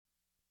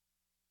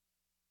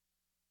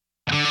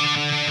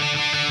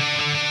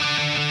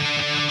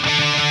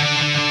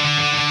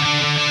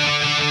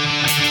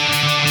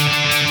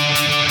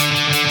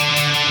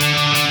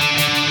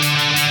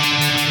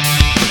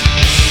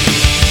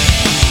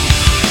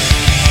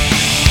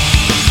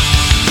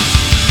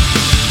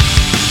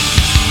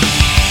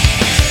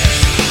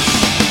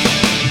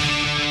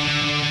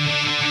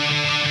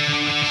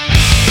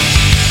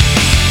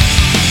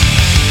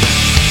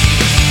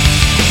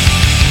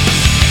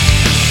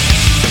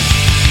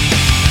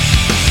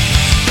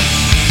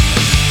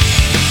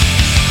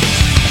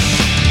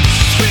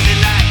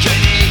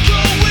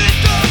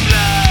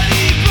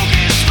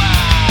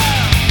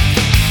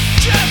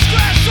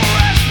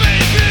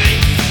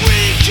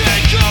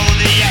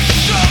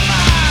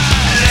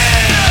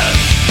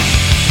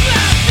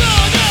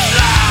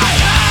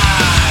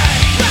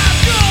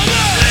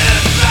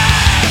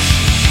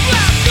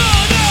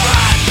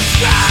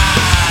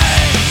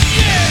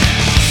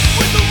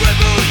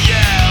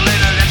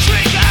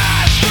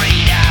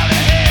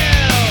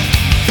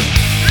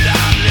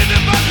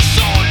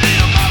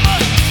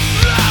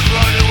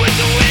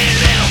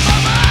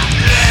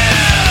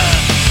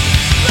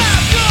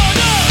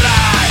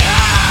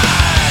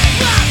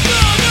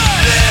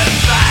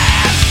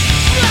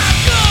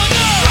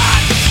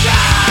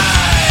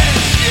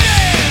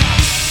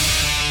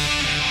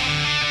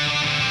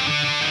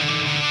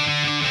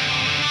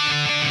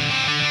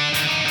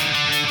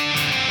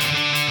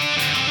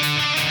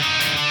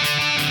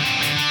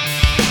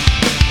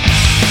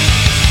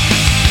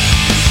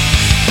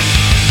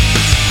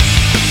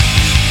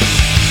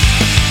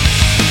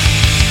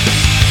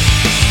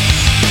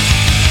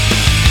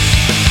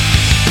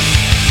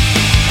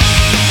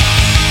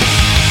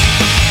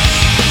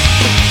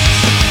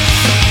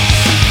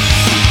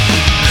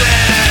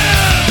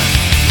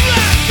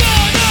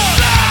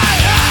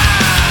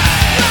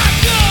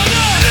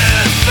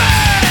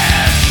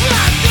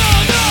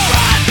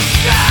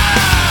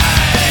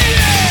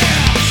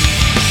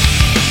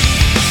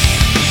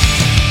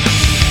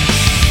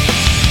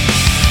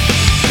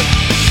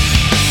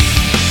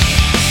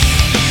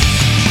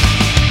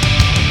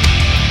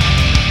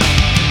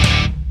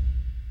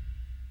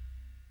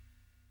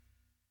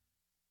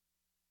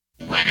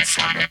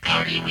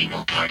party, we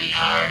will party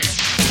hard.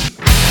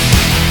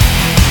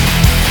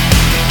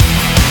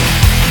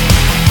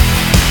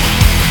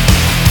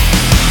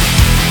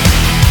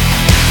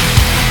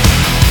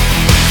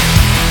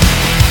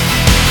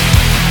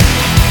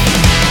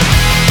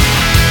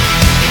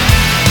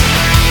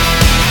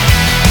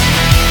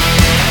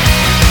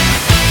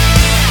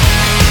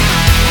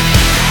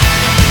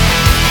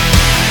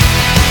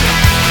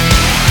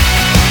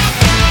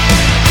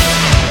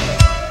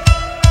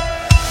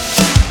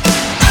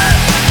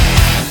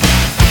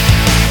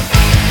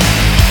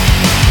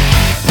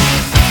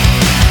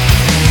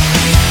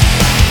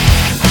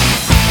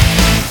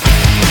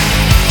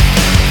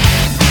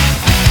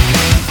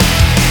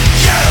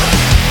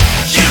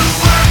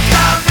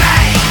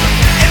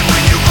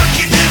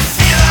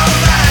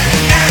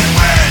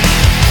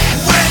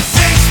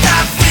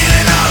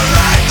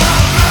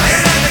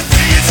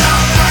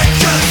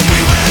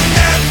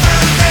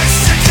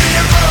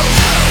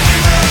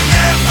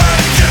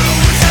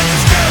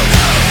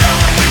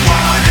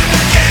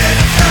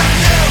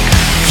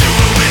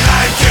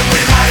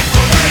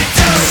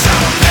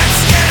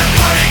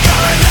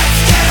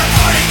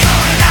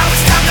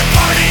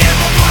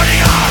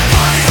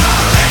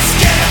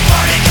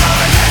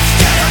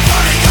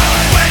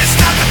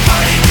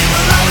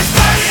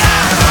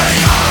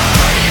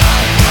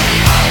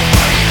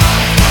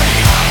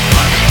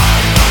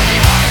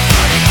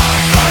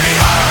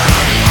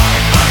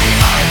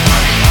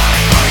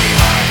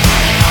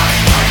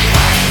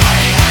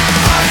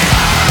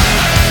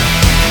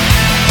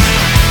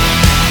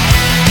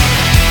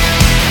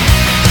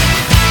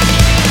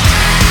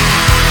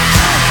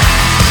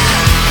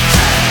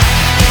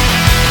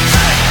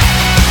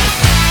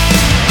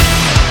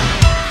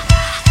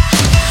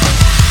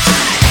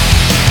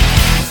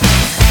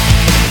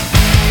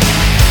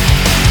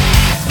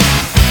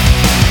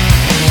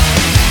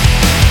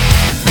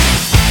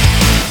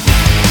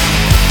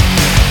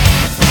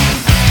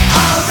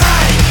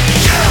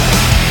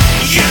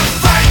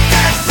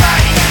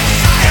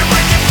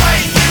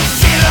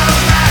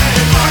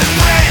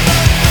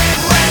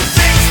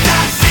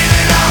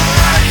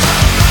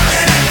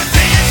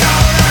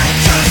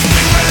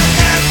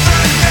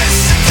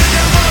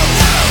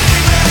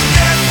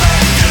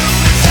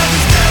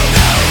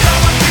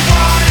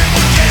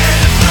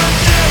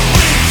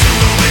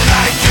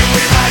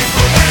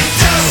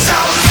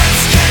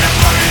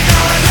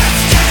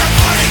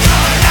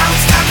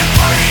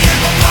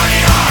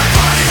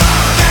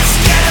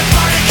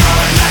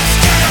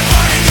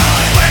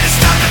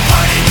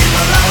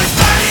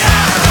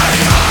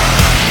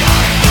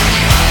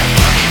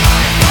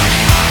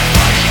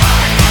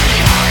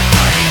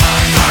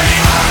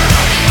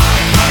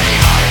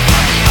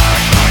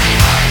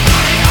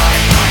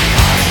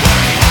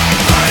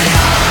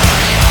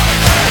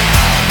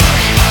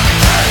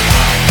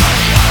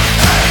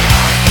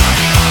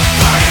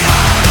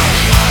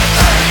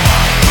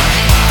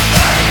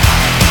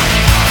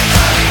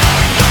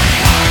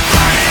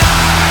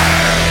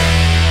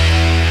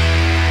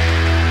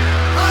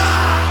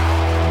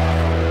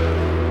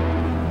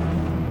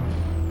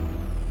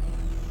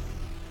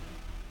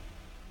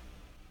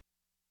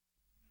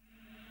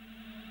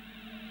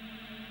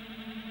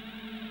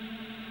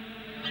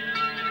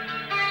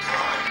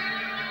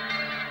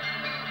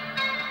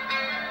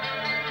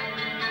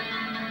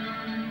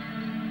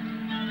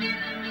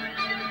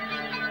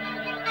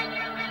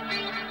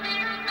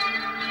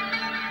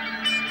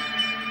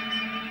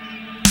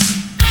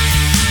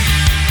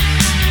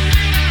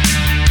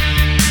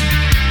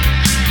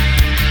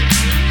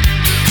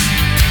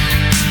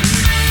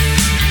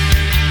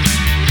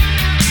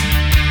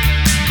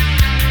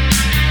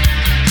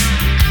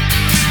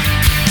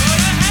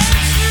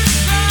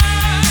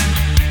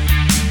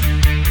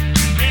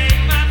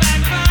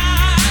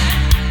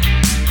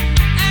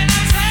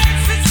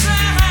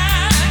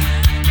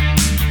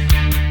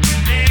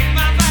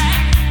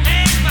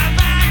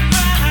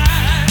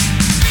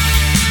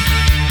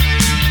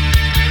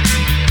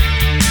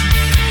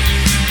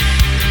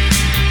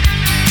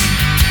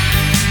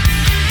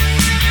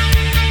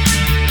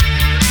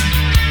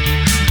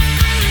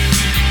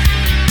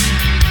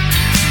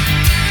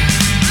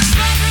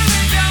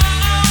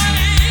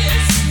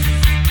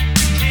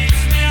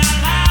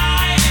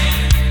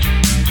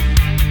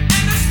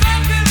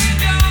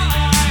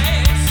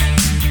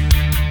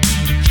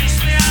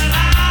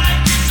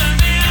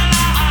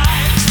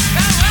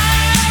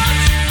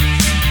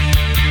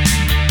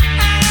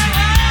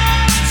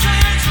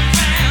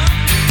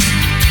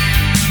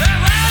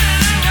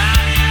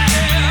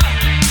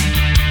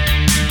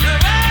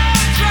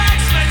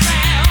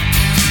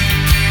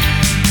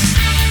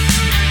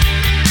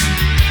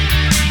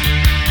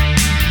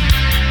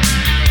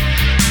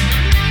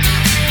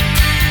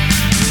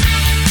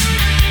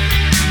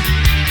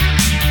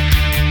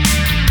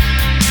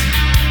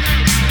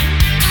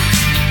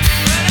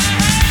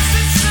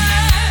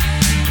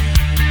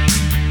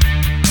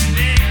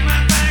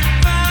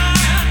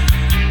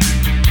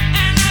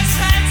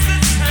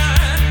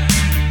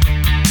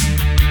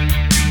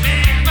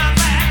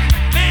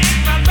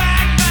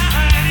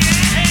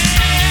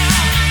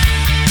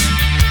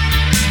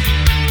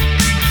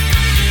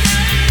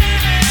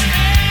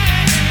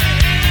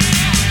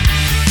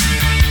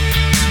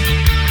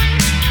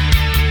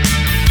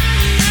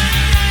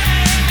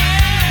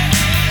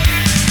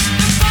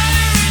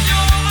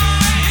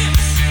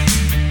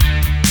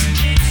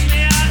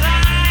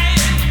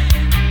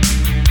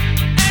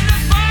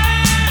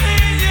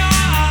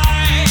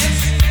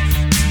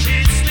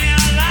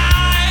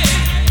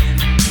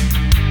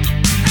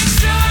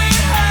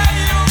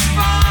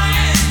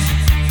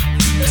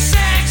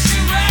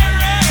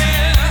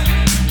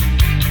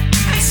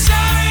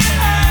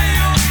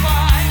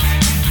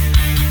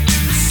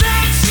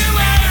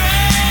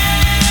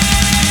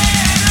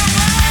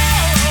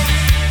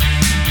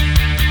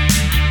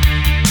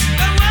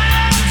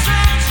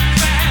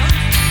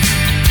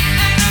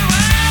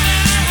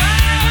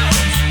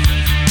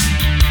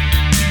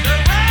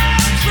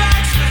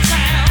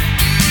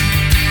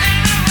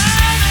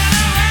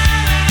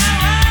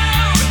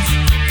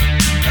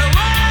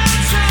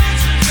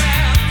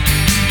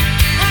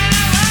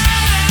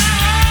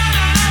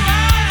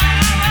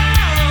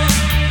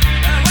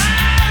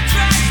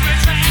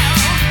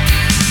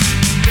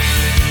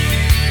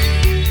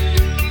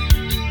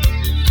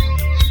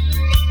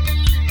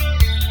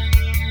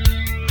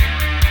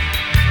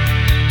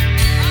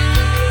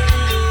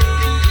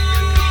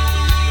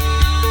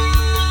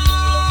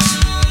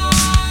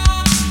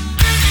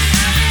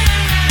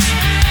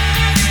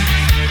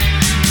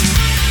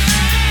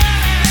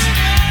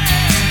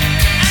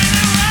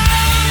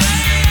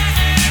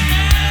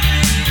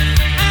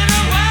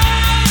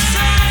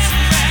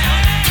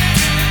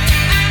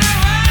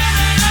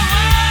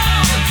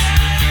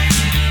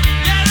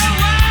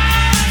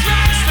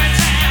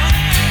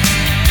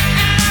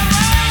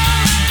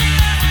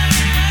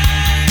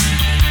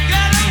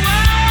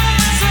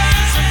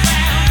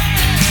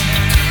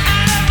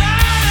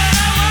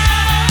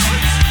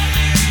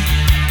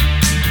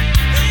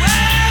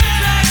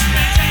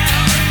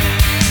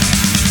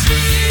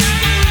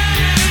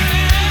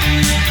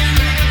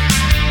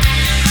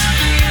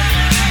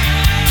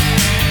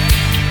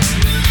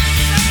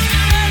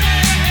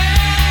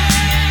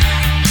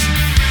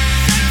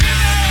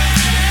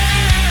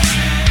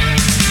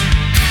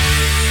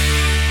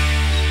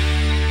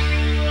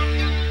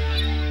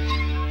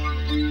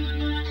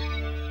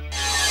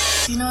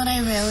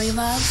 really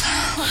love?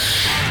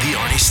 The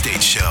Arnie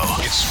State Show.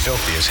 It's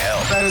filthy as hell.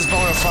 That is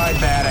bona fide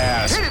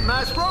badass. Hit it,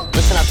 maestro.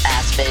 Listen up,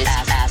 ass face,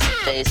 ass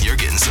face. You're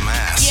getting some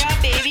ass.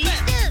 Yeah, baby.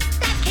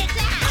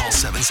 Call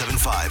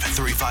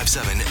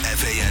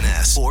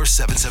 775-357-FANS or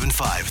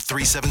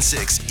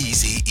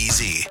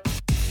 775-376-EASY-EASY.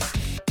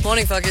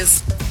 Morning,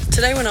 fuckers.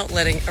 Today we're not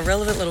letting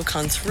irrelevant little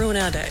cunts ruin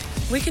our day.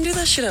 We can do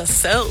that shit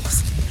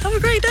ourselves. Have a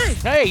great day.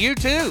 Hey, you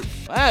too.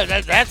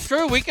 That's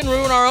true. We can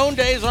ruin our own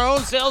days, our own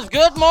selves.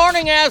 Good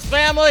morning, ass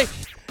family,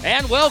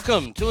 and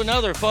welcome to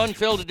another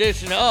fun-filled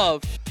edition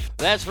of,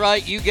 that's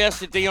right, you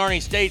guessed it, the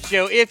Arnie State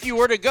Show. If you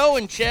were to go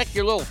and check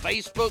your little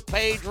Facebook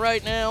page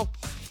right now,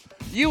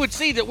 you would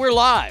see that we're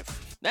live.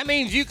 That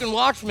means you can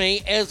watch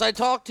me as I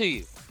talk to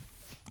you.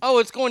 Oh,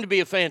 it's going to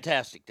be a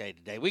fantastic day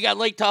today. We got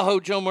Lake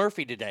Tahoe Joe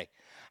Murphy today.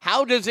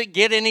 How does it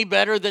get any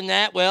better than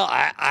that? Well,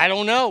 I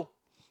don't know.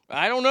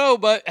 I don't know,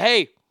 but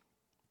hey,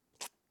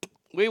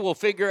 we will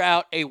figure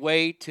out a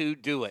way to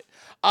do it.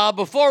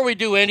 Before we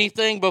do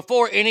anything,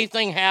 before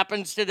anything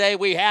happens today,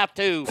 we have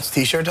to. It's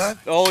t-shirt time?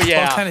 Oh,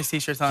 yeah. What kind of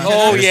t-shirt time?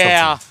 Oh,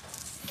 yeah.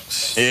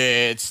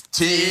 It's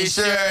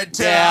t-shirt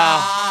time.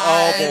 Yeah.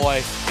 Oh,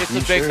 boy. It's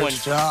a big one.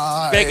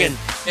 Time. Big one.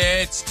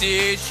 It's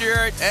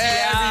t-shirt time.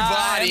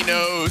 Everybody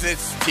knows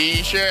it's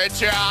t-shirt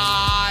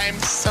time.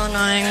 So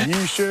annoying.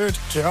 T-shirt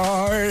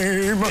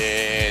time.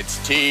 It's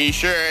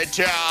t-shirt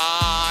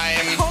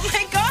time. Oh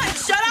my God,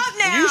 shut up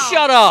now. You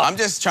shut up. I'm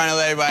just trying to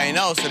let everybody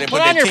know so they Put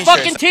put on their your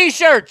t-shirts. fucking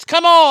t-shirts.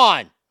 Come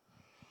on.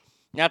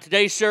 Now,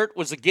 today's shirt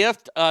was a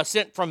gift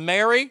sent from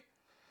Mary.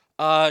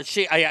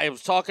 I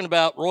was talking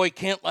about Roy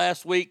Kent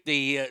last week,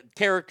 the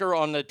character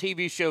on the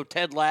TV show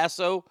Ted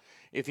Lasso.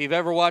 If you've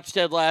ever watched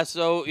Ted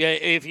Lasso,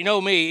 if you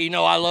know me, you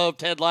know I love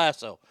Ted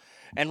Lasso.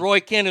 And Roy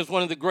Kent is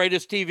one of the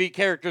greatest TV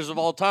characters of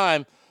all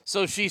time.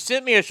 So she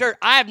sent me a shirt.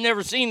 I've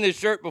never seen this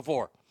shirt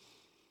before.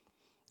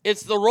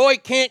 It's the Roy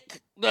Kent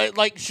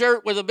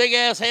shirt with a big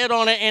ass head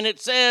on it, and it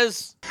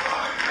says,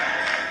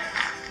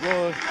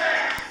 Roy,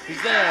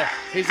 he's there.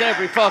 He's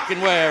every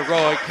fucking where.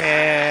 Roy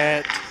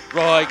Kent.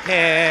 Roy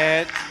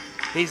Kent.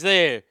 He's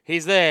there.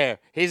 He's there.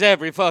 He's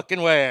every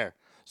fucking where.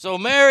 So,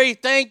 Mary,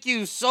 thank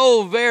you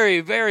so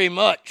very, very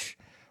much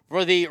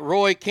for the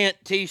Roy Kent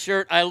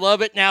t-shirt. I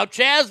love it. Now,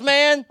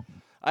 Chazman,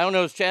 I don't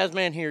know, is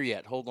Chazman here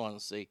yet? Hold on,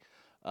 let's see.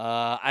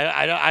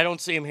 I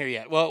don't see him here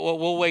yet. Well,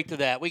 we'll wait to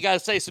that. We got to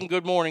say some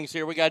good mornings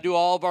here. We got to do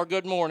all of our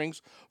good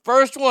mornings.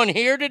 First one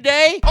here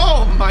today.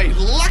 Oh, my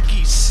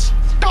lucky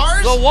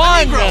stars. The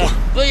one,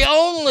 the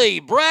only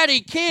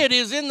bratty kid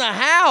is in the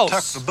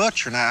house. Took the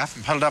butcher knife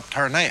and put it up to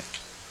her neck.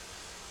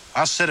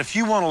 I said, if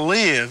you want to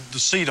live to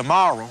see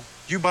tomorrow,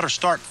 you better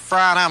start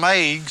frying them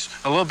eggs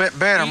a little bit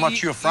better than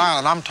what you're frying.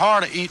 And I'm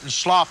tired of eating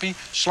sloppy,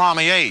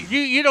 slimy eggs.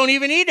 You don't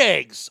even eat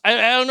eggs. I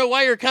don't know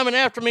why you're coming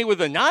after me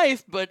with a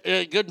knife, but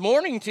good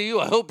morning to you.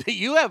 I hope that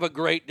you have a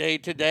great day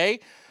today.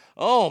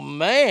 Oh,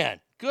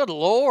 man. Good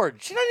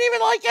Lord. She doesn't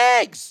even like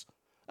eggs.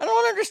 I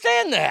don't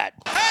understand that.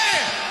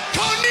 Hey,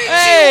 konnichiwa,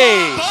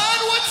 Hey.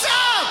 bud. What's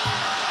up?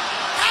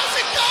 How's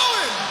it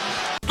going?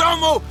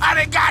 Domo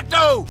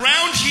arigato.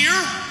 Round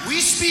here, we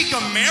speak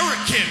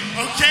American,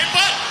 okay,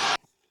 bud?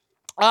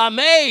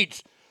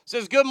 Mage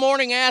says, good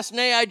morning, ass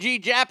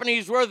AIG.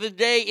 Japanese word of the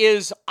day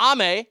is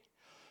ame.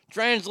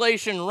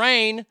 Translation,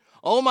 rain.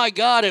 Oh, my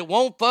God, it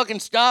won't fucking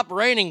stop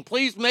raining.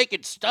 Please make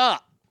it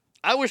stop.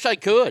 I wish I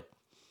could.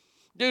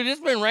 Dude, it's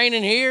been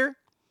raining here.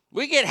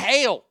 We get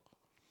hail.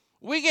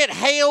 We get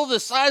hail the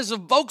size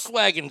of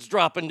Volkswagens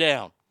dropping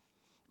down.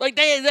 Like,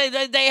 they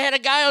had a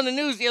guy on the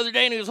news the other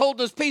day, and he was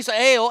holding this piece of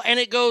hail, and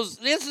it goes,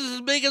 this is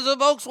as big as a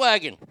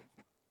Volkswagen.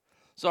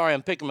 Sorry,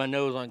 I'm picking my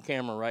nose on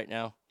camera right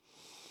now.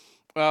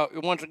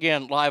 Once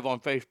again, live on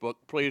Facebook.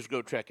 Please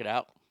go check it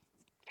out.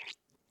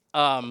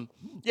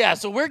 Yeah,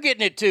 so we're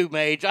getting it too,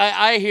 Mage.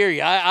 I hear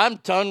you. I'm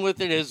done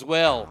with it as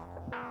well.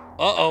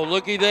 Uh-oh,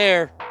 looky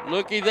there.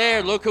 Looky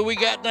there. Look who we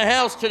got in the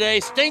house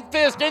today.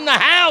 Stinkfist in the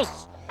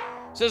house.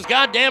 Says,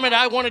 God damn it,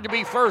 I wanted to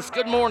be first.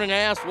 Good morning,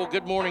 ass. Well,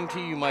 good morning to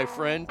you, my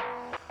friend.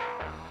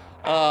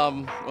 We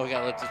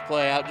gotta let this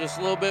play out just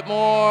a little bit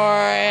more,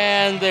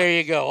 and there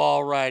you go.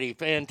 All righty,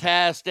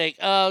 fantastic.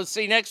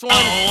 See, next one. Oh,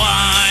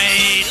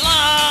 I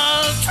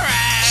love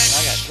trash.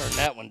 I gotta turn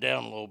that one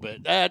down a little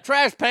bit.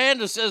 Trash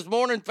Panda says,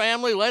 morning,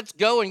 family. Let's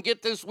go and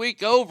get this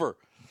week over.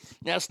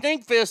 Now,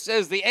 Stinkfist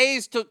says the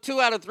A's took 2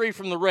 out of 3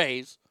 from the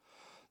Rays.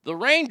 The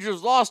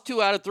Rangers lost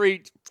 2 out of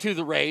 3 to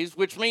the Rays,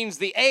 which means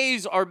the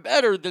A's are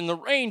better than the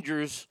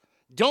Rangers.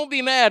 Don't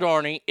be mad,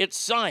 Arnie. It's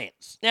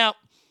science. Now,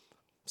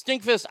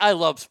 Stinkfist, I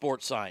love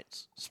sports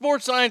science.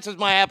 Sports science is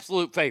my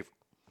absolute favorite.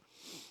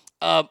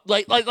 I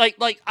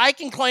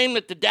can claim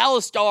that the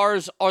Dallas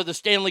Stars are the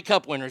Stanley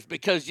Cup winners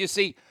because, you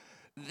see,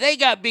 they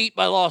got beat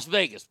by Las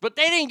Vegas, but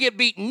they didn't get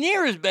beat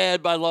near as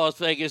bad by Las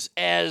Vegas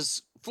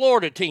as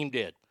Florida team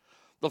did.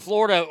 The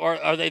Florida,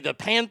 or are they the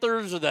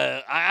Panthers or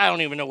I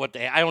don't even know what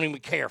I don't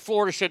even care.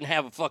 Florida shouldn't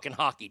have a fucking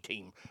hockey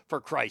team,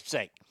 for Christ's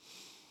sake.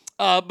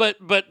 But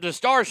the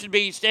Stars should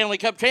be Stanley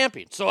Cup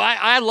champions. So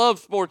I love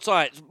sports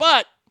science,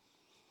 but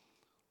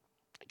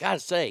I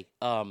gotta say,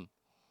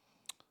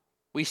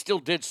 we still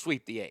did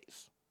sweep the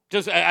A's.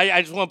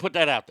 I just want to put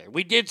that out there.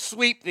 We did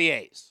sweep the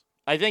A's.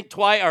 I think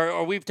twice,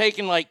 or we've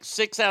taken like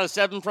 6 out of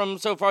 7 from them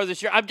so far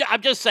this year. I'm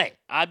just saying.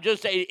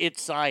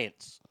 It's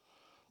science.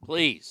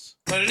 Please.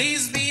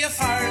 Please be a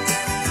fart.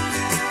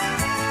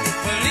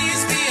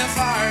 Please be a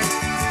fart.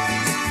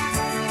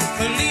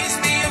 Please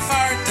be a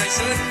fart. I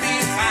should be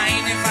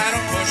fine if I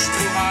don't push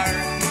too hard.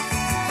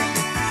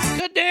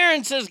 Good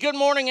Darren says, good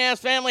morning, ass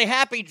family.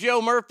 Happy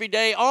Joe Murphy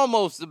Day.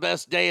 Almost the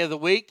best day of the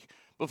week.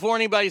 Before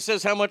anybody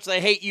says how much they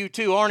hate you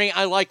too, Arnie,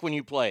 I like when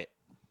you play it.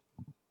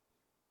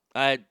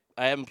 I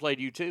haven't played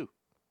you too.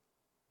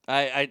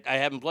 I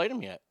haven't played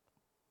them yet.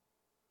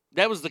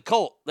 That was the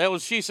Cult. That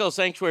was She Sells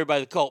Sanctuary by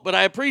the Cult. But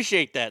I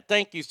appreciate that.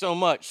 Thank you so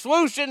much.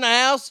 Swoosh in the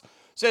house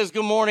says,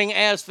 good morning,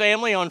 ass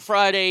family on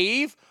Friday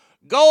Eve.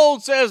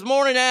 Gold says,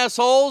 morning,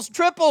 assholes.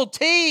 Triple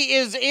T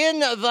is in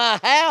the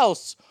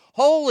house.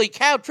 Holy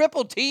cow,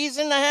 Triple T's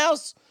in the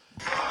house?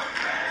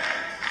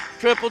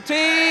 Triple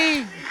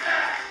T.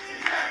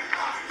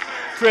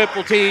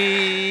 Triple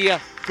T.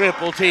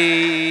 Triple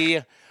T.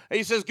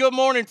 He says, good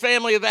morning,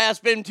 family of ass.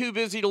 Been too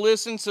busy to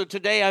listen, so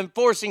today I'm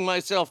forcing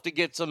myself to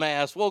get some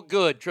ass. Well,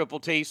 good, Triple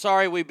T.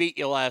 Sorry we beat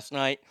you last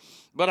night,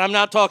 but I'm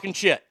not talking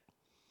shit.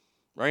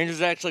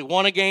 Rangers actually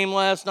won a game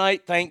last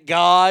night, thank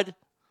God.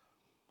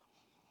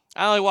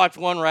 I only watched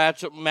one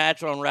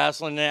match on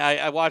wrestling.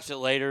 I watched it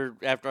later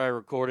after I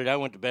recorded. I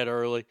went to bed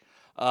early.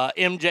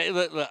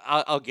 MJ,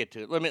 I'll get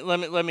to it. Let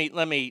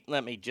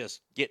me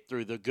just get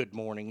through the good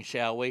morning,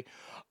 shall we?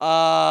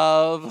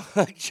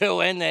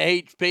 Joe and the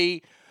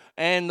HP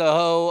and the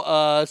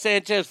Ho.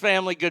 Sanchez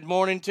family, good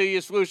morning to you.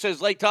 Swoosh says,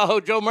 Lake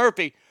Tahoe Joe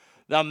Murphy,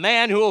 the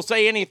man who will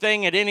say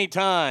anything at any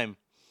time.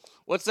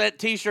 What's that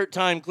T-shirt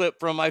time clip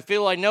from? I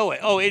feel I know it.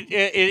 Oh,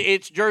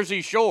 it's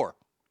Jersey Shore.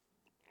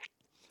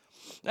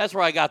 That's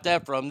where I got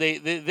that from.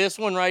 This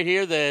one right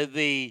here,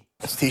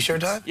 It's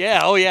T-shirt time?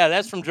 Yeah, oh yeah,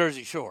 that's from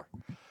Jersey Shore.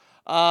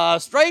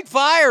 Straight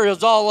Fire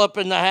is all up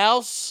in the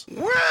house.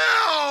 Well,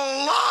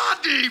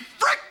 Lottie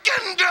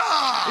frickin'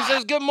 da! He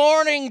says, good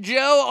morning,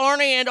 Joe,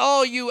 Arnie, and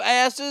all you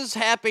asses.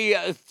 Happy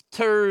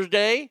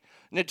Thursday.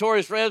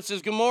 Notorious Rev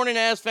says, good morning,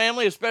 ass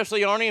family,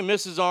 especially Arnie and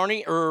Mrs.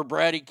 Arnie,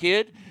 Bratty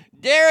Kid.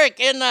 Derek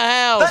in the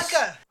house.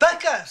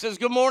 Becca! Says,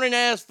 good morning,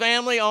 ass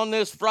family, on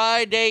this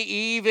Friday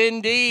Eve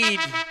indeed.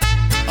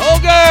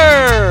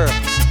 Ogre!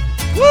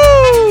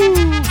 Woo!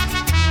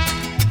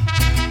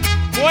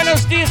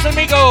 Buenos dias,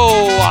 amigo!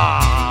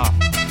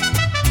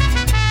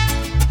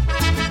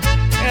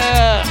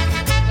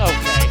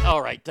 Okay,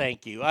 all right,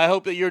 thank you. I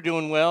hope that you're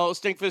doing well.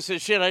 Stinkfist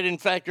says, shit, I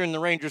didn't factor in the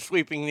Rangers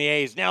sweeping the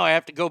A's. Now I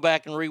have to go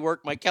back and rework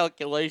my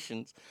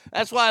calculations.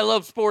 That's why I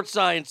love sports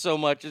science so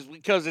much, is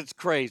because it's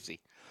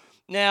crazy.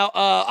 Now,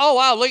 oh,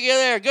 wow, look at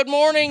there. Good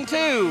morning,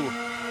 too.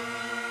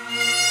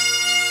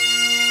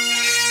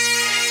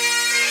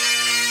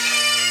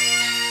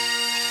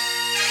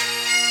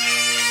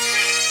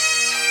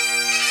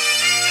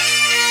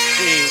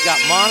 We've got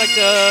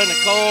Monica,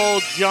 Nicole,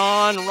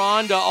 John,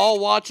 Rhonda, all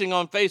watching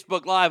on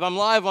Facebook Live. I'm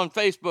live on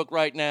Facebook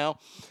right now.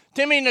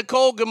 Timmy,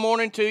 Nicole, good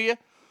morning to you.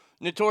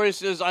 Notorious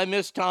says, I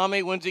miss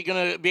Tommy. When's he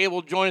going to be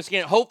able to join us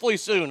again? Hopefully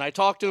soon. I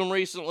talked to him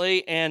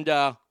recently, and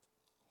hold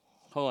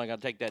on, I got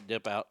to take that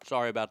dip out.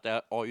 Sorry about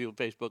that, all you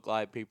Facebook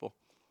Live people.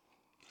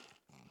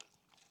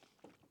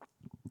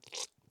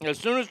 As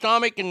soon as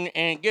Tommy can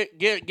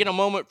get a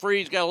moment free,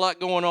 he's got a lot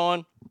going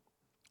on,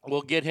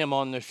 we'll get him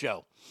on the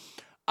show.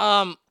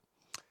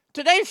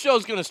 Today's show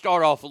is going to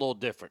start off a little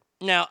different.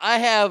 Now, I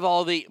have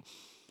I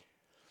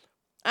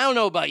don't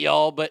know about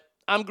y'all, but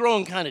I'm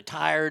growing kind of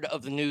tired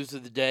of the news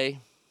of the day.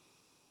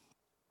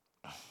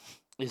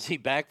 Is he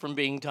back from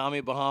being Tommy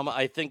Bahama?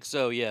 I think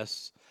so,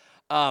 yes.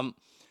 The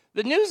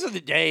news of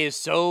the day is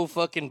so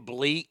fucking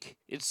bleak.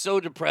 It's so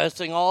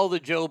depressing. All the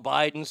Joe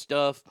Biden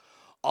stuff,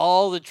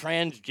 all the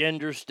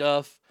transgender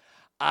stuff.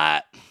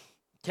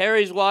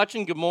 Terry's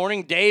watching. Good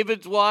morning.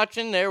 David's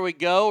watching. There we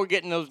go. We're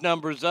getting those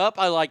numbers up.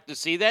 I like to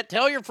see that.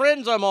 Tell your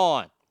friends I'm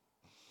on.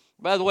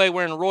 By the way,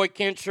 wearing a Roy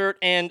Kent shirt.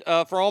 And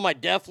for all my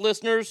deaf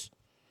listeners,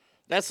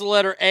 that's the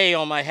letter A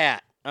on my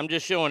hat. I'm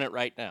just showing it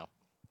right now.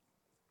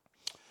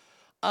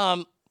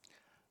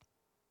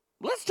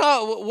 Let's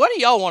talk. What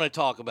do y'all want to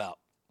talk about?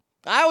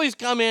 I always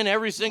come in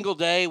every single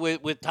day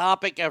with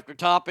topic after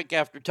topic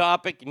after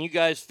topic, and you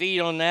guys feed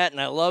on that, and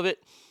I love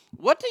it.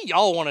 What do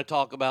y'all want to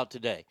talk about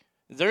today?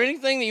 Is there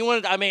anything that you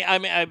want to?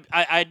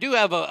 I do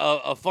have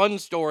a fun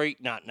story,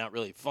 not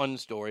really fun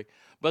story,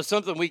 but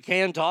something we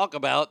can talk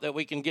about that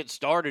we can get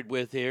started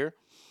with here.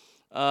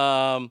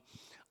 I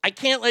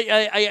can't let.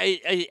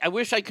 I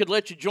wish I could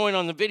let you join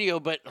on the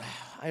video, but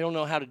I don't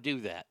know how to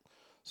do that.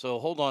 So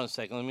hold on a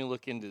second. Let me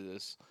look into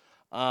this.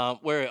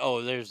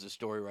 There's the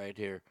story right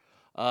here.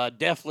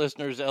 Deaf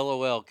listeners,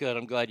 LOL. Good.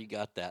 I'm glad you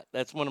got that.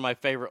 That's one of my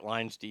favorite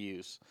lines to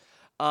use.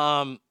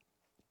 But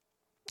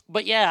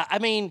yeah, I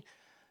mean,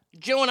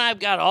 Joe and I have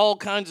got all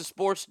kinds of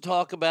sports to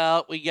talk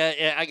about.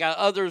 I got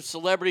other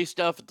celebrity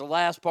stuff at the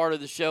last part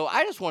of the show.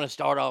 I just want to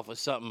start off with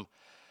something.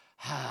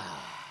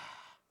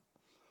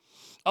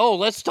 Oh,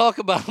 let's talk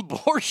about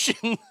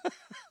abortion.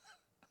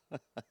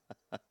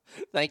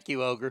 Thank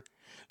you, Ogre.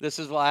 This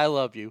is why I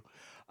love you.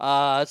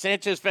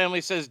 Sanchez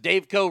family says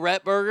Dave Coe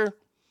Ratburger.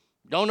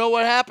 Don't know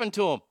what happened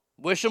to him.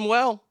 Wish him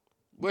well.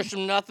 Wish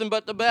him nothing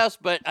but the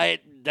best, but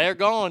they're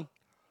gone.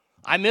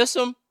 I miss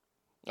them.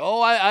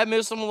 Oh, I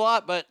miss them a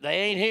lot, but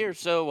they ain't here.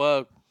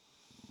 So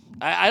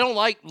I don't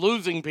like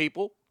losing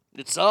people.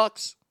 It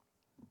sucks.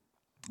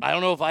 I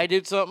don't know if I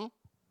did something.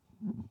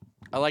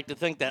 I like to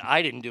think that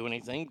I didn't do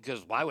anything,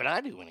 because why would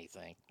I do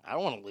anything? I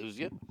don't want to lose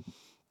you.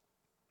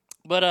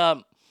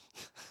 But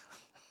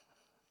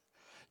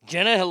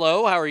Jenna,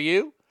 hello. How are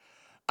you?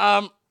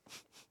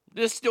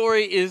 This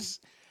story is,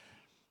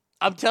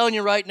 I'm telling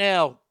you right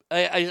now,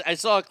 I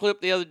saw a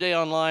clip the other day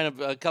online of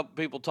a couple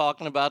people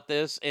talking about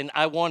this, and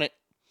I want it.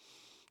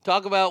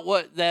 Talk about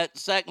what that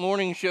Sack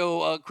Morning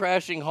Show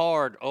crashing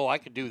hard. Oh, I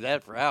could do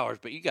that for hours,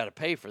 but you got to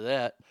pay for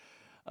that.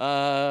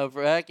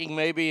 For hacking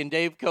maybe, and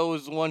Dave Coe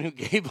is the one who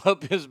gave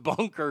up his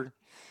bunker.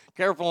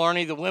 Careful,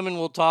 Arnie, the women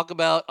will talk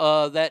about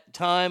that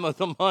time of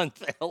the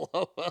month.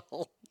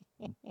 LOL.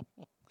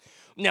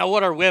 Now,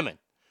 what are women?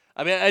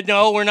 I mean,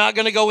 no, we're not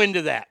going to go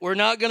into that. We're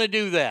not going to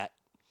do that.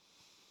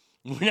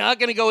 We're not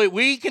going to go.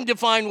 We can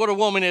define what a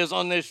woman is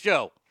on this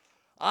show.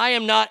 I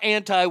am not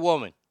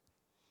anti-woman.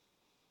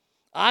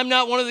 I'm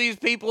not one of these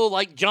people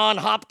like John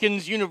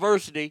Hopkins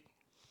University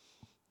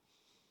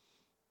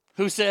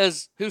who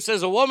says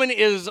a woman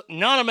is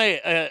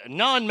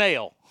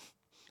non-male.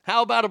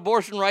 How about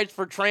abortion rights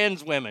for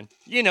trans women?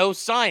 You know,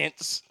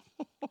 science.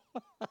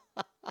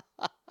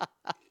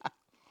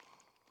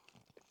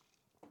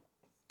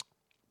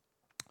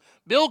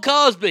 Bill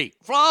Cosby,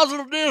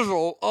 frazzle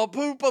dizzle, a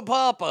poopa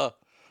papa,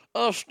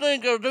 a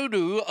stinker doo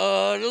doo,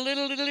 a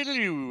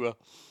little.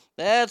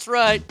 That's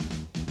right.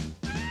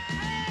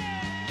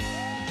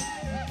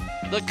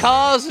 The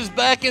cause is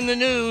back in the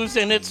news,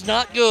 and it's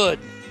not good.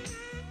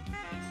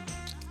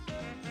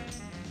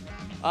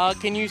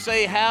 Can you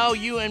say how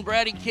you and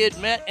Bratty Kid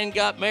met and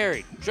got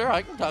married? Sure,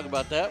 I can talk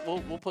about that.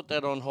 We'll put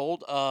that on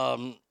hold.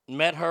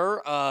 Met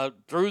her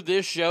through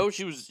this show.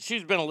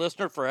 She's been a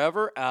listener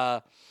forever.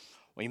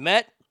 We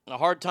met a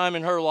hard time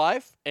in her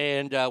life,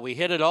 and we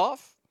hit it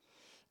off,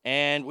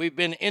 and we've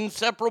been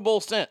inseparable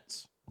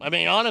since. I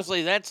mean,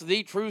 honestly, that's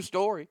the true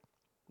story.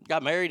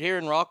 Got married here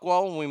in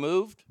Rockwall when we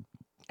moved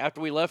after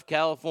we left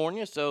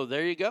California, so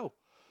there you go.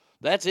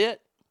 That's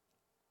it.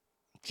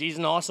 She's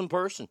an awesome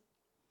person.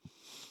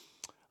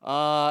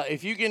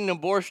 If you get an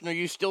abortion, are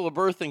you still a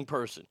birthing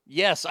person?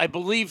 Yes, I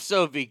believe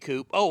so,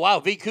 V-Coop. Oh, wow,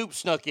 V-Coop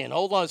snuck in.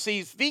 Hold on.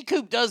 See,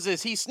 V-Coop does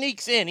this. He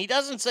sneaks in. He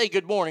doesn't say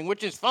good morning,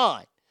 which is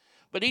fine.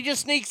 But he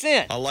just sneaks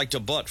in. I like to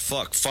butt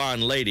fuck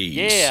fine ladies.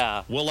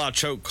 Yeah. Will I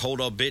choke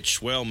hold a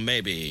bitch? Well,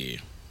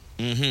 maybe.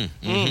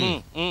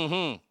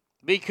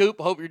 V-Coop,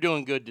 hope you're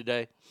doing good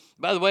today.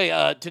 By the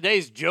way,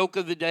 today's joke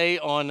of the day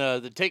on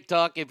the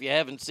TikTok, if you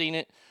haven't seen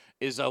it,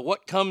 is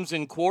what comes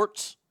in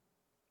quarts?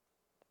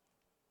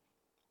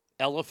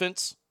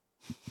 Elephants.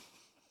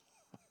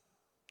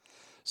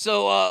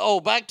 So,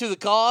 back to the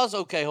cause.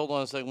 Okay, hold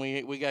on a second.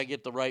 We got to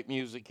get the right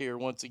music here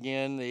once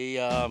again.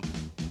 The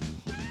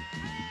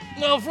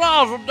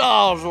frazzle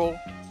dazzle.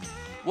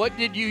 What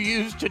did you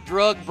use to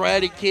drug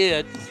Bratty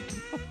Kid?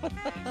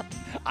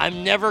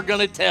 I'm never going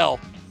to tell.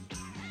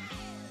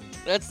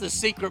 That's the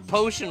secret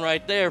potion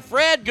right there.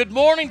 Fred, good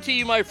morning to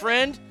you, my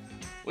friend.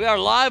 We are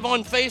live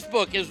on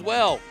Facebook as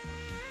well.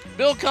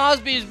 Bill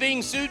Cosby is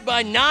being sued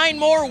by 9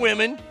 more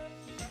women,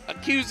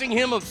 accusing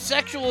him of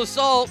sexual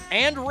assault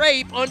and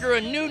rape under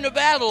a new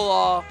Nevada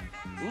law,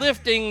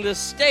 lifting the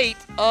state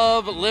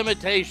of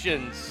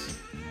limitations.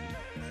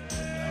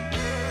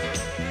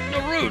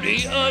 Now,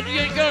 Rudy,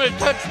 you're going to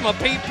touch my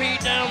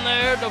pee-pee down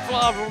there, the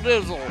flazzle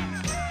dizzle.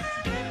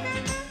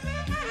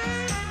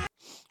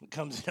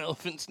 Comes in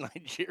elephants,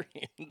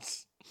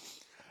 Nigerians.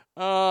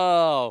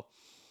 Oh.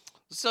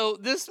 So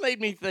this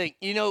made me think,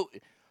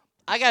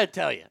 I got to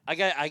tell you. I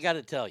got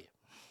to tell you.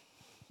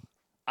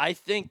 I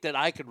think that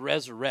I could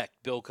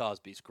resurrect Bill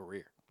Cosby's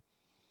career.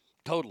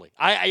 Totally.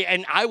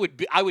 I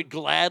would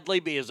gladly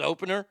be his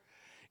opener,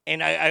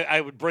 and I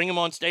would bring him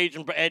on stage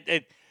and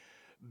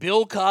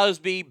Bill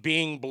Cosby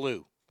being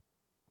blue.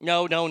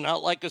 No,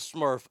 not like a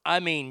Smurf.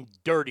 I mean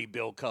dirty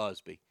Bill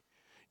Cosby.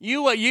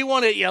 You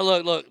want to,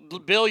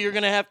 look, Bill, you're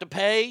going to have to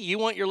pay. You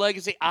want your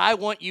legacy. I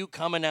want you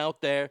coming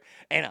out there,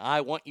 and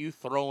I want you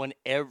throwing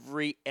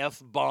every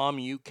F-bomb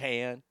you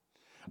can.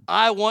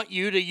 I want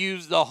you to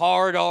use the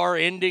hard R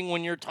ending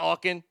when you're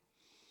talking.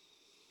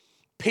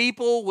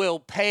 People will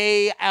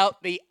pay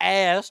out the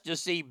ass to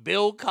see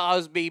Bill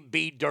Cosby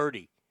be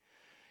dirty.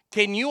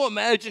 Can you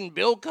imagine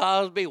Bill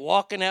Cosby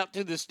walking out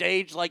to the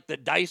stage like the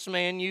Dice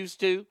Man used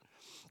to?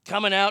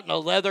 Coming out in a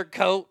leather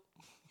coat?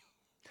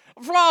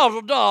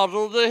 Frazzle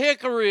dazzle, the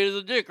hickory,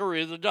 the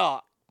dickory, the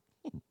dock.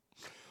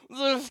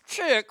 This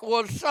chick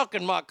was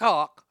sucking my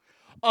cock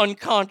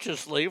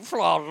unconsciously,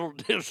 frazzle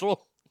dizzle.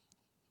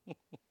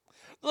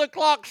 The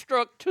clock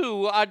struck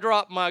 2, I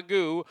dropped my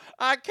goo.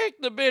 I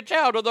kicked the bitch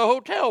out of the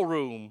hotel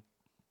room.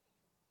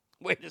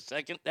 Wait a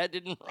second, that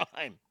didn't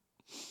rhyme.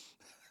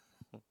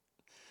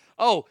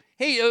 Oh,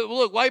 hey,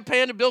 look, White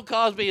Panda, Bill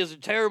Cosby is a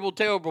terrible,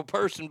 terrible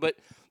person, but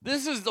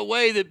This is the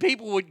way that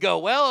people would go,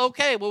 well,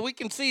 okay, well, we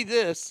can see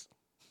this.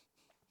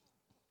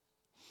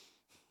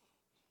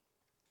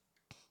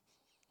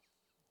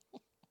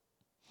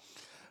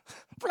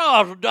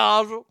 Flazzle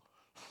dazzle.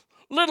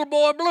 Little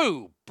boy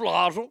blue,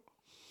 Flazzle.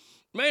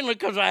 Mainly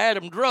because I had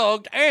him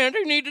drugged and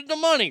he needed the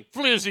money,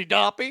 Flizzy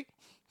Doppy.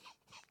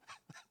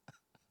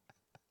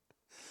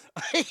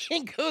 I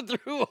can go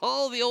through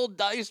all the old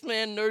Dice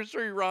Man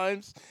nursery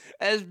rhymes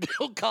as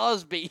Bill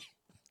Cosby.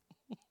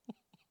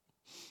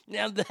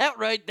 Now that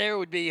right there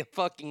would be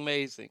fucking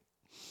amazing.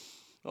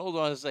 Hold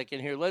on a second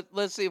here.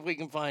 Let's see if we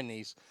can find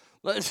these.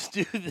 Let's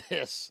do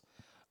this.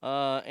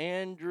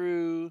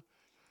 Andrew.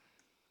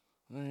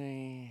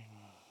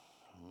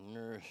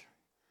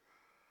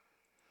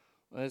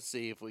 Let's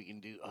see if we can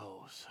do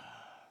O's.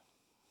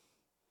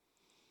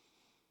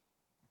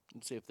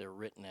 Let's see if they're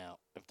written out.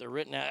 If they're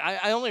written out,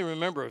 I only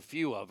remember a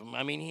few of them.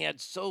 I mean, he had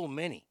so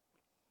many.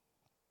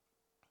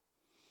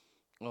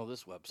 Oh,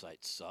 this website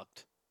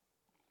sucked.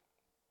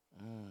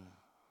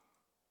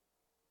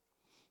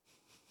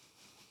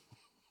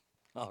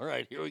 All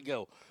right, here we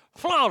go.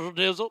 Flazzle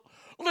dizzle.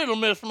 Little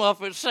Miss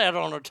Muffet sat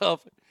on her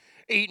tuffet,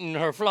 eating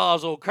her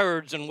flazzle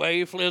curds and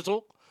whey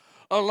flizzle.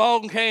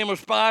 Along came a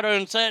spider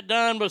and sat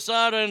down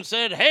beside her and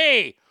said,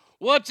 hey,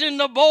 what's in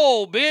the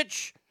bowl,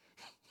 bitch?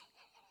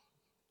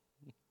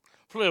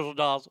 Flizzle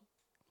Dazzle.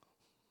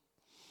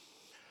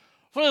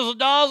 Flizzle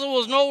Dazzle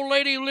was an old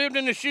lady who lived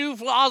in a shoe.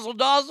 Flazzle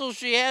Dazzle,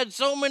 she had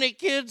so many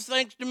kids,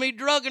 thanks to me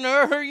drugging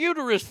her, her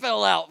uterus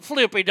fell out.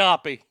 Flippy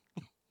Doppy.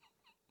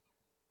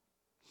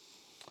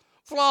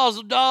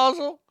 Flazzle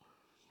Dazzle.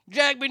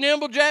 Jack be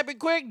nimble, Jack be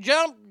quick,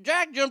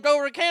 Jack jumped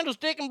over a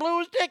candlestick and blew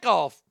his dick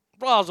off.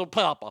 Flazzle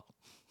Papa.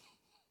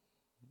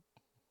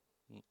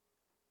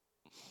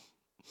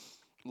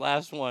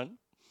 Last one.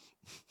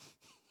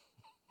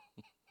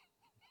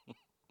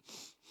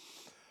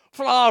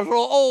 Flazzle,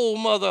 old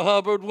Mother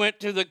Hubbard went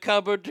to the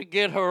cupboard to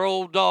get her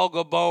old dog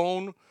a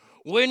bone.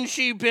 When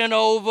she bent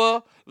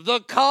over,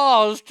 the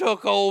cars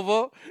took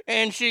over,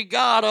 and she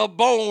got a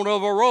bone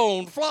of her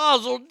own.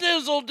 Flazzle,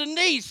 dizzle,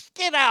 Denise,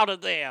 get out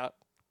of there.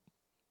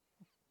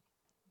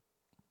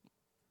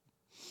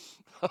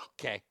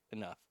 Okay,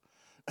 enough.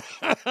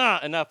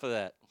 Enough of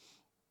that.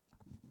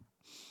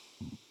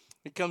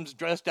 He comes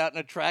dressed out in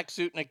a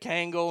tracksuit and a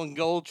Kangol and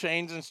gold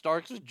chains and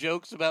starts with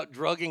jokes about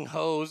drugging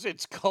hoes.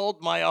 It's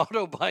called my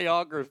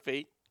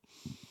autobiography.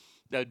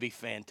 That'd be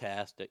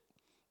fantastic.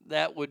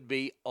 That would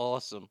be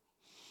awesome.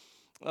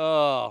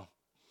 Oh,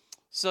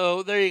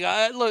 so there you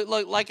go.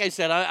 Look. Like I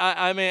said,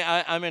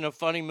 I'm in a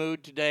funny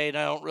mood today, and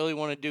I don't really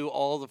want to do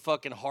all the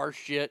fucking harsh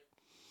shit.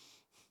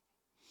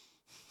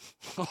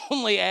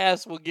 Only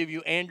ass will give you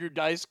Andrew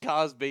Dice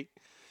Cosby.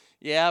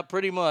 Yeah,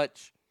 pretty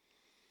much.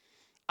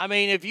 I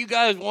mean, if you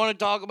guys want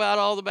to talk about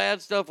all the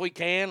bad stuff, we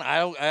can.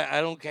 I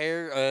don't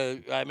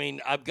care. I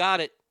mean, I've got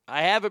it.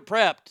 I have it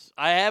prepped.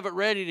 I have it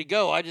ready to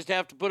go. I just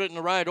have to put it in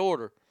the right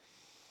order.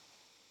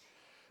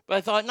 But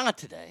I thought, not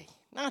today.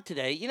 Not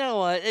today. You know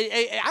what?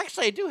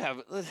 Actually, I do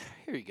have.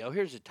 Here you go.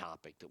 Here's a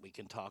topic that we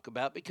can talk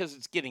about because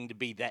it's getting to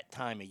be that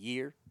time of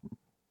year.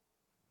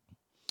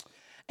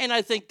 And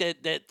I think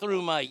that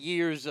through my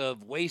years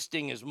of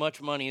wasting as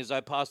much money as I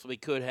possibly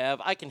could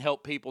have, I can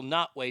help people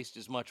not waste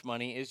as much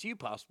money as you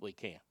possibly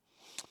can.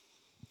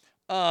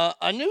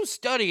 A new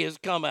study has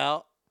come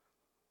out.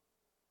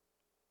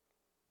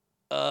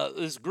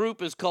 This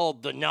group is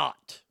called The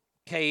Knot,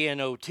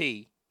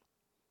 K-N-O-T,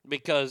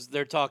 because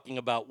they're talking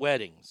about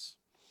weddings.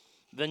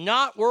 The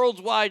Knot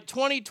Worldwide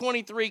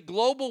 2023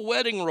 Global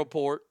Wedding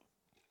Report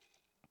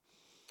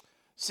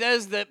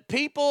says that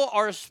people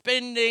are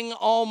spending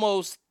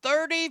almost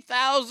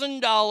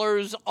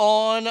 $30,000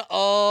 on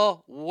a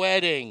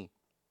wedding.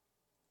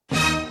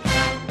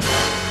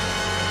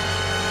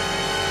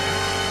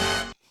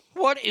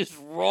 What is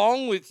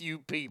wrong with you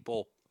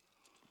people?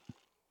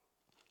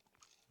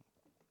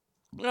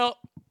 No,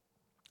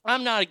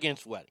 I'm not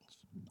against weddings.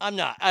 I'm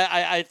not.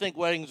 I think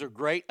weddings are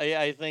great.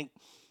 I think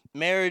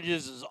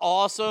marriages is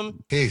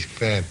awesome. He's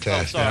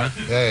fantastic. Oh, sorry.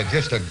 Yeah,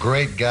 just a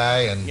great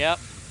guy. And yep.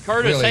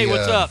 Curtis, really, hey,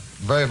 what's up?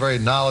 Very, very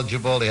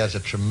knowledgeable. He has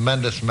a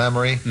tremendous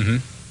memory.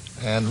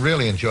 Mm-hmm. And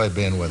really enjoyed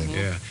being with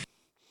him.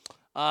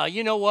 Yeah.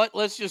 You know what?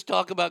 Let's just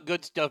talk about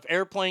good stuff.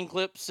 Airplane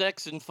clips,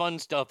 sex, and fun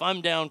stuff. I'm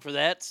down for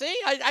that. See,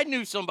 I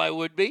knew somebody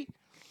would be.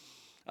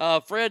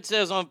 Fred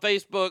says on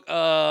Facebook,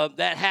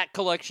 that hat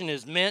collection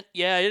is mint.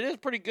 Yeah, it is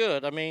pretty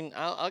good. I mean,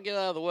 I'll get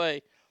out of the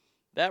way.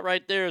 That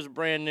right there is a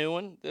brand new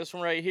one. This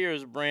one right here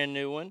is a brand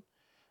new one.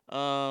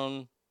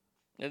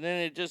 And then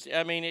it just,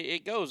 I mean,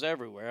 it goes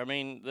everywhere. I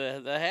mean,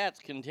 the hats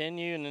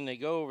continue, and then they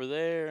go over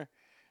there.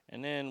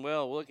 And then,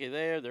 well, looky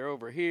there, they're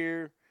over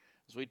here.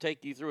 As we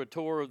take you through a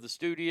tour of the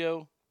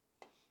studio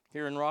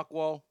here in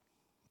Rockwall.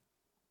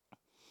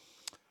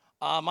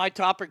 My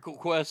topic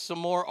request, some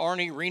more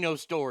Arnie Reno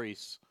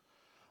stories.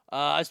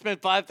 I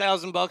spent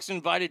 $5,000,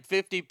 invited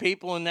 50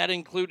 people, and that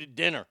included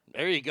dinner.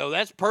 There you go.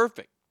 That's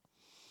perfect.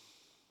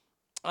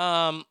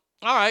 All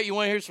right, you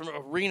want to hear some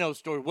Reno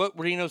story? What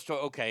Reno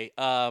story? Okay.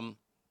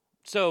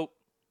 So,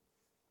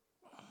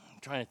 I'm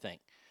trying to think.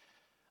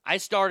 I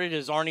started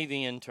as Arnie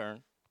the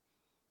intern,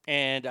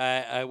 and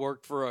I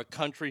worked for a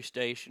country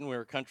station. We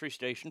were a country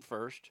station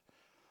first,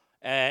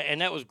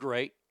 and that was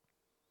great.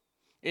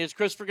 Is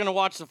Christopher going to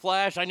watch The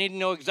Flash? I need to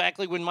know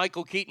exactly when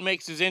Michael Keaton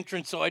makes his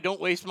entrance so I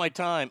don't waste my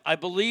time. I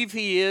believe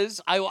he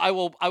is. I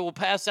will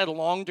pass that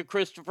along to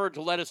Christopher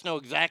to let us know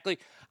exactly.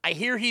 I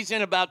hear he's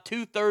in about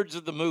 2/3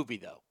 of the movie,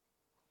 though.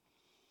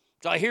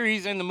 So I hear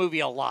he's in the movie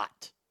a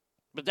lot.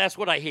 But that's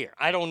what I hear.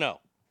 I don't know.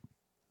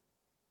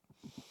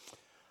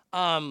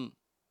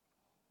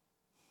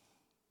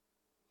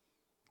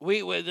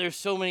 There's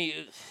so many.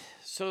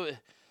 Some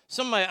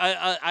of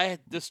my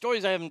the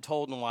stories I haven't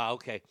told in a while.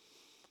 Okay.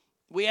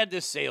 We had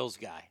this sales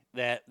guy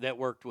that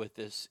worked with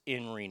us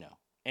in Reno,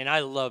 and I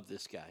love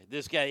this guy.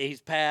 This guy,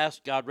 he's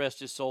passed, God rest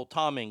his soul,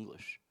 Tom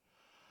English.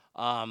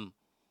 Tom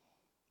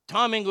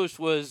English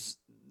was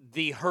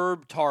the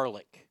Herb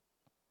Tarlick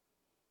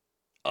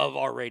of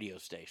our radio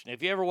station.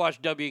 If you ever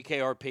watched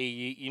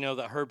WKRP, you know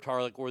that Herb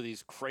Tarlick wore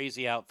these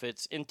crazy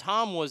outfits, and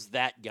Tom was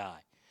that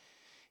guy.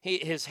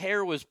 His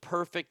hair was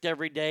perfect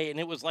every day, and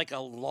it was like a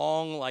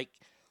long, like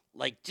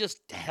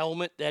just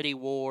helmet that he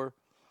wore.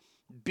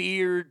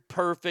 Beard,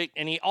 perfect,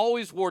 and he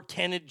always wore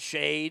tinted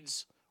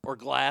shades or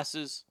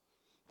glasses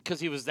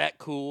because he was that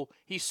cool.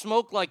 He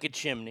smoked like a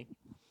chimney.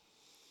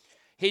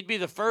 He'd be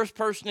the first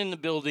person in the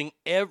building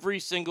every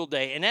single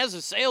day, and as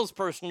a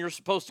salesperson, you're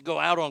supposed to go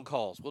out on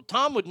calls. Well,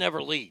 Tom would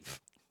never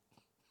leave.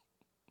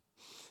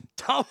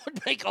 Tom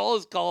would make all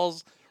his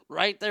calls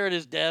right there at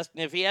his desk,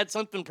 and if he had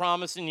something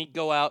promising, he'd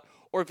go out,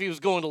 or if he was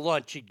going to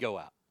lunch, he'd go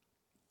out.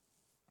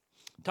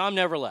 Tom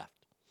never left,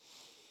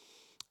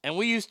 and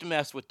we used to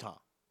mess with Tom.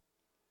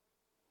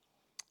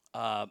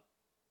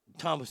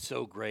 Tom was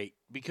so great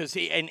because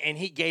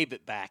he gave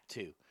it back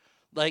too.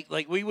 Like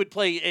we would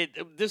play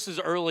it. This is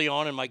early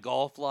on in my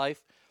golf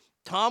life.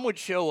 Tom would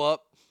show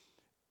up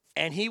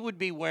and he would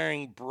be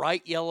wearing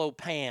bright yellow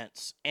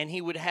pants and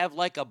he would have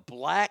like a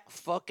black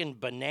fucking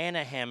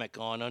banana hammock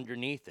on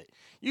underneath it.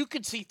 You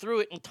could see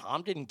through it and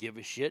Tom didn't give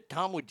a shit.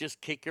 Tom would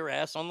just kick your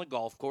ass on the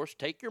golf course,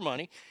 take your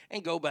money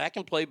and go back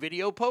and play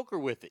video poker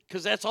with it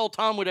because that's all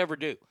Tom would ever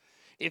do.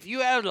 If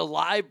you had a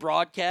live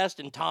broadcast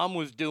and Tom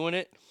was doing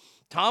it,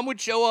 Tom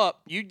would show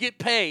up. You'd get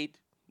paid.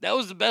 That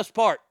was the best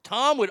part.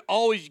 Tom would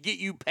always get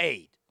you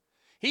paid.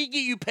 He'd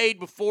get you paid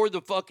before the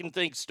fucking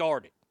thing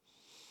started.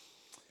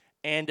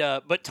 And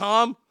but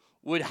Tom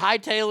would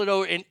hightail it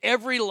over. And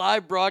every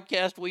live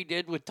broadcast we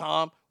did with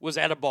Tom was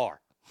at a bar.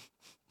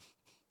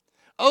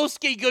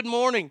 Oski, good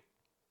morning.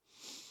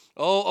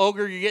 Oh,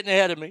 Ogre, you're getting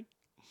ahead of me.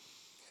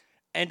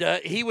 And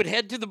he would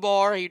head to the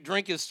bar. He'd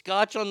drink his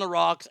scotch on the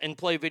rocks and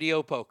play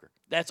video poker.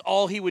 That's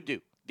all he would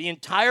do. The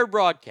entire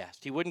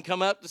broadcast. He wouldn't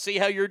come up to see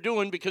how you're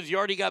doing because you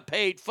already got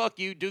paid. Fuck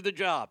you, do the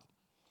job.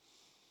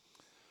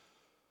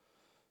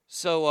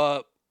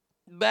 So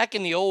back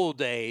in the old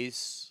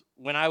days,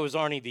 when I was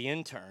Arnie the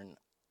intern,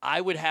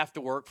 I would have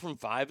to work from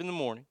 5 in the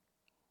morning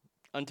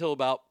until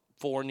about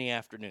 4 in the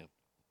afternoon.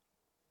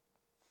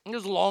 It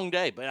was a long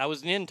day, but I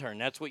was an intern.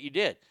 That's what you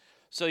did.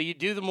 So you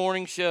do the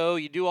morning show,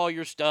 you do all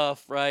your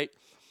stuff, right?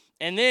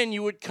 And then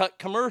you would cut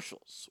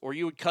commercials, or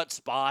you would cut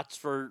spots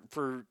for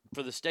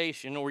the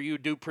station, or you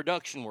would do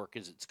production work,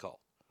 as it's called.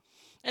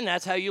 And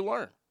that's how you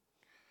learn.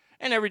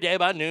 And every day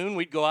about noon,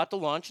 we'd go out to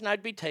lunch, and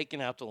I'd be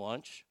taken out to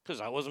lunch because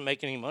I wasn't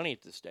making any money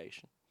at the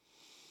station.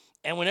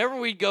 And whenever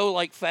we'd go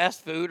like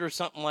fast food or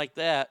something like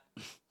that,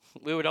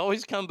 we would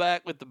always come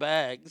back with the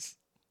bags,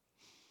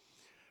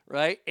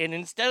 right? And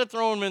instead of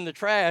throwing them in the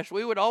trash,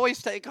 we would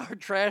always take our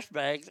trash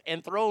bags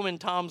and throw them in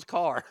Tom's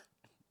car.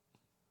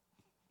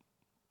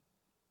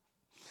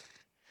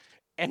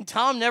 And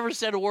Tom never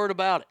said a word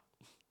about it.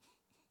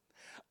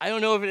 I don't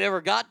know if it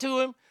ever got to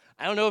him.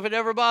 I don't know if it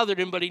ever bothered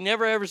him, but he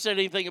never ever said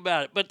anything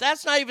about it. But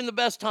that's not even the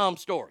best Tom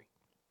story.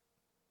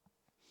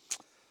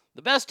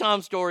 The best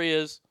Tom story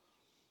is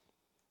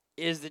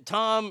that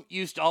Tom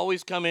used to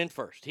always come in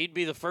first. He'd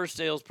be the first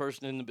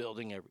salesperson in the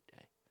building every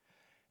day.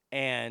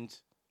 And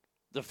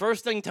the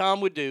first thing Tom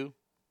would do,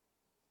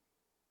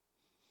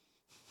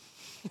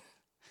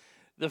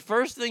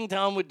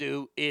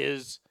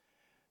 is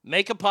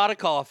make a pot of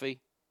coffee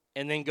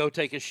and then go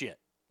take a shit.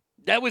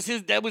 That was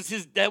his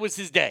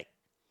day.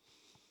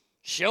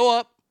 Show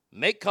up,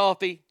 make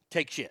coffee,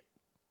 take shit.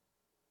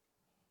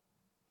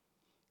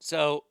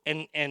 So,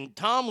 and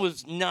Tom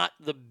was not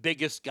the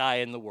biggest guy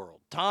in the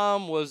world.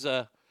 Tom was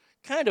a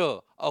kind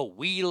of a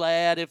wee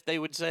lad, as they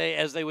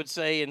would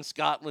say in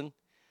Scotland.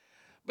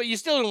 But you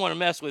still didn't want to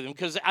mess with him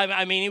because,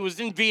 I mean, he was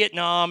in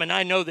Vietnam, and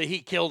I know that he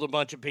killed a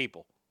bunch of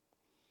people.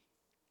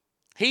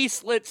 He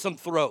slit some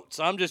throats.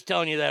 I'm just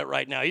telling you that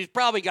right now. He's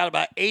probably got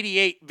about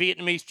 88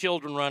 Vietnamese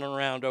children running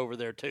around over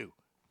there, too.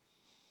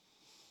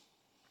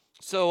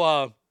 So,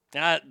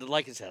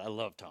 like I said, I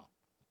love Tom.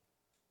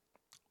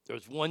 There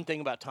was one thing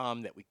about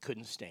Tom that we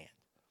couldn't stand,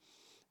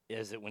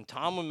 is that when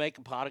Tom would make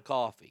a pot of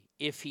coffee,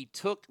 if he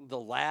took the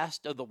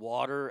last of the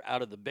water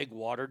out of the big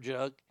water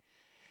jug,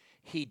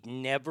 he'd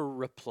never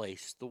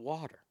replace the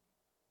water.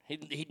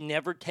 He'd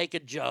never take a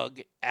jug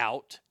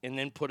out and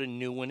then put a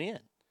new one in.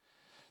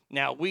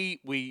 Now,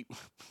 we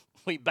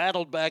We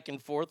battled back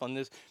and forth on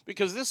this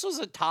because this was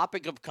a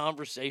topic of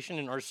conversation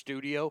in our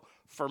studio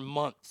for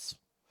months.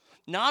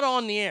 Not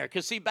on the air.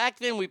 Because, see, back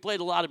then we played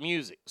a lot of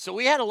music. So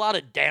we had a lot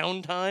of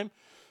downtime.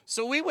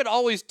 So we would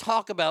always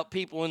talk about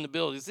people in the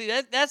building. See,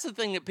 that's the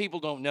thing that people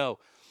don't know.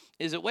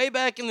 Is that way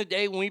back in the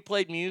day when we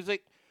played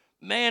music,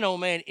 man, oh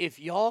man, if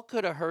y'all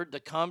could have heard the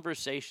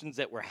conversations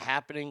that were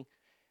happening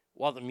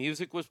while the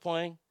music was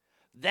playing,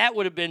 that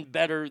would have been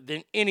better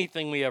than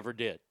anything we ever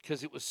did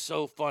because it was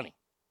so funny.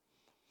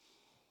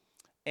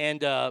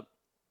 And I'll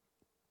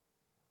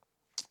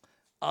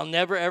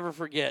never, ever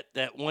forget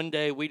that one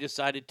day we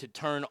decided to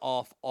turn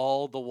off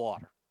all the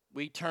water.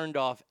 We turned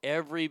off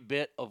every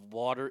bit of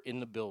water in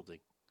the building.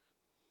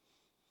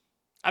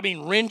 I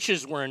mean,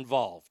 wrenches were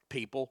involved,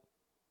 people.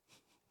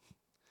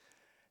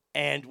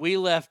 And we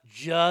left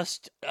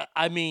just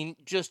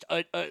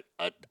a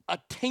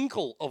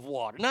tinkle of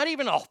water. Not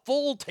even a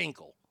full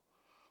tinkle.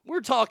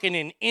 We're talking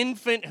an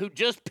infant who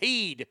just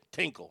peed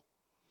tinkle.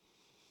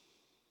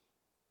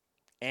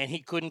 And he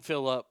couldn't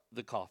fill up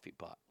the coffee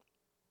pot.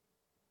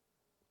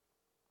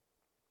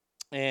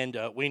 And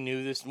we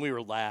knew this, and we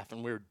were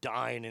laughing. We were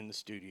dying in the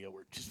studio.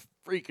 We're just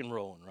freaking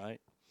rolling, right?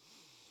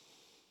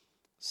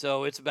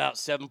 So it's about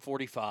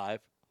 7:45,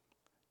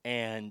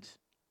 and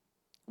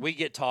we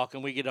get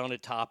talking. We get on a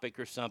topic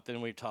or something,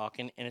 and we're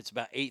talking, and it's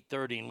about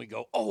 8:30, and we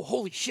go, oh,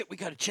 holy shit, we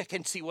got to check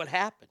and see what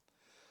happened.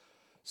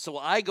 So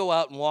I go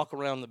out and walk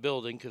around the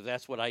building, because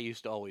that's what I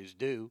used to always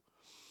do.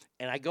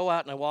 And I go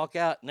out, and I walk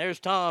out, and there's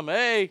Tom,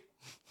 hey,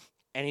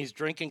 and he's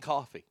drinking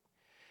coffee.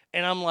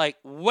 And I'm like,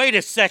 wait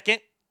a second.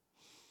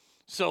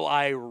 So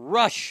I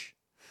rush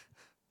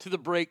to the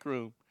break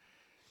room,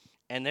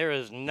 and there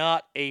is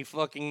not a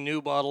fucking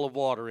new bottle of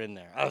water in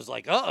there. I was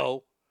like,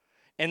 uh-oh.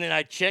 And then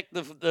I checked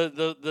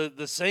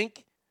the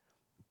sink.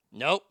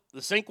 Nope,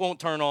 the sink won't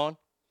turn on.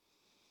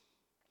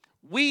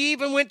 We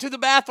even went to the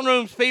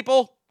bathrooms,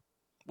 people.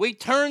 We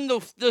turned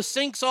the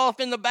sinks off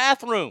in the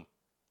bathroom.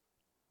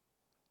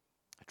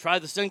 I tried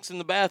the sinks in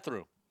the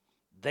bathroom.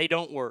 They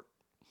don't work.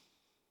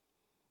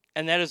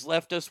 And that has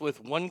left us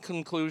with one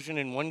conclusion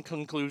and one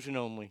conclusion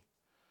only.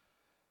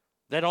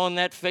 That on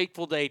that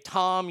fateful day,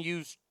 Tom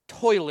used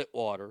toilet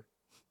water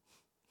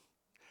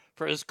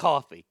for his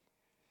coffee.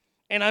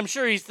 And I'm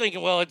sure he's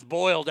thinking, well, it's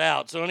boiled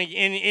out, so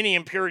any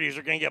impurities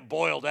are going to get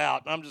boiled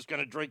out, and I'm just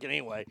going to drink it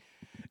anyway.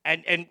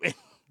 And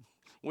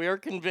we are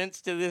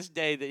convinced to this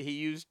day that he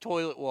used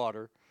toilet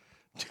water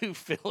to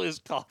fill his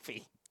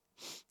coffee.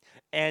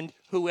 And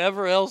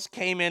whoever else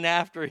came in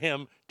after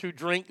him to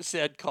drink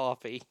said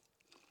coffee.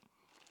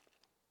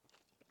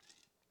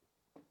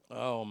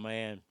 Oh,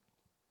 man.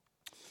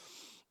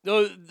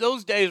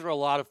 Those days were a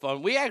lot of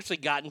fun. We actually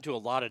got into a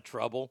lot of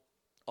trouble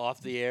off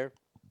the air.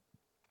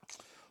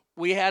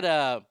 We had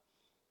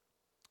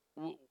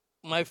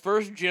my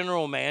first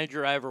general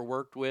manager I ever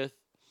worked with,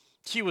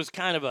 she was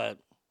kind of I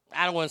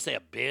don't want to say a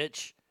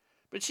bitch,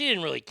 but she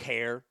didn't really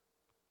care.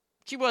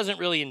 She wasn't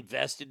really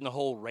invested in the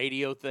whole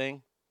radio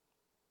thing.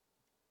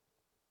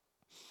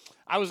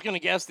 I was going to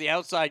guess the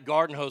outside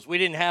garden hose. We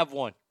didn't have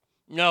one.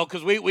 No,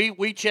 because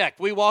we checked.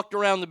 We walked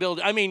around the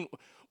building. I mean,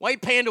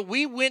 White Panda,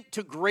 we went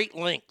to great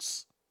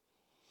lengths.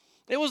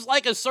 It was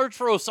like a search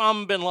for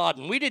Osama bin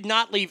Laden. We did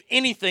not leave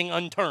anything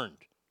unturned.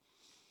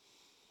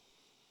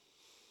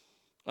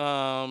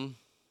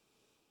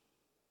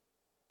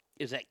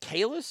 Is that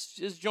Kalis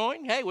is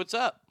joined? Hey, what's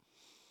up?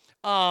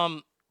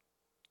 So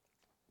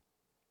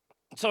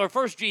our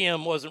first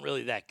GM wasn't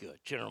really that good,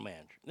 general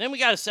manager. Then we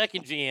got a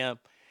second GM,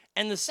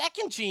 and the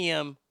second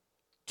GM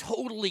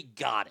totally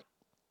got it.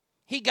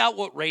 He got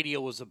what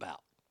radio was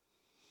about.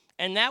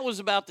 And that was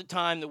about the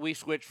time that we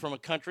switched from a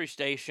country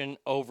station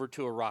over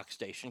to a rock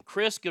station.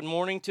 Chris, good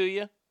morning to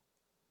you.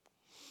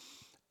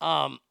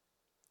 And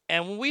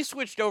when we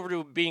switched over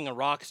to being a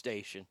rock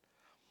station,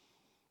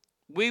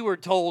 we were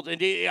told,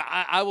 and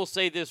I will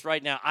say this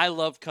right now, I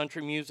love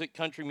country music.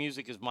 Country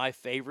music is my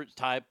favorite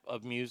type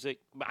of music.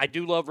 I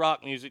do love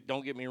rock music,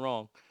 don't get me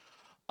wrong.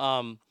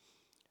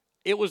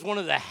 It was one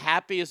of the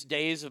happiest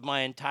days of my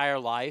entire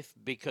life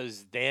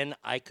because then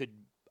I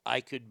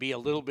could be a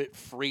little bit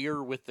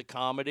freer with the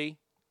comedy.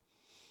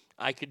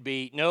 I could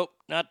be, nope,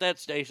 not that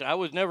station. I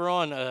was never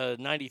on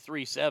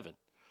 93.7.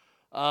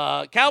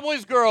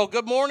 Cowboys Girl,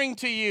 good morning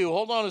to you.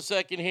 Hold on a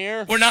second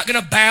here. We're not going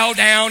to bow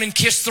down and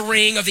kiss the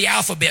ring of the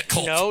alphabet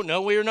cult.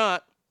 No, we are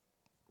not.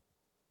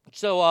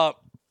 So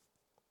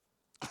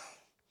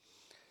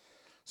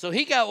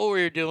he got what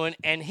we were doing,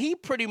 and he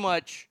pretty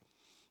much,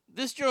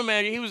 this general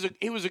manager,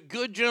 he was a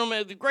good general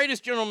manager. The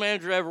greatest general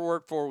manager I ever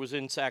worked for was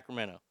in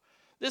Sacramento.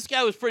 This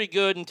guy was pretty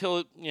good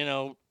until,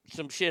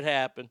 some shit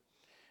happened.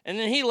 And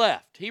then he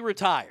left. He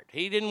retired.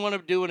 He didn't want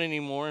to do it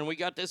anymore, and we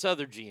got this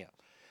other GM.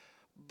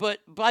 But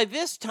by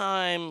this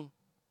time,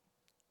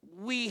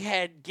 we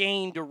had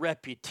gained a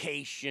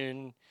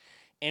reputation,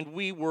 and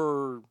we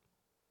were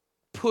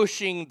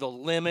pushing the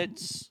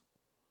limits,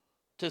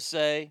 to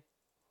say.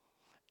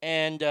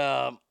 And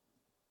I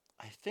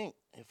think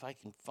if I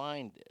can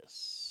find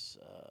this...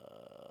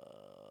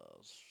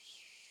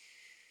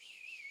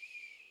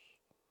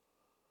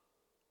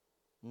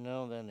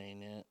 no, that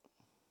ain't it.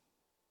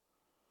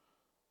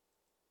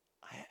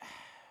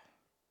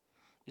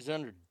 Is it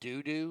under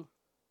doo-doo?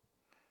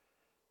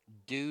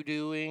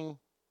 Doo-dooing?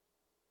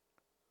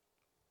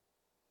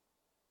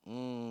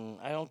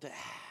 I don't...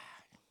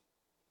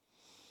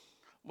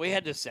 We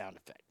had this sound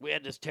effect. We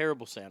had this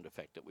terrible sound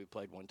effect that we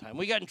played one time.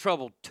 We got in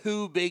trouble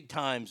 2 big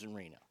times in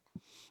Reno.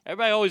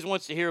 Everybody always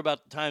wants to hear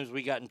about the times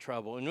we got in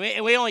trouble. And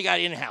we only got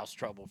in-house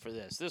trouble for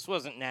this. This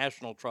wasn't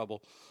national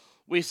trouble.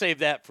 We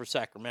saved that for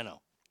Sacramento.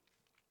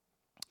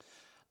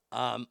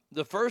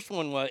 The first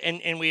one was,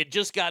 and we had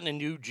just gotten a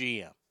new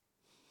GM.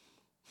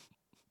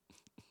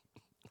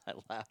 I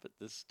laugh at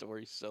this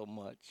story so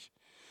much.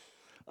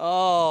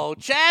 Oh,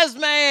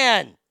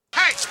 Chazman!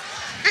 Hey,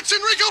 it's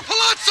Enrico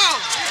Palazzo!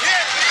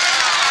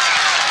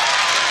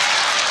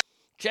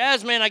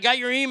 Chazman, I got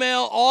your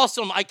email.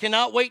 Awesome. I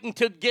cannot wait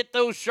until get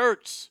those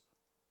shirts.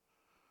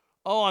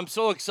 Oh, I'm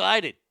so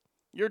excited.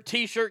 Your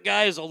t-shirt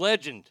guy is a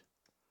legend.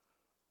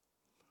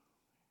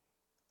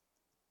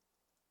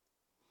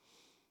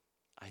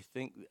 I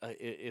think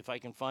if I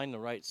can find the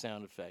right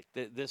sound effect,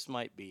 this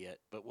might be it,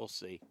 but we'll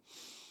see.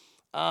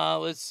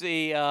 Let's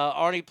see.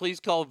 Arnie,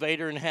 please call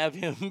Vader and have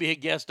him be a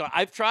guest on.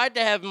 I've tried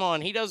to have him on.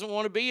 He doesn't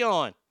want to be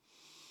on.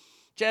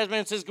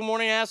 Chazman says, good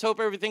morning, ass. Hope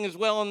everything is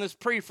well on this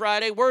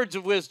pre-Friday. Words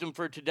of wisdom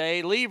for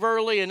today. Leave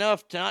early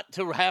enough not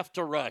to have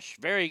to rush.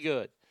 Very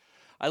good.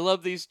 I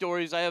love these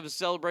stories. I have a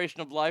celebration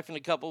of life in a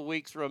couple of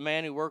weeks for a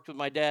man who worked with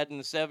my dad in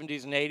the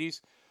 70s and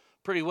 80s.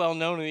 Pretty well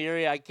known in the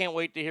area. I can't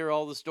wait to hear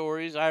all the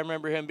stories. I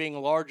remember him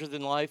being larger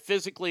than life,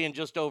 physically and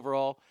just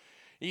overall.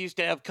 He used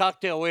to have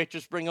cocktail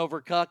waitress bring over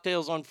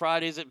cocktails on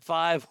Fridays at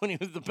 5 when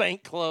the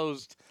bank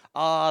closed.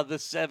 Ah, the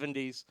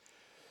 70s.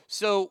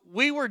 So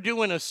we were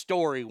doing a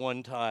story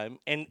one time,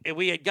 and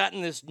we had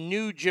gotten this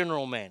new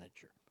general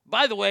manager.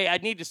 By the way, I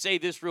need to say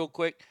this real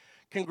quick.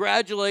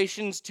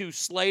 Congratulations to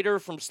Slater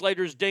from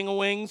Slater's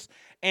Ding-a-Wings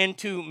and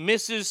to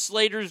Mrs.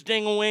 Slater's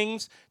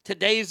Ding-a-Wings.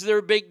 Today's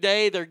their big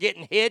day. They're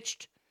getting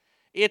hitched.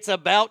 It's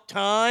about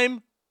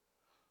time.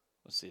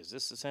 Let's see. Is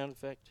this the sound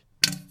effect?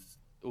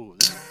 Ooh.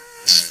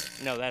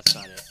 No, that's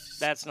not it.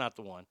 That's not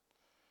the one.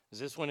 Is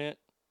this one it?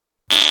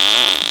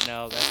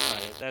 No, that's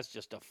not it. That's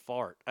just a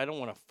fart. I don't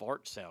want a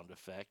fart sound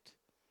effect.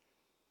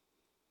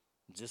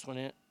 Is this one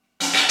it?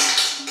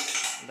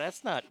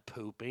 That's not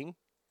pooping.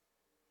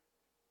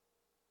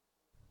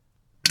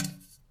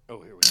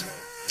 Oh, here we go.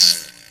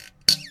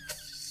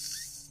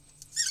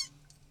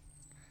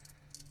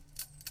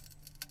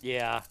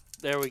 Yeah,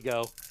 there we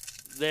go.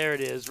 There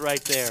it is,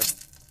 right there.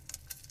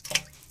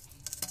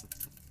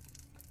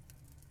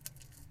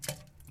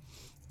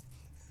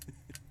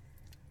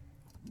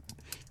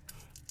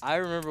 I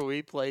remember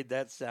we played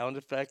that sound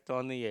effect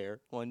on the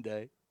air one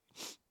day.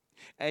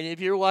 And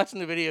if you're watching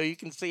the video, you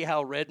can see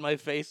how red my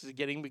face is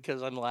getting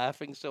because I'm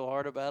laughing so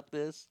hard about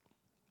this.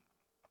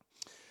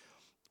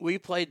 We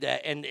played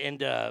that, and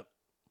the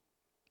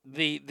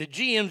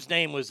GM's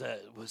name was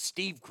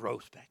Steve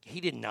Grossbeck.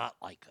 He did not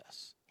like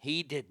us.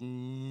 He did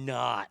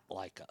not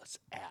like us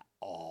at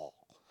all.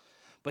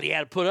 But he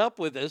had to put up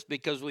with us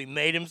because we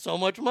made him so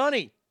much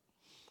money.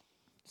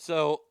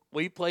 So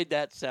we played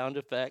that sound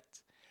effect.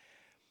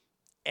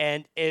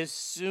 And as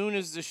soon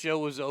as the show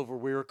was over,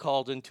 we were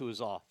called into his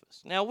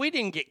office. Now, we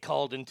didn't get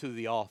called into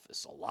the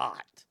office a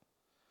lot.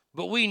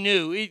 But we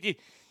knew.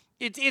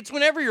 It's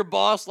whenever your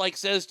boss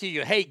says to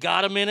you, hey,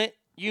 got a minute?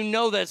 You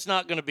know that's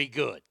not going to be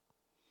good.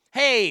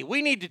 Hey,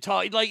 we need to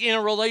talk. Like in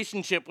a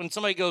relationship, when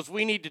somebody goes,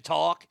 we need to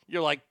talk,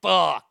 you're like,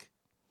 fuck.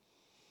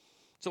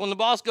 So when the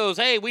boss goes,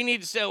 hey, I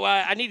need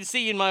to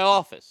see you in my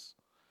office.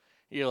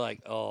 You're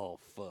like, oh,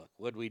 fuck,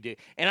 what'd we do?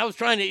 And I was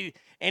trying to,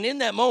 and in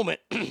that moment,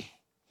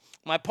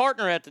 my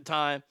partner at the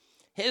time,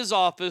 his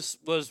office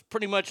was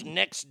pretty much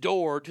next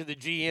door to the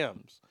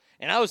GM's.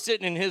 And I was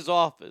sitting in his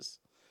office,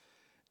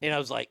 and I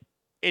was like,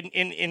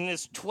 in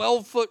this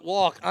 12-foot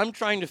walk, I'm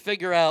trying to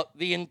figure out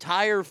the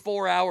entire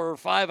 4-hour or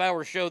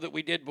 5-hour show that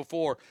we did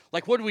before.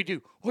 Like, what do we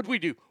do? What do we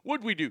do?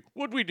 What do we do?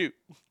 What do we do?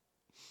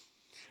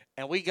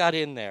 And we got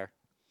in there,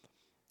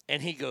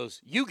 and he goes,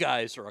 you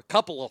guys are a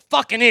couple of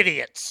fucking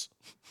idiots.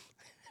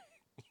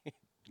 I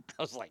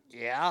was like,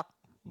 yeah.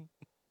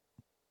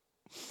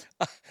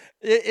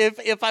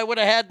 If I would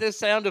have had this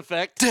sound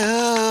effect,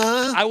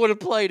 I would have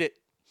played it.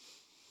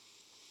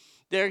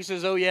 Derek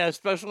says, oh, yeah,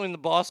 especially when the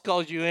boss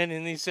calls you in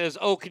and he says,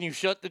 oh, can you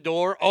shut the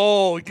door?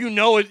 Oh, you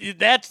know it.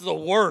 That's the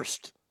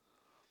worst.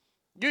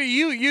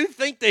 You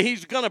think that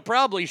he's going to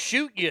probably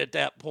shoot you at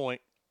that point.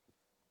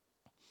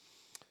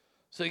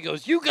 So he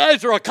goes, you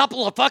guys are a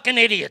couple of fucking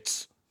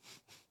idiots.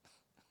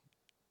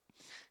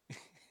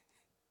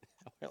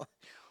 Well,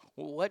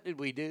 what did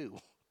we do?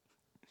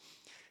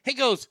 He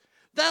goes,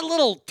 that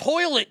little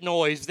toilet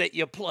noise that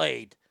you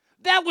played,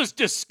 that was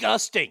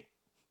disgusting.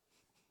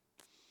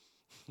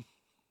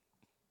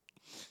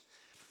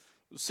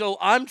 So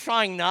I'm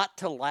trying not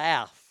to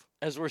laugh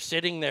as we're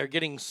sitting there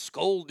getting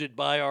scolded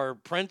by our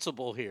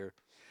principal here.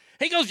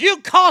 He goes, you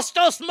cost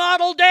us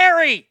Model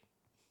Dairy.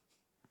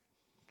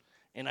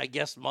 And I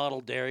guess Model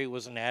Dairy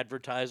was an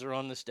advertiser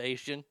on the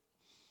station.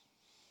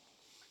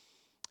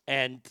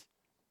 And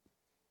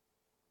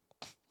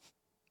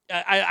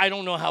I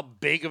don't know how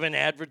big of an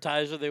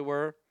advertiser they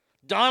were.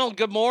 Donald,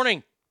 good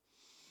morning.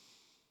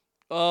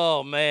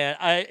 Oh, man.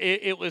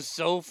 It was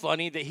so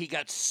funny that he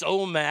got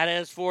so mad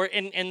at us for it.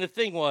 And the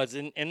thing was,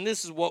 and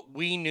this is what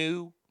we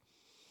knew,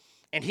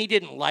 and he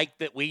didn't like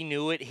that we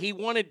knew it. He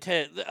wanted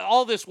to,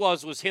 all this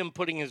was him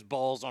putting his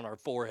balls on our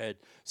forehead,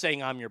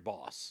 saying, I'm your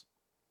boss.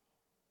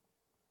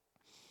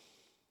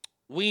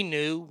 We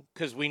knew,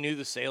 because we knew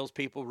the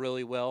salespeople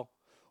really well,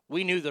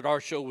 we knew that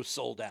our show was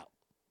sold out.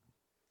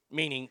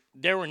 Meaning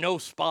there were no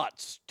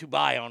spots to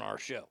buy on our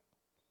show.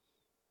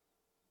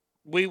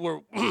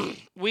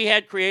 We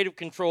had creative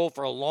control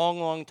for a long,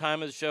 long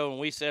time of the show, and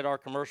we said our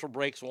commercial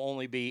breaks will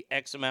only be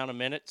X amount of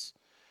minutes,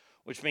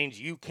 which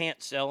means you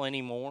can't sell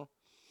anymore.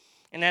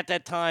 And at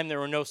that time, there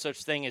were no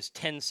such thing as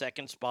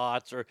 10-second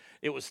spots, or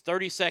it was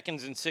 30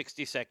 seconds and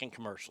 60-second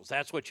commercials.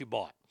 That's what you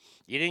bought.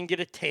 You didn't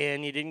get a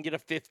 10, you didn't get a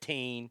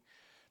 15,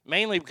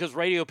 mainly because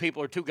radio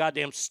people are too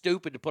goddamn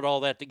stupid to put all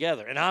that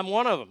together. And I'm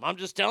one of them. I'm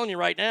just telling you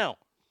right now.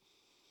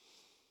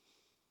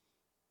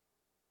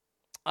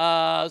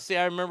 See,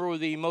 I remember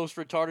the most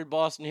retarded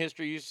boss in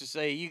history used to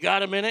say, you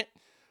got a minute?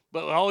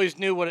 But I always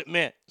knew what it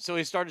meant. So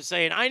he started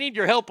saying, I need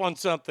your help on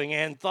something,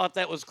 and thought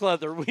that was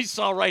clever. We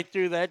saw right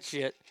through that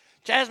shit.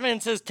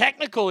 Jasmine says,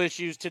 technical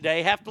issues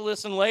today. Have to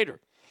listen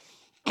later.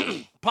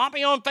 Pop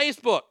me on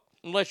Facebook,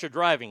 unless you're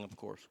driving, of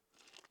course.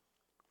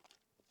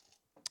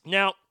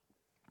 Now,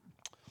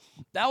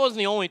 that wasn't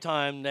the only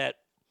time that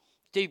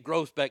Steve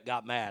Grossbeck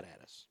got mad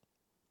at us.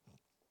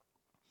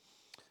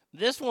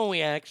 This one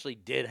we actually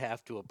did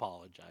have to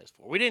apologize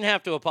for. We didn't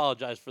have to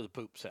apologize for the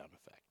poop sound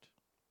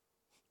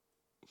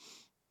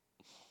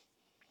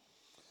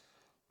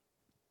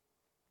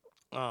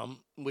effect.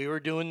 We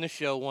were doing the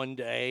show one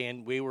day,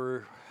 and we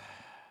were...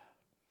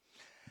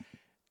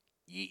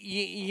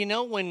 You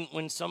know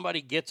when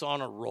somebody gets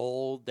on a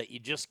roll that you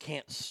just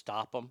can't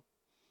stop them?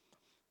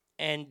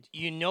 And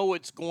you know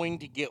it's going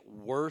to get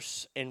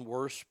worse and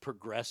worse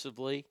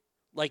progressively?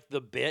 Like the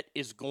bit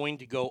is going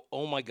to go,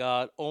 oh my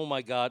God, oh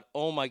my God,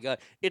 oh my God.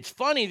 It's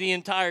funny the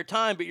entire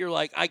time, but you're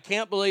like, I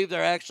can't believe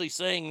they're actually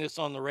saying this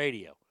on the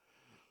radio.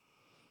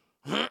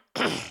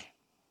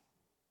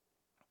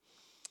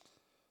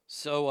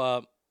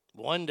 So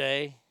one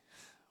day,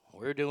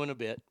 we're doing a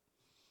bit,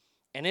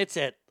 and it's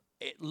at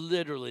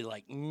literally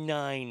like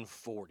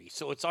 9:40.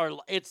 So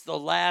it's the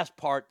last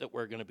part that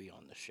we're going to be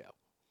on the show.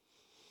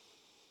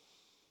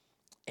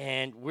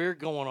 And we're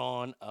going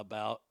on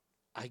about,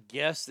 I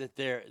guess that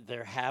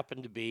there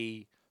happened to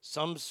be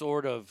some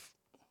sort of,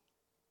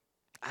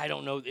 I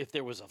don't know if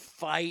there was a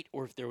fight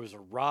or if there was a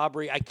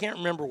robbery. I can't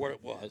remember what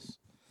it was.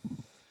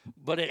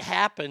 But it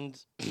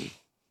happened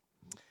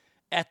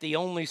at the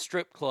only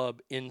strip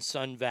club in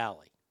Sun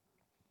Valley.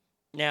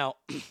 Now,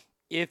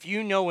 if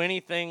you know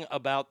anything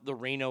about the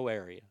Reno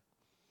area,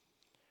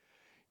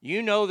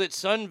 you know that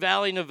Sun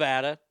Valley,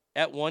 Nevada,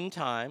 at one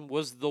time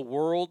was the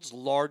world's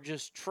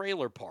largest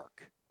trailer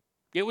park.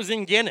 It was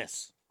in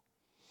Guinness.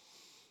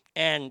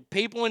 And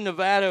people in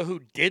Nevada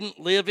who didn't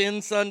live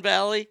in Sun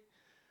Valley,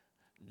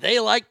 they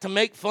like to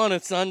make fun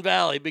of Sun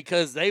Valley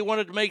because they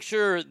wanted to make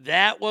sure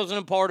that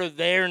wasn't a part of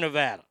their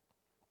Nevada.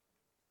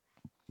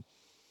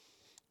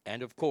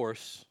 And of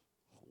course,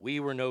 we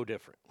were no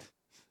different.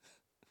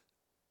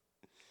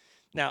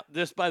 Now,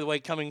 this, by the way,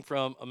 coming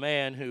from a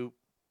man who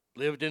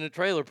lived in a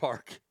trailer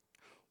park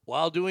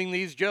while doing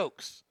these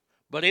jokes.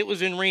 But it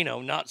was in Reno,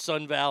 not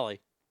Sun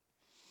Valley.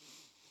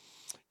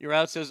 Your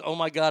out says, oh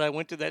my God, I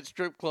went to that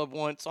strip club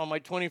once on my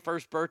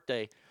 21st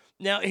birthday.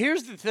 Now,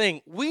 here's the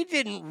thing. We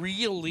didn't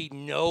really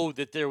know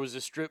that there was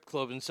a strip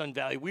club in Sun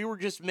Valley. We were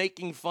just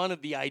making fun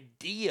of the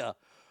idea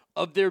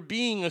of there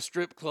being a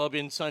strip club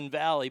in Sun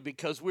Valley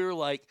because we were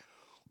like,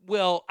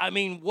 well, I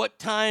mean, what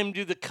time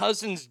do the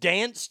cousins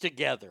dance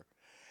together?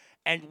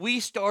 And we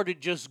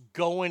started just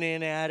going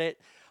in at it.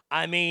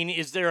 I mean,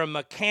 is there a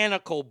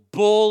mechanical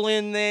bull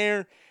in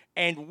there?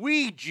 And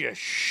we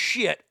just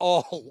shit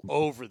all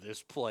over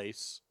this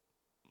place.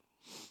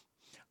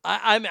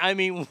 I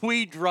mean,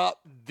 we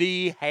dropped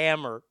the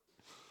hammer.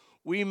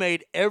 We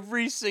made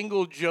every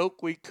single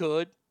joke we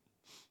could.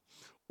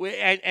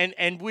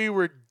 And we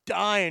were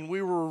dying.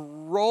 We were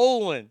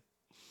rolling.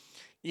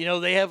 You know,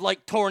 they have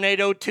like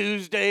Tornado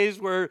Tuesdays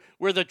where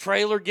the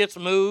trailer gets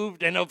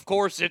moved. And, of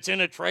course, it's in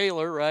a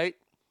trailer, right?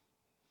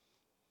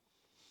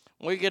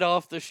 We get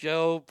off the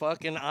show,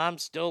 fucking, I'm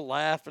still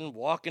laughing,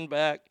 walking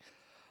back.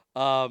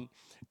 We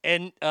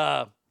didn't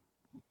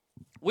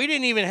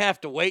even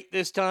have to wait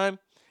this time.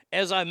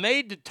 As I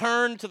made the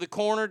turn to the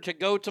corner to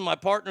go to my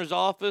partner's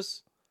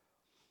office,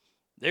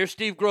 there's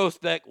Steve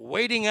Grossbeck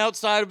waiting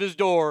outside of his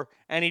door,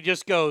 and he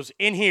just goes,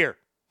 in here.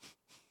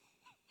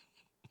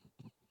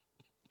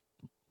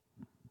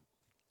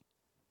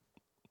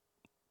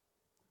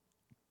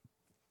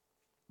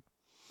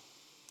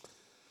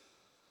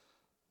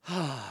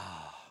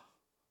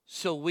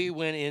 So we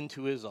went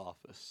into his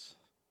office,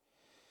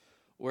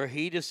 where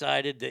he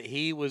decided that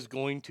he was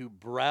going to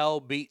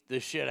browbeat the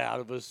shit out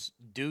of us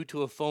due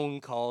to a phone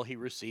call he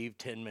received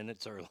 10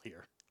 minutes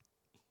earlier.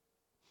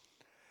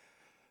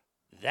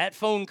 That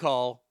phone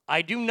call,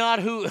 I do not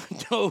know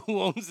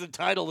who owns the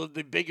title of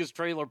the biggest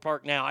trailer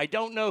park now. I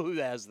don't know who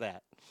has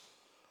that.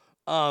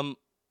 But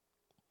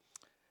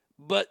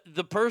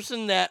the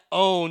person that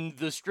owned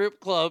the strip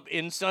club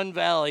in Sun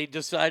Valley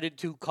decided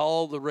to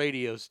call the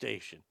radio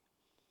station.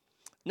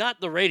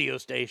 Not the radio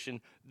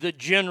station, the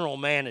general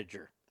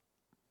manager.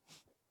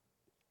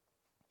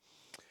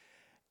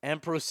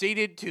 And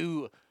proceeded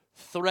to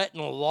threaten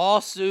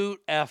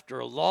lawsuit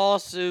after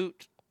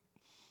lawsuit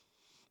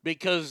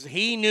because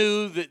he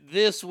knew that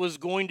this was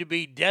going to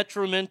be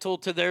detrimental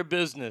to their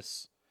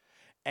business.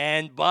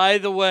 And by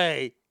the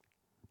way,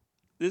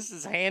 this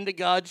is hand to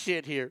God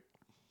shit here.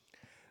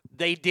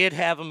 They did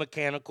have a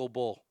mechanical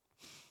bull.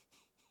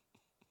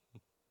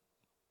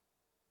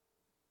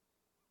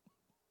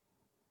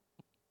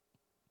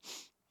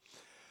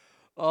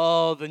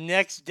 Oh, the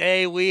next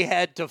day we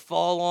had to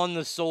fall on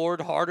the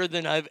sword harder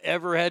than I've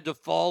ever had to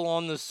fall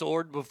on the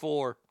sword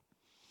before.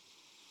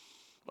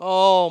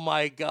 Oh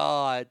my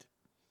God.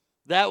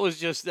 That was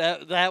just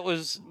that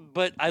was,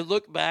 but I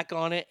look back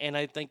on it and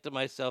I think to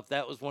myself,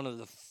 that was one of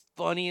the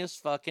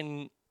funniest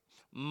fucking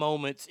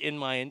moments in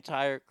my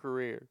entire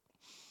career.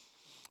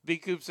 B.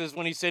 Coop says,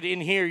 when he said,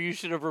 in here, you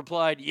should have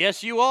replied,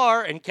 yes, you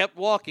are, and kept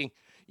walking.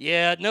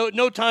 Yeah,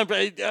 no time.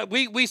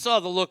 We saw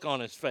the look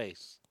on his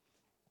face.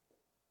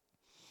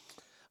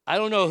 I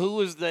don't know who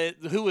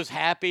was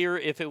happier,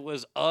 if it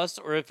was us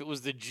or if it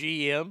was the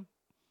GM.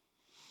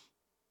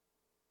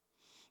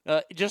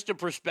 Just a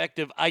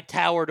perspective, I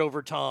towered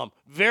over Tom.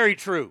 Very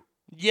true.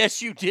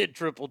 Yes, you did,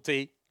 Triple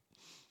T.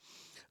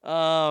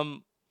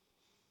 But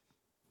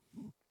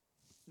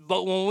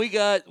when we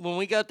got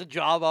the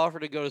job offer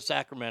to go to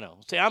Sacramento,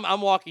 see,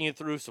 I'm walking you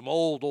through some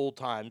old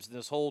times in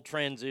this whole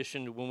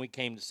transition to when we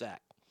came to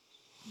Sac,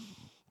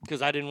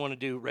 because I didn't want to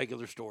do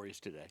regular stories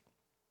today.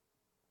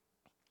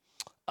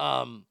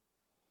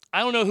 I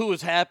don't know who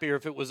was happier,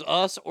 if it was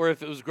us or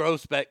if it was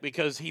Grossbeck,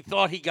 because he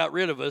thought he got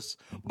rid of us,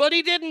 but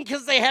he didn't,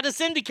 because they had to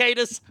syndicate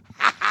us.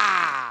 Ha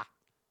ha!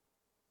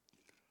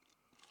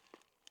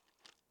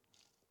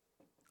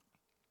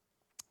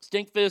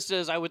 Stinkfist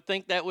says, I would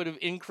think that would have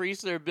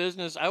increased their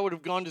business. I would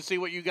have gone to see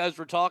what you guys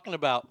were talking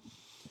about.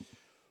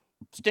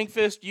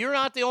 Stinkfist, you're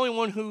not the only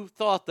one who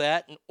thought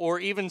that or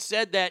even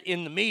said that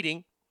in the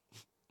meeting.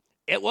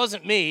 It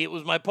wasn't me. It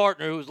was my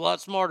partner, who was a lot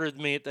smarter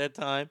than me at that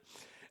time.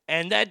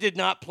 And that did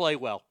not play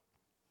well.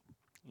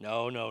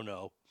 No.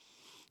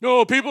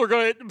 No, people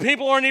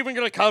aren't even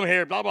going to come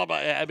here, blah, blah, blah.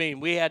 I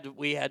mean, we had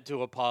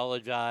to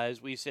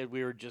apologize. We said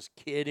we were just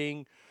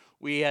kidding.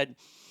 And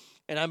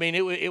I mean,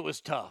 it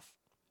was tough.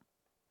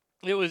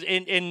 It was,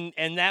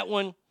 and that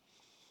one,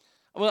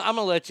 well, I'm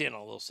going to let you in on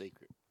a little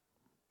secret.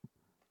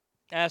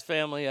 Ask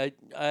family,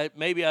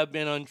 maybe I've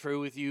been untrue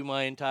with you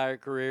my entire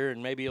career,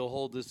 and maybe you'll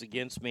hold this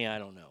against me. I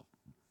don't know.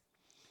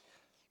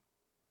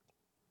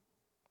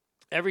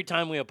 Every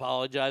time we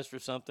apologize for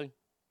something,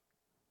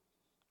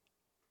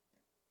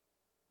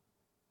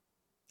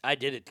 I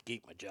did it to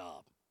keep my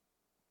job.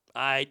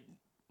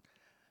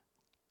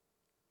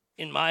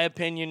 In my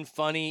opinion,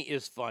 funny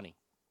is funny.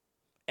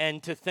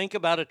 And to think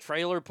about a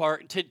trailer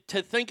park, to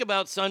think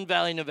about Sun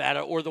Valley, Nevada,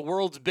 or the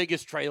world's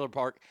biggest trailer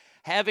park,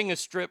 having a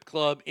strip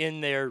club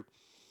in their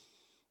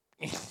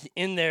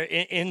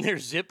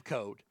zip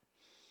code,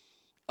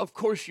 of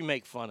course you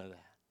make fun of that.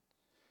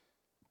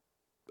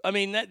 I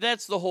mean,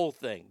 that's the whole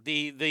thing.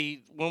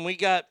 When we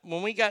got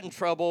in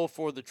trouble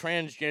for the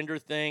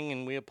transgender thing,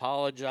 and we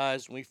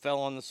apologized, and we fell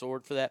on the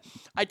sword for that,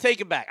 I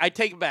take it back. I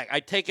take it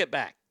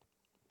back.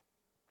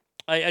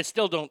 I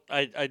still don't.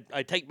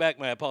 I take back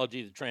my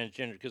apology to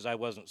transgender, because I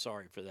wasn't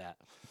sorry for that.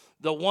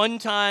 The one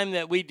time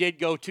that we did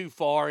go too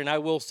far, and I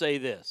will say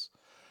this,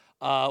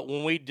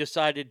 when we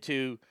decided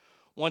to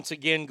once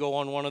again go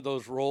on one of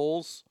those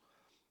rolls,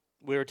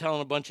 we were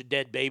telling a bunch of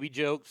dead baby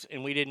jokes,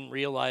 and we didn't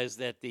realize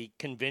that the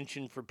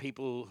convention for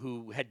people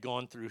who had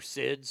gone through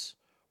SIDS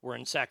were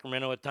in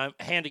Sacramento at the time.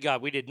 Hand to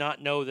God, we did not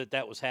know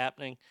that was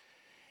happening.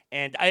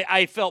 And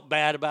I felt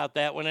bad about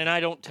that one, and I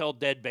don't tell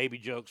dead baby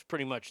jokes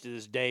pretty much to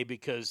this day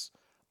because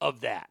of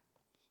that.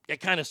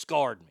 It kind of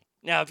scarred me.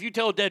 Now, if you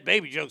tell dead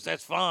baby jokes,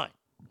 that's fine.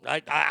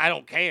 I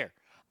don't care.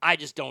 I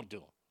just don't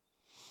do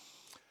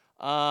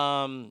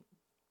them.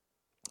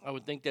 I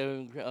would think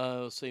that,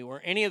 let's see, were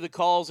any of the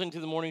calls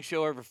into the morning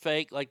show ever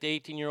fake, like the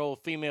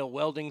 18-year-old female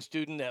welding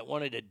student that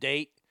wanted a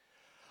date?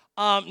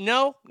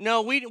 No,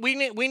 we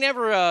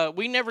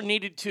never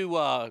needed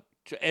to,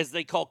 as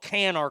they call,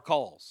 can our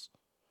calls.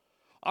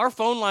 Our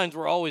phone lines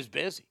were always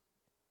busy.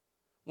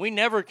 We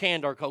never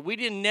canned our calls. We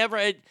didn't never.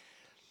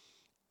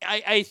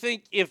 I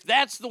think if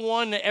that's the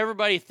one that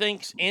everybody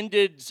thinks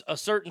ended a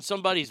certain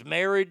somebody's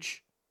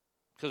marriage,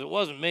 because it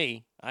wasn't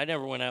me. I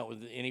never went out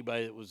with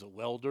anybody that was a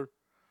welder.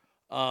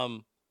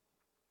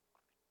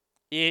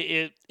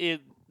 The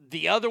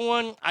other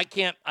one, I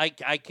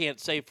can't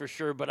say for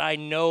sure, but I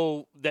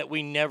know that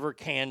we never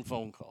canned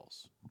phone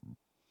calls.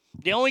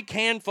 The only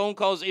canned phone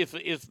calls,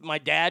 if my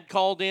dad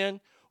called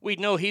in, we'd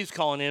know he's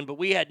calling in, but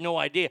we had no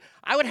idea.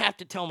 I would have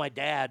to tell my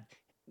dad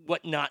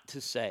what not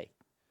to say,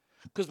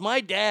 because my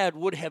dad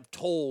would have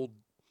told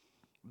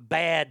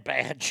bad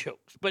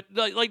jokes. But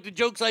like the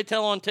jokes I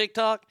tell on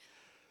TikTok,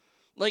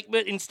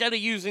 but instead of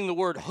using the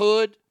word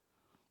hood,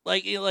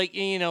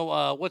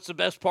 what's the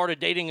best part of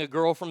dating a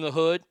girl from the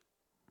hood?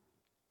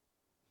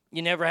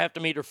 You never have to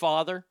meet her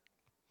father.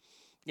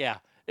 Yeah.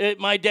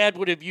 My dad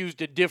would have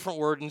used a different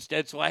word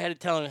instead, so I had to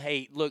tell him,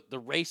 hey, look, the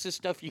racist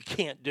stuff you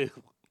can't do.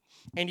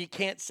 And you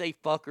can't say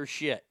fuck or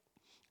shit.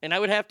 And I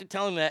would have to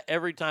tell him that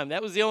every time.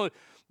 That was the only,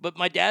 but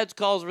my dad's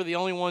calls were the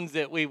only ones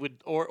that we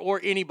would,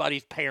 or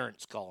anybody's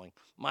parents calling.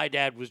 My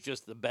dad was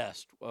just the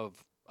best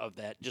of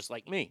that, just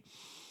like me.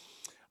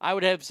 I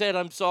would have said,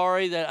 I'm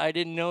sorry that I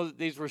didn't know that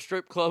these were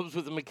strip clubs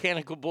with a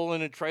mechanical bull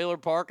in a trailer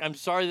park. I'm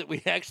sorry that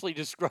we actually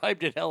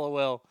described it,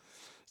 LOL.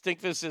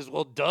 Stinkfist says,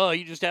 well, duh,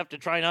 you just have to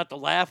try not to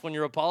laugh when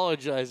you're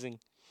apologizing.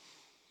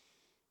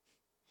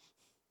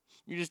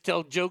 You just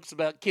tell jokes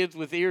about kids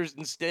with ears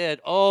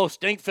instead. Oh,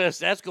 Stinkfest,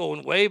 that's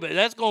going way back.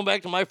 That's going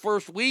back to my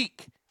first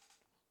week.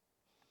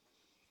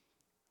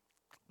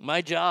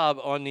 My job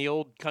on the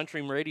old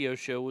country radio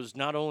show was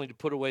not only to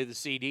put away the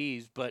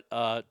CDs, but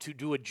to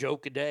do a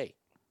joke a day.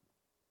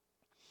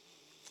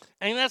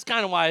 And that's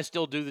kind of why I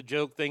still do the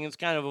joke thing. It's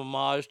kind of a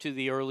homage to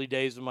the early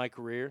days of my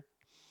career.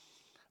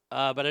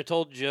 But I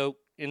told a joke,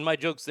 and my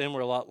jokes then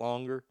were a lot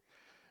longer.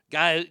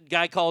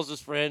 Guy calls his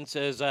friend,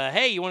 says,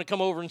 hey, you want to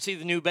come over and see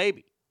the new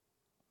baby?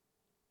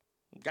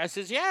 The guy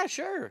says, yeah,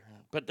 sure.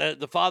 But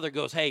the father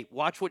goes, hey,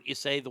 watch what you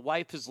say. The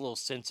wife is a little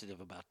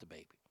sensitive about the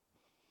baby.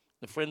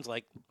 The friend's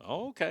like,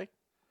 oh, okay.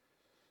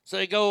 So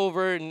they go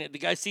over, and the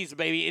guy sees the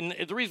baby.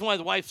 And the reason why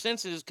the wife's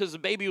sensitive is because the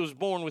baby was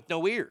born with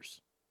no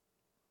ears.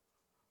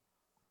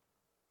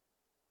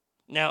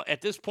 Now,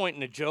 at this point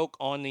in the joke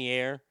on the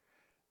air,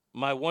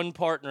 my one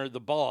partner, the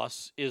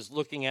boss, is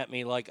looking at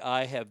me like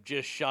I have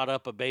just shot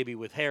up a baby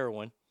with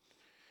heroin.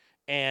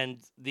 And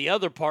the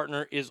other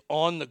partner is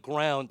on the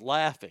ground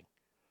laughing.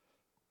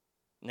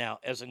 Now,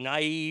 as a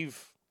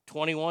naive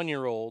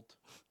 21-year-old,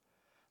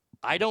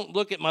 I don't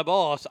look at my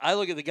boss. I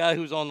look at the guy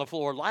who's on the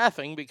floor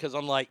laughing because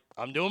I'm like,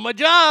 I'm doing my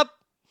job.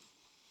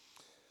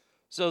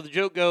 So the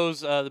joke goes,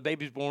 the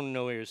baby's born with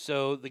no ears.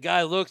 So the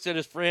guy looks at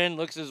his friend,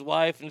 looks at his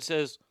wife, and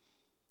says,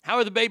 how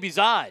are the baby's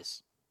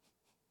eyes?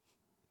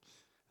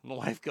 My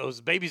wife goes,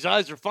 the baby's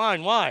eyes are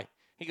fine. Why?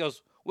 He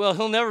goes, well,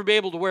 he'll never be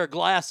able to wear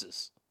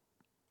glasses.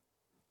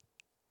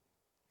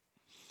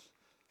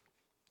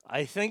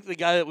 I think the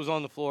guy that was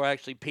on the floor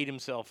actually peed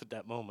himself at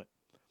that moment.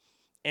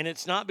 And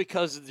it's not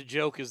because the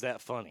joke is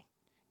that funny.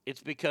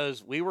 It's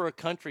because we were a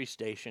country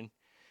station,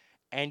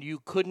 and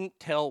you couldn't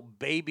tell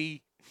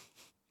baby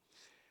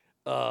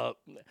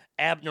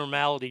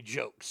abnormality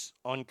jokes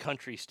on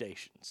country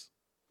stations.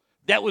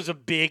 That was a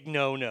big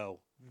no-no.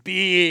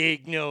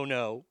 Big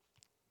no-no.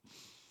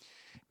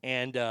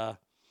 And that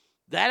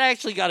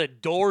actually got a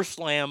door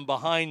slam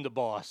behind the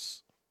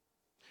boss.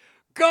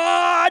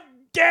 God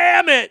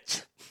damn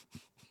it!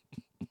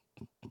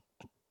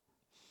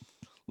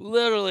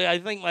 Literally, I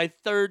think my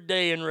third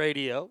day in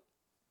radio.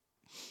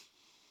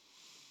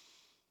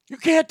 You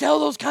can't tell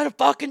those kind of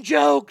fucking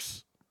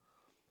jokes.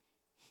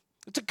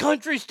 It's a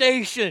country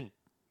station.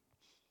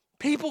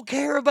 People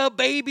care about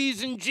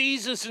babies and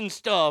Jesus and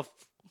stuff.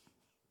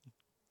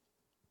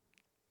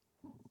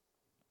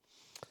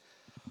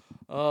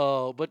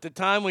 Oh, but the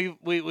time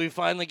we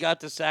finally got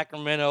to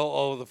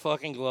Sacramento, the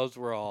fucking gloves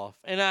were off.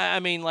 And I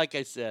mean, like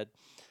I said,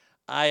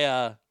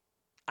 I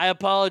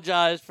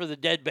apologize for the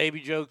dead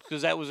baby jokes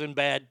because that was in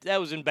bad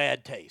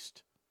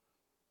taste.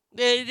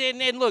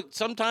 And look,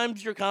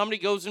 sometimes your comedy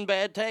goes in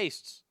bad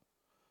tastes.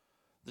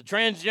 The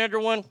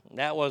transgender one,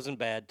 that wasn't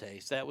bad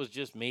taste. That was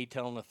just me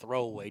telling a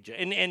throwaway joke.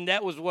 And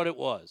that was what it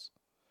was.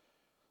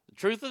 The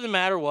truth of the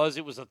matter was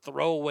it was a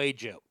throwaway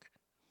joke.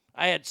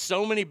 I had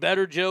so many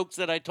better jokes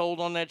that I told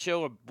on that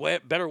show,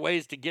 better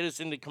ways to get us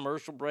into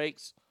commercial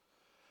breaks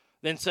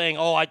than saying,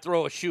 I'd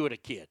throw a shoe at a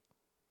kid.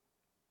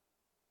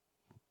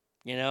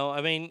 You know,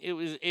 I mean,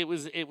 it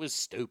was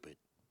stupid.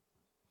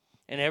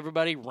 And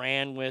everybody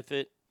ran with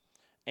it.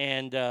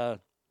 And,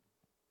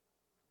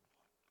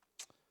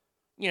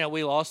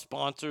 we lost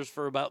sponsors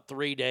for about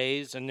 3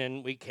 days. And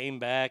then we came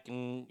back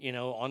and,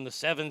 on the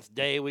 7th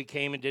day, we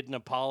came and did an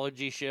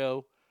apology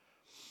show.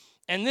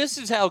 And this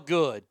is how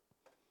good.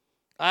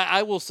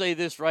 I will say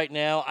this right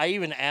now. I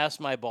even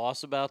asked my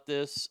boss about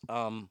this,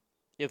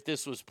 if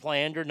this was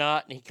planned or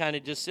not. And he kind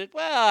of just said,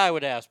 well, I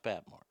would ask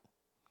Pat Martin.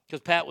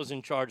 Because Pat was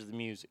in charge of the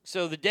music.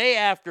 So the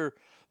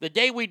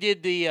day we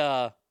did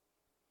the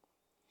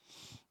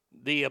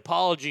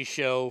apology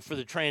show for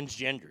the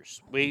transgenders,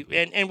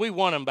 we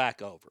won them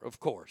back over, of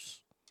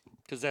course,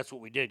 because that's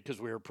what we did, because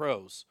we were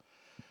pros.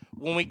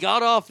 When we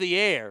got off the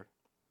air,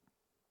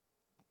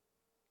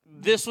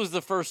 this was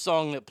the first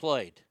song that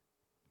played.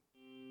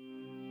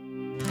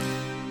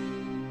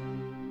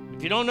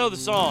 If you don't know the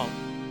song,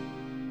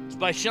 it's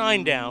by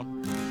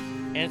Shinedown,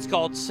 and it's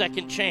called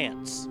Second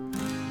Chance.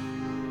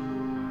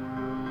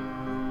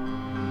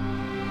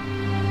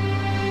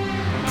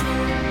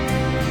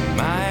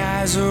 My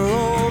eyes are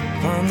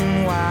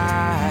open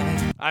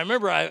wide. I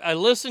remember I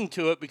listened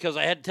to it because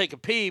I had to take a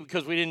pee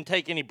because we didn't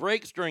take any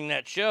breaks during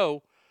that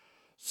show.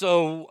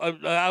 So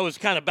I was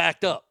kind of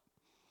backed up.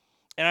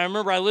 And I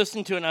remember I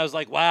listened to it and I was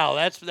like, wow,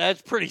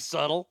 that's pretty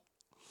subtle.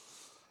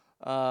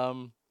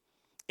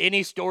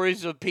 Any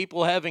stories of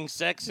people having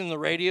sex in the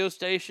radio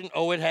station?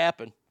 Oh, it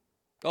happened.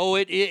 Oh,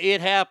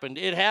 it happened.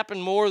 It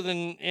happened more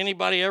than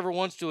anybody ever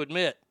wants to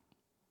admit.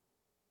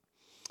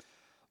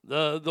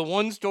 The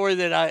one story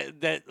that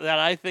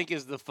I think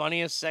is the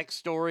funniest sex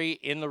story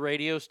in the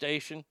radio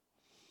station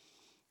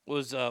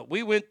was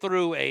we went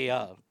through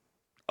a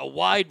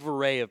wide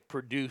array of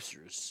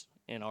producers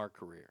in our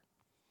career.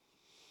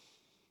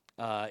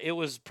 It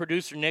was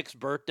producer Nick's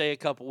birthday a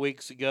couple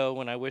weeks ago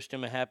when I wished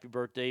him a happy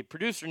birthday.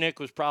 Producer Nick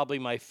was probably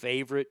my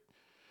favorite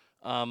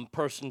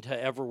person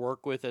to ever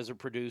work with as a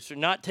producer.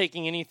 Not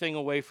taking anything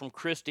away from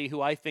Christy,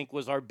 who I think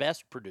was our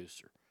best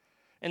producer.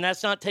 And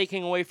that's not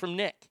taking away from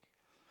Nick.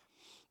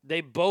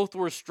 They both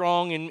were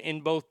strong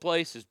in both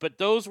places. But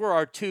those were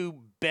our two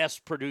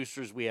best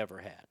producers we ever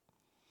had.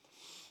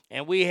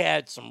 And we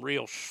had some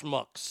real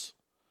schmucks.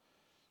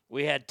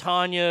 We had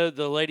Tanya,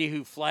 the lady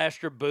who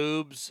flashed her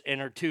boobs,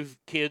 and her two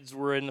kids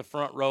were in the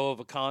front row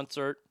of a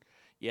concert.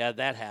 Yeah,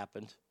 that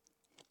happened.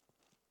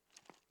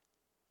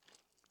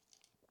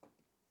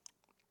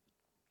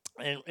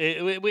 And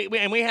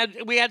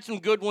we had some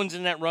good ones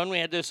in that run. We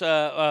had this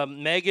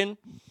Megan,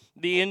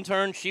 the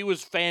intern. She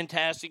was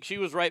fantastic. She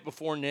was right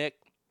before Nick.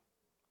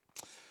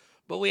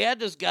 But we had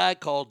this guy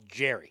called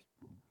Jerry.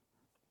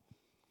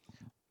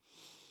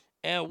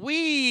 And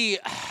we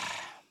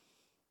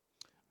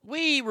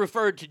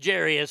referred to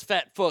Jerry as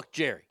Fat Fuck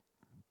Jerry.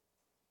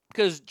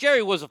 Because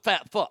Jerry was a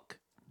fat fuck.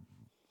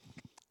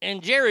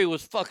 And Jerry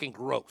was fucking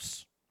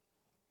gross.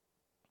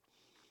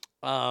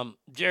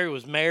 Jerry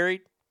was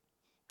married.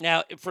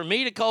 Now, for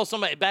me to call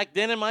somebody, back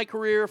then in my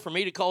career, for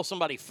me to call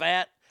somebody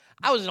fat,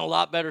 I was in a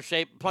lot better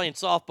shape, playing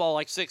softball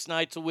like 6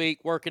 nights a week,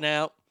 working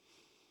out.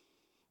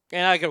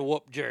 And I could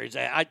whoop Jerry's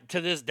ass.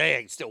 To this day, I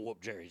can still whoop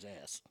Jerry's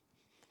ass.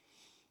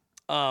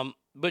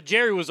 But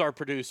Jerry was our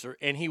producer,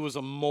 and he was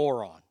a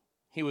moron.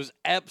 He was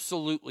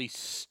absolutely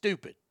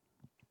stupid.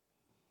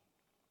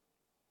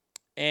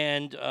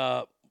 And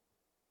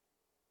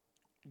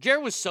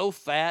Jerry was so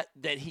fat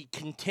that he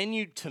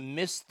continued to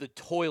miss the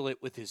toilet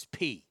with his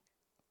pee,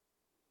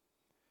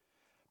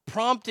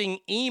 prompting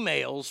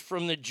emails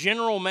from the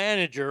general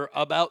manager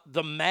about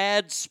the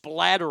Mad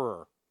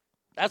Splatterer.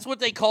 That's what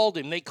they called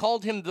him. They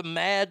called him the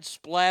Mad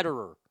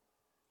Splatterer.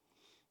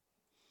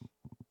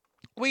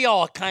 We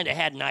all kind of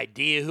had an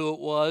idea who it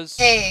was.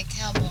 Hey,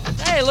 cowboy.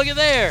 Hey, look at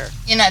there.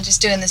 You're not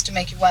just doing this to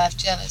make your wife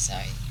jealous,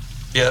 are you?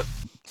 Yep.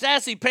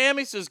 Sassy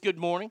Pammy says good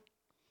morning.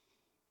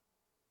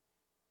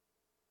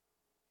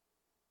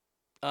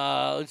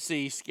 Let's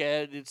see.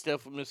 Scad did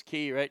stuff with Miss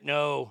Key, right?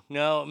 No.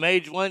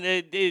 Mage one.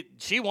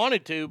 She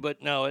wanted to,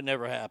 but no, it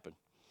never happened.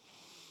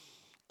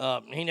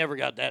 He never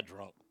got that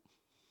drunk.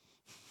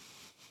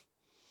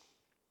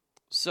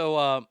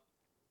 So,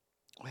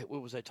 wait,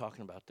 what was I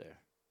talking about there?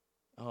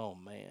 Oh,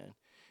 man.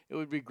 It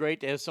would be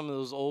great to have some of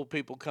those old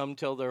people come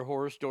tell their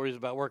horror stories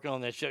about working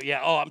on that show.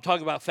 Yeah, I'm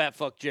talking about Fat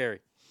Fuck Jerry.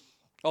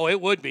 Oh, it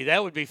would be.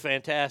 That would be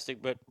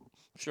fantastic, but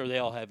I'm sure they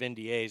all have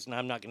NDAs, and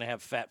I'm not going to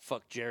have Fat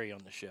Fuck Jerry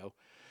on the show.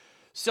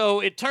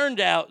 So it turned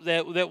out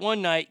that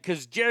one night,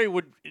 because Jerry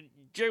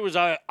was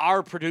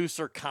our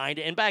producer, kind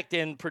of, and back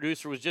then,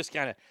 producer was just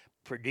kind of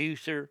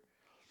producer.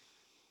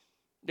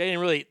 They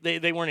didn't really,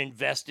 they weren't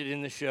invested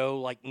in the show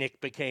like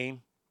Nick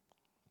became.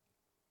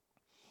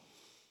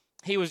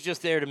 He was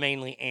just there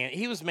to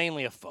he was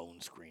mainly a phone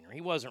screener.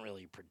 He wasn't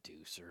really a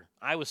producer.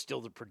 I was still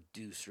the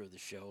producer of the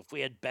show. If we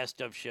had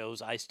best of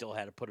shows, I still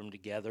had to put them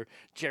together.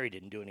 Jerry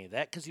didn't do any of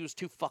that because he was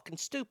too fucking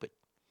stupid.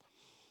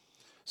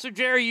 So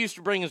Jerry used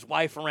to bring his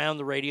wife around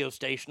the radio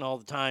station all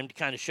the time to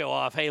kind of show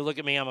off, hey, look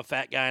at me, I'm a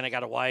fat guy and I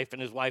got a wife.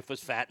 And his wife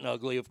was fat and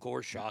ugly, of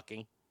course,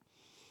 shocking.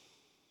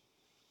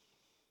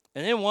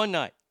 And then one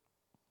night,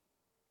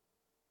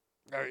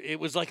 it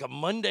was like a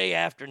Monday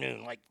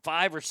afternoon, like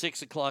 5 or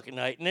 6 o'clock at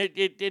night. And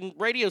in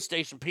radio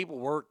station, people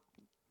work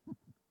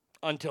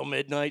until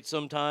midnight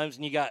sometimes.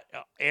 And you got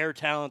air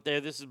talent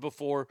there. This is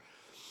before,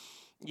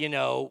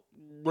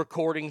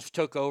 recordings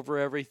took over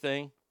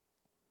everything.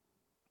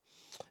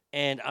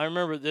 And I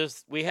remember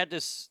this. We had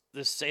this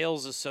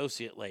sales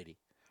associate lady.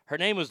 Her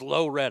name was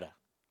Loretta.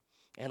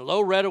 And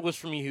Loretta was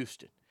from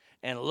Houston.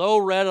 And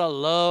Loretta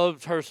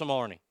loved her some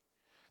Arnie.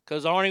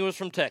 Because Arnie was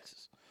from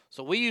Texas.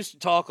 So we used to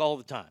talk all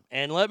the time.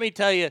 And let me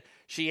tell you,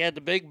 she had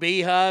the big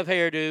beehive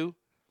hairdo,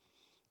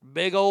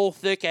 big old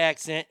thick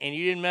accent, and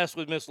you didn't mess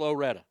with Miss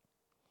Loretta.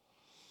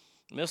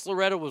 Miss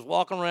Loretta was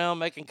walking around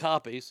making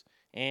copies,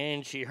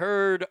 and she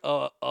heard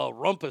a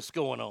rumpus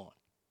going on.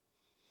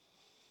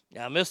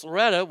 Now, Miss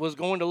Loretta was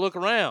going to look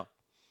around,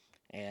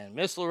 and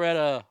Miss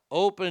Loretta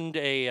opened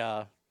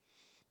a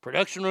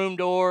production room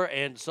door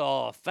and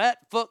saw Fat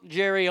Fuck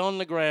Jerry on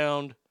the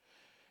ground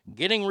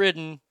getting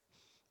ridden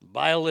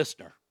by a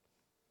listener.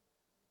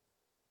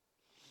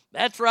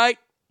 That's right.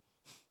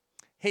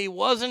 He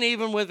wasn't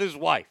even with his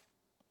wife.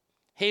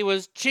 He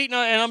was cheating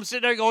on, and I'm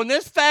sitting there going,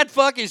 this fat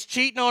fuck is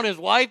cheating on his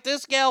wife.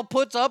 This gal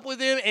puts up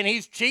with him, and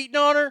he's cheating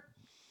on her.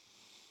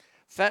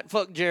 Fat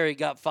Fuck Jerry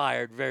got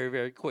fired very,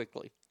 very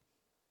quickly.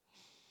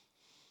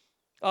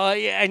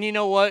 Yeah, and you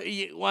know what?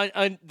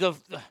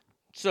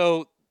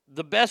 So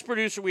the best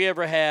producer we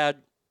ever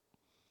had,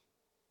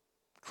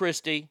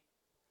 Christy.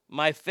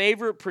 My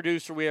favorite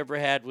producer we ever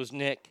had was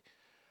Nick.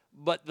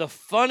 But the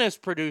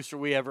funnest producer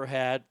we ever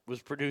had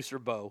was producer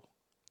Bo.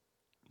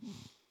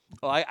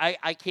 Oh,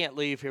 I can't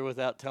leave here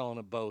without telling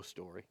a Bo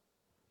story.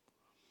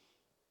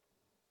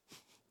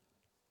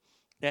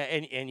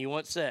 And you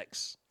want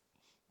sex.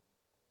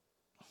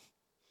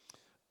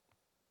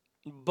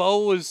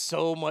 Bo was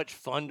so much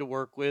fun to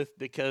work with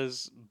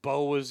because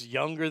Bo was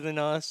younger than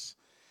us.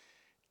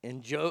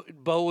 And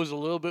Bo was a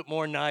little bit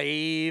more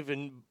naive.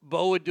 And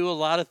Bo would do a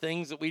lot of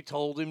things that we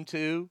told him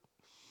to.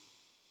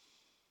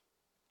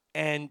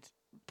 And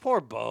poor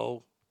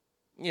Bo,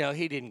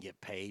 he didn't get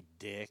paid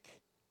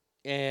dick.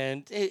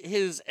 And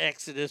his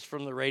exodus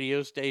from the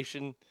radio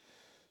station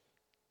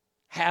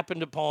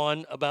happened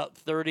upon about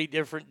 30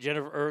 different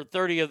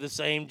 30 of the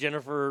same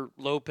Jennifer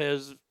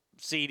Lopez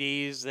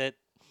CDs that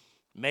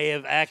may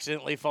have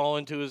accidentally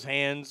fallen into his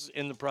hands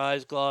in the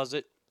prize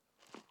closet.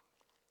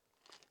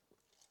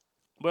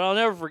 But I'll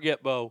never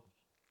forget Bo.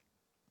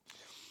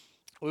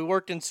 We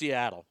worked in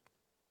Seattle.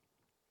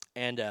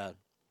 And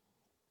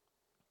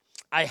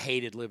I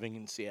hated living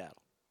in Seattle.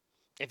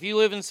 If you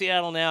live in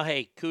Seattle now,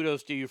 hey,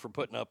 kudos to you for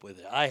putting up with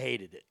it. I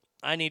hated it.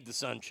 I need the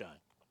sunshine.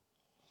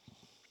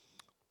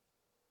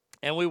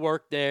 And we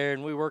worked there,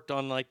 and we worked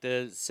on like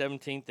the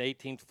 17th,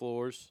 18th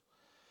floors.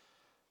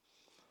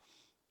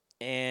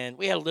 And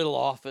we had a little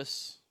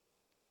office.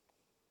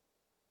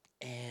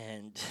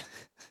 And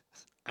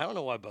I don't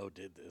know why Bo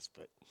did this,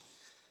 but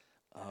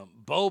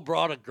Bo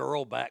brought a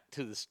girl back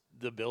to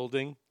the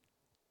building.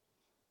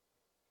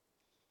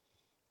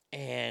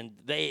 And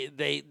they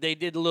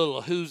did a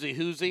little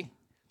hoozy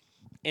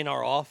in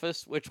our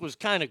office, which was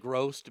kind of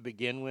gross to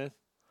begin with.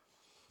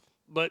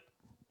 But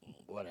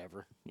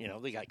whatever.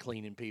 They got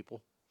cleaning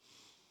people.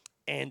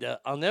 And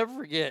I'll never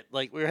forget,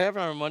 like, we were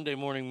having our Monday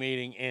morning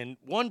meeting, and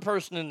one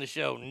person in the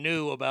show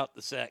knew about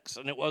the sex,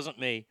 and it wasn't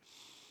me,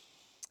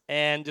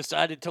 and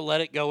decided to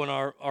let it go in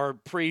our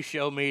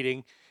pre-show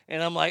meeting.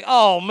 And I'm like,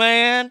 oh,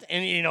 man.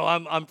 And,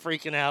 I'm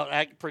freaking out,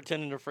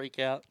 pretending to freak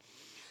out.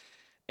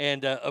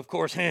 And, of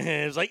course,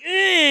 it was like,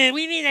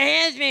 we need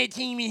a hazmat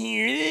team in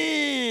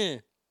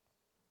here.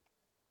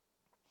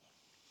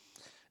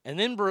 And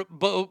then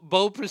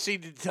Bo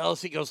proceeded to tell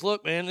us, he goes,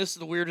 look, man, this is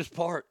the weirdest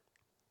part.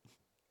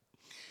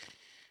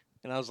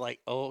 And I was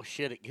like, oh,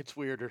 shit, it gets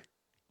weirder.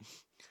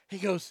 He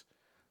goes,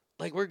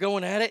 like, we're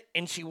going at it,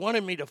 and she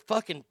wanted me to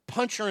fucking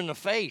punch her in the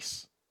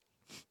face.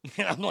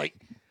 And I'm like,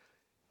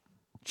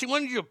 she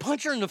wanted you to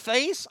punch her in the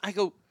face? I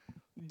go,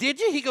 did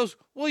you? He goes,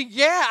 well,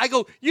 yeah. I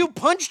go, you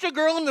punched a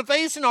girl in the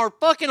face in our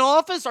fucking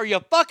office? Are you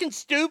fucking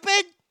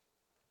stupid?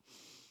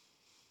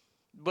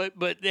 But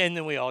and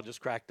then we all just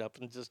cracked up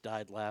and just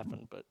died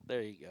laughing. But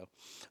there you go.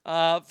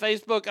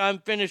 Facebook, I'm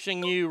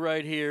finishing you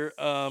right here.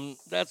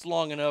 That's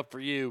long enough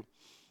for you.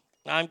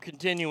 I'm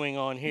continuing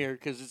on here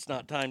because it's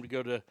not time to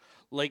go to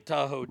Lake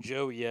Tahoe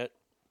Joe yet.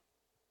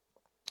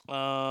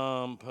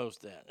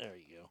 Post that. There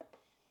you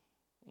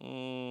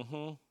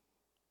go.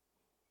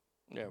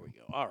 There we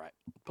go. All right.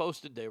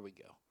 Posted. There we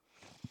go.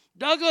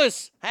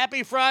 Douglas,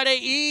 happy Friday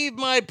Eve,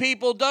 my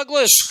people.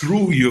 Douglas.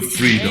 Screw your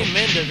freedom.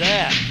 Amen to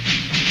that.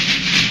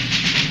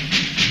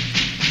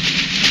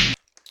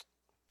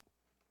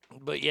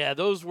 But yeah,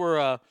 those were,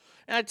 and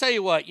I tell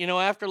you what,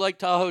 after Lake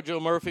Tahoe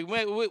Joe Murphy,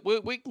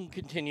 we can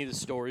continue the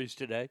stories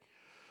today.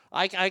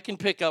 I can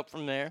pick up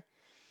from there.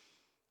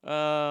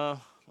 Let's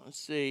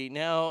see.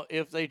 Now,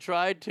 if they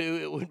tried to,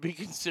 it would be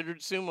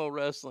considered sumo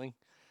wrestling.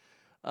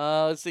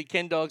 Let's see.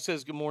 Ken Dog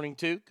says good morning,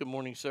 too. Good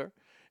morning, sir.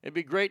 It'd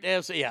be great to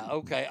have, yeah,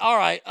 okay. All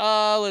right.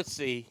 Let's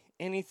see.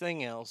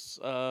 Anything else?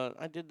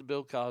 I did the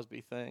Bill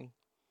Cosby thing.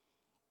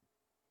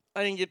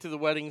 I didn't get to the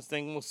weddings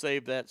thing. We'll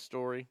save that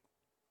story.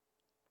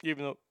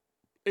 Even though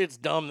it's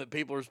dumb that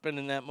people are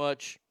spending that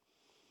much.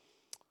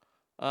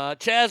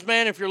 Chaz,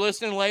 man, if you're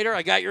listening later,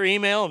 I got your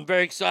email. I'm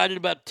very excited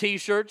about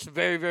T-shirts.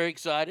 Very, very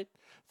excited.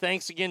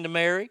 Thanks again to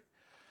Mary.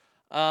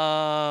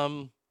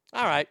 All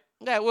right.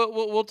 Yeah,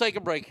 we'll take a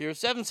break here.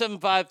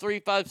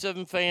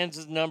 775-357-FANS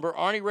is the number.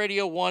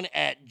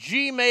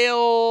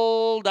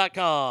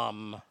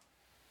 ArnieRadio1@gmail.com.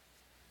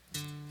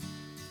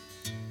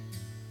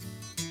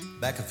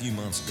 Back a few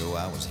months ago,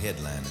 I was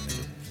headlining at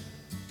a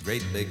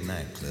great big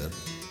nightclub.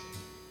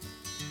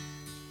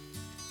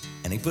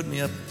 And he put me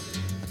up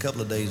a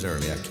couple of days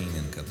early. I came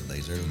in a couple of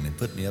days early, and they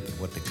put me up at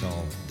what they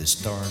call the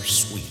Star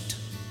Suite.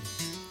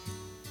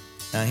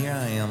 Now, here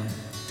I am,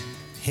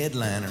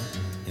 headliner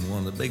in one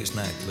of the biggest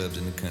nightclubs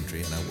in the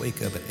country, and I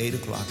wake up at 8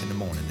 o'clock in the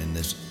morning in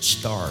this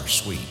Star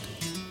Suite,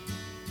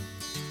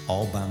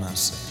 all by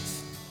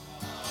myself.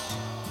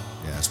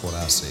 Yeah, that's what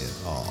I said,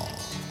 aw.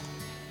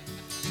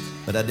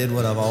 But I did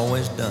what I've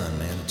always done,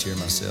 man, to cheer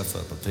myself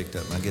up. I picked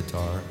up my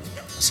guitar,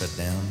 I sat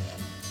down,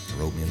 I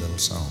wrote me a little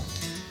song.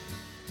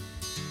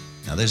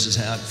 Now this is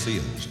how it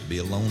feels to be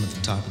alone at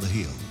the top of the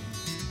hill,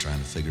 trying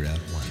to figure out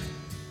why.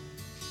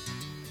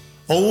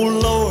 Oh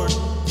Lord,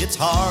 it's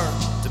hard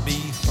to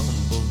be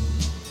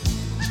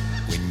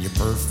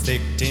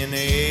perfect in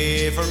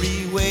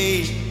every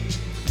way.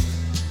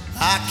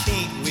 I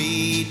can't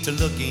wait to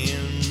look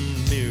in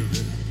the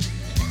mirror,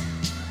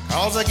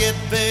 'cause I get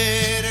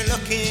better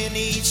looking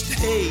each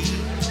day.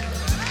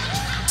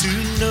 To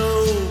know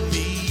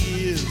me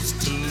is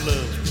to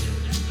love me.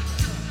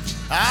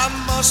 I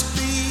must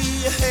be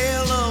a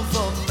hell of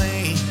a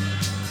man.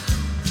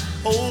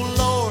 Oh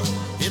Lord,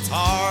 it's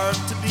hard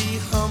to be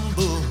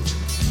humble,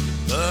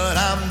 but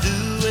I'm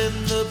doing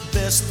the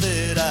best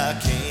that I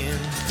can.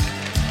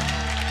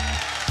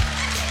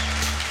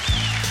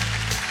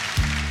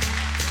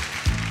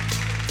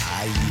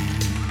 I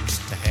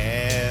used to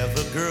have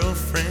a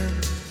girlfriend,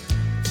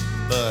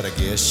 but I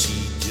guess she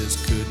just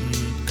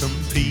couldn't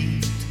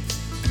compete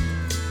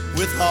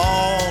with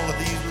all of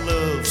these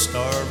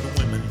love-starved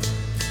women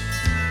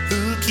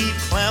who keep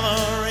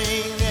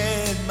clamoring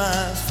at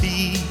my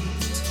feet.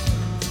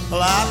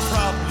 Well, I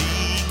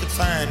probably could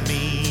find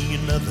me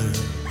another,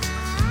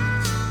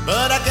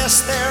 but I guess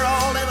they're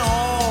all in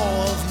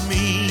awe of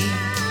me.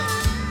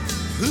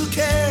 Who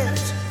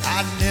cares? I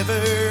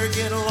never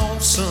get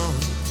lonesome,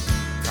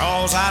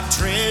 'cause I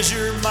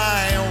treasure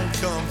my own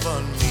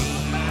company.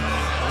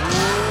 Oh,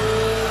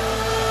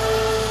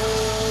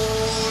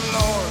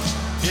 Lord,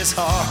 it's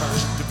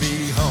hard to be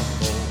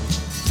humble.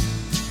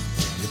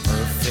 You're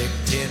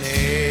perfect in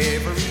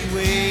every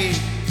way.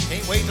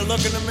 Can't wait to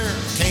look in the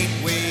mirror. Can't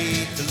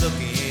wait to look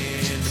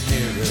in the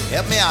mirror.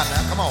 Help me out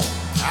now, come on.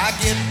 I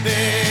get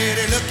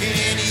better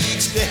looking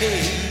each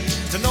day.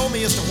 To know me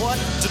is to what?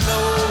 To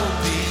know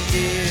me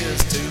is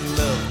to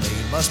love me.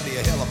 Must be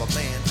a hell of a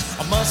man.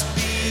 I must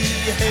be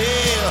a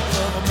hell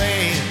of a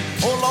man.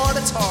 Oh Lord,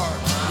 it's hard.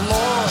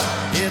 Lord,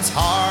 it's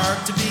hard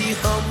to be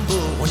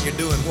humble when you're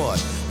doing what?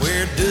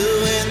 We're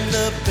doing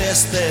the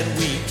best that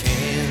we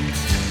can.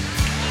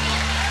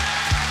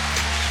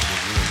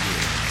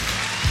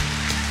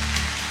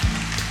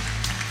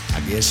 I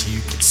guess you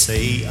could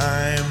say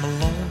I'm a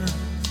loner,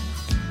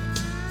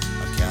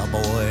 a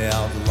cowboy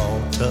outlaw,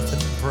 tough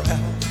and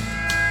proud.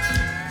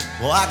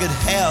 Well, I could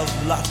have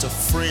lots of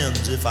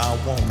friends if I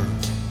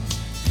wanted,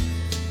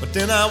 but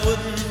then I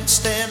wouldn't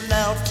stand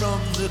out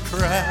from the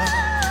crowd.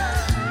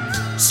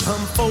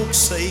 Some folks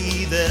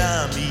say that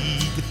I'm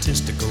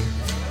egotistical.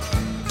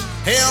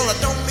 Hell, I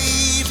don't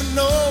even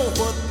know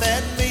what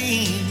that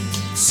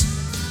means.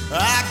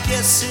 I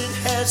guess it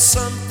has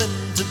something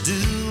to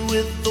do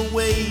with the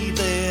way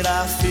that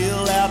I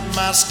fill out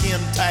my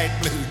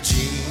skin-tight blue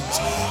jeans.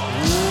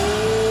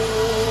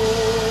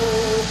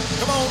 Whoa.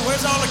 Come on,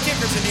 where's all the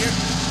kickers in here?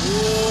 Oh,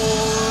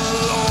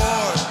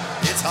 Lord,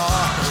 it's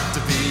hard to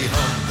be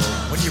humble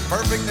when you're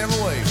perfect in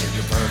every way. When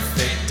you're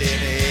perfect in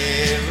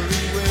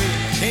every way.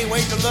 Can't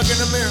wait to look in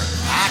the mirror.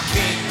 I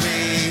can't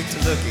wait to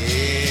look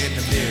in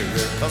the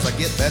mirror, 'cause I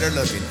get better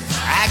looking.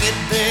 I get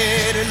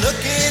better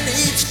looking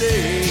each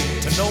day.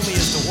 To know me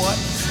is to what?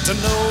 To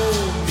know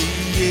me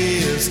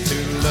is to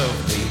love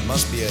me.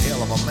 Must be a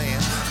hell of a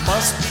man.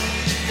 Must be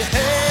a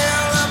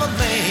hell of a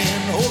man.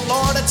 Oh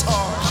Lord, it's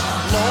hard.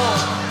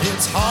 Lord,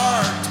 it's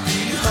hard to be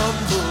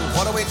humble.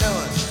 What are we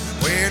doing?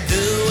 We're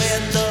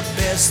doing the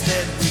best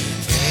that we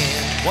can.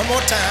 One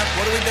more time.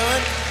 What are we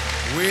doing?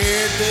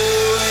 We're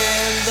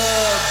doing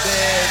the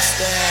best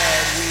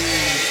that we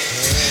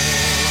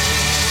can.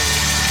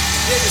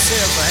 Give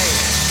yourself a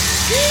hand.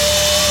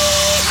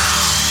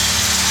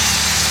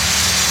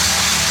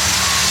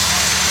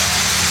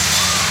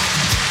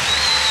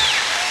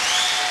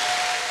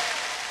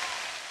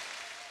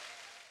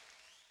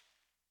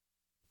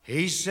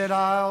 He said,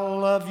 I'll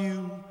love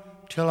you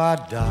till I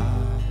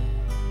die.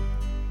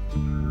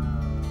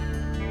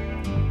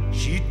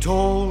 She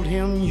told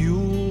him,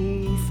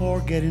 you'll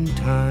forget in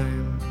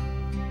time.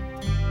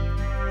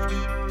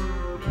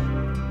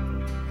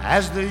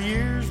 As the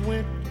years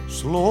went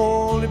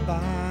slowly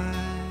by,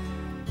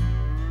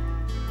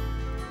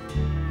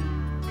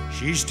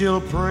 she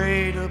still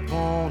preyed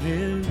upon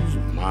his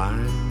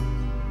mind.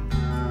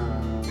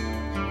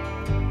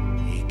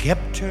 He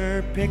kept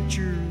her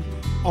picture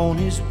on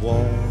his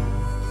wall,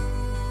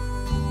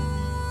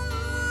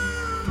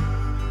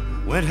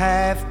 went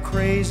half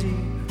crazy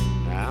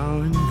now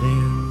and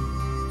then,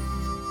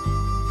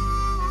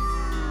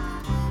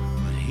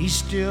 but he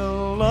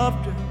still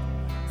loved her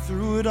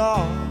through it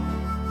all,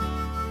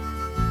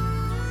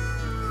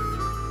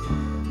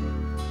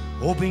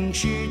 hoping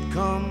she'd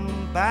come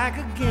back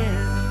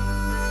again.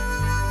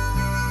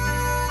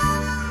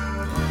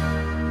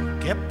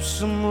 Kept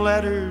some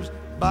letters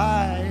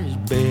by his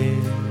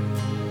bed,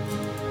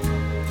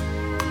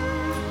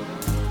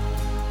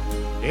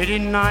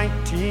 dated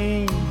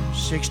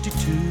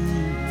 1962.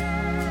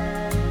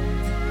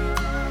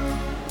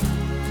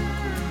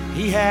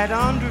 He had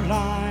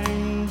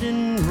underlined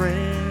in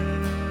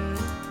red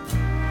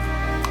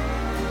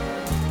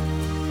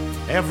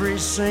every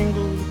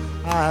single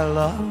I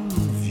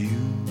love you.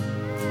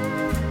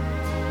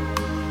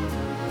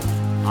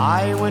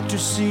 I went to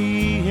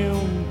see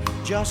him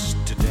just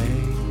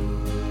today.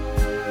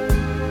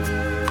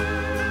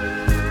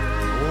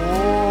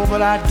 Oh,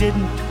 but I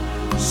didn't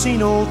see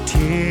no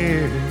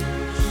tears.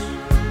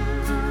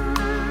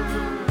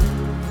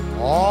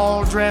 All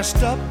all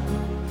dressed up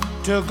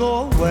to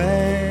go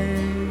away.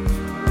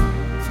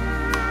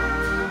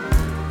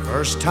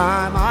 First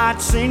time I'd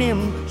seen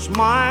him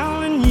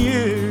smile in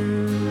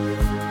years.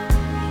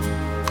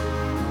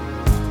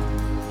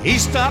 He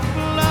stopped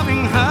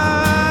loving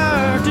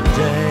her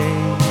today.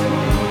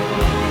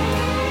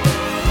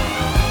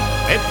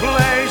 They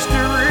placed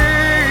a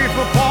wreath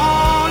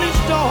upon his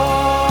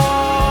door,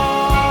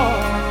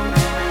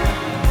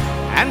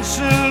 and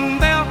soon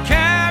they'll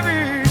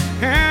carry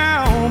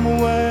him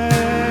away.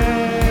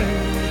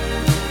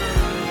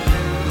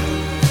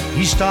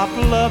 He stopped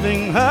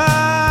loving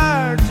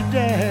her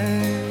today.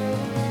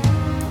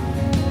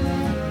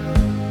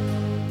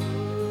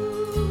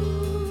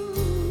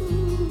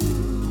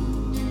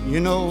 You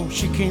know,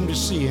 she came to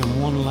see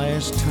him one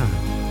last time.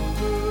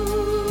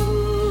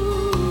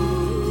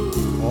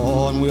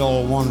 Oh, and we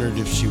all wondered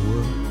if she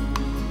would.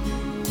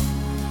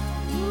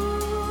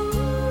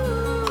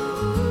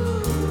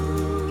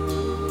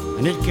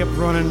 And it kept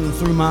running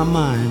through my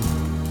mind.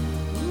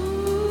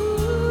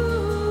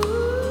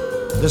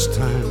 This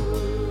time,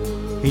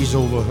 he's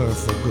over her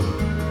for good.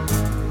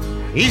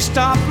 He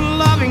stopped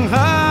loving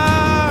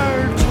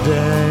her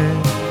today.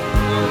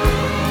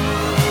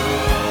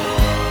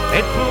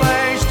 It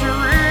placed a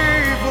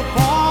wreath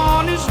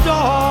upon his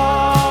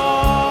door,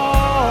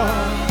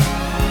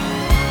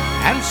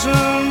 and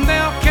soon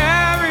they'll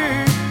carry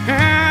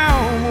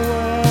him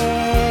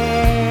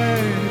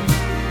away.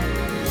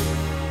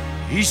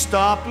 He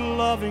stopped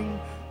loving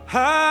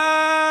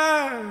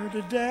her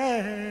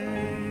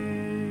today.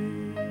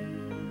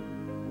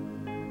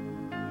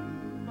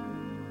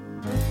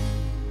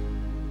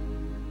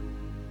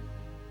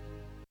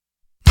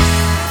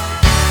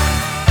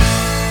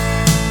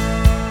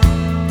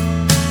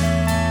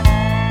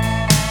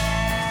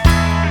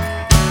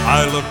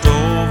 I looked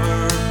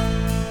over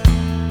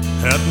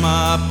at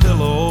my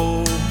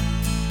pillow,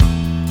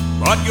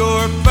 but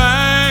your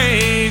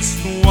face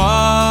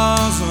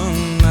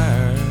wasn't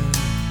there.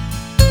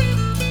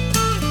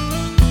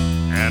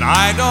 And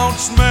I don't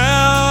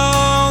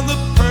smell the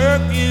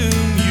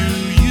perfume you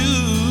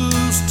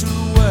used to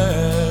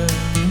wear.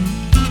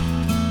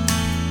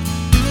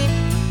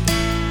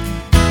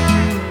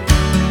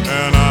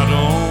 And I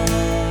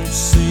don't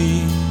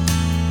see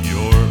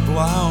your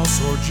blouse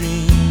or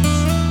jeans,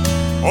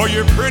 or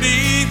your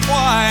pretty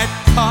white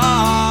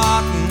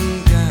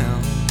cotton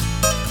gown.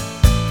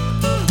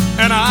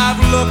 And I've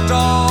looked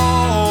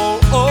all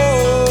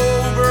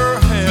over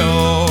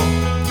hell,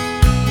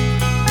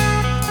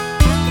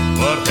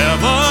 but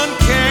heaven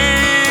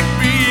can't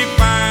be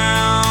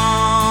found.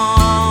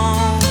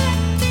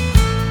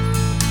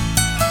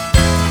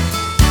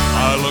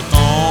 I looked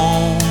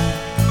on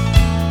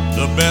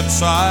the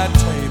bedside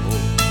table,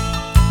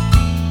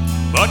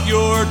 but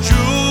your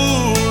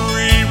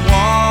jewelry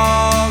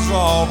was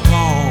all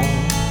gone.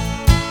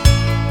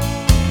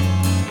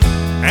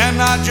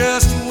 And I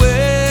just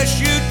wish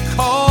you'd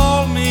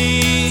call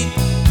me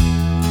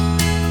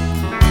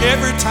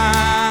every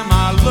time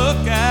I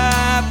look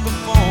at the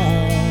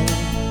phone.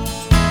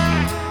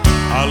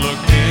 I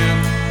looked in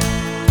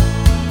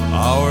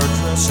our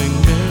dressing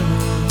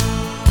mirror,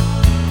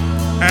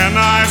 and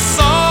I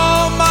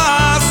saw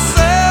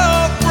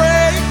myself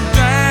break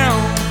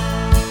down.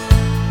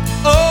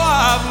 Oh,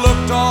 I've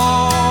looked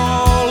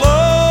all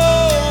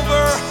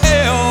over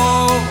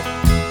hell,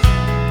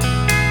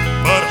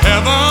 but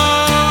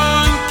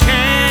heaven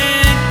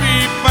can't be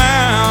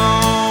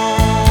found.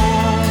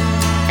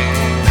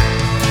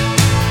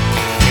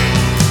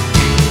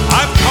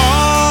 I've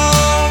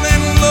called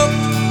and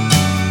looked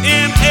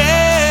in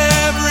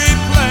every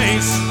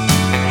place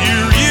you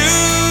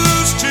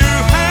used to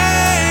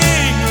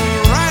hang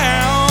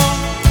around.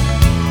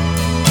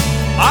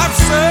 I've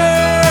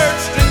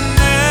searched in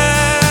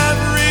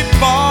every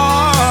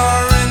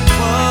bar and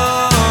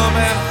club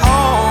and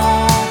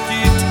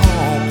honky-tonk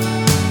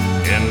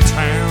in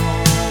town,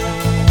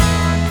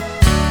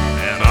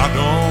 and I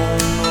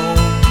don't know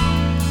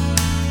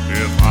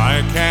if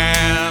I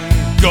can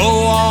go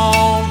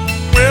on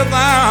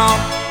without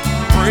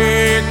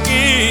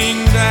breaking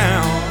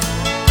down.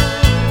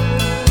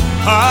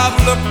 I've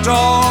looked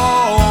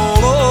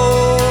all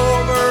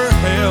over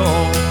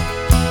hell,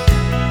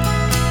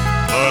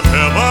 but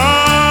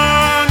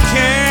heaven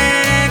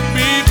can't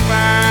be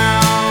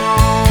found.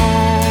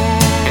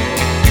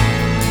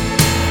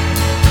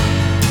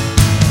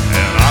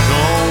 And I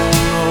don't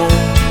know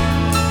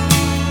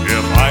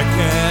if I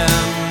can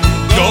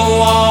go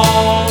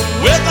on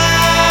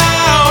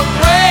without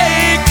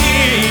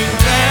breaking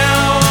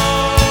down.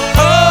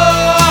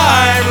 Oh,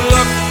 I've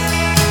looked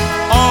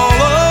all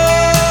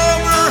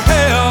over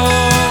hell,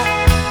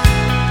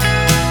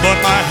 but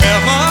my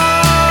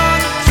heaven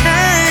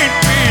can't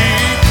be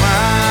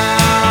found.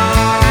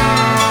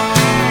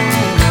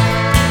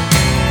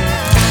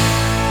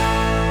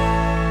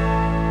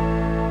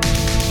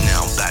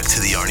 Now back to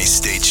the Arnie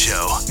State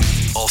Show,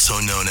 also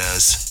known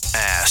as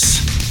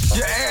ass.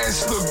 Your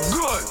ass look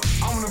good.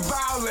 I'm gonna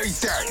violate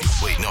that.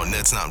 Wait, no,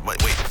 that's not.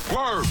 Wait.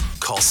 Word.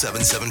 Call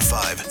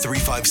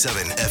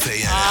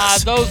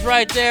 775-357-FANS. Those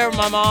right there,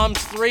 my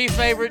mom's 3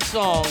 favorite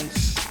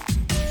songs.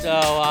 So,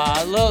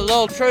 a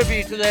little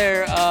tribute to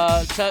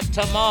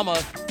to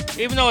Mama,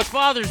 even though it's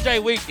Father's Day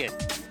weekend.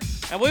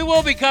 And we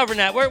will be covering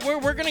that. We're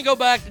going to go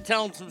back to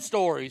telling some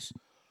stories.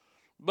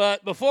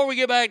 But before we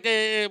get back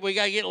to we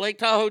got to get Lake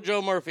Tahoe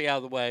Joe Murphy out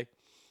of the way.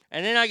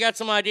 And then I got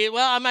some idea.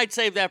 Well, I might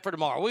save that for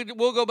tomorrow.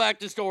 We'll go back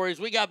to stories.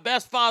 We got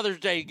best Father's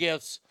Day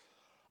gifts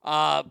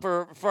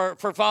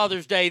for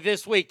Father's Day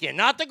this weekend.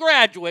 Not the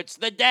graduates,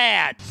 the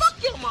dads.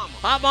 Fuck your mama.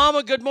 Hot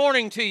Mama, good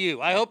morning to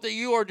you. I hope that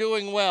you are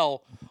doing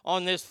well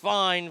on this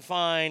fine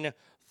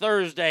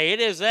Thursday.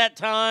 It is that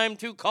time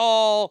to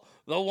call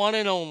the one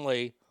and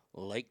only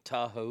Lake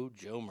Tahoe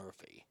Joe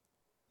Murphy.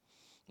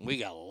 We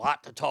got a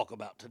lot to talk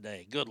about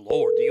today. Good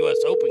Lord, the U.S.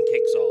 Open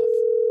kicks off.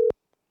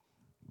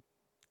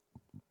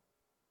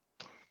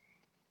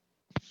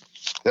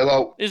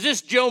 Hello. Is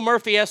this Joe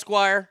Murphy,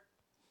 Esquire?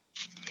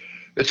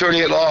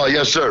 Attorney at law,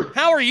 yes, sir.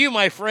 How are you,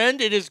 my friend?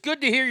 It is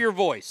good to hear your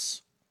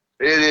voice.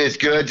 It is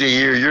good to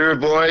hear your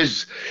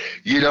voice.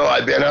 You know,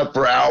 I've been up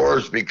for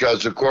hours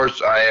because, of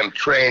course, I am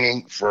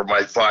training for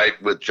my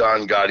fight with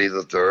John Gotti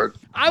III.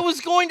 I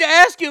was going to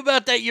ask you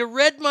about that. You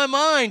read my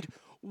mind.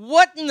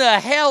 What in the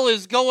hell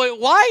is going...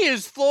 Why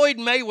is Floyd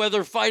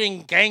Mayweather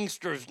fighting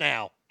gangsters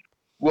now?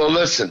 Well,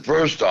 listen,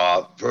 first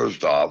off,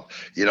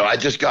 you know, I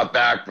just got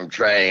back from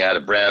training. I had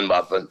a bran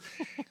muffin,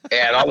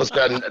 and all of a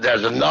sudden,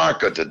 there's a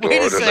knock at the door.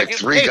 There's like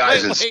 3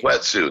 guys in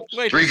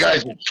sweatsuits. 3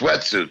 guys in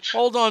sweatsuits.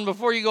 Hold on,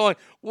 before you go on.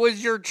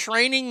 Was your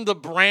training the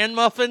bran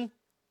muffin?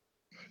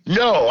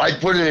 No, I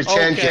put it in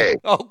 10K.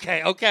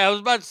 Okay. I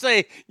was about to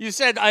say, you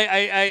said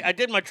I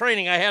did my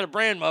training. I had a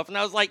bran muffin.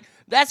 I was like,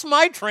 that's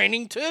my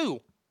training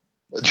too.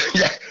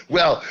 Yeah,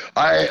 well,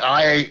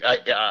 I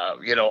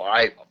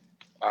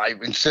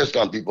insist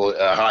on people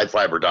a high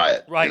fiber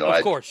diet. Right, you know,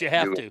 of course, you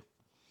have to.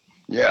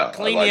 Yeah.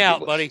 Clean you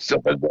out, buddy. So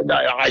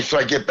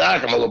I get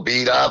back, I'm a little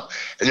beat up,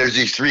 and there's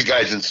these 3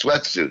 guys in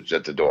sweatsuits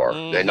at the door.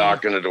 Mm-hmm. They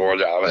knock on the door.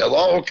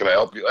 Hello, can I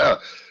help you?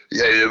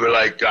 Yeah, they were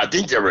like, I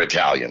think they were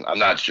Italian. I'm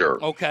not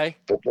sure. Okay.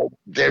 But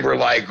they were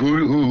like,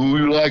 who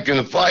you like in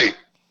a fight?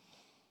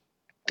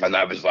 And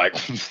I was like,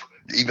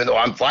 even though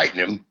I'm fighting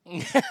him,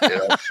 you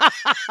know,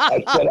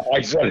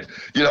 I said,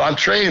 you know, I'm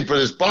training for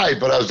this fight,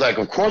 but I was like,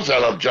 of course I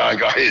love John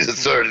Gotti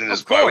III in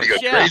this fight. What, are you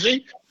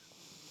crazy?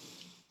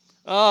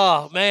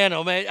 Oh man.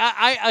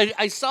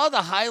 I saw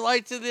the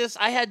highlights of this.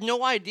 I had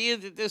no idea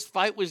that this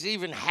fight was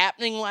even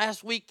happening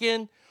last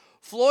weekend.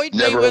 Floyd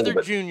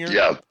Mayweather Jr.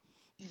 Yeah.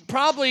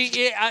 Probably,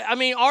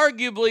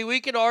 arguably,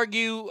 we could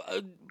argue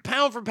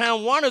pound for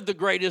pound, one of the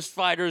greatest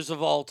fighters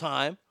of all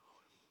time.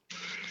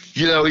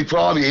 You know, he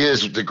probably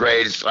is the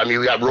greatest. I mean,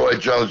 we got Roy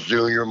Jones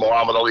Jr.,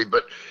 Muhammad Ali,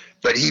 but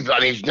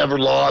he's never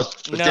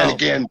lost. But then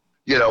again,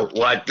 you know,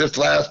 like this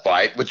last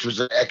fight, which was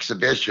an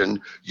exhibition,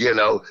 you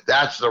know,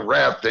 that's the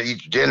ref that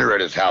eats dinner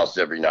at his house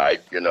every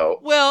night, you know.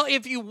 Well,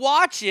 if you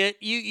watch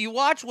it, you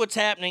watch what's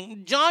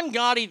happening. John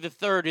Gotti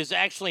III is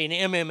actually an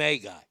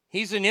MMA guy.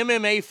 He's an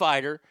MMA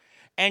fighter,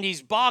 and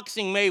he's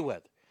boxing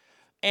Mayweather.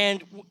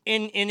 And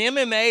in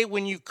MMA,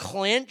 when you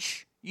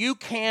clinch, you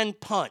can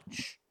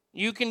punch.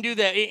 You can do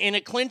that. In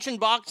a clinch in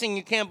boxing,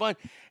 you can't punch.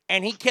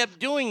 And he kept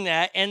doing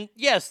that. And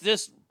yes,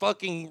 this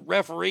fucking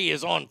referee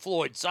is on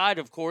Floyd's side,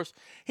 of course.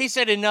 He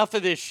said, enough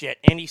of this shit.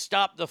 And he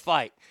stopped the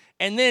fight.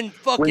 And then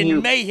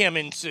fucking mayhem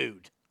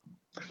ensued.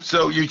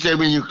 So you say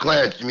when you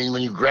clinch, you mean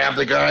when you grab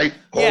the guy,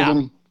 hold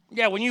him?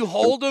 Yeah, when you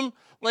hold him,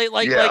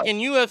 like in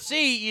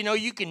UFC, you know,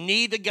 you can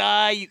knee the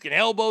guy, you can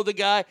elbow the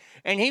guy.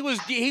 And he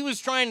was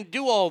trying to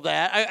do all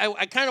that.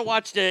 I kind of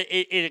watched it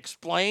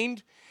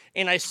explained,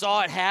 and I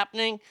saw it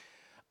happening.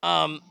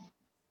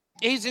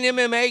 He's an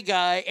MMA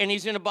guy, and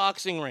he's in a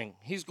boxing ring.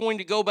 He's going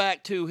to go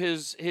back to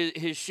his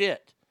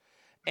shit.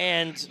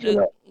 And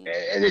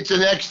it's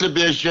an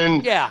exhibition.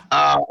 Yeah.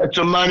 It's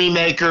a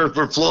moneymaker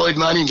for Floyd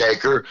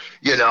Moneymaker,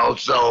 you know,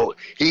 so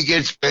he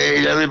gets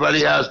paid,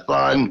 everybody has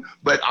fun.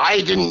 But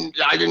I didn't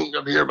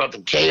hear about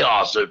the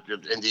chaos in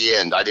the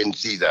end. I didn't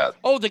see that.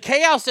 Oh, the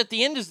chaos at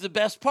the end is the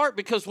best part,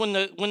 because when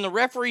the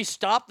referee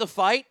stopped the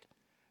fight,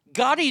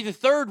 Gotti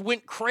III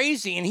went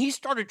crazy, and he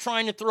started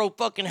trying to throw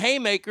fucking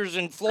haymakers,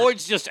 and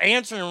Floyd's just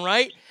answering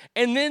right.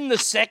 And then the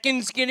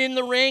seconds get in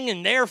the ring,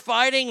 and they're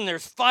fighting, and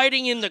there's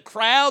fighting in the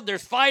crowd.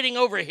 There's fighting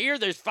over here.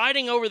 There's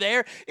fighting over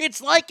there.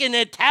 It's like an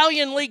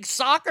Italian league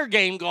soccer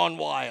game gone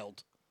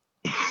wild.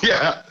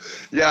 Yeah.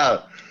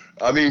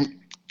 I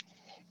mean,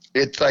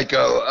 it's like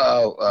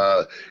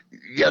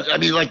yes, I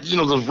mean, like, you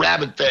know, those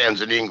rabid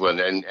fans in England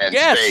and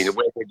Spain, the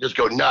way they just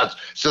go nuts.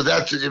 So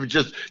it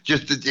was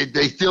just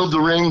they filled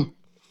the ring.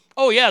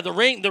 Oh yeah, the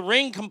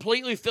ring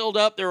completely filled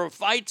up. There were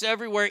fights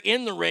everywhere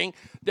in the ring.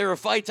 There were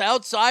fights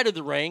outside of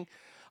the ring.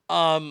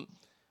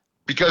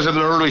 Because of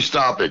an early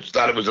stoppage.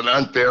 Thought it was an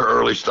unfair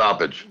early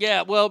stoppage.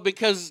 Yeah, well,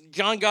 because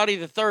John Gotti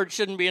III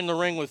shouldn't be in the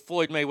ring with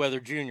Floyd Mayweather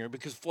Jr.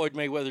 because Floyd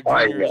Mayweather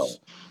Jr.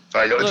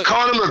 I know. It's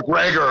Conor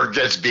McGregor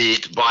gets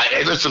beat by,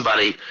 hey, listen,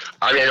 buddy,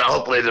 I mean,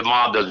 hopefully the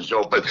mob doesn't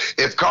show up, but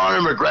if Conor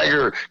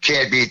McGregor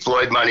can't beat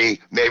Floyd Money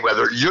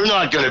Mayweather, you're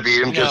not going to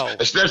beat him,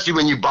 especially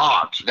when you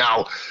box.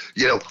 Now,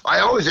 you know, I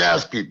always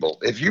ask people,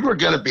 if you were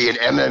going to be an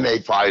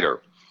MMA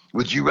fighter,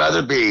 would you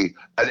rather be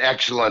an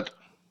excellent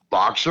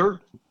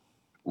boxer,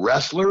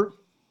 wrestler,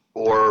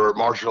 or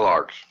martial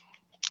arts?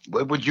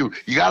 What would you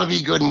got to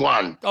be good in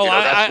one. Oh, you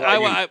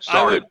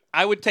know,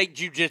 I would take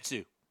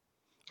jiu-jitsu.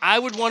 I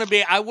would want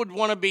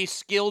to be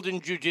skilled in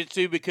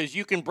jiu-jitsu because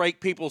you can break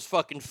people's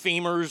fucking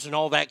femurs and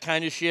all that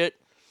kind of shit.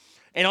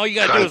 And all you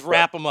got to do is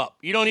wrap them up.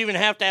 You don't even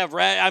have to have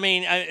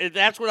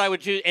that's what I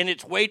would choose. And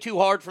it's way too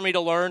hard for me to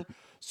learn.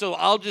 So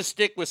I'll just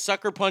stick with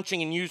sucker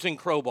punching and using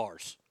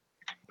crowbars.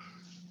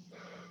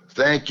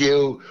 Thank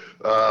you,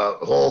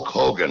 Hulk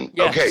Hogan.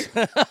 Yes.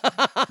 Okay.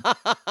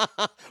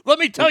 Let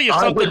me tell you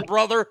something,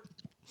 brother.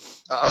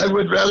 I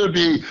would rather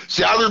be.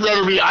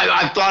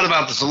 I've thought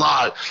about this a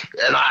lot,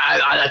 and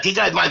I think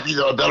I might be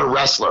a better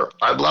wrestler.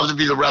 I'd love to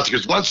be the wrestler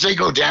because once they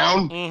go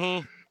down,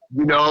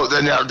 you know,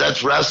 then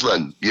that's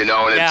wrestling. You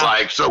know, and it's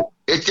like so.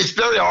 It's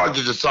very hard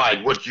to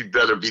decide what you'd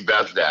better be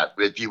best at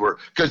if you were,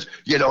 because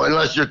you know,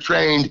 unless you're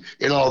trained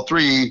in all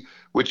three,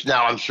 which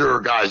now I'm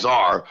sure guys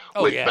are.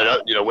 But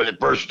you know, when it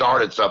first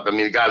started, I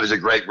mean, the guy was a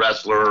great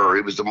wrestler, or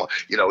he was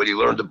you know, when he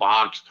learned to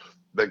box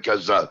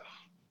because.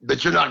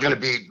 But you're not going to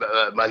beat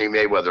Money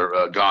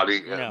Mayweather,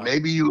 Gotti. No.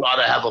 Maybe you ought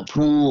to have a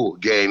pool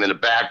game in a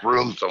back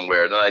room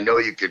somewhere. Then I know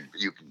you could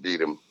beat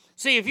him.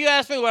 See, if you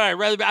ask me what I'd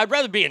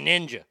rather be a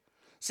ninja.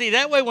 See,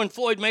 that way when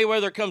Floyd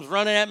Mayweather comes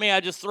running at me, I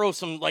just throw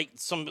some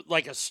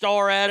like a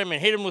star at him and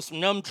hit him with some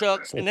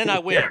nunchucks, and then I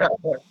win.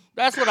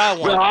 That's what I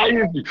want. Well,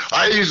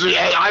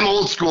 I'm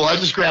old school. I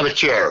just grab a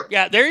chair.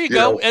 Yeah, there you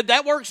go.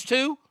 That works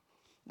too.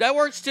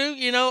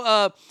 You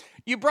know,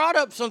 you brought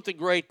up something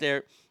great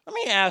there. Let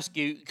me ask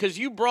you, because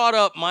you brought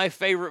up my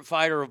favorite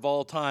fighter of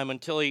all time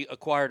until he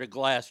acquired a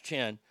glass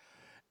chin,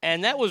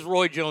 and that was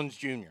Roy Jones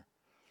Jr.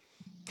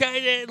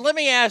 Okay, let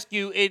me ask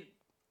you,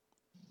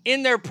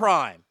 in their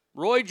prime,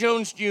 Roy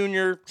Jones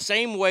Jr.,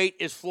 same weight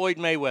as Floyd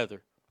Mayweather.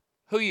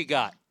 Who you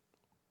got?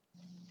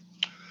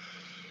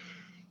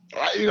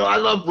 You know, I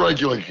love Roy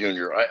Jones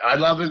Jr. I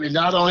love him. And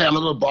not only I'm a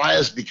little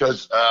biased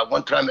because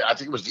one time, I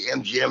think it was the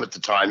MGM at the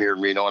time here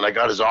in Reno, and I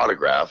got his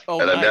autograph,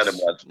 and I met him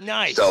once.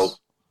 Nice. So,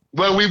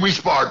 well, we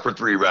sparred for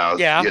 3 rounds,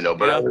 you know,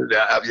 but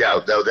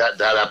that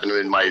happened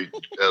in my,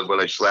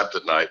 when I slept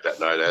at night, that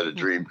night I had a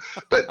dream,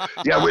 but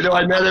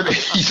I met him,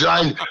 he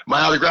signed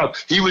my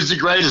autograph. He was the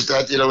greatest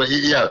you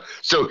know,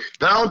 so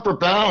pound for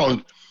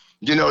pound,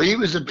 you know, he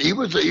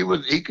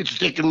could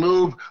stick and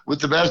move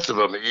with the best of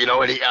them, you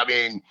know,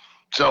 and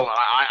so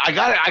I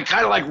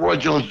kind of like Roy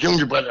Jones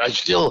Jr., but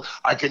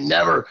I can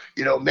never,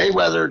 you know,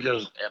 Mayweather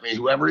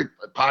whoever,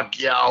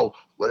 Pacquiao,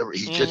 whatever,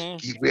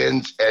 he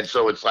wins, and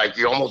so it's like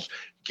you almost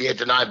can't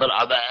deny, but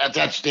at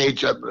that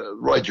stage,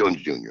 Roy Jones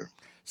Jr.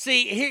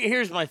 See,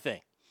 here's my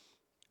thing.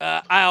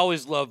 I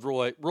always loved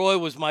Roy. Roy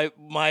was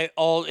my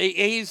all.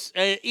 He's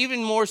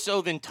even more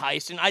so than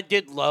Tyson. I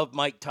did love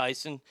Mike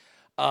Tyson,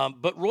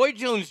 but Roy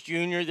Jones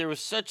Jr., there was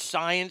such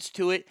science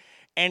to it,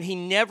 and he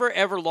never,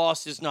 ever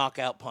lost his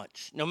knockout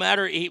punch. No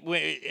matter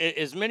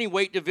as many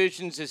weight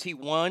divisions as he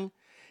won,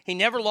 he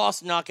never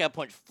lost a knockout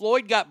punch.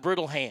 Floyd got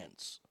brittle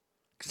hands.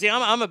 See,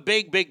 I'm a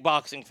big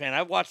boxing fan.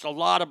 I've watched a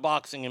lot of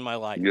boxing in my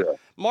life. Yeah.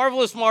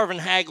 Marvelous Marvin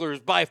Hagler is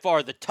by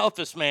far the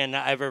toughest man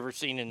that I've ever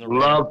seen in the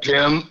ring. Loved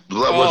him.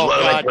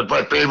 Was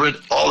my favorite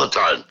all the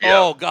time. Yeah.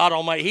 Oh, God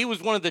almighty. He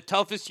was one of the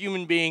toughest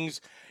human beings.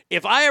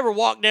 If I ever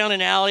walked down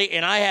an alley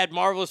and I had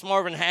Marvelous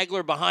Marvin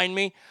Hagler behind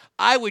me,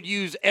 I would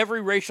use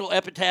every racial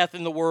epithet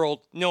in the world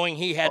knowing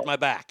he had my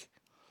back.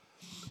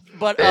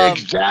 But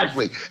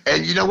exactly,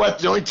 and you know what?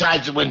 The only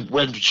times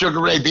when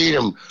Sugar Ray beat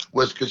him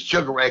was because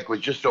Sugar Ray was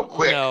just so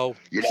quick. No,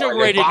 you know, Sugar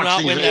Ray did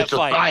not win that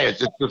fight.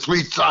 Science. It's a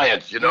sweet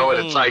science, you know,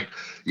 and it's like,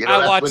 you know,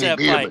 I watched that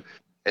fight.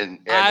 And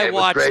it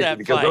was crazy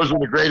because those were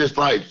the greatest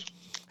fights.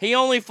 He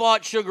only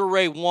fought Sugar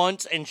Ray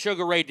once, and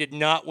Sugar Ray did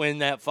not win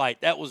that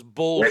fight. That was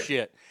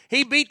bullshit.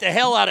 He beat the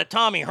hell out of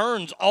Tommy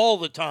Hearns all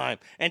the time,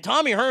 and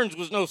Tommy Hearns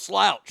was no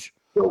slouch.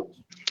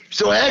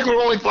 So Hagler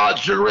only fought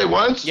Sugar Ray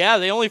once? Yeah,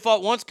 they only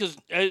fought once because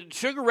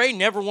Sugar Ray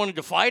never wanted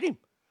to fight him.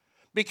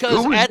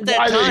 Because at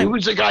that time... Who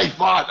was the guy he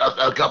fought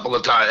a couple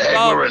of times?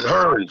 Hagler and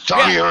Hearns.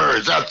 Tommy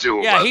Hearns, that's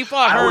who. Yeah, he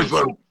fought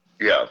Hearns.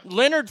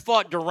 Leonard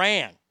fought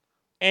Duran.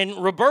 And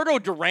Roberto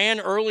Duran,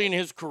 early in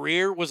his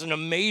career, was an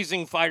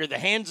amazing fighter. The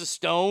hands of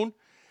stone.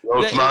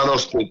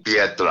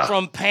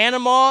 From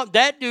Panama,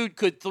 that dude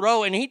could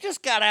throw, and he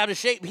just got out of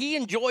shape. He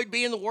enjoyed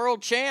being the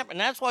world champ, and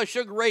that's why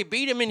Sugar Ray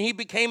beat him, and he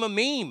became a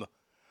meme.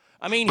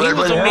 I mean, he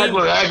was a meme.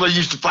 Hagler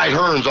used to fight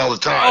Hearns all the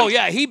time. Oh,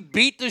 yeah, he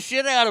beat the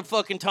shit out of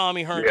fucking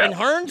Tommy Hearns. Yeah, and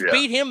Hearns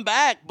beat him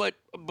back, but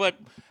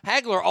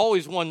Hagler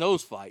always won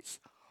those fights.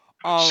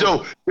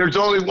 So there's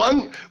only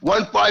one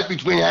fight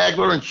between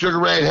Hagler and Sugar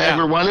Ray, and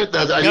Hagler won it?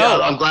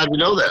 I'm glad we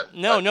know that.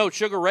 No,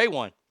 Sugar Ray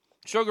won.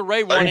 Sugar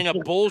Ray won in a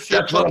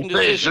bullshit fucking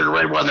decision. Sugar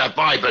Ray won that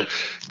fight, but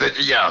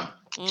yeah.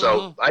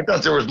 So I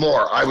thought there was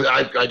more.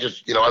 I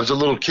just, I was a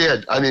little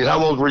kid. I mean,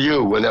 how old were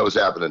you when that was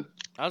happening?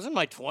 I was in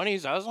my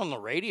 20s. I was on the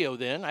radio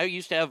then. I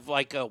used to have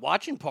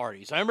watching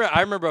parties. I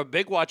remember a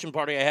big watching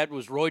party I had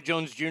was Roy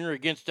Jones Jr.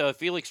 against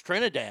Felix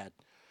Trinidad.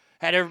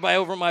 Had everybody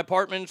over at my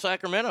apartment in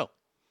Sacramento.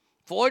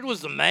 Floyd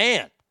was the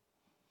man.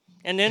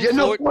 And then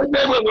Floyd...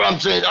 I'm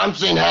saying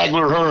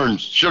Hagler Hearns,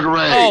 Sugar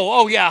Ray.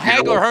 Oh yeah,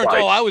 Hagler Hearns.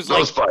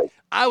 Fights. Oh,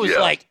 I was Yeah.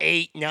 like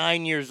 8,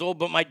 9 years old,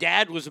 but my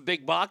dad was a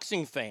big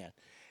boxing fan.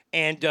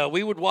 And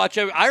we would watch.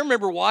 I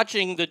remember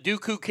watching the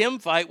Dooku Kim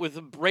fight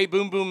with Ray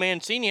Boom Boom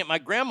Mancini at my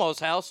grandma's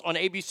house on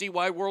ABC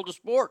Wide World of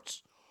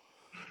Sports.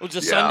 It was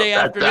a Sunday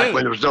afternoon. Back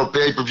when there was no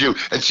pay-per-view.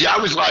 And see, I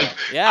was like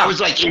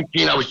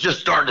 18. I was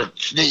just starting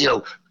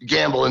to,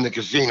 gamble in the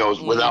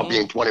casinos without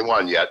being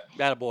 21 yet.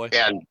 Attaboy.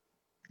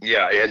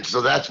 And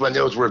so that's when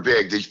those were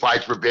big. These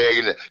fights were big,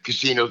 and the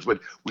casinos we'd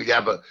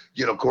have of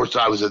course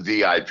I was a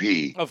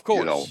VIP. Of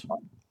course.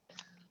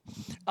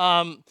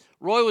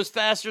 Roy was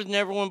faster than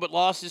everyone, but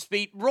lost his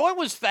speed. Roy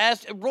was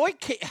fast. Roy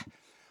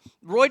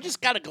just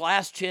got a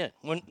glass chin.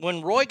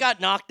 When Roy got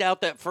knocked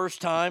out that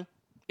first time,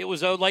 it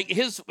was like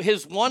his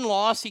one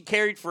loss he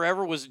carried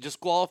forever was a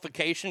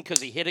disqualification because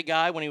he hit a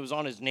guy when he was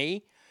on his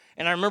knee.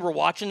 And I remember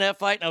watching that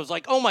fight, and I was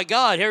like, oh, my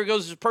God, here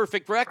goes his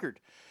perfect record.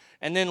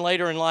 And then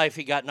later in life,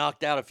 he got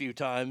knocked out a few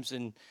times,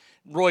 and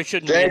Roy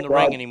shouldn't be in the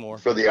ring anymore.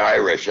 For the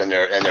Irish and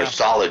their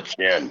solid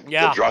chin.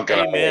 Yeah, the drunken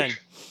amen. Irish.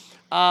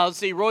 Let's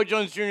see, Roy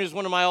Jones Jr. is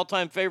one of my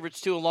all-time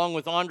favorites, too, along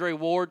with Andre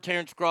Ward,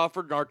 Terrence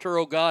Crawford, and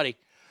Arturo Gatti.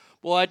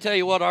 Boy, I tell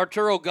you what,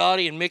 Arturo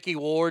Gatti and Mickey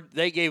Ward,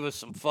 they gave us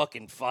some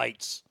fucking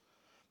fights.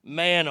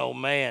 Man, oh,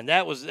 man,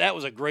 that was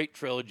a great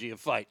trilogy of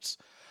fights.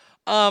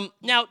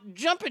 Now,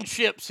 jumping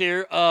ships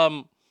here,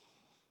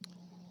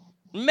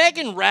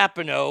 Megan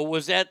Rapinoe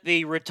was at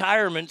the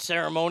retirement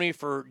ceremony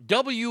for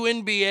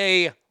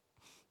WNBA,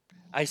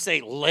 I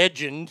say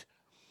legend,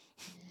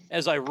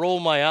 as I roll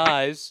my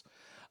eyes.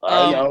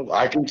 I know.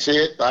 I can see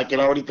it. I can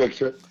already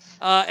picture it.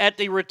 At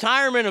the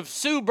retirement of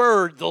Sue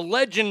Bird, the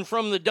legend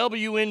from the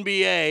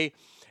WNBA,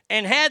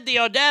 and had the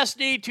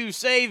audacity to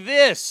say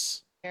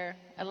this.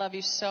 I love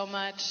you so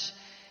much.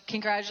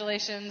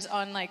 Congratulations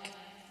on,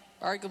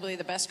 arguably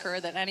the best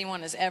career that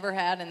anyone has ever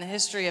had in the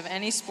history of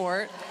any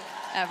sport,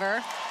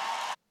 ever.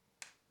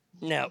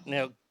 Now,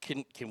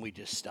 can we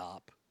just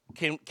stop?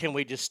 Can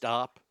we just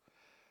stop?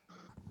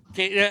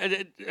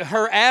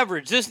 Her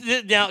average.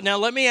 Now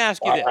let me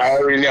ask you this. I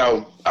already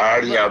know,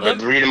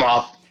 but read them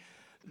off.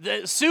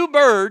 Sue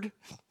Bird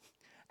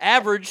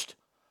averaged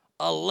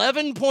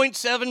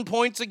 11.7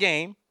 points a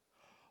game,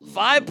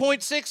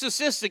 5.6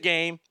 assists a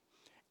game,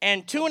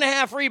 and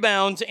 2.5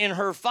 rebounds in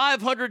her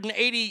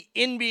 580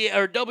 NBA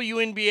or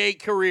WNBA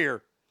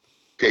career.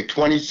 Okay,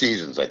 20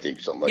 seasons, I think,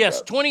 something like that.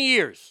 Yes, 20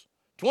 years.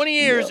 20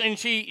 years, and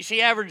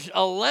she averaged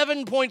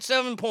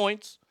 11.7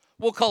 points.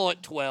 We'll call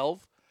it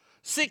 12.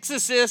 6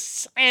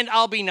 assists, and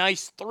I'll be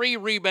nice, 3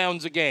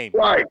 rebounds a game.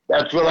 Right,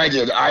 that's what I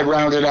did. I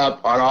rounded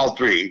up on all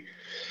 3,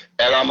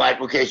 and I'm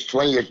like, okay, it's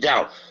 20 years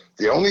down.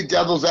 The only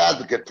devil's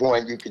advocate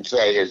point you can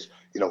say is,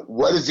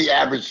 what is the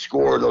average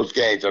score in those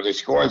games? Are they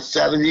scoring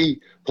 70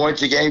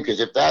 points a game? Because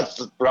if that's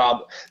the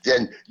problem,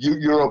 then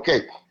you're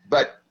okay.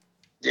 But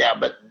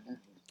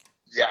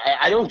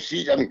I don't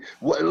see. I mean,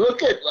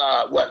 look at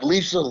what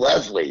Lisa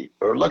Leslie,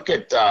 or look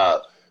at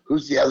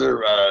who's the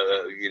other,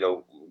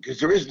 because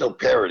there is no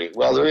parity.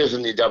 Well, there is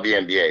in the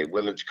WNBA.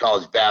 Women's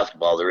college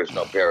basketball, there is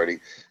no parity.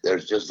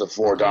 There's just the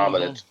 4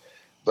 dominants.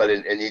 But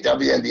in the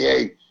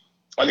WNBA,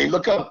 I mean,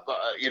 look up,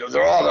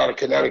 they're all out of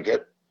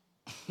Connecticut.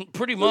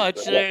 Pretty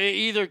much.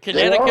 Either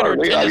Connecticut or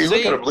Tennessee. I mean,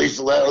 look at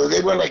Lisa Leslie.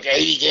 They won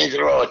 80 games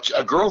in a row.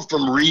 A girl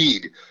from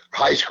Reed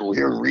High School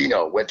here in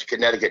Reno went to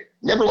Connecticut.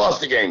 Never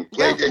lost a game.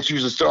 Played, and she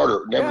was a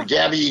starter.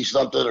 Gabby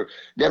something, or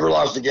never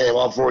lost a game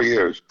all 4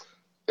 years.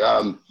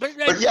 But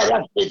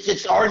yeah,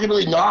 it's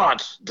arguably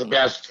not the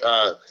best.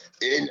 Joe,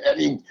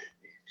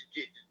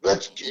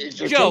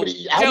 do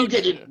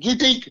you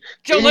think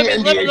any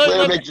NBA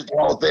player makes it to the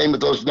Hall of Fame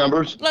with those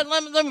numbers? Let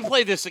me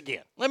play this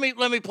again. Let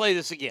me play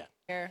this again.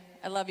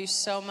 I love you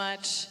so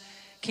much.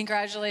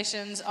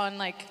 Congratulations on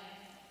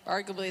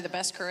arguably the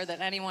best career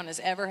that anyone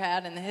has ever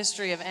had in the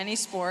history of any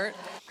sport.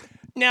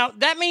 Now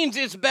that means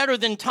it's better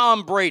than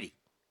Tom Brady.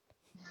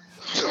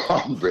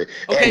 Tom Brady.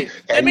 Okay,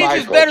 that means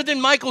it's better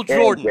than Michael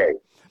Jordan.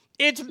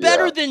 It's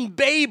better than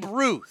Babe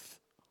Ruth.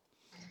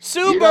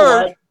 Sue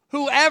Bird,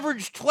 who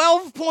averaged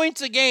 12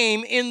 points a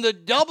game in the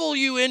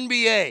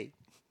WNBA.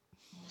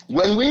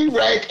 When we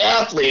rank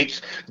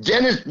athletes,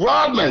 Dennis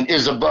Rodman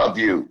is above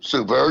you,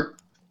 Sue Bird.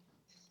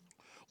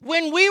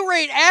 When we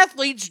rate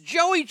athletes,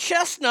 Joey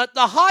Chestnut,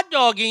 the hot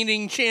dog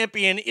eating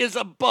champion, is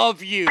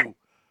above you.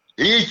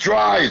 He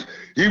tries.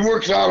 He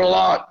works out a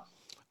lot.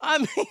 I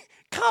mean,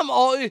 come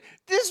on.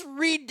 This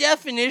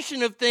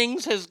redefinition of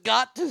things has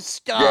got to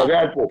stop.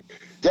 Yeah,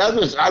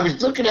 I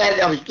was looking at it,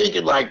 I was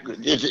thinking, like,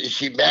 is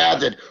she mad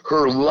that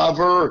her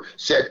lover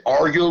said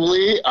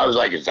arguably? I was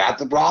like, is that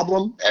the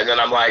problem? And then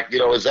I'm like,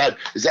 is that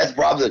the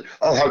problem? That,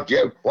 oh, how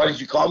dare, why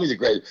did you call me the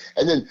greatest?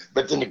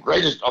 But then the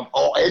greatest of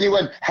all,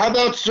 anyone, how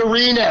about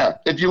Serena?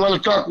 If you want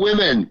to talk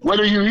women, what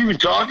are you even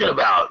talking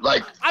about?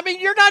 Like, I mean,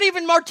 you're not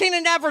even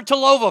Martina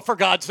Navratilova, for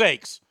God's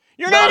sakes.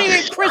 You're not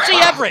even Chrissy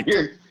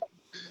Everett.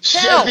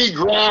 Steffi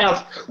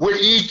Graf would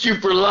eat you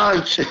for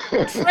lunch.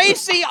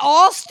 Tracy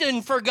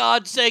Austin, for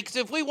God's sakes,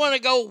 if we want to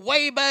go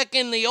way back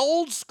in the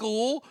old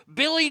school,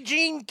 Billie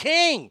Jean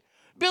King.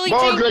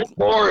 Margaret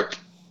Court.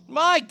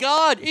 My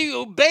God.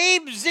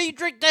 Babe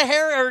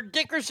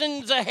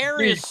Dickerson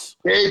Zaharias.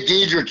 Babe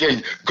Diedrich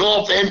in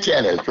golf and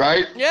tennis,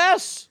 right?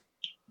 Yes.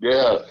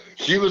 Yeah.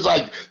 She was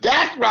like,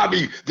 that's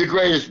probably the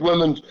greatest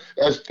women's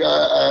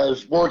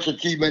sports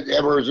achievement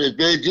ever is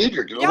Babe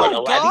Diedrich.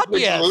 Oh, God,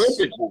 yes.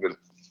 Olympics even.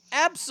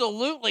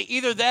 Absolutely.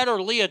 Either that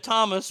or Leah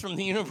Thomas from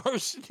the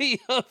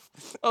University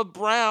of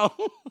Brown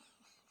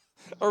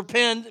or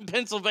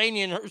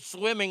Pennsylvania in her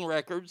swimming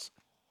records.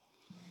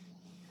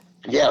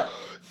 Yeah.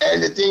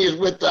 And the thing is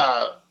with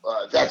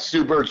that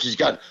Sue Bird, she's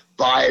got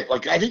five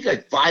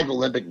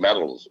Olympic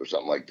medals or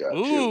something like that.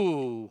 Ooh.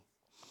 Too.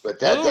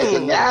 But that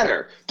doesn't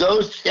matter.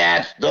 Those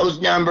stats,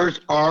 those numbers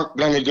aren't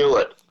going to do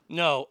it.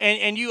 No.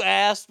 And you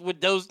asked,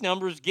 would those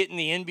numbers get in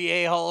the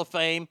NBA Hall of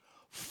Fame?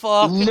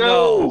 Fuck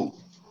no.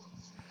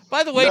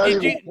 By the way,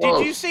 did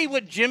you see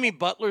what Jimmy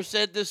Butler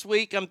said this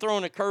week? I'm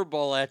throwing a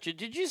curveball at you.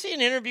 Did you see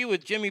an interview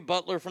with Jimmy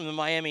Butler from the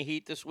Miami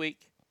Heat this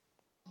week?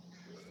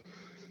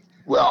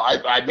 Well,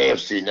 I may have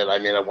seen it. I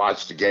mean, I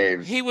watched the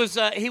games.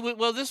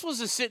 Well, this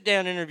was a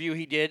sit-down interview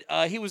he did.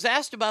 He was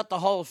asked about the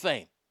Hall of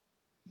Fame.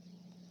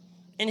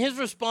 And his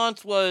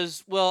response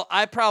was, well,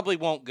 I probably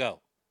won't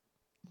go.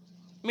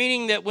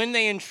 Meaning that when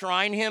they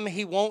enshrine him,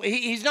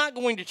 he's not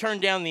going to turn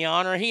down the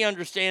honor. He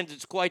understands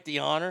it's quite the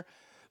honor.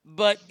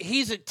 But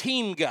he's a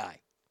team guy.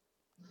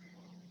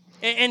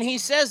 And he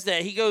says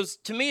that. He goes,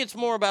 to me, it's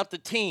more about the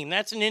team.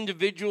 That's an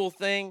individual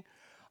thing.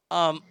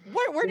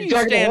 Where do you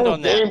stand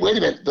on that? Wait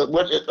a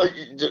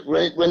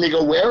minute. When they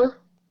go where?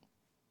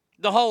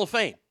 The Hall of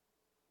Fame.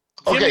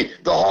 Okay,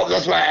 the Hall.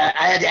 That's why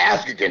I had to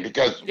ask again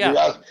because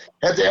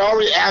have they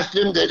already asked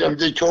him? Have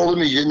they told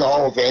him he's in the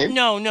Hall of Fame?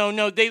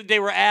 No. They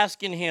were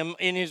asking him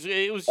in his.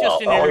 It was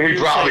just an interview.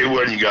 He probably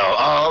wouldn't go.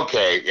 Oh,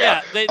 okay.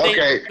 Yeah.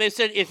 They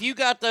said if you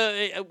got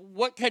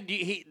what could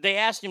you? They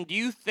asked him, do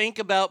you think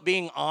about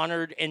being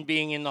honored and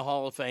being in the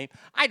Hall of Fame?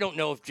 I don't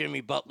know if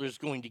Jimmy Butler's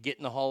going to get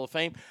in the Hall of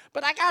Fame,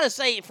 but I gotta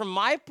say, from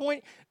my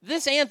point,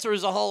 this answer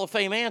is a Hall of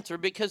Fame answer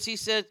because he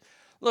said,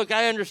 look,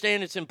 I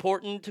understand it's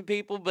important to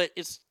people, but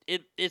it's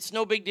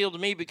no big deal to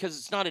me because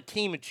it's not a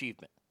team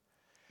achievement.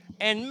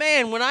 And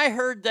man, when I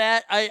heard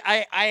that,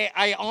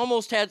 I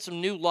almost had some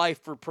new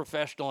life for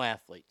professional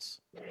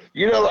athletes.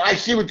 I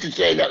see what you're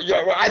saying.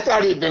 I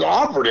thought he'd been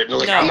offered it,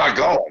 and I'm not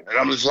going. And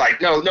I'm just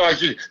like, no.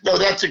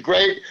 That's a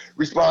great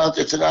response.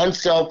 It's an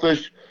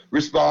unselfish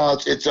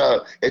response. It's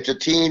a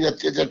team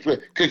because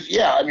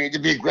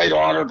it'd be a great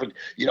honor, but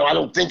I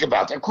don't think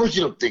about that. Of course,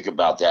 you don't think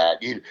about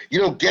that. You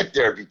don't get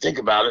there if you think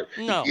about it.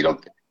 No, you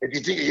don't. If you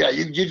think,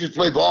 you just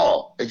play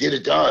ball and get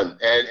it done,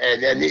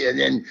 and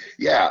then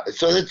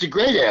So that's a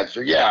great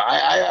answer. Yeah,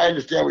 I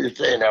understand what you're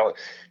saying now,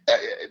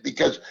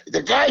 because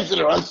the guys that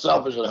are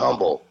unselfish and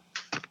humble,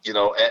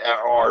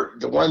 are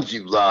the ones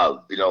you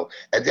love.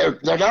 And they're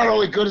not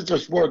only good at their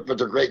sport, but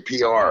they're great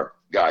PR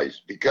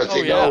guys because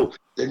they know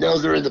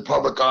they're in the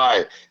public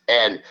eye.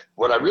 And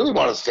what I really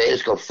want to say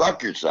is go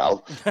fuck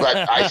yourself.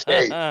 But I'll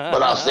say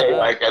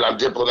and I'm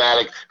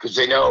diplomatic because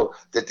they know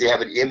that they have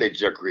an image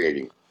they're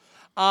creating.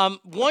 And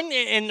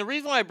the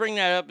reason why I bring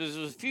that up is it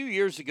was a few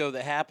years ago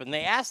that happened.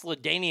 They asked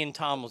LaDainian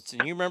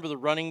Tomlinson. You remember the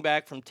running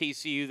back from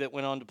TCU that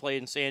went on to play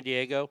in San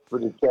Diego? For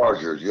the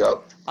Chargers,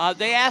 yep.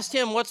 They asked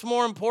him, what's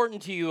more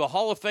important to you, a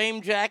Hall of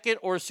Fame jacket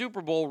or a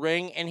Super Bowl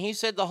ring? And he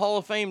said the Hall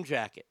of Fame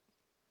jacket.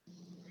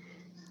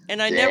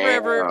 And I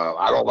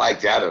don't like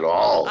that at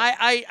all.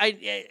 I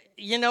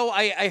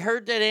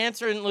heard that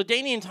answer, and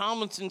LaDainian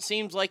Tomlinson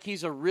seems like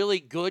he's a really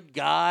good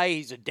guy.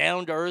 He's a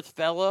down-to-earth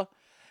fella.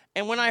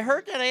 And when I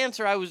heard that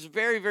answer, I was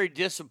very, very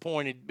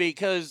disappointed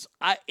because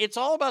it's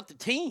all about the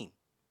team.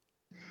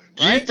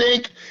 Right?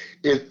 Do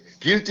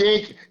you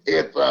think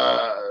if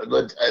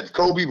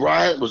Kobe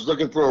Bryant was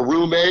looking for a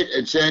roommate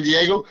in San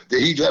Diego,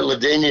 that he'd let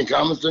LaDainian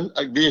Tomlinson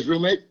be his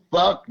roommate?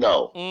 Fuck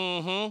no.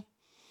 Mm-hmm.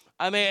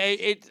 I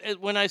mean,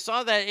 when I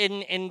saw that,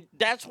 and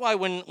that's why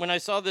when I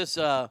saw this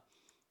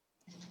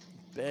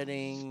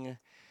betting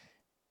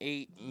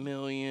 $8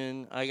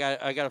 million, I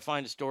got to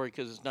find a story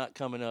because it's not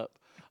coming up.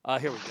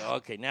 Here we go.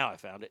 Okay, now I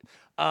found it.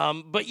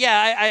 But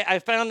yeah, I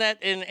found that,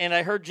 and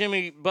I heard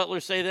Jimmy Butler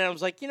say that. I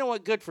was like, you know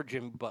what? Good for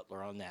Jimmy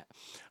Butler on that.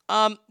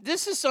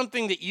 This is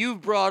something that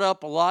you've brought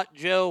up a lot,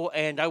 Joe,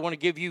 and I want to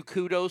give you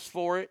kudos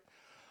for it.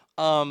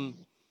 The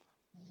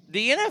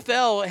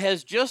NFL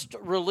has just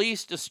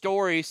released a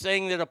story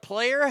saying that a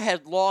player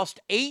had lost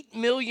 $8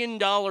 million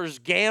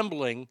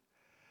gambling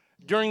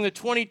during the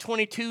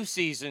 2022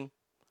 season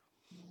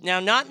Now,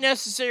 not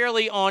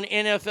necessarily on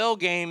NFL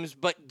games,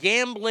 but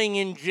gambling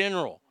in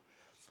general.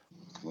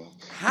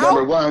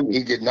 Number one,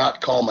 he did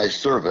not call my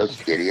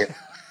service, idiot.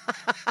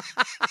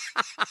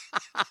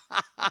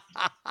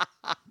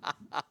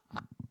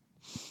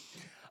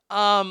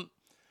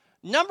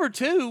 Number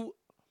two,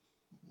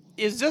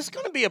 is this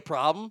going to be a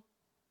problem?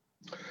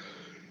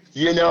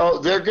 You know,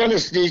 they're going to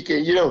sneak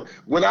in. You know,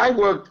 when I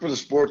worked for the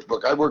sports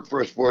book, I worked for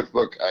a sports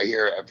book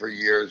here for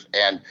years,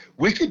 and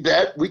we could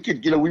bet. We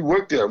could, we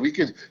worked there. We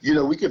could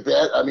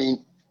bet. I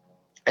mean,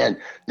 and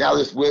now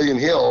this William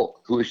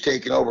Hill, who has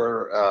taken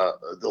over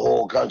the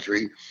whole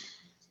country,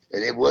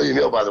 and William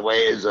Hill, by the way,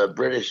 is a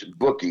British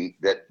bookie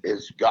that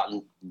has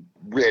gotten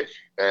rich,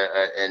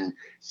 and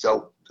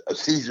so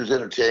Caesars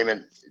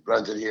Entertainment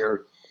runs it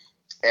here.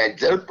 And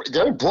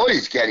their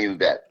employees can't even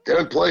bet. Their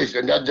employees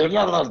they're not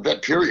allowed to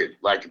bet. Period.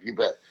 Like if you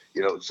bet,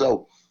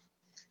 So,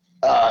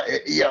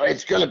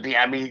 it's going to be.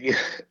 I mean,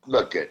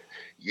 look at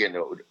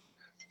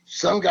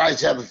some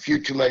guys have a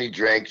few too many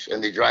drinks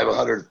and they drive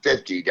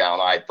 150 down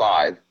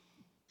I-5.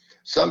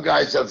 Some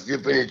guys have a few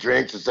too many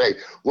drinks and say,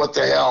 "What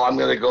the hell? I'm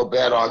going to go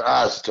bet on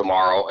us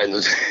tomorrow in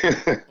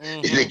the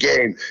in the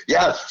game."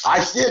 Yeah,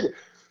 I did.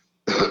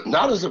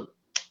 Not as a.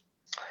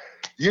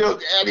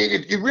 I mean,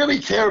 if you really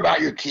care about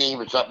your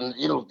team or something,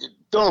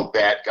 don't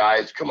bet,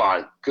 guys. Come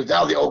on, because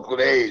now the Oakland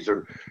A's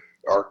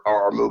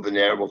are moving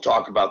there. We'll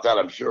talk about that,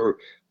 I'm sure.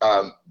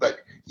 But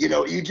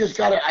you just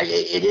gotta.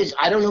 It is.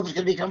 I don't know if it's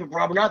gonna become a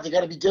problem or not. They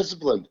gotta be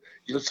disciplined.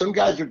 Some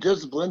guys are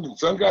disciplined and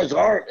some guys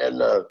aren't,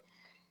 and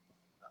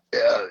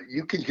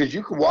you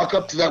can walk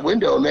up to that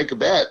window and make a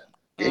bet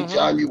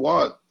anytime you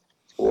want,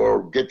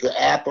 or get the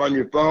app on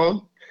your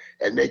phone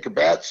and make a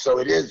bet. So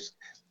it is.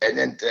 And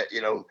then,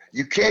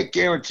 you can't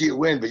guarantee a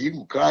win, but you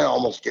can kind of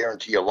almost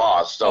guarantee a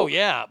loss. So,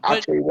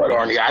 I'll tell you what,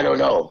 Arnie, I don't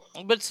know.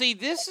 But see,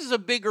 this is a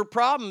bigger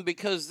problem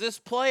because this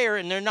player,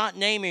 and they're not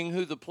naming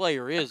who the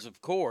player is,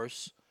 of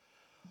course,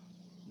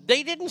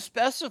 they didn't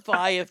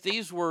specify if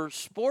these were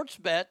sports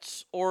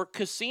bets or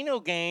casino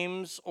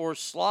games or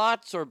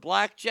slots or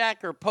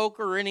blackjack or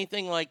poker or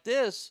anything like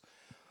this.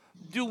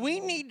 Do we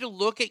need to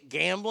look at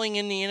gambling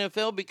in the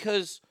NFL?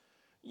 Because,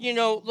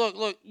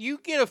 look, you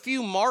get a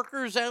few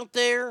markers out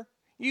there.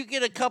 You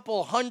get a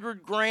couple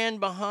 $100,000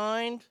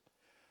 behind,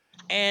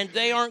 and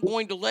they aren't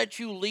going to let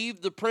you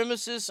leave the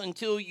premises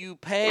until you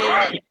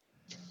pay.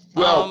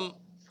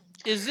 Well,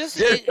 is this?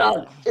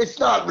 It's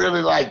not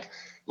really like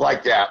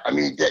that. I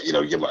mean,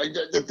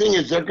 the thing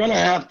is, they're going to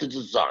have to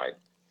decide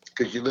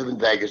because you live in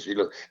Vegas.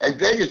 And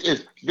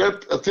Vegas they're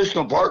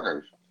official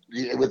partners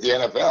with the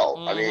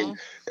NFL. I mean,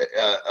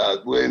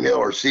 William Hill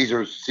or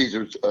Caesars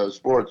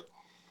Sports,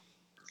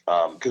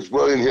 because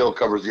William Hill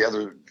covers the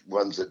other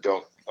ones that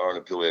aren't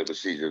affiliated with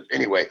Caesars.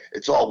 Anyway,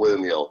 it's all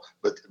William Hill.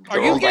 But are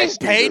you getting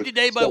paid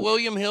today by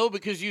William Hill?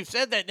 Because you've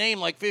said that name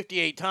like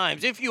 58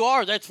 times. If you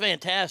are, that's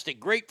fantastic.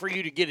 Great for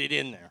you to get it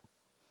in there.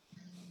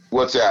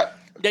 What's that?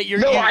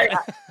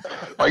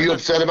 Are you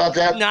upset about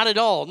that? Not at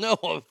all. No,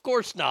 of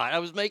course not. I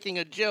was making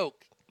a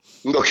joke.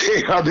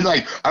 Okay, I'll be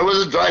like, I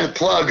wasn't trying to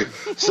plug.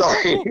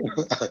 Sorry.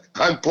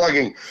 I'm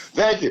plugging.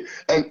 Thank you.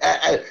 And,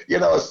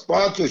 a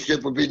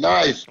sponsorship would be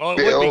nice. Oh, it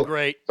Bill. would be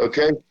great.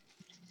 Okay.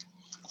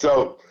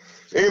 So,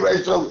 anyway,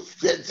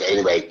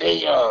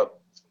 they, they're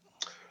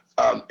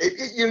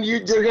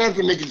going to have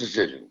to make a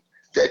decision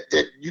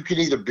that you can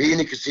either be in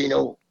a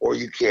casino or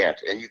you can't.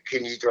 And you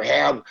can either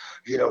have,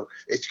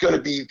 it's going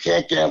to be, you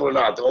can't gamble or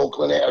not. The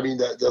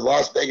the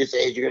Las Vegas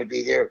A's are going to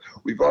be there.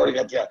 We've already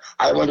got that.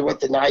 I wonder what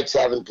the Knights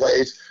have in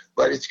place,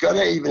 but it's going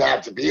to even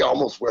have to be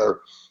almost where,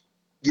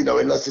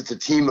 unless it's a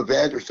team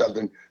event or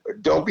something,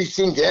 don't be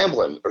seen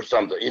gambling or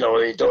something.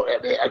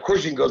 Of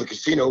course you can go to the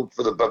casino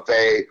for the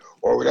buffet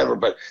or whatever,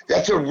 but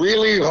that's a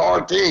really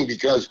hard thing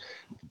because,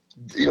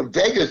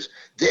 Vegas,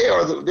 they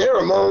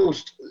are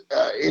most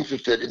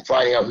interested in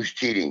finding out who's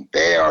cheating.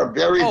 They are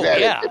very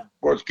vetted in the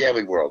sports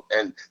gambling world,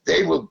 and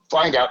they will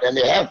find out, and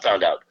they have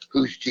found out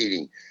who's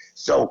cheating.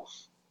 So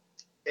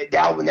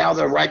now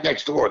they're right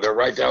next door. They're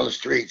right down the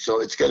street. So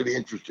it's going to be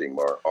interesting,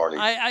 Arnie.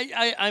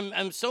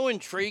 I'm so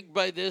intrigued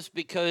by this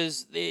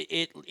because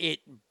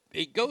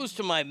it goes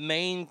to my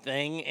main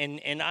thing,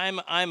 and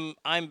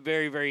I'm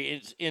very,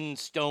 very in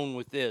stone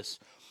with this.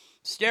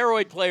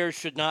 Steroid players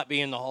should not be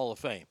in the Hall of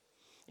Fame.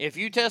 If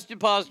you tested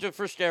positive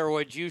for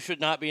steroids, you should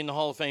not be in the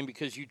Hall of Fame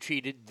because you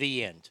cheated.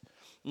 The end.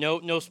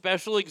 No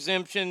special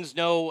exemptions,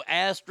 no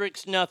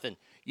asterisks, nothing.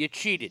 You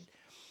cheated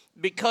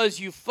because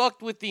you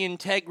fucked with the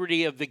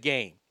integrity of the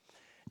game.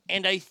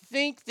 And I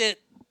think that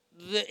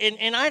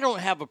and I don't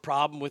have a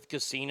problem with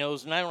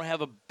casinos, and I don't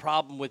have a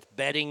problem with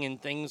betting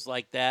and things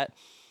like that.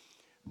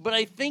 But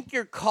I think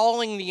you're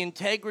calling the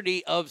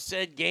integrity of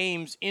said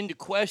games into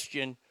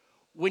question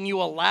when you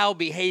allow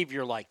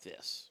behavior like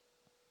this.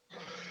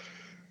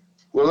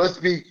 Well, let's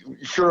be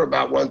sure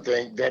about one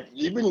thing, that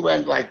even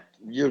when,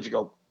 years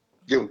ago,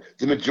 the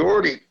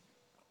majority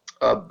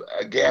of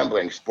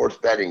gambling, sports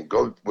betting,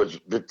 was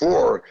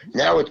before.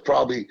 Now it's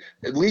probably,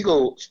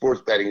 legal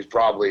sports betting is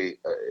probably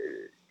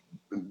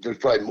there's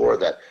probably more of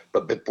that.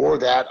 But before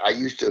that, I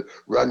used to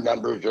run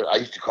numbers. I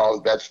used to call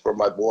in bets for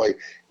my boy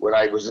when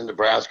I was in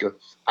Nebraska.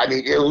 I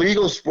mean,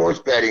 illegal sports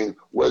betting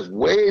was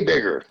way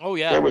bigger. Oh,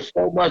 yeah. There was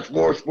so much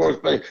more sports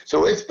betting.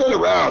 So it's been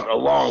around a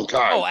long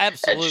time. Oh,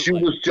 absolutely. And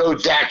Shoeless Joe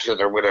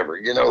Jackson or whatever,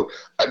 you know.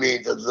 I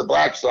mean, the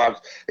Black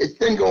Sox, it's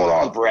been going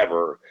on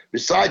forever.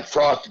 Besides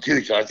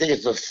prostitution, I think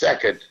it's the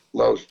second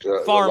most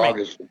farming.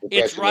 longest profession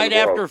It's right in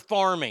the world. after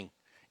farming.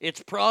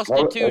 It's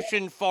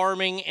prostitution,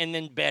 farming, and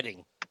then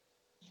betting.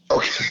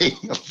 Okay.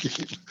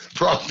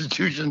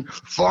 Prostitution,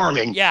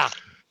 farming. Yeah.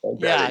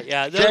 Okay.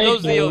 Yeah.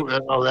 Those are the old. Yeah,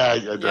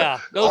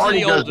 those are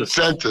the Arnie does the oldest.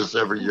 census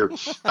every year.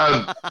 So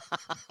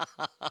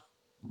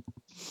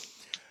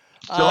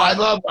I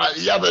love, but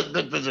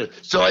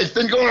so it's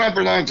been going on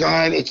for a long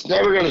time. It's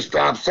never going to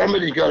stop.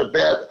 Somebody's going to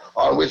bet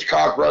on which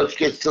cockroach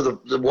gets to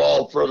the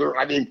wall further.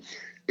 I mean,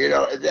 you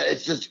know,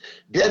 it's just,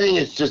 betting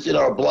is just in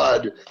our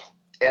blood.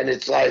 And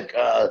it's like,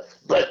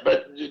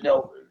 but you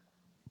know,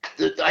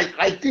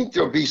 I think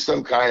there'll be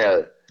some kind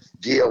of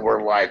deal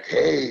where like,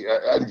 hey,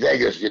 in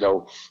Vegas, you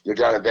know, you're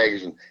down in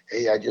Vegas and,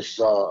 hey, I just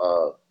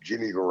saw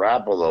Jimmy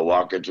Garoppolo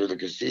walking through the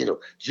casino.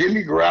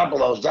 Jimmy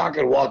Garoppolo's not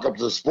going to walk up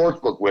to the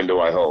sportsbook window,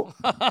 I hope.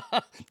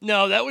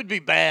 No, that would be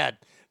bad.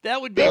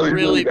 That would be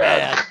really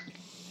bad.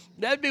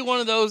 That'd be one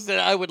of those that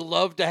I would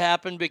love to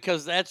happen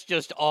because that's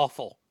just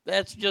awful.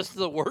 That's just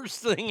the worst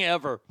thing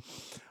ever.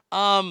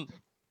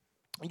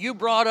 You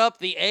brought up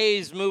the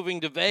A's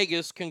moving to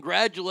Vegas.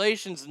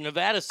 Congratulations. The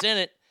Nevada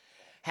Senate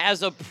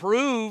has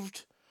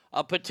approved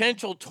a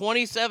potential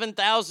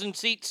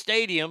 27,000-seat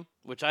stadium,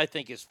 which I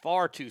think is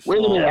far too small.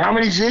 Wait a minute, how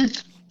many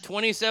seats?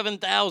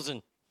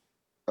 27,000.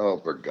 Oh,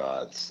 for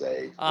God's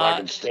sake. I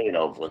can stay in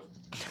Oakland.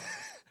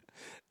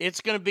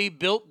 It's going to be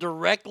built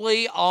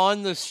directly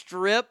on the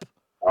Strip.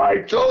 I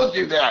told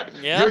you that.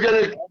 Yeah.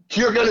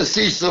 You're gonna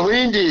see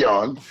Celine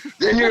Dion,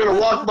 then you're gonna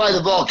walk by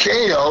the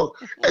volcano,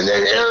 and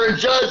then Aaron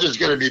Judge is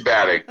gonna be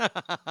batting.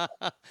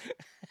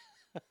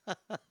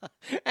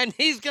 And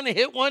he's going to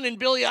hit one, and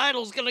Billy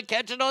Idol's going to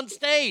catch it on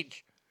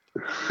stage.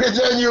 And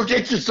then you'll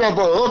get yourself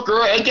a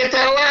hooker and get the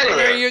hell out of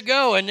there. There you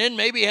go. And then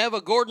maybe have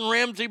a Gordon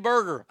Ramsay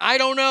burger. I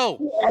don't know.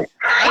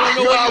 I don't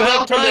know what you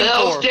have time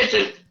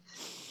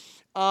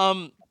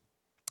for.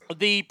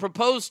 The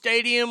proposed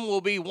stadium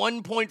will be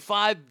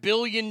 $1.5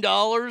 billion.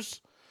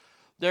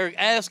 They're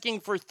asking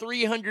for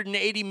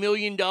 $380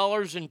 million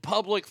in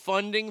public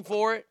funding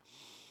for it.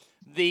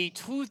 The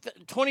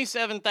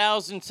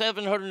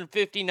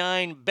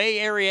 27,759 Bay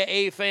Area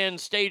A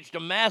fans staged a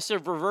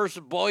massive reverse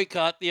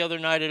boycott the other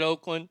night at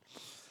Oakland.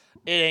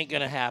 It ain't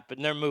going to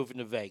happen. They're moving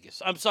to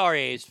Vegas. I'm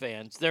sorry, A's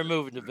fans. They're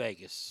moving to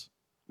Vegas.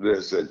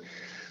 Listen,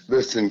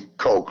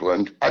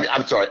 Oakland.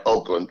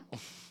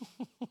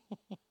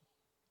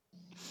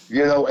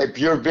 You know, if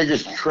your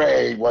biggest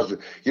trade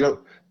wasn't, you know,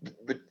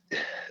 but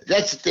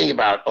that's the thing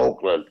about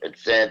Oakland and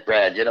San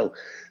Fran, you know,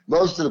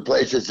 most of the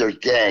places there's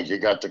gangs. You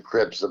got the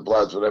Crips, the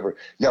Bloods, whatever.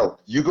 No,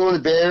 you go to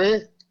the Bay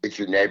Area, it's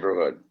your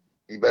neighborhood.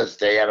 You better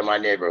stay out of my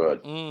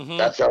neighborhood. Mm-hmm.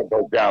 That's how it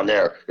goes down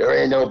there. There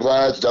ain't no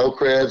Bloods, no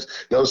Crips,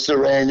 no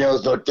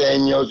Serenos, no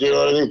Tenos, you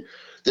know what I mean?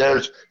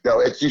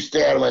 It's you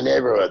stay out of my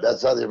neighborhood.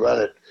 That's how they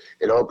run it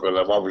in Oakland.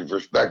 I've always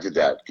respected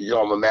that because, you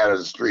know, I'm a man of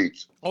the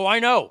streets. Oh, I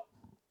know.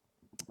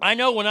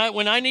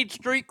 When I need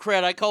street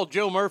cred, I call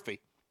Joe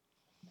Murphy.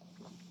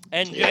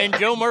 And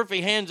Joe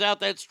Murphy hands out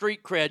that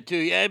street cred to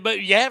you.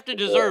 But you have to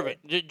deserve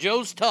it.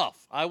 Joe's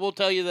tough. I will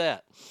tell you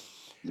that.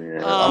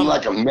 Yeah, I'm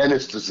like a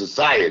menace to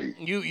society.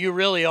 You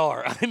really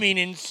are. I mean,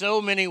 in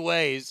so many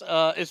ways,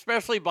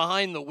 especially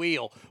behind the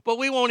wheel. But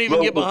we won't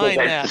even get behind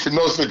that.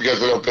 Mostly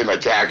because I don't pay my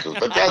taxes.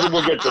 But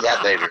we'll get to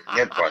that later.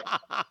 Get fun.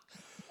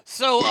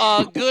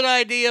 So, good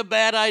idea,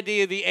 bad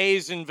idea, the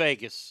A's in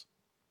Vegas.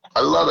 I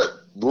love it.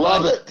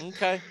 Love it.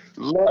 Okay.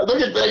 Look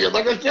at Vegas.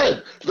 Like I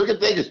said, look at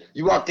Vegas.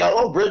 You walk out,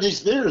 oh, Britney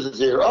Spears is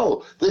here.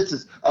 Oh, this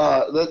is,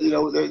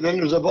 then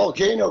there's a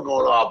volcano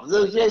going off.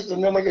 There's this,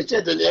 and then, like I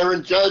said, then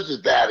Aaron Judge is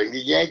batting. The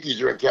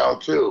Yankees are in town,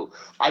 too.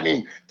 I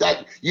mean,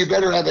 that you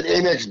better have an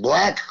Amex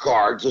Black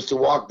card just to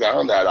walk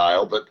down that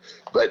aisle. But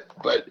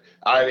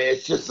I mean,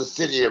 it's just the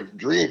city of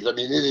dreams. I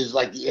mean, it is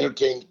like the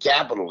entertainment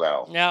capital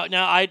now.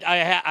 Now,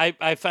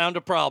 I found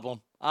a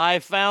problem.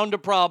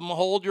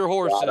 Hold your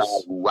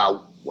horses.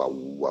 Wow.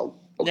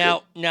 Okay.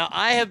 Now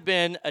I have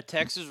been a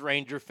Texas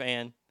Ranger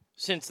fan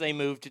since they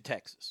moved to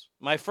Texas.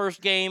 My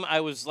first game, I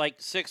was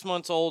like 6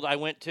 months old. I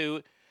went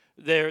to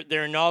their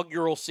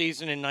inaugural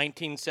season in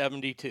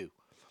 1972.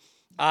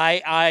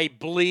 I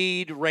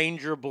bleed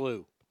Ranger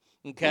blue.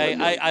 Okay,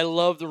 I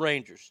love the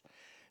Rangers.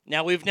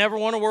 Now we've never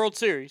won a World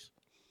Series.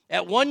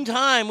 At one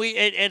time,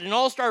 at an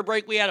All-Star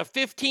break, we had a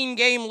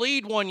 15-game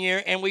lead one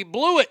year, and we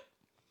blew it.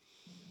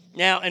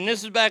 Now, and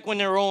this is back when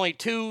there were only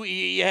two.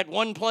 You had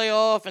one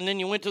playoff, and then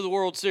you went to the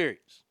World Series.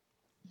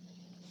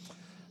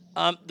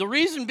 The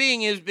reason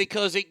being is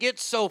because it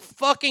gets so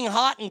fucking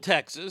hot in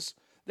Texas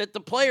that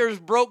the players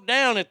broke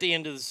down at the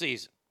end of the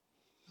season.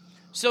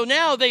 So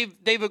now they've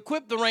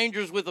equipped the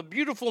Rangers with a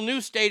beautiful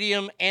new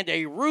stadium and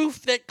a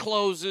roof that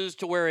closes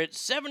to where it's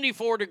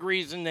 74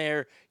 degrees in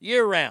there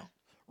year-round.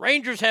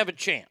 Rangers have a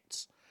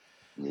chance.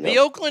 The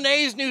Oakland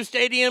A's new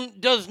stadium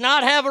does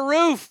not have a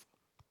roof.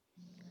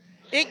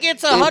 It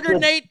gets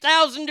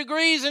 108,000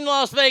 degrees in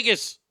Las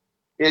Vegas.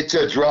 It's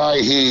a dry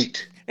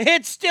heat.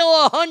 It's still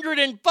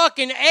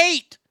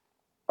 108.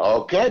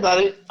 Okay,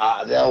 buddy.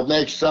 They'll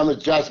make some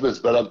adjustments,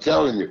 but I'm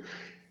telling you,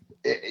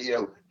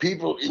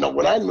 people,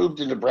 when I moved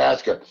to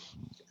Nebraska,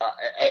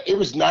 it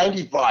was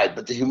 95,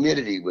 but the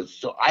humidity was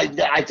so.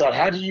 I thought,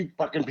 how do you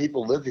fucking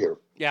people live here?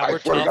 Yeah, I we're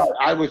swear to tough. God,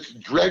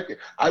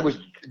 I was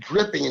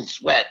dripping in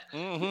sweat.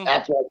 Mm-hmm.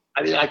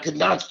 I could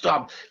not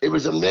stop. It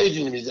was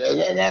amazing to me.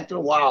 And after a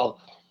while,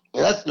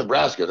 and that's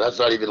Nebraska. That's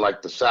not even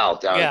like the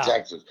South down in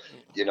Texas,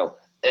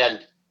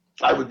 And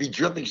I would be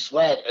dripping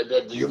sweat, and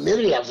then the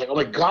humidity. I was like, "Oh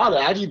my God,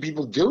 how do you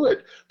people do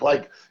it?"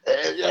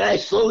 And I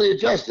slowly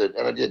adjusted,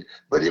 and I did.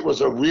 But it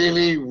was a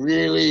really,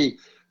 really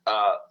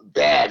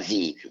bad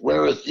heat.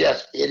 Whereas,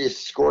 yes, it is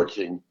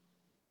scorching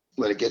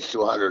when it gets to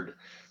 100,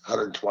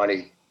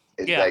 120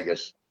 in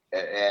Vegas.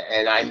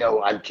 And I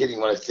know I'm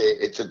kidding when I say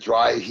it's a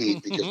dry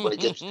heat, because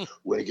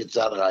when it gets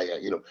out high,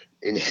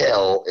 in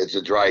hell, it's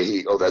a dry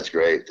heat. Oh, that's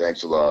great.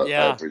 Thanks a lot.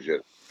 Yeah. I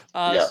appreciate it.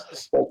 I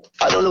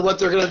don't know what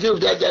they're going to do.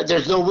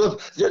 There's no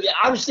roof.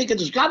 I was thinking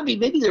there's got to be,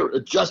 maybe they're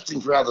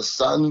adjusting for how the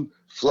sun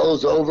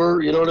flows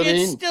over. You know what I mean?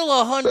 It's still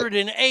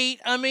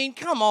 108. I mean,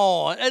 come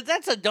on.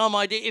 That's a dumb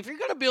idea. If you're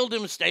going to build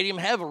him a stadium,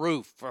 have a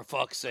roof, for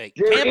fuck's sake.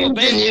 They're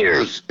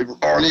engineers,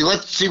 Arnie.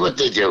 Let's see what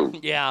they do.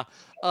 Yeah.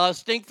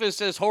 Stinkfist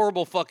says,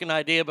 horrible fucking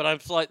idea, but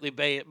I'm slightly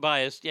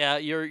biased. Yeah,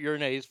 you're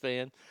an A's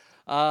fan.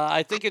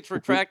 I think it's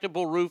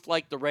retractable roof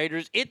like the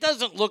Raiders. It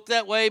doesn't look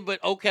that way,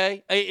 but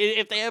okay.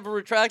 If they have a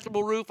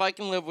retractable roof, I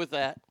can live with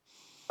that.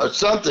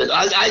 Something.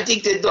 I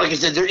think that, like I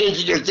said, they're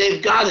engineers.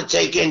 They've got to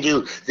take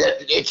into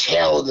that it's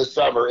hell in the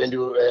summer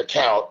into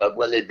account of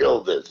when they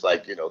build this.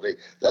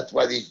 That's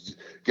why these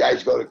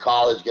guys go to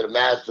college, get a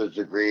master's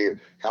degree,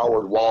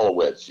 Howard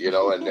Wolowitz,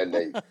 and then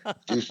they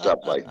do stuff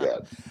like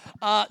that.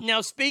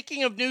 Now,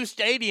 speaking of new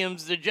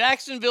stadiums, the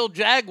Jacksonville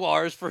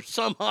Jaguars, for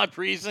some odd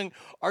reason,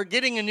 are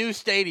getting a new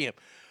stadium.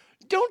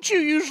 Don't you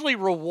usually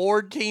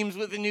reward teams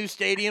with a new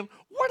stadium?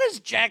 What has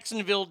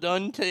Jacksonville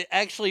done to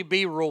actually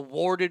be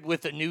rewarded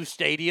with a new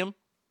stadium?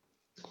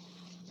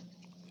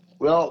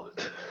 Well,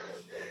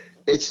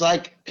 it's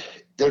like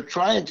they're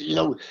trying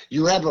to,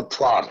 you have a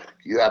product.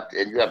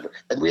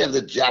 And we have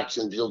the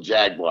Jacksonville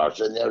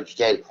Jaguars, and they're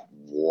saying,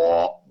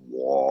 whoa.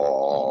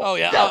 Oh,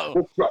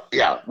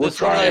 yeah. We're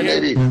trying to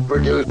maybe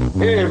produce with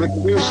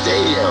a new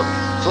stadium,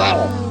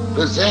 flat,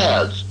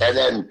 pizzazz, and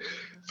then,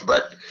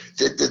 but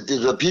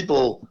the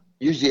people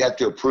usually have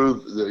to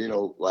approve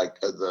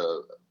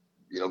the,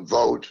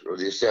 vote, or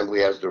the assembly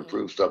has to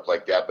approve stuff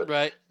like that. But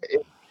right.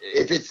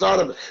 If it's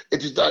not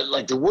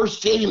like the worst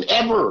stadium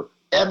ever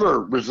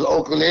was the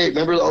Oakland A's.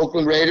 Remember the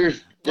Oakland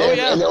Raiders?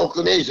 And the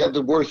Oakland A's have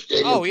the worst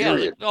stadium.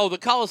 Period. The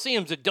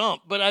Coliseum's a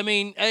dump. But I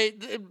mean,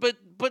 but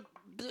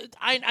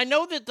I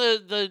know that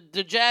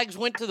the Jags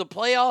went to the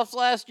playoffs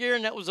last year,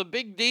 and that was a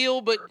big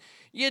deal. But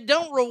you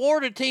don't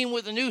reward a team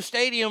with a new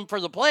stadium for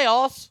the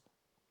playoffs.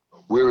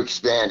 We're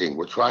expanding.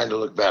 We're trying to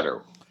look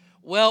better.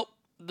 Well,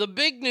 the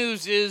big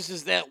news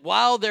is that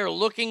while they're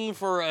looking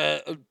for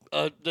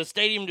the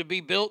stadium to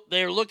be built,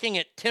 they're looking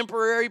at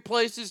temporary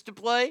places to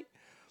play,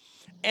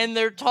 and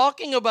they're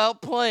talking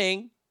about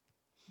playing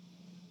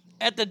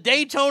at the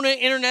Daytona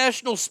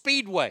International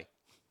Speedway.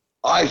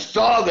 I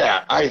saw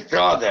that.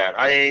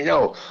 I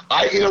know.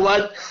 You know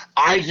what?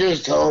 I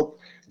just hope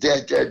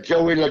that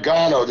Joey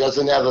Logano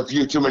doesn't have a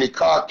few too many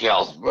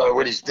cocktails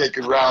when he's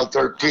taking round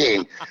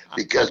 13,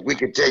 because we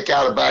could take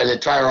out about an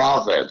entire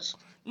offense.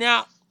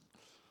 Now,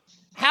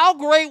 how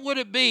great would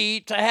it be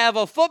to have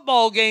a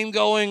football game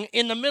going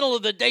in the middle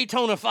of the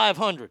Daytona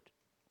 500?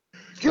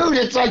 Dude,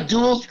 it's like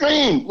dual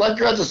screen, like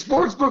you're at the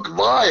Sportsbook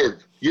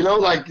Live.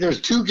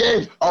 There's two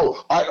games.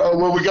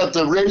 We got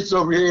the race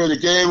over here, the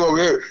game over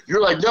here.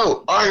 You're like,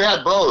 no, I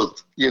had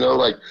both.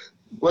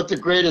 What the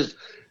greatest?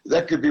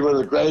 That could be one of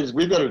the greatest.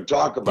 We better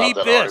talk about Peep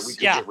that. This. We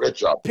could get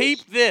rich off this.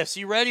 Peep this.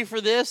 You ready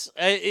for this?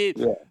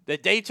 The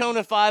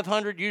Daytona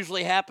 500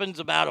 usually happens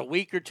about a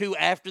week or two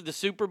after the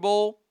Super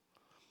Bowl.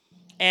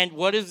 And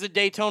what is the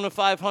Daytona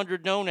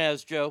 500 known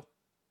as, Joe?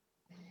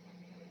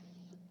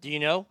 Do you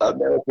know?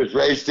 America's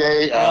Race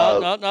Day.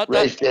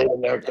 Race Day in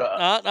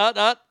America.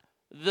 Not.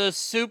 The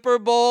Super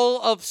Bowl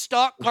of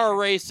stock car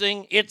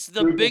racing. It's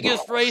the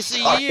biggest race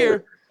a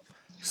year.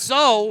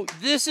 So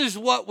this is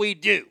what we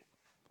do.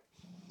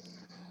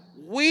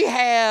 We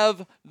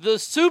have the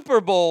Super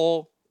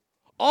Bowl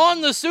on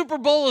the Super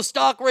Bowl of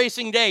stock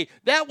racing day.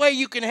 That way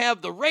you can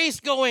have the race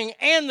going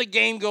and the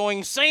game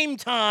going same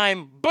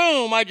time.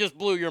 Boom, I just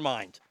blew your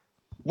mind.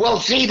 Well,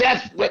 see,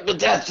 that's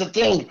the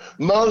thing.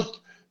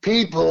 Most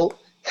people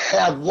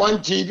have one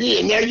TV,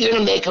 and they're going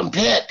to make them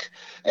pick.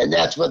 And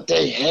that's what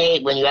they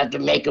hate, when you have to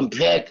make them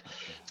pick,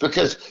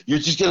 because you're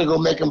just going to go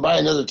make them buy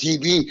another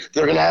TV.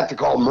 They're going to have to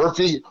call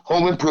Murphy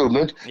Home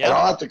Improvement, and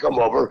I'll have to come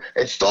over,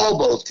 install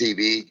both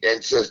TV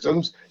and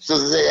systems so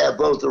that they have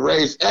both the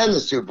race and the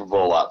Super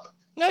Bowl up.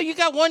 No, you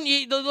got one.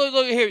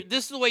 Look here.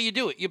 This is the way you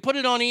do it. You put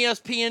it on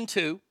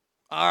ESPN2.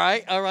 All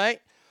right.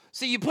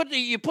 See, you put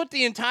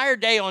the entire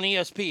day on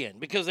ESPN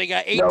because they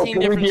got 18 No,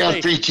 different we be on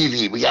stations.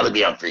 free TV? We got to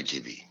be on free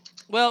TV.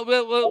 Well,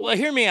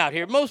 hear me out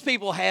here. Most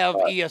people have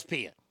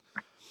ESPN.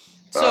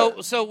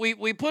 So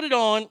we put it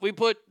on. We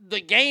put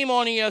the game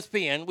on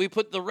ESPN. We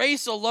put the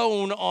race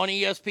alone on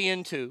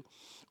ESPN2.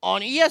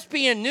 On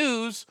ESPN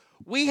News,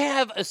 we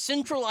have a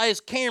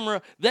centralized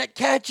camera that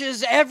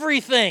catches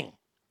everything.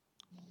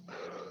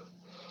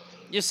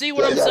 You see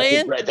what I'm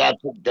saying?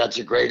 That's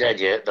a great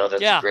idea. No,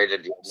 that's a great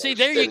idea. See,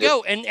 there you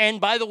go. And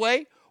by the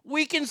way,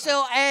 we can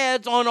sell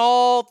ads on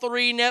all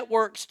 3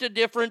 networks to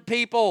different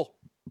people.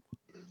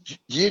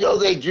 You know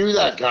they do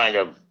that kind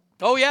of.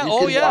 Oh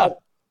yeah.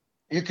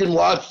 You can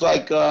watch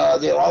like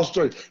the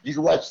All-Star. You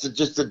can watch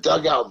just the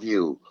dugout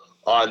view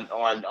on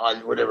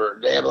whatever.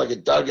 They have like a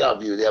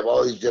dugout view. They have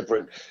all these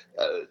different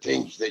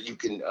things that you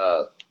can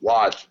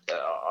watch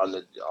on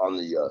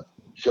the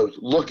shows.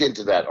 Look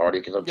into that, Artie,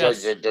 because I'm telling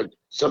you,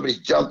 somebody's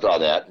jumped on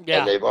that, and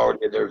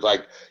there's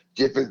like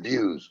different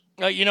views.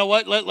 You know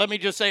what? Let me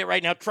just say it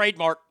right now.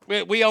 Trademark.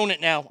 We own it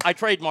now. I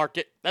trademarked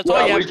it. That's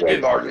all you have to do.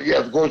 Trademarked it. Yeah,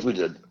 of course we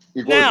did.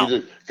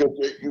 We're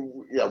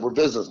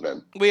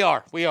businessmen. We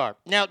are.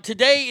 Now,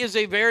 today is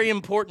a very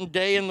important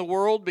day in the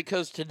world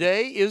because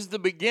today is the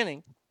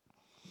beginning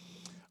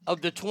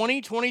of the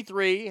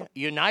 2023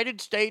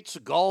 United States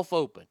Golf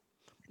Open.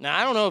 Now,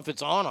 I don't know if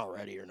it's on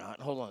already or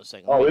not. Hold on a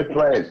second. Oh, it's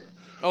playing.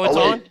 Oh, it's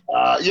on?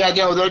 Yeah,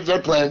 no, they're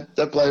playing.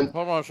 They're playing.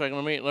 Hold on a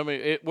second.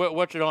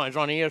 What's it on? It's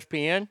on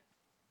ESPN?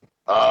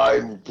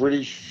 I'm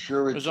pretty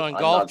sure it's on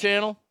Golf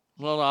Channel?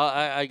 Well,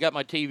 I got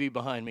my TV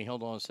behind me.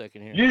 Hold on a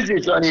second here. Usually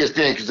it's on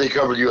ESPN because they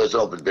cover the U.S.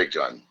 Open big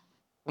time.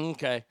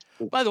 Okay.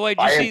 By the way,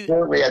 I am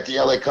currently at the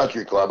L.A.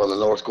 Country Club on the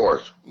North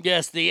Course.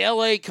 Yes, the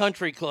L.A.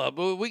 Country Club.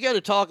 We got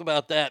to talk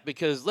about that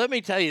because let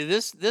me tell you,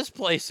 this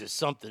place is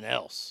something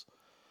else.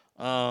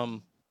 Why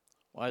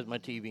is my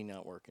TV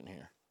not working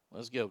here?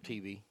 Let's go,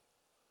 TV.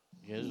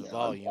 Here's the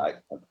volume.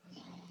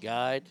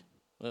 Guide.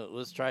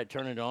 Let's try to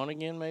turn it on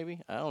again,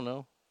 maybe? I don't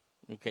know.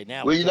 Okay,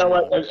 now. Well, you know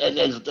what? And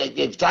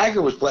if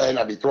Tiger was playing,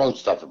 I'd be throwing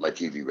stuff at my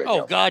TV right now.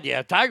 Oh, God, yeah.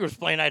 If Tiger was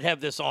playing, I'd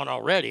have this on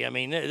already. I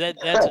mean,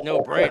 that's a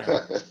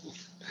no-brainer.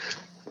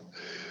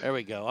 There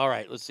we go. All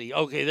right, let's see.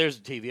 Okay, there's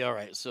the TV. All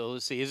right, so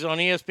let's see. Is it on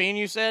ESPN,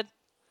 you said?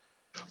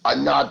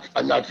 I'm not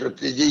sure.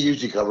 They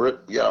usually cover it,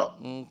 yeah.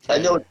 Okay. I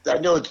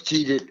know it's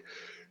cheated,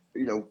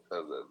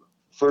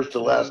 first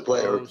to last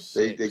player.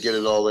 They get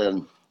it all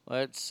in.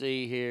 Let's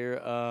see here.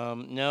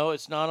 No,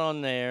 it's not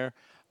on there.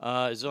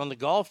 It's on the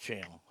Golf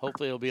Channel.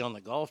 Hopefully it'll be on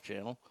the Golf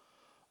Channel,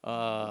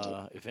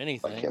 if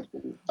anything.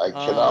 I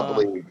cannot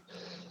believe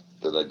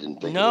that I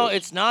didn't think No,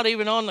 it's not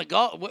even on the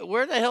Golf.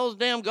 Where the hell's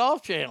damn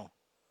Golf Channel?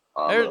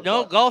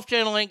 No, Golf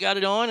Channel ain't got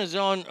it on. It's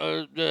on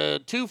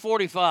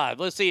 245.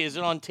 Let's see. Is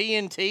it on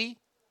TNT?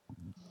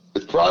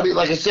 It's probably,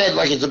 like I said,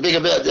 like it's a big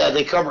event. Yeah,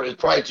 they cover it.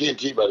 It's probably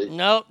TNT, buddy.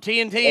 No,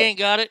 TNT ain't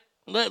got it.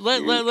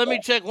 Let me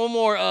check one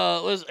more.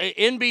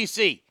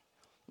 NBC.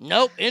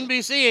 Nope,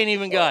 NBC ain't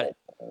even got it.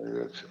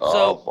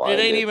 So it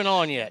ain't even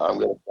on yet. I'm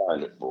going to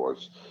find it for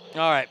us.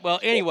 All right. Well,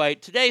 anyway,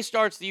 today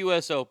starts the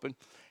U.S. Open,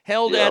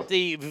 held at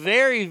the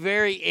very,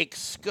 very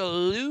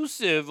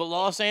exclusive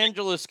Los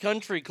Angeles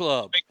Country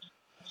Club.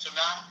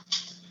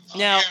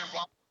 Now,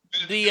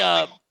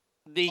 the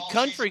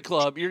country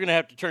club, you're going to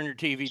have to turn your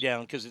TV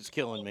down because it's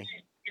killing me.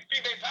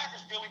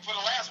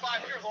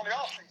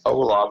 Oh,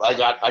 hold on. I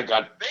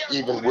got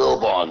even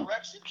Wilbon.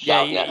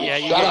 Yeah.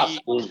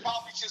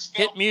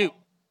 Hit mute.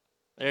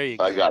 There you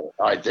go. I got it.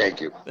 All right, thank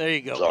you. There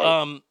you go.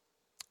 Sorry.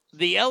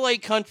 The L.A.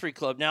 Country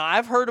Club. Now,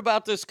 I've heard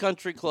about this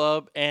country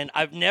club, and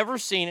I've never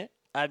seen it.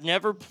 I've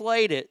never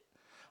played it.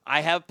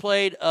 I have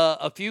played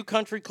a few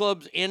country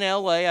clubs in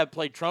L.A. I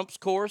played Trump's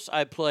Course.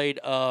 I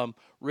played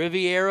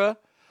Riviera.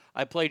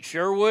 I played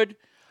Sherwood.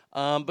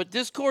 But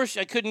this course,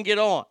 I couldn't get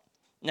on.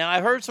 Now,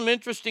 I heard some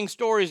interesting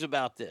stories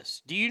about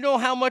this. Do you know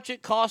how much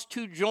it costs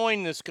to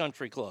join this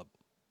country club?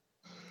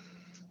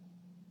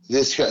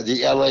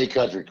 The L.A.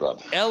 Country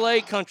Club. L.A.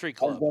 Country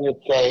Club.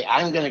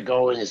 I'm going to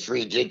go in the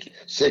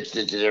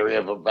 6-digit area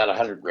of about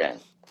 $100,000.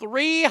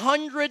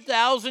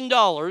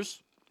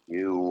 $300,000.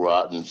 You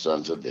rotten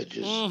sons of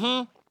bitches.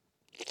 Mm-hmm.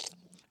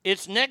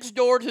 It's next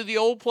door to the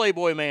old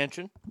Playboy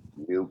Mansion.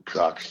 You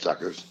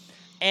cocksuckers.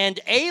 And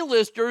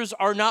A-listers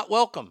are not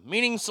welcome,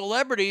 meaning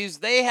celebrities,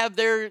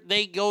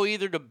 they go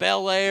either to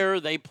Bel Air,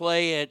 they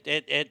play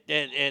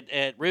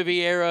at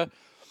Riviera.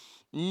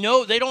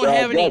 No, they don't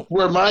have any. That's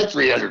where my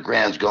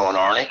 $300,000's going,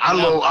 Arnie.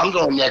 I'm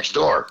going next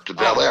door to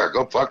Bel Air.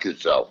 Go fuck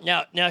yourself.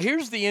 Now,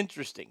 here's the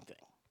interesting thing,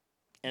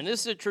 and this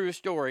is a true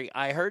story.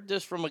 I heard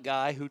this from a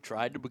guy who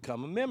tried to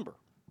become a member.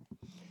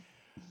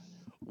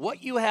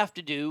 What you have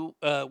to do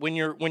when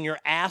you're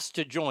asked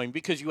to join,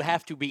 because you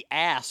have to be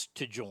asked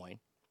to join.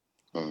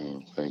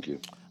 Thank you.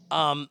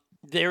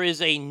 There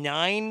is a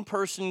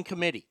 9-person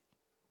committee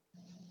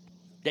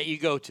that you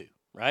go to,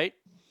 right?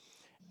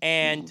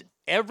 And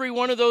every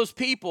one of those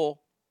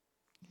people,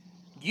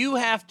 you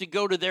have to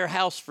go to their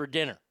house for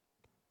dinner.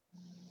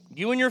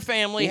 You and your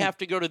family have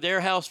to go to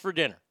their house for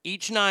dinner,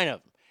 each 9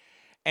 of them.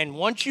 And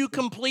once you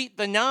complete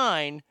the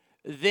 9,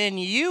 then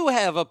you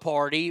have a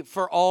party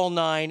for all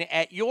 9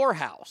 at your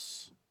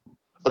house.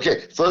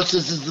 Okay, first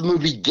this is the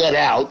movie Get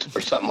Out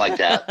or something like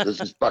that. This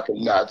is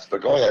fucking nuts,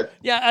 but go ahead.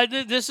 Yeah,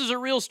 this is a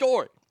real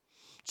story.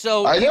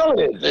 So I know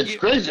it is. It's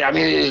crazy. I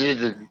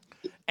mean,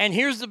 and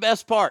here's the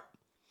best part,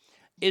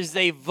 is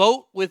they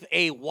vote with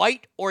a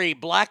white or a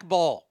black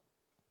ball.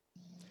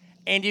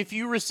 And if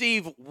you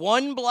receive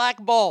one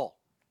black ball,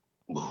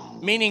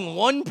 meaning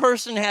one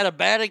person had a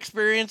bad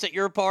experience at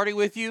your party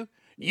with you,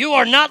 you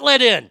are not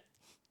let in.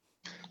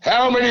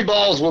 How many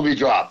balls will be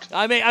dropped?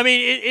 I mean,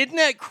 isn't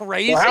that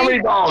crazy? Well, how many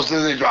balls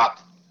do they drop?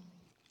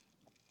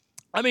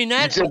 I mean,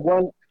 that.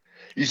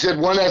 You said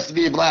one has to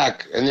be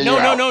black, and then no.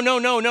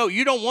 out.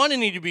 You don't want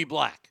any to be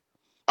black.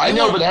 I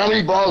know, but how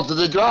many balls do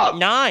they drop?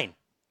 9.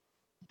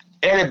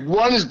 And if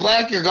one is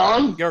black, you're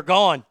gone. You're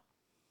gone.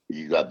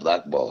 You got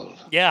black balls.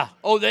 Yeah.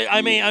 Oh,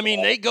 I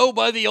mean, they go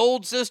by the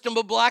old system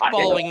of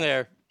blackballing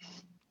there.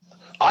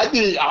 I'd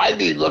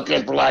be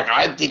looking for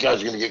I think I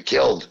was going to get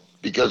killed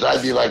because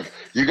I'd be like,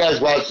 you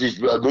guys watch these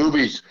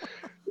movies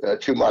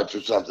too much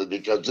or something.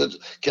 Because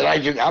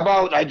how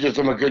about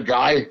I'm a good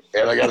guy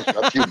and I got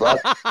a few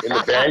bucks in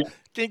the bank.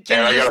 Can you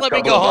just let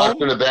me go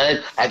home? In the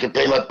bank, I can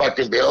pay my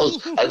fucking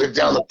bills. I live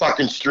down the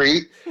fucking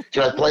street.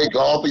 Can I play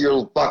golf at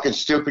your fucking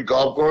stupid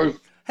golf course?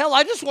 Hell,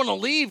 I just want to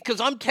leave because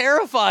I'm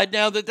terrified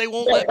now that they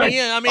won't let me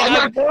in. I mean, I'm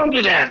not going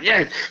to that.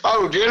 Yeah.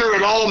 Oh, dinner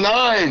at all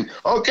 9.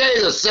 Okay,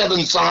 the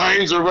 7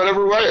 signs or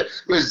whatever. What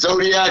with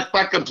Zodiac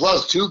fucking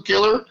 +2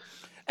 killer.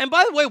 And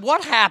by the way,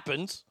 what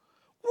happens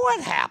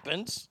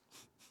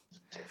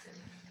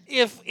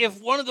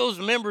if one of those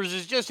members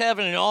is just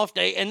having an off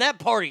day and that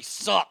party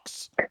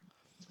sucks?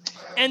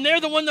 And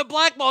they're the one that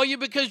blackball you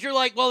because you're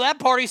like, well, that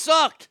party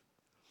sucked.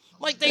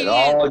 And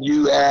all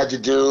you had to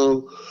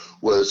do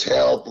was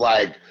help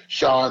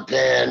Sean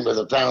Penn with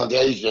a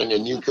foundation,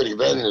 and you could have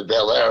been in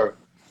Bel Air.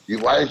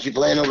 Why aren't you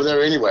playing over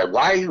there anyway?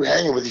 Why are you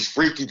hanging with these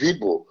freaky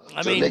people?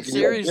 I mean, making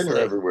seriously. You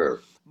dinner everywhere.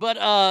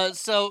 But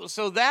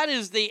so that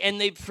is and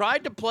they've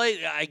tried to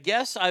play. I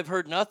guess I've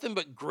heard nothing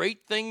but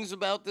great things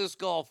about this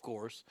golf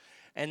course,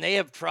 and they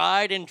have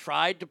tried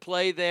to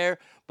play there.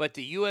 But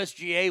the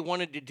USGA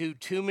wanted to do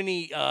too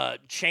many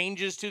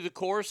changes to the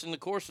course, and the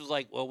course was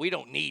like, well, we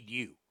don't need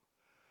you.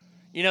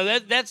 You know,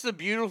 that's the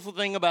beautiful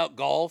thing about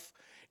golf,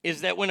 is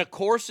that when a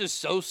course is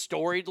so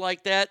storied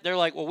like that, they're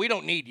like, well, we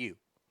don't need you.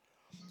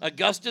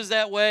 Augusta's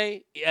that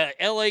way,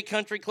 LA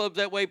Country Club's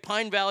that way,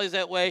 Pine Valley's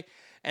that way,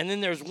 and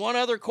then there's one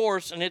other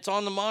course, and it's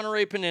on the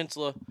Monterey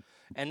Peninsula,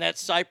 and that's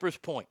Cypress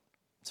Point.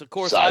 It's a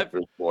course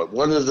Cypress Point,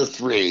 one of the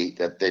 3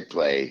 that they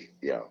play,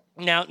 yeah.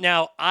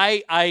 Now,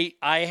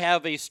 I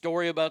have a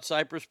story about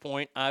Cypress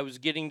Point. I was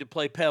getting to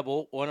play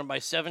Pebble. One of my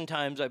 7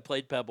 times I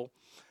played Pebble.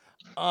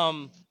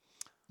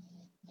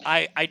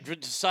 I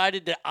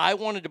decided that I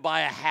wanted to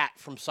buy a hat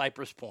from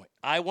Cypress Point.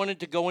 I wanted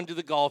to go into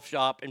the golf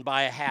shop and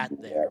buy a hat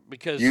there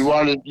because you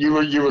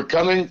were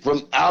coming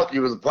from out.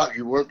 You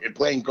weren't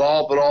playing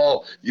golf at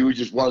all. You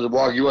just wanted to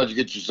walk. You wanted to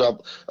get yourself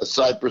a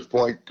Cypress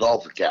Point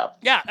golfer cap.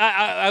 Yeah,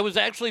 I was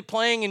actually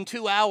playing in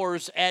 2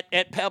 hours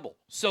at Pebble,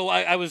 so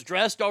I was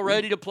dressed all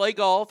ready to play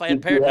golf. I had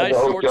a pair of nice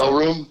shorts. Hotel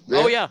room?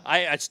 Oh yeah,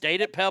 I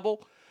stayed at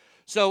Pebble.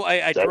 So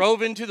I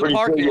drove into the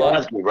parking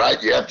lot.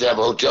 Right? You have to have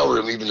a hotel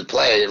room even to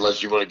play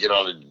unless you want to get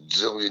on a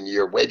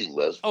zillion-year waiting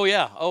list. Oh,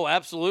 yeah. Oh,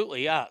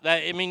 absolutely, yeah.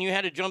 You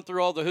had to jump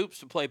through all the hoops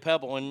to play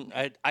Pebble, and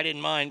I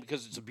didn't mind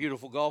because it's a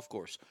beautiful golf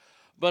course.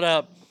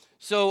 But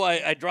so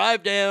I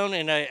drive down,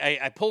 and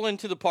I pull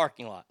into the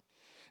parking lot.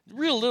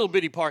 Real little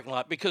bitty parking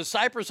lot because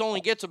Cypress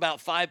only gets about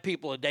 5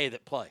 people a day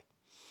that play.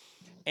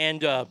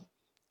 And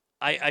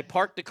I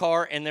parked the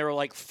car, and there were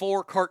like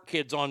 4 cart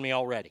kids on me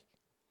already.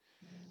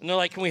 And they're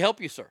like, can we help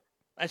you, sir?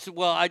 I said,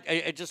 well,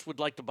 I just would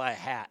like to buy a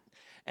hat.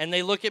 And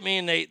they look at me,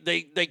 and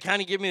they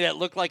kind of give me that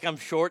look like I'm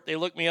short. They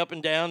look me up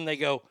and down, and they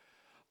go,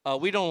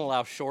 we don't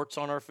allow shorts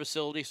on our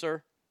facility,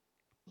 sir.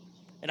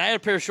 And I had a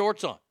pair of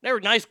shorts on. They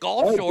were nice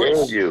golf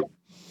shorts. Dare you.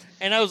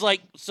 And I was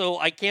like, so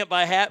I can't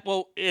buy a hat?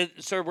 Well,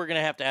 sir, we're going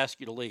to have to ask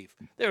you to leave.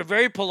 They were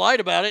very polite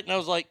about it, and I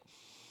was like,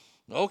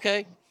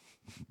 okay,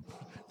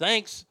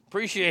 thanks,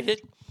 appreciate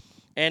it.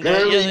 And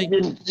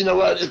you know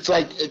what?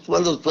 It's one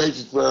of those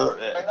places where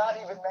they're not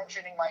even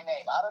mentioning my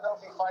name. I don't know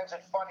if he finds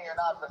it funny or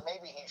not, but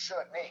maybe he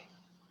should. Me.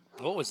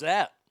 What was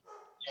that?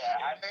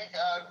 Yeah, I think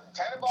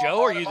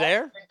Joe, are you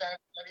there? I think that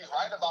he's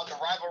right about the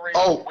rivalry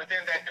within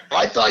that division.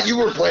 I thought you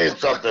were playing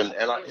something,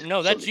 and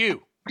no, that's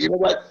you. You know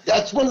what?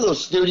 That's one of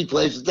those snooty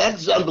places.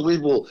 That's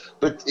unbelievable.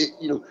 But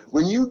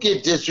when you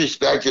get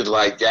disrespected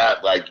like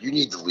that, you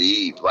need to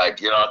leave.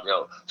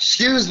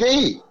 Excuse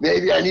me,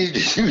 maybe I need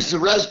to use the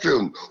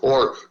restroom,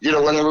 or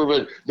whatever.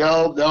 But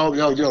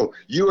no,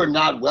 you are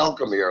not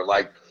welcome here.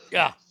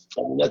 Yeah,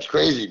 that's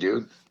crazy,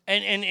 dude.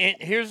 And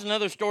here's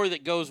another story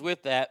that goes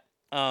with that.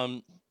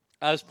 I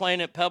was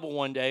playing at Pebble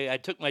one day. I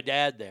took my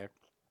dad there,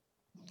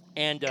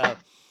 and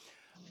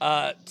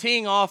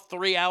teeing off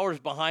 3 hours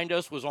behind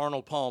us was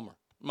Arnold Palmer,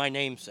 my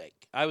namesake.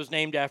 I was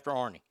named after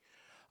Arnie.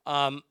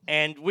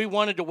 And we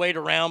wanted to wait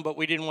around, but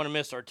we didn't want to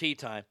miss our tee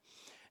time.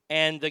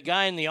 And the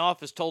guy in the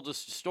office told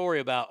us a story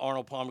about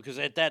Arnold Palmer because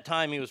at that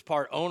time he was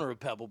part owner of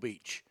Pebble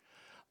Beach.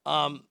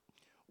 One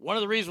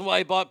of the reasons why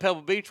he bought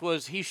Pebble Beach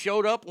was he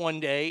showed up one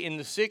day in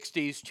the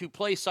 60s to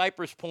play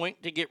Cypress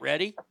Point to get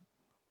ready.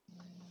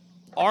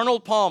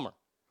 Arnold Palmer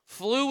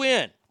flew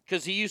in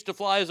because he used to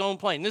fly his own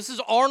plane. This is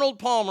Arnold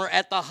Palmer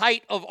at the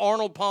height of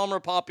Arnold Palmer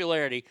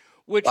popularity.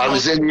 Which I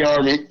was in the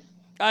Army.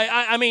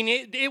 I mean,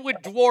 it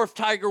would dwarf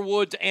Tiger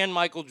Woods and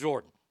Michael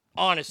Jordan,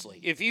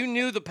 honestly, if you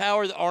knew the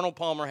power that Arnold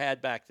Palmer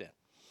had back then.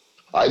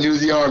 I knew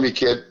the Army,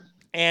 kid.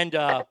 And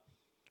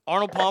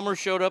Arnold Palmer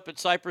showed up at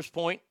Cypress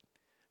Point.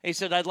 He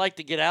said, I'd like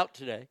to get out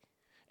today.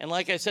 And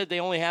like I said, they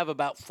only have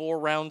about 4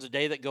 rounds a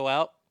day that go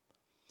out.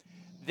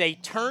 They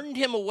turned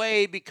him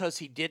away because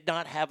he did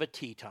not have a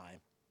tee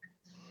time.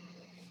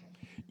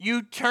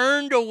 You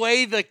turned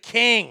away the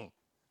king.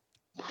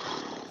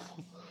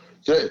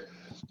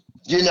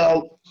 You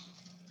know,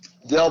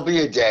 there'll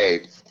be a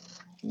day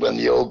when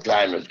the old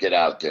timers get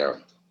out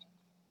there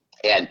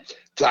and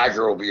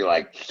Tiger will be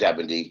like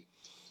 70,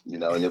 you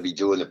know, and he'll be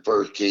doing the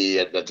first tee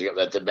at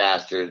the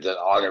Masters, an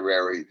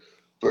honorary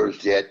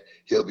first hit.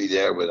 He'll be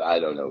there with, I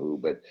don't know who,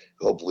 but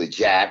hopefully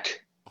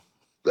Jack.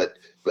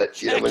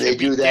 But you know, when they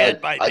do that,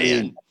 I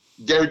mean,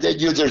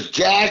 there's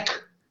Jack,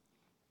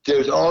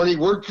 there's Arnie.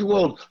 We're too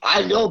old.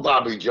 I know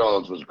Bobby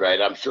Jones was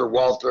great. I'm sure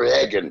Walter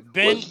Hagen.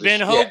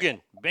 Ben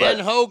Hogan. Ben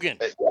Hogan,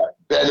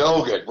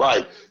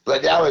 right.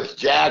 But now it's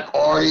Jack,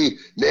 Arnie,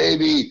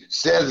 maybe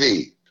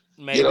Sevy.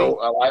 Maybe. You know,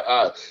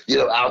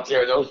 out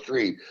there, those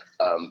 3.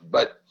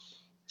 But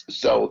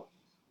so,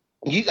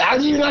 how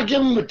do you not give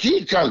them a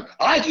tee time?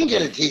 I can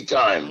get a tee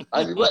time.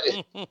 I mean,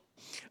 what?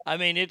 I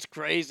mean, it's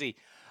crazy.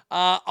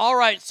 All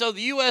right, so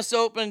the U.S.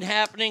 Open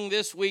happening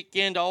this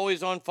weekend,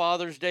 always on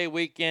Father's Day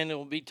weekend. It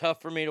will be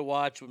tough for me to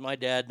watch with my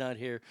dad not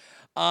here.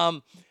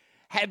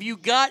 Have you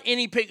got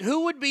any pick?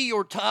 Who would be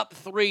your top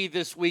 3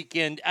 this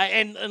weekend?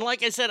 And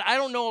like I said, I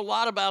don't know a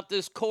lot about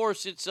this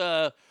course. It's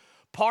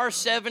par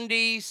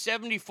 70,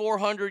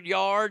 7,400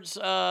 yards,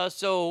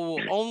 so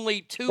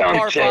only 2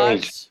 par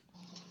 5s.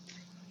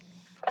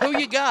 Who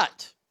you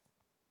got?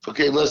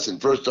 Okay, listen.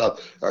 First off,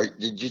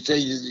 did you say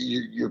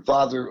your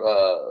father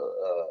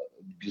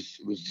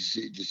was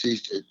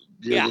deceased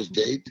during this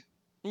date?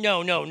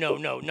 No,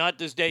 not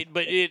this date,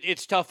 but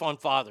it's tough on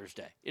Father's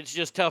Day. It's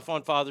just tough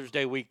on Father's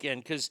Day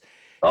weekend because.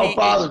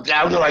 Father's Day.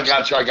 No, I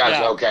got you. Okay,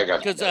 I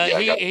got you. Because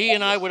he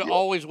and I would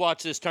always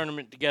watch this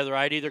tournament together.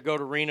 I'd either go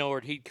to Reno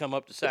or he'd come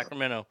up to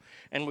Sacramento,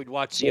 and we'd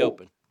watch the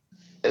Open.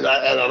 And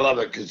I love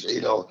it because,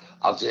 you know,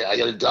 I'll say I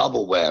got a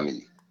double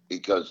whammy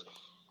because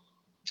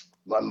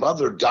my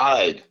mother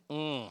died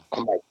on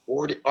my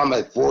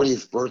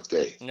 40th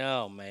birthday.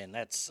 No, man,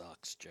 that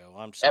sucks, Joe.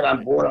 I'm sorry. And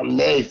I'm born on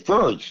May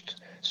 1st.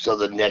 So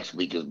the next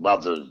week is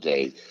Mother's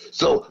Day.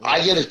 So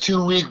I get a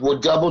 2-week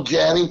double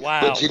jammy.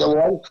 Wow. But you know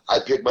what? I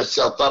pick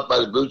myself up by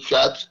the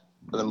bootstraps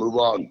and I move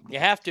on. You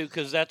have to,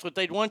 because that's what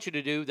they'd want you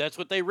to do. That's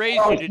what they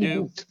raised you to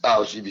do.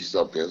 Oh, she'd be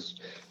so pissed.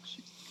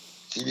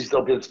 She'd be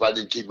so pissed if I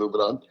didn't keep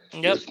moving on.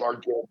 Yep. You're a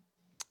smart kid.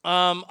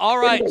 All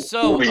right,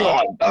 so moving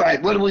on. All right,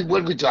 what are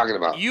we talking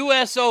about?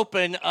 U.S.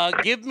 Open.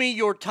 Give me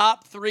your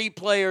top 3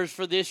 players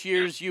for this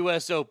year's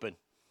U.S. Open.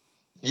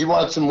 You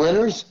want some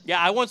winners? Yeah,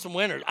 I want some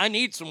winners. I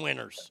need some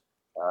winners.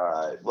 All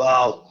right.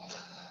 Well,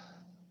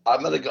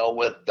 I'm gonna go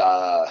with.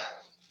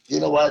 You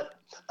know what?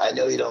 I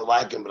know you don't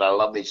like him, but I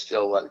love him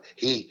still.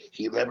 He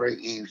remember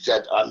he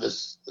said on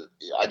this.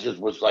 I just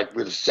was like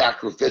with a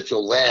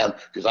sacrificial lamb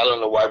because I don't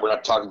know why we're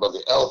not talking about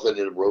the elephant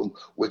in the room,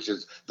 which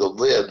is the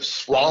Liv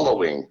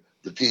swallowing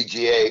the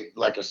PGA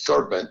like a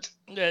serpent.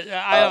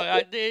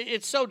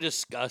 It's so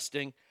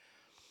disgusting.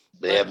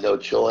 They have no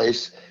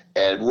choice,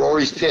 and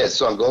Rory's pissed,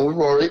 so I'm going with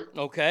Rory.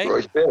 Okay.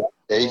 Rory's pissed,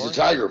 and he's a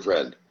Tiger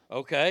friend.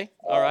 Okay.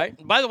 All right.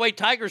 By the way,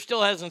 Tiger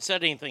still hasn't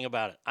said anything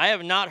about it. I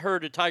have not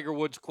heard a Tiger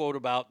Woods quote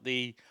about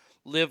the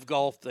Live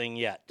Golf thing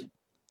yet.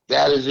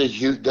 That is a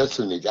huge.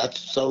 Listen to me. That's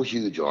so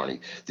huge, Arnie.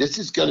 This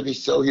is going to be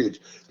so huge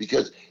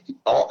because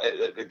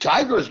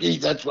Tiger's.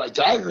 That's why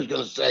Tiger's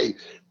going to say,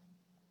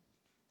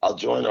 "I'll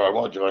join or I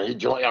won't join." He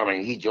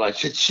joins.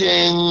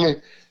 Cha-ching.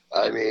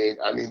 I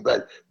mean,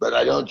 but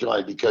I don't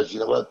join because you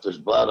know what? There's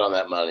blood on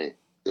that money.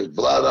 There's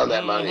blood on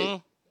that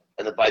money,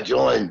 and if I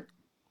join.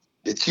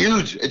 It's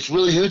huge. It's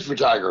really huge for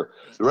Tiger.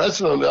 The rest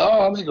of them,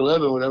 I'll make a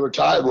living whenever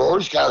Tiger. We're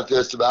always kind of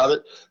pissed about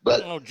it.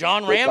 But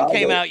John Ram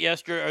came out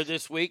yesterday or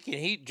this week,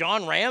 and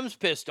John Ram's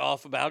pissed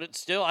off about it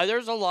still.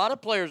 There's a lot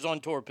of players on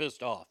tour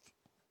pissed off.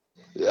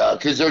 Yeah,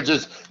 because they're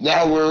just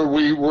now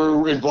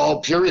we're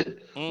involved.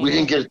 Period. We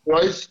didn't get a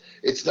choice.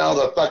 It's now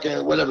the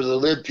fucking whatever the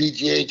Live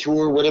PGA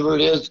Tour, whatever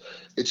it is.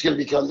 It's going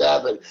to become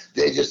that. But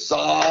they just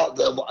saw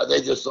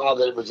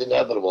that it was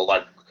inevitable.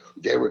 Like.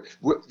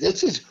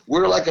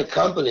 We're like a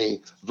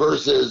company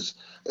versus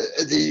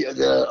the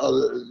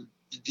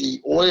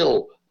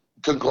oil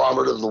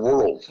conglomerate of the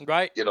world.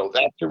 Right. You know,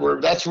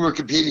 that's who we're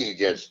competing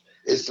against.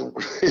 It's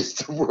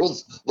the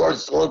world's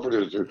largest oil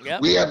producer.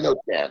 Yep. We have no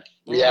chance.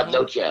 We have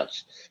no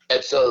chance.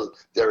 And so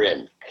they're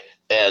in.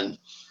 And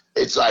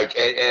it's like,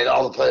 and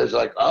all the players are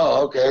like,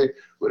 oh, okay,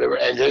 whatever.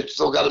 And they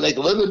still got to make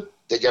a living.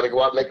 They got to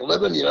go out and make a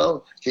living,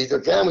 keep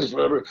their families,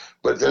 whatever.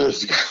 But then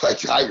there's a guy like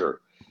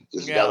Tiger.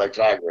 There's a guy like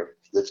Tiger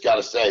that's got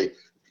to say,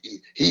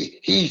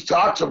 he's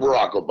talked to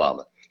Barack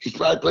Obama. He's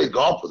probably played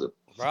golf with him.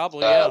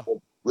 Probably, yeah.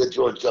 With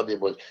George W.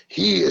 Bush.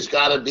 He has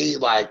got to be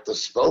like the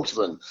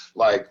spokesman.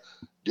 Like,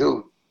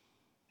 dude,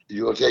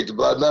 you going to take the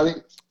blood money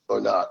or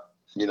not?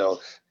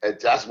 And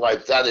that's why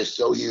that is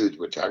so huge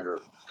when Tiger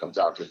comes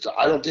out. Because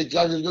I don't think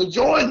Tiger's going to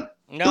join.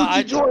 No,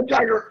 I join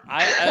Tiger.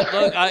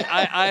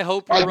 I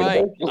hope you're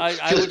right.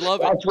 I would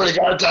love it. I swear to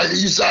God, Tiger,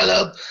 you sign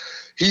up.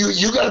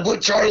 You got to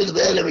put Charlie to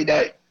bed every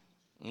night.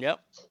 Yep.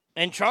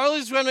 And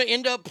Charlie's going to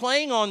end up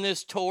playing on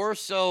this tour,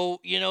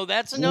 so,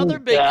 that's another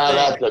big thing.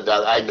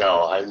 I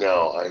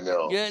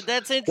know. Yeah,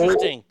 that's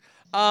interesting.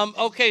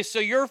 Okay, so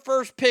your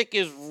first pick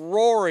is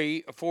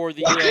Rory for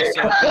the U.S.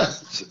 Open.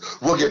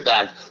 We'll get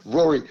back.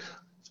 Rory.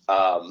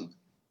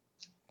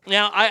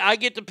 Now, I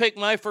get to pick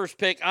my first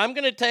pick. I'm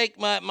going to take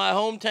my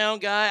hometown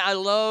guy. I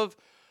love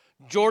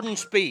Jordan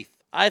Spieth.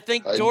 I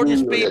think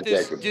Jordan Spieth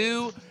is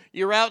due.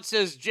 Your out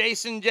says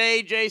Jason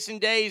Day. Jason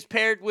Day is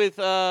paired with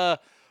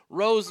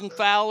Rose and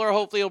Fowler.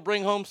 Hopefully he'll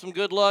bring home some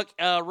good luck.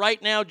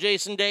 Right now,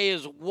 Jason Day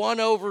is 1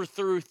 over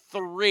through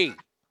 3.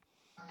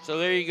 So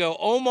there you go.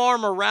 Omar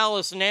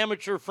Morales, an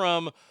amateur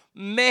from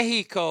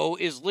Mexico,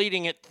 is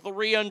leading at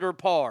 3 under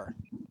par.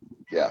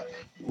 Yeah.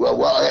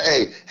 Well,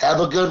 hey, have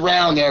a good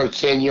round there,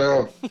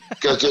 senor,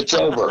 because it's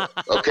over,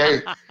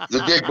 okay?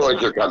 The big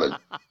boys are coming.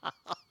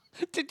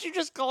 Did you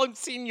just call him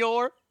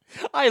senor?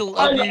 I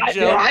love you,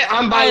 Joe.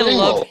 I'm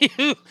bilingual. I love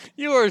you.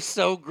 You are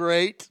so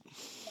great.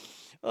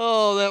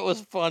 Oh, that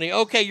was funny.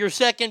 Okay, your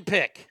second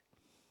pick.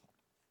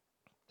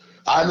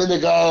 I'm going to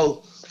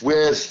go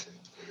with...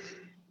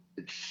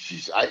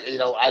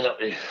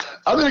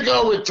 I'm going to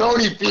go with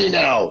Tony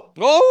Finau.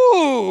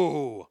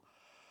 Oh,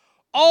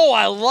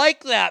 I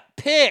like that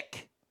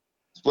pick.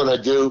 That's what I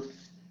do.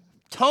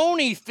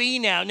 Tony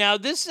Finau. Now,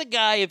 this is a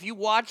guy, if you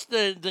watch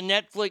the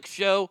Netflix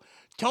show,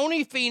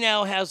 Tony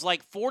Finau has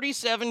like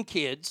 47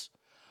 kids.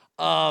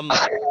 I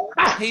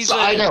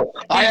know.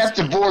 I have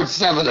to board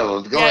 7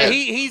 of them. Go ahead.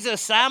 He's a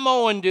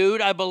Samoan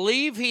dude. I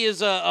believe he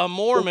is a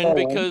Mormon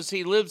because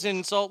he lives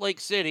in Salt Lake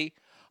City.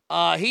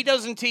 He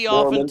doesn't tee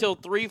off until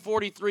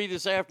 3:43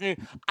 this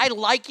afternoon. I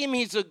like him.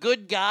 He's a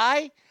good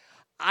guy.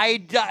 I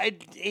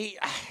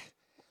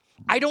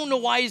don't know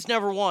why he's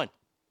never won.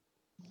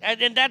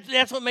 And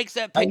that's what makes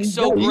that pick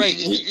so great.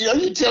 Are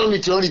you telling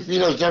me Tony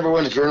Finau's never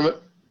won a tournament?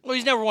 Well,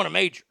 he's never won a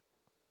major.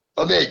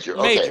 A major,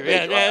 okay.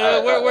 Major.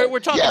 We're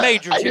talking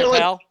majors here,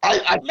 pal.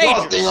 I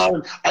saw a thing on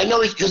him. I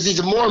know he's because he's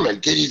a Mormon.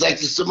 Because he's like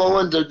the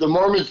Samoan. The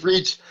Mormons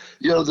reach,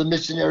 the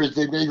missionaries.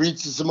 They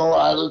reach the Samoa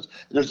Islands.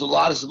 And there's a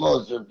lot of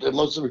Samoans. They're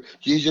most of them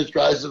Jesus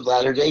Christ of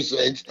Latter-day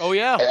Saints. Oh,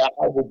 yeah. And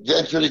I would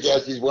venture to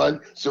guess he's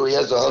won. So he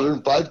has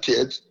 105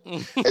 kids.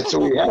 And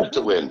so he has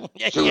to win.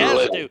 Yeah, he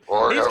has to. He's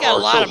got a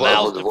lot of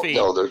mouths to feed.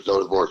 No, there's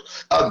no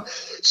divorce.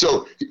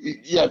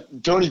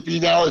 Tony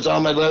Finau is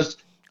on my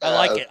list. I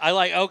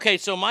like it. Okay,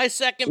 so my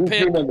second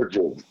pick,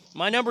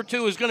 my number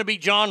 2 is going to be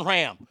John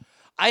Ram.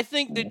 I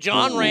think that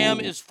John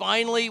Ram is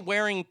finally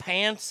wearing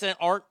pants that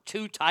aren't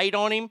too tight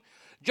on him.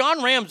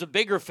 John Ram's a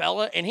bigger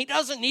fella, and he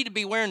doesn't need to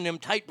be wearing them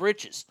tight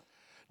breeches.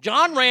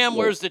 John Ram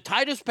wears the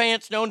tightest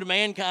pants known to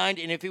mankind,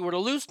 and if he were to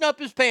loosen up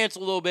his pants a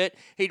little bit,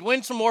 he'd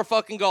win some more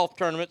fucking golf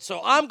tournaments.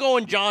 So I'm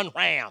going John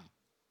Ram.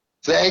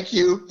 Thank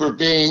you for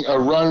being a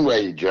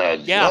runway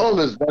judge. Yeah. No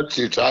one is not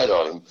too tight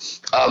on him.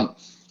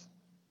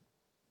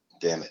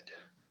 Damn it.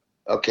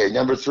 Okay,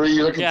 number 3,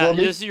 you're looking for me?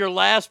 Yeah, this is your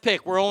last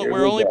pick. We're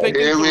only picking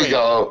 3. Here we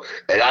go.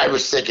 And I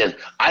was thinking,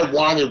 I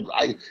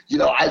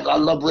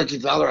love Ricky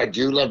Fowler. I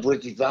do love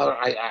Ricky Fowler.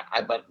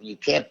 But you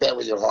can't bet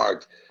with your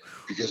heart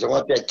because I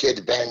want that kid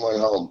to bang one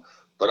home.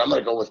 But I'm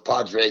going to go with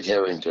Padraig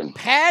Harrington.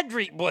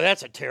 Boy,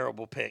 that's a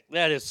terrible pick.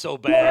 That is so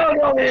bad. I don't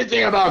know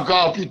anything about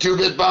golf, you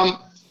 2-bit bum.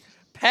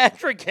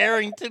 Padraig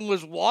Harrington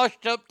was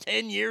washed up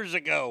 10 years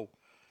ago.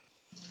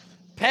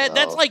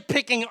 That's like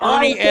picking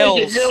Ernie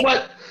Els. You know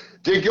what?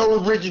 They go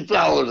with Ricky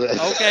Fowler then.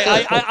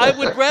 Okay, I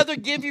would rather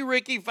give you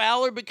Ricky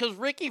Fowler because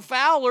Ricky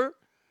Fowler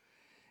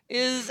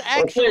is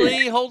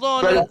actually, hold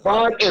on.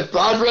 But if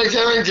Padraig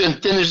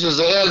Harrington finishes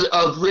ahead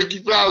of Ricky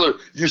Fowler,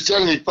 you're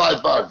sending me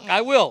 $5.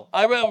 I will.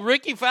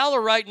 Ricky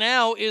Fowler right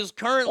now is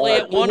currently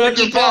at 1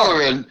 under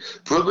par.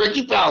 Put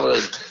Ricky Fowler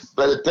in.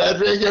 But if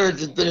Padraig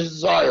Harrington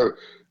finishes higher,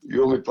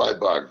 you owe me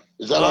 $5.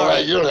 Is that all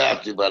right? You don't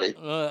have to, buddy.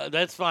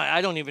 That's fine.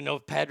 I don't even know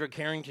if Padraig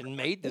Harrington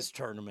made this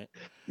tournament.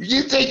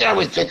 You think I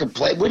would pick a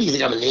play? What do you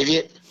think? I'm an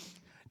idiot?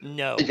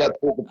 No. I think I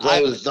pick a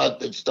play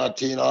it's not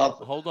teeing off?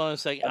 Hold on a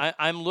second.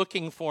 I'm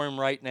looking for him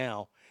right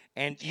now.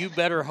 And you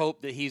better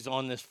hope that he's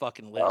on this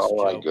fucking list,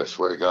 Joe. I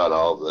swear to God,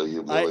 I'll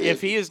humiliate if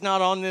he is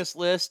not on this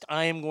list,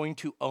 I am going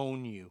to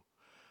own you.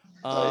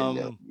 I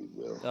know you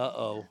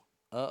will.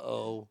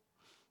 Uh-oh.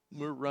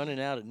 We're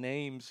running out of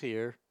names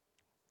here.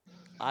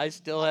 I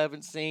still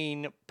haven't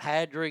seen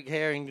Padraig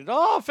Harrington.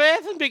 Oh,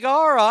 Faith and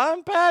Begara,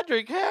 I'm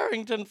Padraig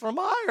Harrington from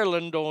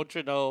Ireland, don't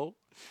you know?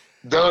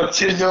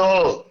 Don't you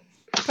know?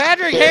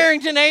 Patrick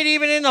Harrington ain't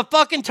even in the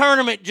fucking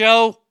tournament,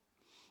 Joe.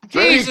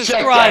 Jesus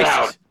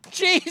Christ.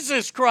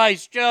 Jesus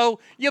Christ, Joe.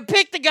 You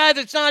picked the guy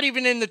that's not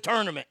even in the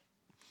tournament.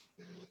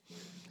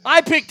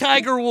 I picked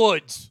Tiger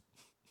Woods.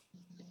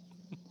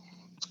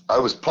 I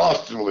was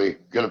posthumously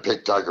going to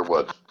pick Tiger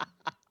Woods.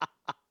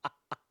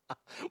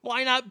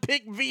 Why not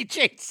pick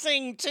Vijay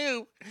Singh,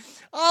 too?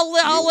 I'll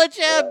let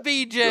you have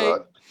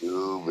Vijay.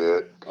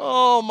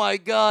 Oh, my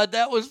God.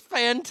 That was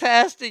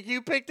fantastic.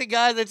 You picked a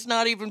guy that's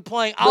not even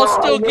playing.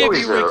 I'll still give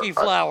you Ricky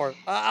Fowler.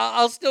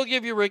 I'll still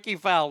give you Ricky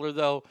Fowler,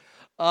 though.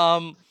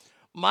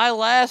 My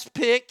last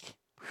pick,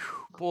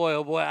 boy,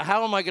 oh, boy.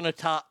 How am I going to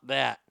top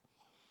that?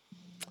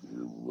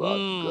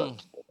 You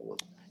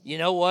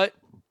know what?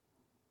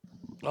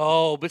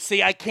 Oh, but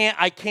see, I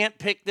can't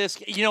pick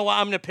this. You know what?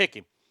 I'm going to pick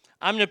him.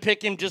 I'm going to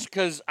pick him just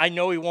because I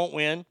know he won't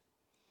win.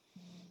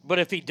 But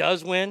if he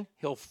does win,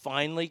 he'll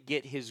finally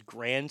get his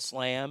Grand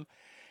Slam.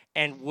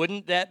 And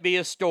wouldn't that be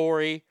a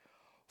story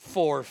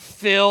for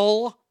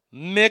Phil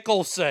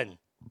Mickelson?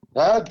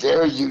 How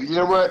dare you? You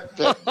know what?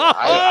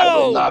 I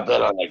will not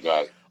bet on that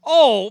guy.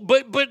 Oh,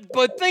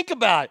 but think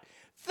about it.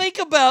 Think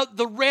about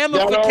the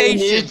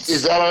ramifications.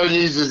 Is that all he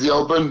needs is the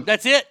Open?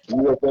 That's it.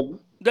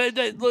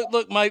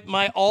 Look,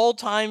 my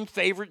all-time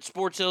favorite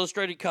Sports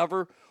Illustrated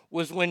cover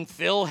was when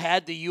Phil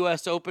had the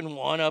U.S. Open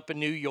 1 up in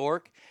New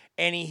York,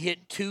 and he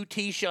hit 2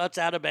 tee shots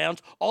out of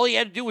bounds. All he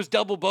had to do was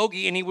double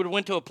bogey, and he would have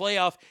went to a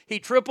playoff. He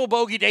triple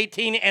bogeyed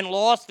 18 and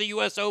lost the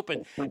U.S.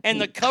 Open.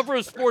 And the cover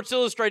of Sports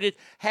Illustrated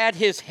had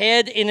his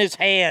head in his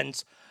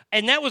hands.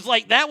 And that was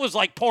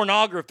like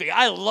pornography.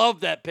 I love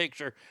that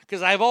picture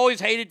because I've always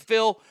hated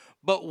Phil,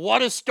 but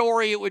what a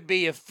story it would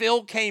be if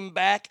Phil came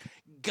back,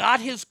 got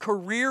his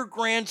career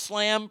Grand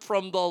Slam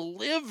from the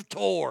Live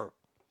Tour.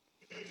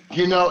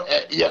 You know,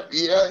 yeah,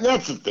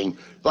 that's the thing.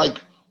 Like,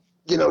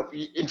 you know,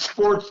 in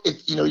sports,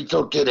 it's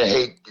okay to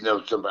hate,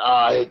 somebody. Oh,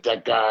 I hate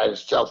that guy, the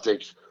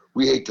Celtics.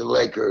 We hate the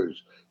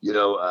Lakers. You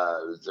know,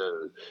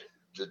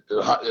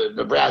 the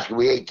Nebraska,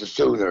 we hate the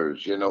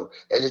Sooners, and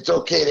it's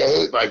okay to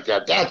hate like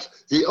that.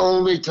 That's the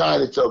only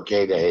time it's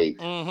okay to hate.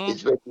 Mm-hmm.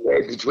 It's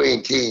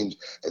between teams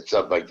and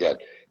stuff like that.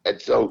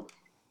 And so,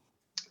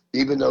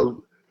 even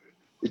though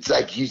it's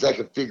like he's like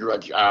a figure on,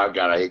 oh,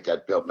 God, I hate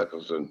that Bill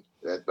Mickelson.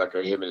 That's like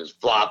him and his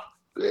flop.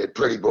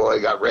 Pretty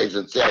boy, got raised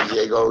in San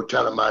Diego,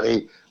 ton of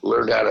money,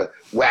 learned how to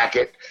whack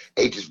it.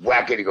 He just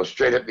whack it, he goes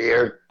straight up in the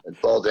air and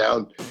fall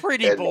down.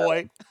 Pretty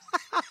boy.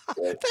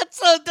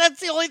 That's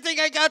the only thing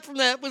I got from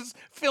that was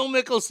Phil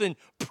Mickelson.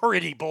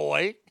 Pretty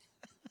boy.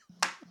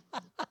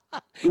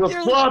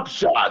 The flop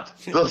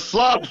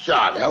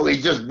shot, how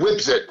he just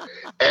whips it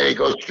and he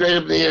goes straight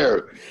up in the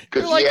air.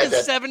 You're like a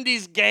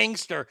 70s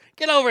gangster.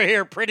 Get over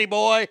here, pretty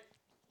boy.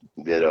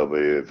 Get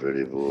over here,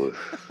 pretty boy.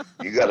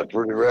 You got a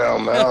pretty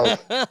round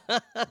mouth.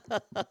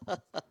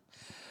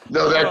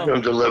 No, that's no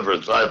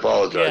Deliverance. I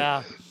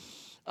apologize.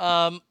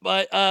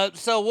 Yeah.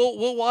 So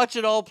we'll watch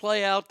it all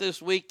play out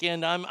this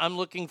weekend. I'm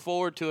looking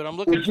forward to it. I'm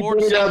looking forward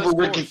to seeing for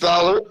Ricky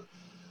Fowler.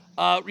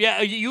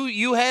 Yeah,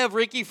 you have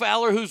Ricky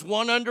Fowler, who's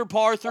 1 under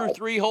par through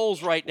 3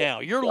 holes right now.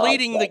 You're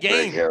leading the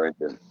game.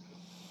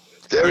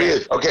 There he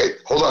is. Okay,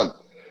 hold on.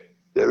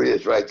 There he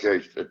is, right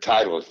there. The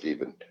title,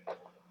 Stephen.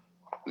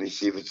 Let me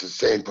see if it's the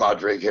same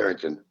Padraig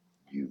Harrington.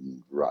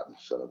 You rotten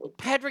son of a...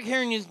 Patrick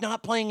Harrington is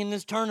not playing in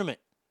this tournament.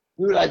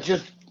 Dude, I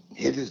just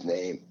hit his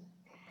name.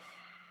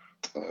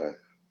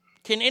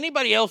 Can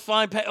anybody else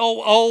find...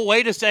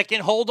 wait a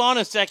second. Hold on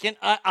a second.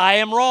 I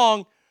am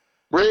wrong.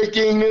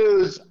 Breaking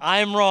news.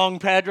 I'm wrong.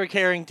 Patrick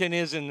Harrington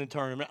is in the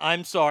tournament.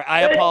 I'm sorry.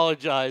 I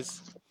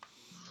apologize.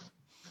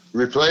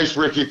 Replace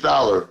Ricky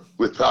Fowler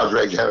with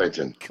Padraig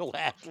Harrington.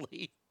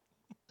 Gladly.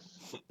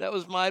 That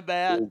was my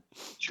bad.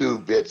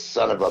 2-bit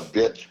son of a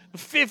bitch.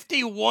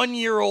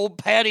 51-year-old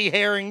Patty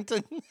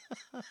Harrington.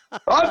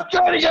 I'm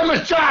trying to give him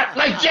a shot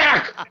like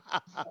Jack.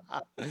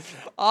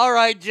 All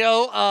right,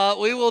 Joe.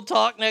 We will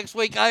talk next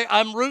week.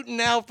 I'm rooting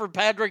now for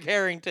Patrick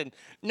Harrington.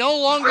 No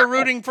longer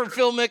rooting for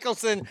Phil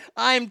Mickelson.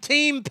 I'm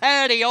Team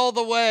Patty all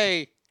the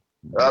way.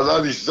 I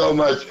love you so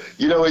much.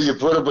 You know what? You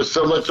put up with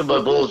so much of my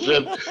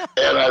bullshit,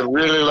 and I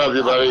really love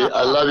you, buddy.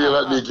 I love you.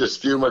 Let me just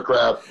spew my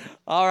crap.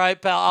 All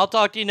right, pal. I'll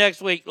talk to you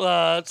next week.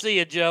 See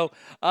you, Joe.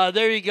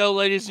 There you go,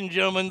 ladies and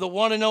gentlemen. The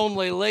one and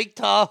only Lake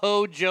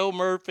Tahoe Joe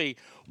Murphy.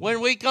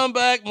 When we come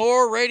back,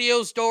 more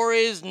radio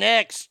stories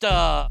next.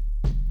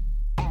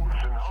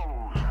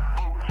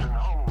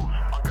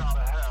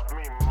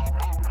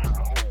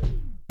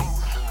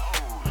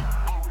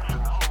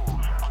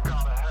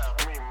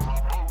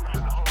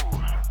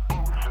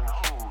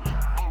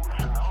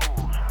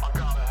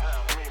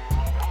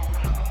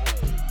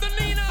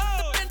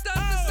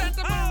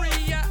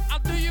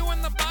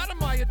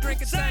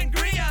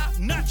 Sangria,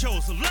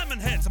 nachos, lemon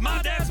heads,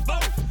 my dad's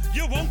boat.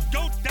 You won't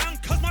go down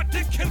cause my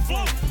dick can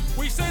float.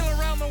 We sail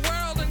around the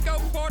world and go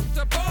port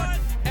to port.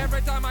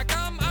 Every time I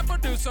come, I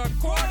produce a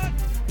quart.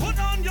 Put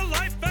on your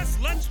life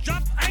vest, let's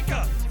drop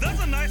anchor. There's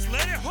a nice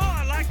lady who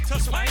I like to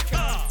spank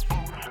her.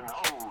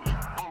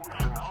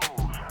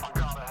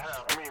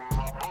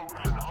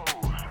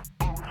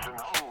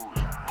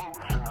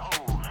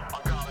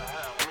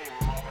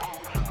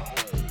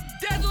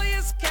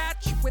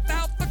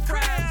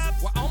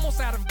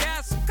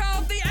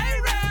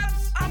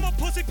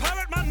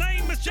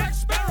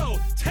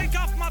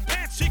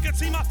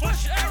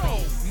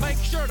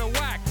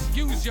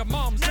 is your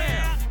mom's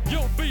hair.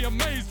 You'll be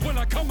amazed when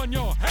I come in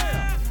your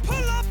hair.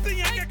 Pull up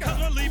the anchor, cause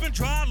we're leaving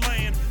dry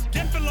land.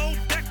 Get below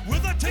deck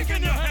with a tick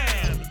in your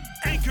hand.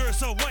 Anchor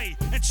us away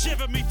and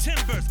shiver me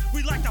timbers.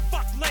 We like to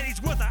fuck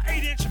ladies with our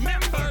 8-inch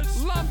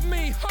members. Love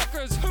me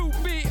hookers who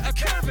be a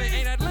curvy.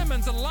 Ain't had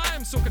lemons and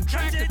limes so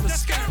contracted the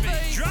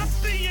scurvy. Drop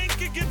the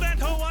anchor, give that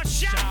hoe a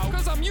shout.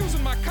 Cause I'm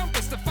using my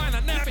compass to find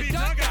a nappy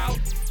dugout.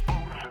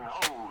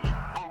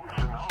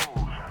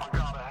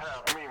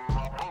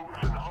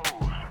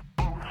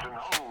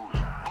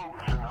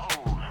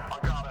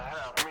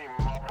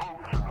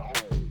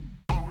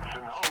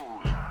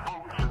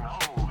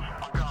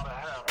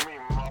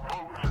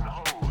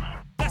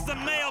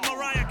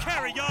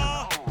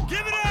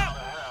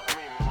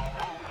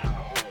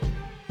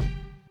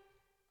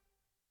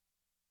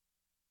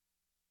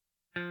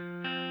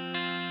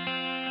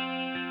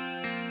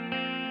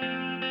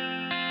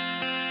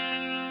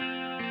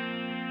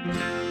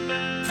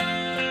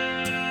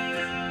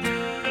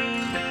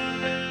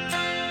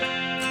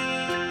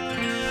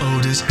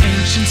 Old as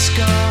ancient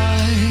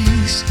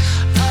skies,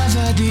 I've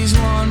had these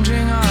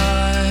wandering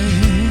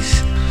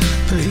eyes,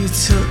 but you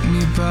took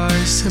me by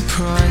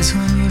surprise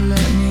when you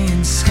let me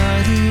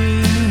inside of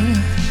you,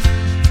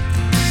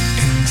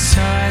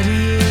 inside of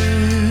you,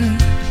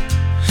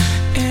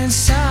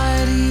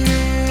 inside of you.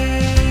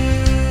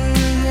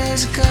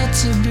 There's got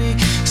to be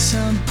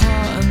some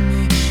part of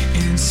me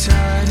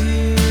inside of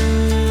you.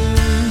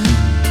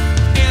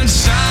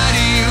 Inside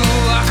of you,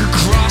 I could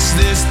cross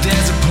this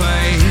desert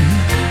plain.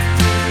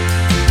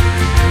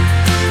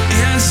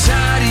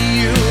 Inside of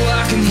you,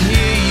 I can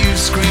hear you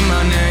scream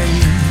my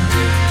name.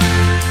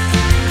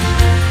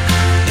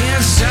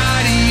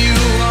 Inside of you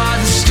are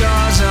the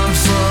stars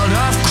unfurled.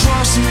 I've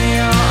crossed me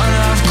out and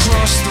I've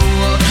crossed the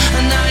world,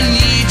 and I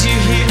need you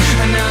here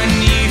and I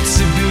need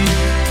to be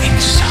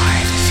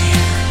inside of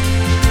you.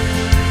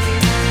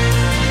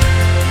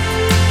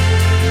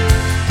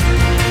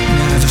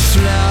 Now the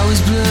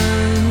flowers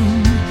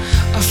bloom,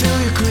 I feel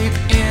you creep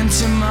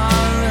into my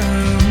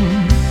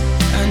room,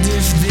 and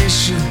if this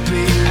should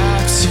be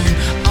our tune,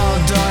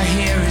 I'll die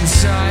here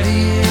inside of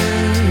you.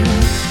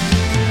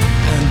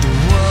 And the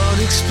world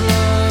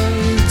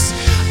explodes.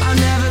 I've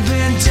never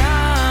been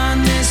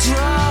down this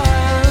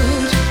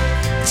road.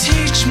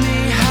 Teach me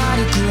how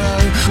to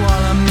glow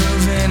while I'm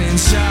moving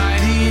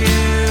inside of you.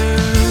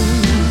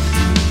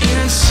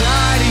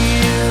 Inside of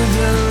you,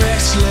 the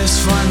restless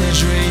find their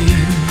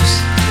dreams.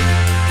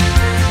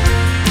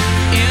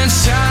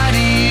 Inside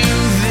of you,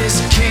 this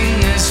king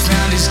has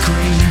found his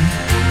queen.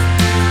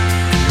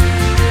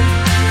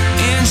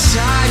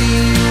 Inside of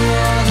you,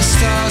 all the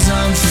stars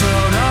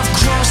unfurled. I've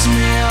crossed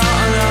me out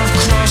and I've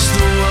crossed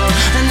the world,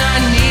 and I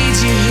need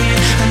you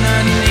here and I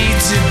need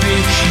to be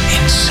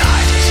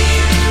inside of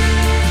you.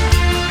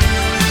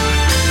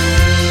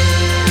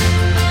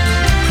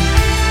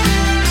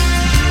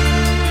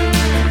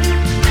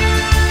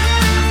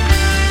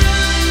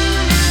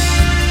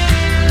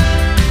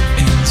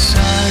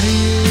 Inside of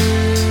you,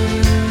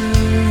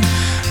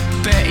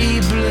 Betty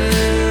Blue.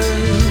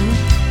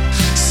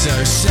 So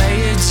say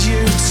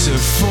adieu to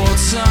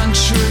thoughts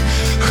untrue.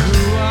 Who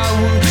I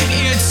woo,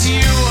 it's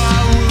you I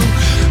woo.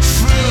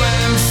 Through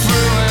and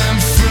through and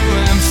through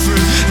and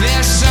through.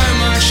 There's so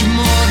much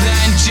more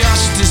than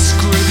just a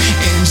screw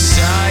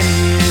inside of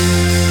you.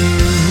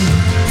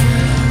 When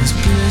I was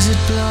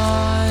blizzard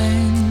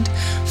blind,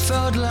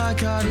 felt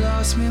like I'd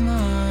lost my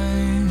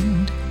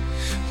mind,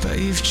 but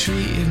you've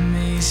treated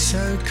me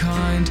so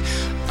kind,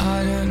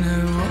 I don't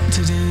know what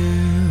to do.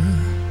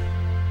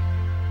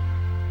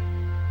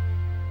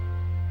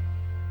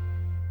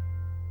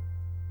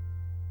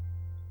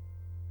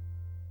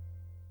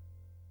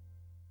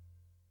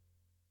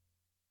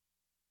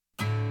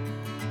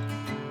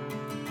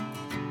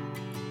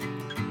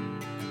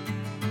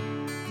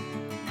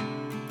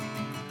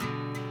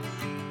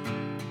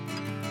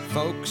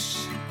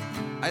 Folks,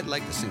 I'd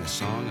like to sing a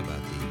song about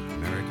the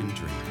American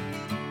dream.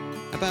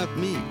 About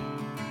me.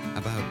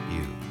 About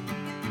you.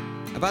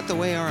 About the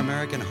way our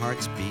American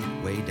hearts beat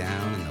way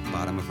down in the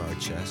bottom of our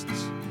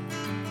chests.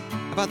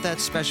 About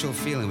that special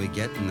feeling we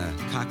get in the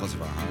cockles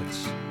of our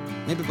hearts.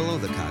 Maybe below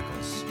the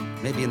cockles.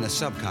 Maybe in the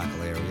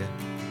subcockle area.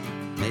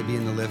 Maybe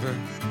in the liver.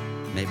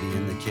 Maybe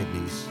in the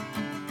kidneys.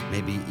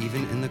 Maybe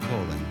even in the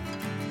colon.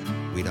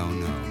 We don't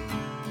know.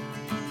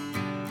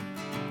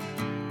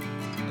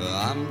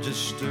 I'm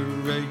just a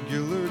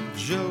regular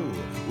Joe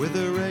with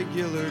a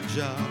regular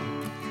job.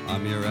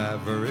 I'm your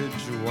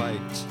average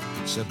white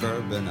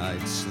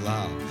suburbanite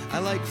slob. I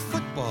like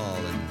football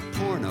and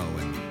porno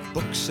and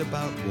books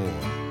about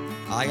war.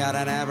 I got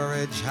an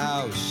average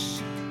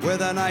house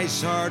with a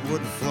nice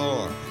hardwood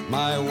floor.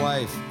 My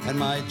wife and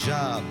my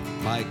job,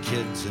 my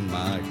kids and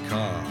my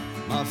car,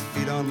 my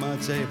feet on my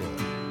table,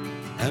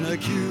 and a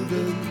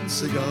Cuban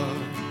cigar.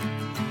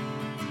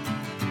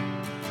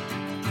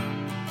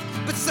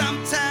 But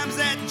sometimes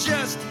that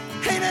just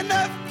ain't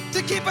enough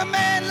to keep a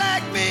man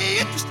like me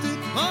interested.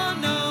 Oh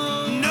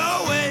no,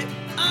 no way.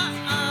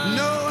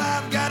 No,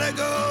 I've gotta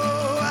go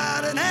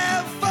out and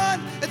have fun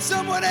at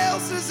someone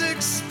else's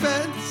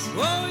expense.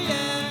 Oh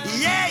yeah,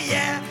 yeah,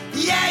 yeah.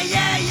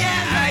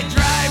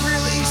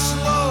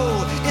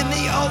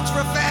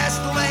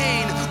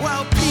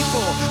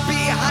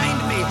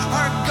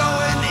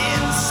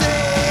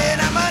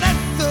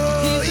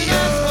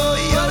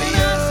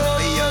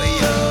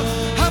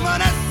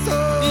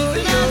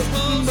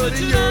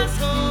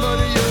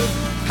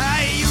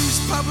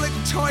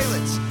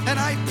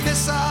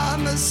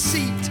 on the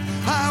seat.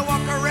 I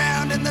walk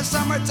around in the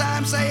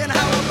summertime saying,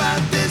 how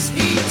about this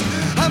heat?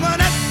 I'm an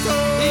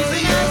asshole. He's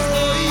an asshole.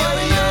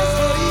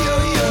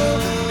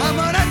 I'm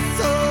an asshole.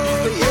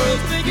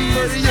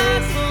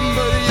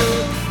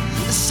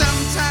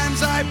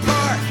 Sometimes I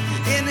park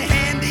in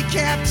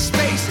handicapped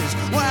spaces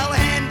while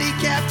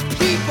handicapped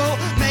people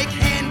make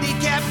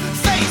handicapped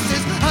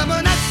faces. I'm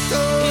an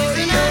asshole. He's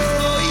an asshole.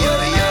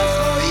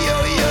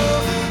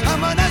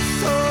 I'm an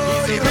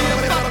asshole.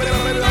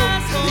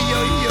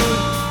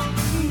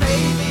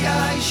 Maybe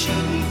I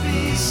shouldn't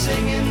be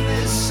singing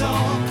this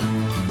song,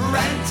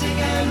 ranting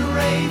and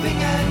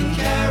raving and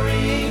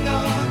carrying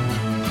on.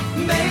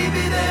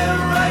 Maybe they're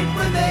right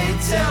when they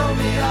tell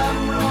me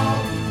I'm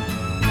wrong.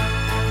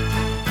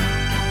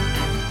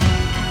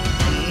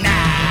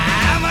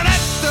 Nah, I'm an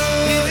asshole.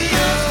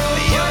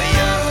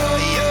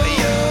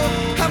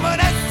 I'm an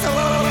asshole.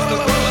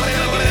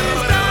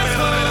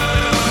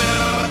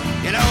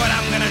 You know what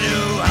I'm gonna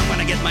do? I'm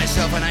gonna get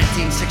myself a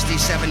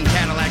 1967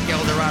 Cadillac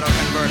Eldorado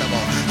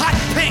convertible, hot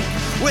pink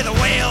with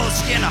whale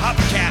skin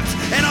hubcaps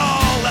and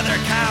all leather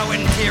cow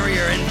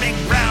interior and big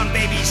brown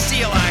baby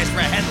seal eyes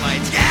for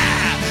headlights.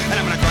 Yeah! And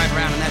I'm gonna drive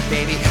around in that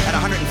baby at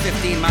 115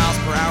 miles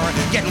per hour,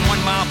 getting 1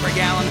 mile per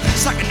gallon,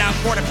 sucking down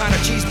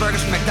quarter-pounder cheeseburgers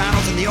from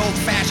McDonald's in the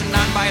old-fashioned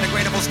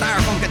non-biodegradable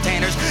styrofoam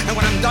containers. And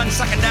when I'm done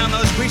sucking down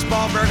those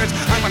greaseball burgers,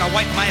 I'm gonna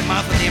wipe my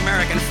mouth with the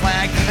American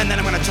flag, and then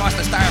I'm gonna toss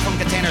the styrofoam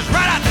containers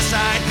right out the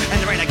side, and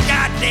there ain't a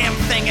goddamn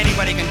thing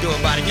anybody can do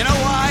about it. You know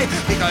why?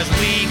 Because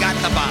we got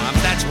the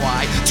bombs. That's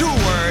why. 2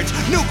 words: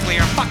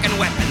 nuclear fucking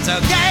weapons.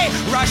 Okay?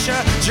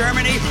 Russia,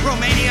 Germany,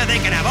 Romania, they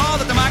can have all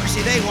the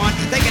democracy they want.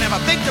 They can have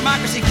a big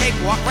democracy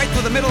cakewalk right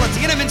through the middle of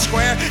Tiananmen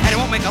Square, and it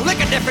won't make a lick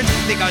of difference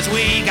because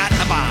we got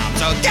the bombs,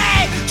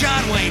 okay?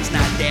 John Wayne's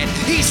not dead.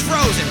 He's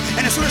frozen.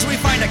 And as soon as we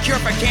find a cure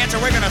for cancer,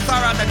 we're going to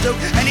thaw out the Duke,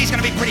 and he's going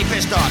to be pretty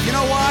pissed off. You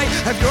know why?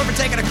 Have you ever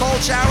taken a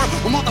cold shower?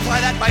 We'll multiply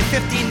that by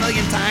 15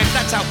 million times.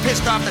 That's how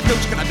pissed off the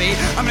Duke's going to be.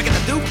 I'm going to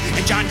get the Duke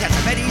and John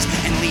Cassavetes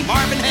and Lee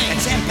Marvin and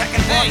Sam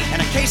Peckinpah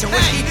and a case of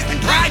whiskey and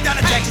drive down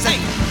to Texas.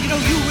 You know,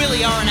 you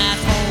really are an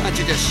asshole. Why don't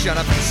you just shut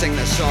up and sing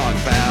the song,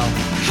 pal?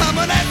 I'm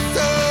an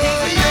asshole.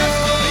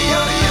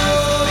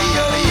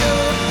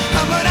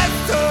 I'm an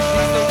asshole.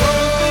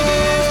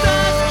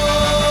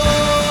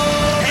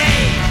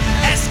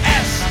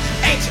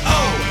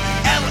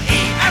 A-S-S-H-O-L-E.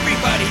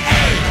 Everybody,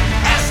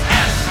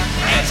 A-S-S-H-O-L-E.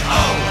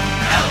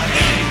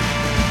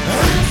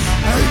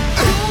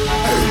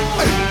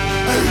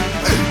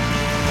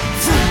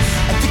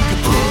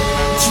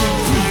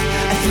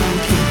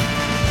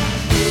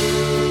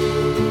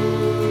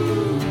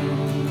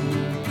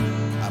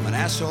 I'm an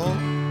asshole,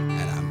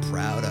 and I'm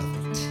proud of it.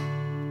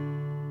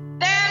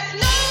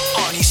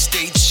 Arnie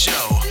State Show.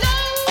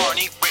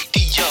 Arnie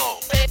Radio.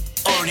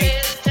 Arnie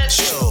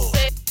Show.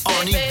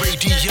 Arnie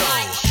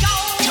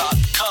Radio.com.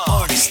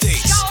 Arnie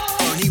States.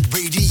 Arnie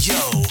Radio.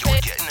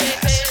 You're getting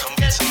ass. Come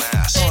get some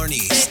ass.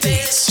 Arnie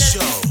States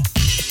Show.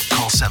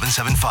 Call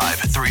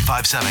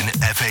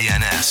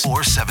 775-357-FANS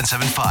or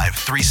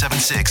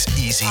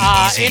 775-376-EASY.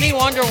 Any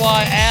wonder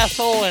why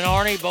Asshole and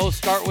Arnie both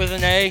start with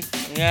an A?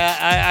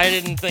 Yeah, I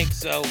didn't think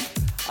so.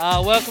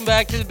 Welcome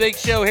back to the big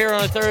show here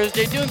on a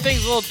Thursday. Doing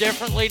things a little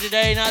differently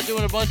today. Not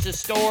doing a bunch of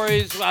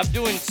stories. I'm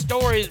doing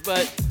stories,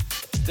 but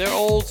they're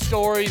old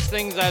stories,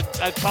 things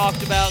I've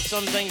talked about,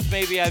 some things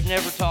maybe I've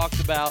never talked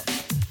about.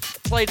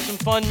 Played some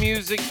fun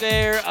music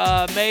there.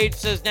 Maid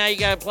says, now you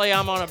got to play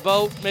I'm on a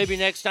Boat. Maybe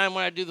next time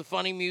when I do the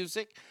funny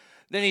music.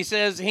 Then he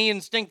says, he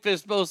and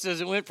Stinkfist both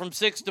says it went from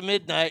 6 to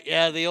midnight.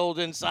 Yeah, the old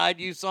Inside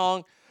You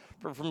song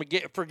for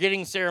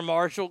Forgetting Sarah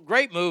Marshall.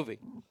 Great movie.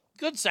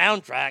 Good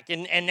soundtrack.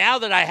 And now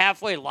that I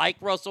halfway like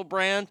Russell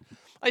Brand,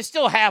 I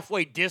still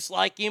halfway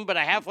dislike him, but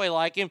I halfway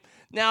like him.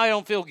 Now I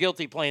don't feel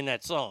guilty playing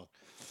that song.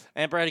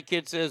 And Brady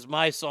Kid says,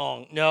 my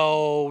song.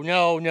 No.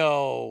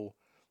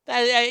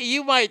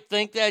 You might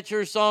think that's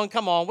your song.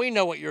 Come on, we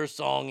know what your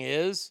song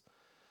is.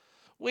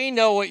 We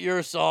know what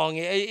your song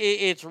is.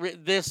 It's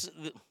this.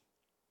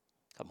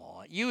 Come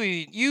on.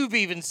 You've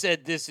even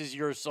said this is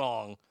your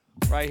song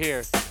right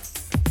here.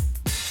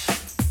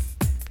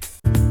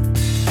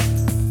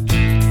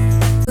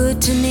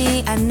 Good to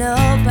me, I know,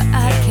 but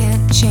I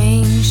can't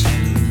change.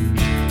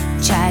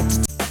 Tried to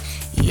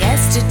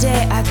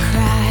yesterday I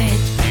cried.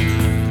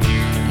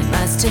 You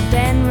must have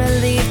been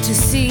relieved to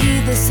see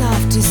the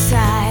softer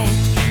side.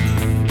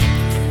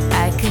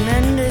 I can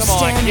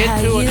understand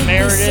how you'd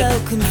be so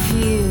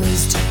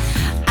confused.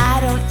 I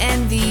don't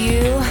envy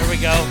you. Here we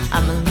go.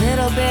 I'm a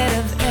little bit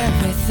of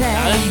everything.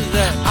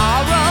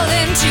 All rolled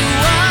into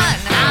one.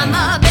 I'm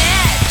a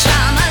bitch.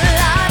 I'm a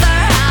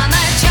lover. I'm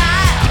a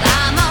child.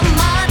 I'm a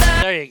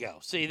mother. There you go.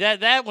 See,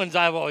 that one's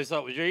I've always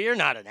thought was you're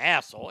not an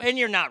asshole, and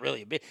you're not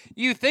really a bitch.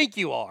 You think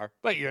you are,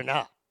 but you're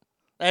not.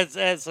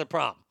 That's the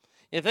problem.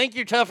 You think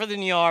you're tougher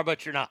than you are,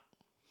 but you're not.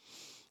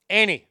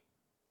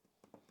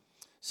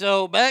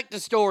 So back to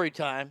story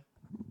time.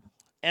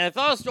 And I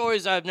thought of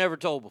stories I've never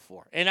told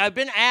before. And I've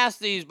been asked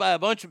these by a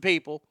bunch of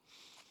people.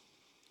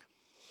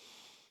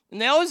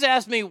 And they always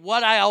ask me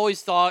what I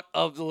always thought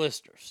of the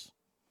listeners.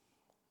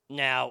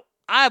 Now,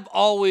 I've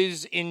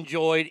always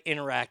enjoyed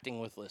interacting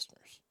with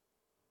listeners.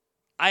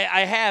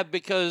 I have,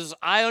 because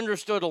I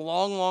understood a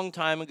long, long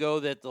time ago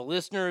that the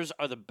listeners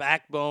are the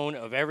backbone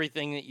of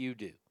everything that you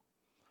do.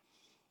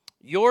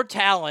 Your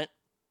talent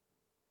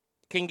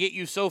can get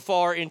you so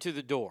far into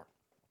the door.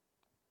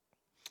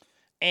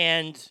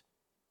 And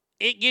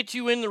it gets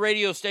you in the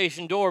radio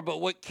station door,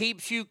 but what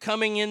keeps you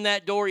coming in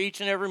that door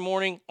each and every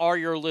morning are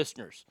your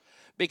listeners.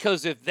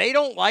 Because if they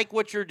don't like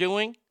what you're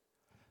doing,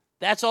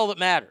 that's all that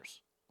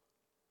matters.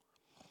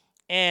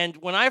 And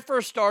when I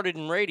first started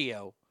in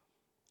radio,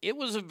 it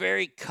was a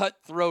very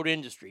cutthroat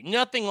industry.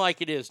 Nothing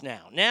like it is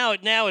now. Now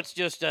it's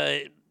just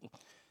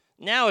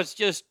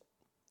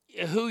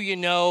who you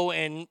know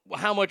and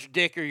how much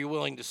dick are you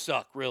willing to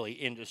suck, really,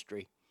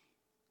 industry.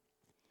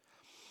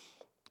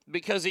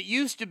 Because it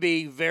used to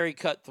be very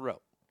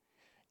cutthroat.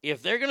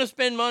 If they're going to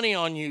spend money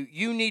on you,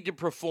 you need to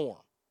perform.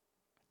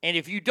 And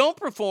if you don't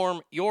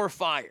perform, you're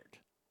fired.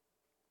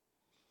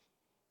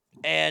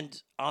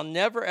 And I'll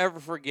never, ever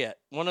forget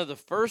one of the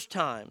first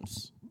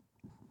times,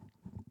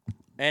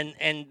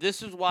 and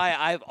this is why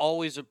I've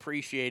always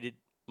appreciated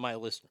my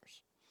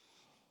listeners.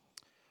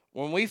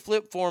 When we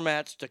flipped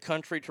formats to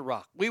country to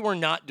rock, we were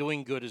not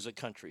doing good as a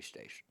country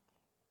station.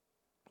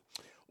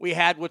 We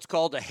had what's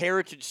called a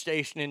heritage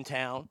station in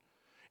town,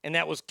 and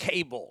that was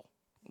cable.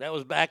 That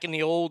was back in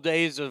the old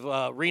days of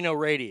Reno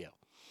radio.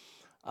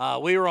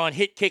 We were on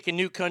Hit Kick and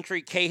New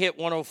Country, K-Hit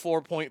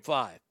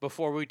 104.5,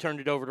 before we turned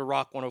it over to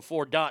Rock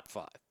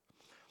 104.5.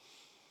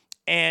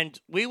 And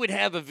we would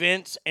have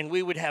events, and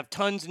we would have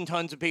tons and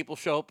tons of people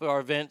show up at our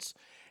events,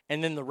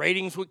 and then the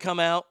ratings would come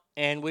out,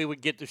 and we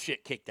would get the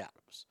shit kicked out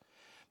of us.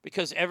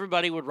 Because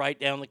everybody would write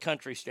down the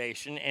country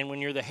station, and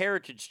when you're the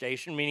heritage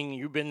station, meaning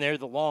you've been there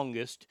the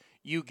longest,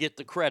 you get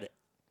the credit.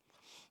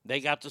 They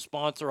got to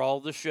sponsor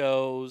all the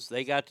shows.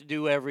 They got to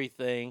do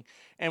everything.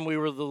 And we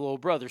were the little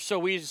brothers. So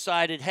we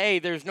decided, hey,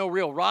 there's no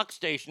real rock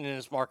station in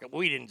this market.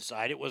 We didn't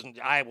decide.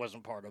 I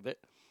wasn't part of it.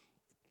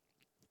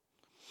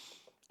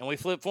 And we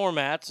flipped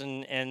formats.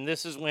 And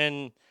this is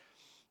when,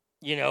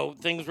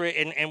 things were,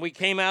 and we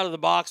came out of the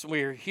box and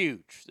we were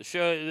huge. The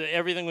show,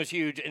 everything was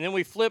huge. And then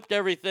we flipped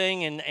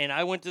everything. And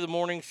I went to the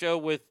morning show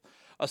with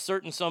a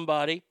certain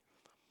somebody.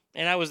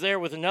 And I was there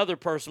with another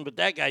person, but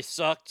that guy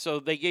sucked. So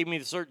they gave me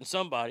the certain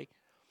somebody.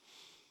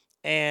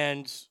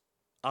 And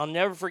I'll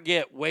never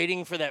forget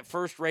waiting for that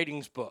first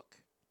ratings book.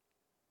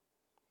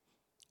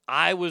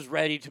 I was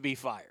ready to be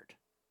fired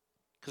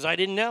because I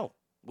didn't know.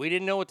 We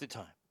didn't know at the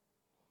time.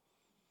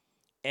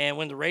 And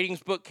when the ratings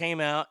book came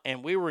out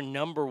and we were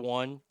number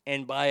one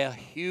and by a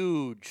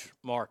huge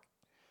mark.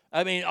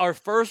 I mean, our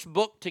first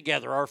book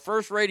together, our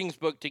first ratings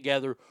book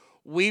together,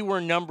 we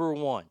were number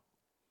one.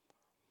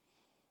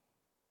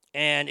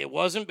 And it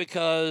wasn't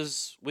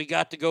because we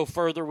got to go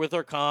further with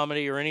our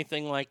comedy or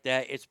anything like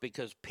that. It's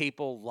because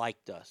people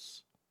liked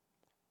us.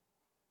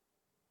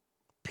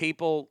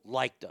 People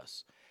liked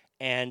us.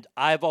 And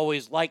I've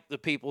always liked the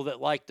people that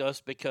liked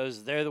us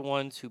because they're the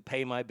ones who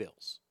pay my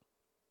bills.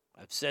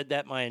 I've said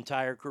that my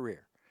entire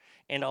career.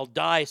 And I'll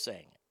die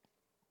saying it.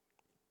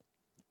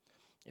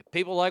 If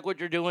people like what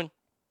you're doing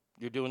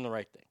the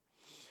right thing.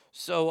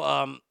 So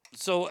I'm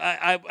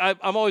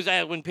always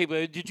asked when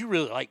people, did you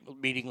really like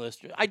meeting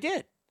listeners? I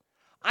did.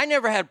 I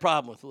never had a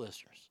problem with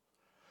listeners.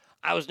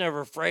 I was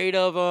never afraid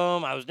of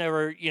them. I was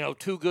never,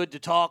 too good to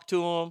talk to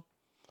them.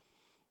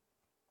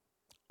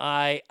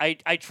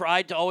 I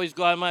tried to always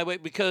go out of my way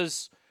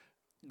because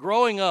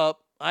growing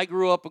up, I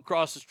grew up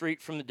across the street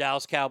from the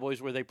Dallas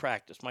Cowboys where they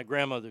practiced. My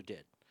grandmother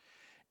did.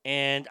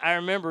 And I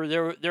remember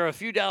there are a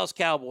few Dallas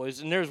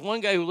Cowboys, and there's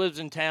one guy who lives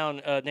in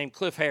town named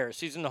Cliff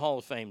Harris. He's in the Hall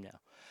of Fame now.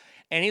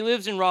 And he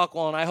lives in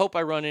Rockwall, and I hope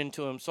I run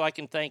into him so I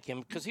can thank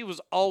him because he was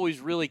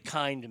always really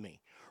kind to me.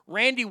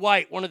 Randy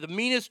White, one of the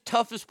meanest,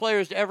 toughest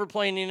players to ever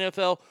play in the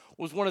NFL,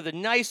 was one of the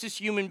nicest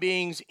human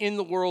beings in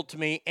the world to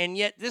me. And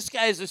yet this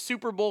guy is a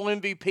Super Bowl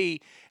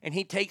MVP, and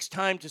he takes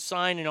time to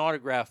sign an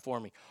autograph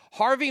for me.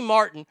 Harvey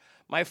Martin,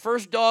 my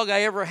first dog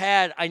I ever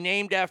had, I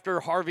named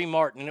after Harvey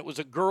Martin, and it was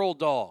a girl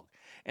dog.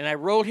 And I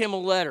wrote him a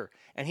letter.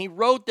 And he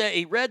read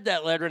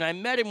that letter, and I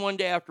met him one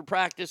day after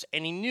practice,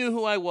 and he knew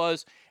who I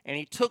was, and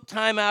he took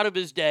time out of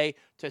his day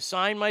to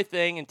sign my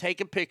thing and take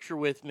a picture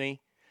with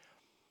me.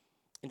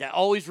 And I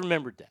always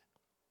remembered that.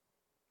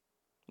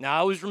 Now, I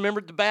always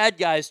remembered the bad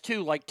guys,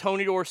 too, like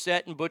Tony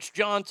Dorsett and Butch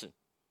Johnson.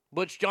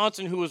 Butch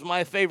Johnson, who was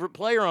my favorite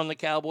player on the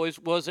Cowboys,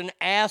 was an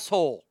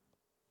asshole.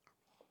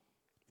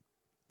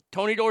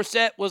 Tony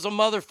Dorsett was a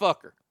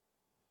motherfucker.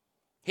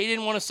 He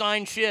didn't want to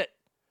sign shit.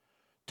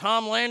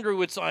 Tom Landry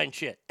would sign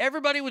shit.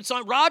 Everybody would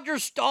sign. Roger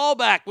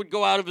Staubach would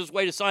go out of his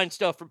way to sign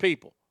stuff for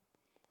people.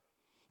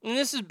 And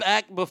this is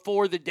back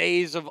before the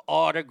days of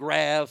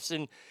autographs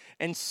and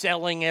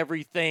selling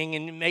everything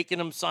and making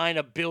them sign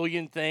a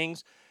billion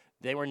things.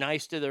 They were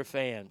nice to their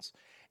fans.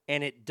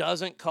 And it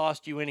doesn't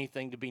cost you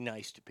anything to be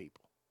nice to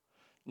people.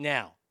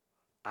 Now,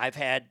 I've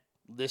had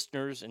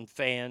listeners and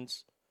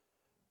fans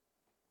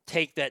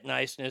take that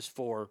niceness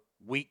for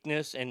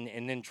weakness and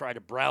then try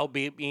to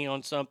browbeat me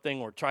on something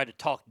or try to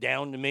talk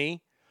down to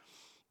me.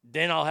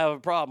 Then I'll have a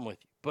problem with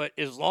you. But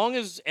as long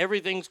as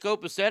everything's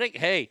copacetic,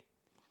 hey.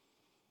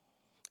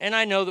 And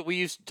I know that we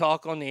used to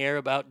talk on the air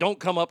about don't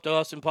come up to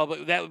us in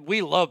public. That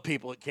we love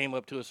people that came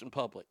up to us in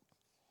public.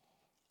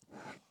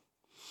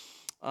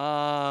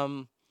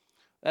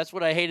 That's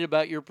what I hated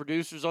about your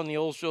producers on the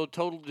old show.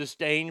 Total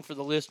disdain for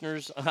the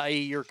listeners,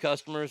 i.e. your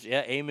customers.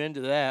 Yeah, amen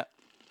to that.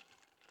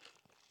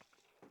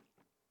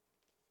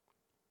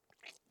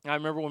 I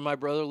remember when my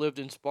brother lived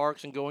in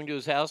Sparks and going to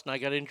his house, and I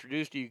got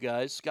introduced to you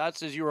guys. Scott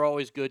says you were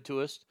always good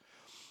to us.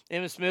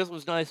 Emmett Smith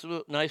was nice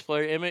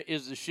player. Emmett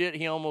is the shit.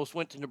 He almost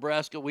went to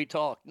Nebraska. We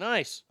talked.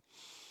 Nice.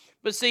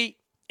 But see,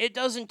 it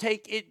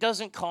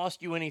doesn't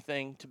cost you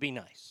anything to be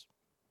nice,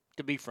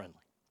 to be friendly.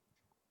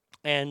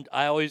 And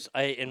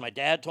and my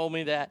dad told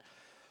me that,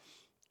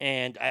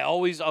 and I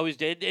always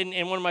did.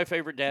 And one of my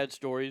favorite dad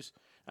stories,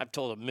 I've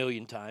told a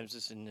million times.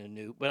 This isn't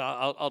new, but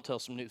I'll tell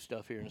some new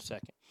stuff here in a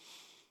second.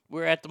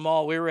 We're at the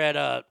mall. We were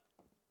at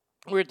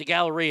the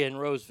Galleria in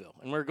Roseville,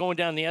 and we're going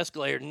down the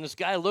escalator, and this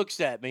guy looks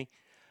at me,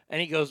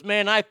 and he goes,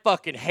 "Man, I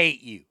fucking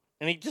hate you."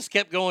 And he just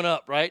kept going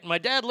up, right? And my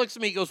dad looks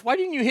at me, he goes, "Why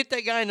didn't you hit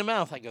that guy in the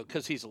mouth?" I go,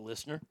 "Because he's a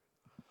listener."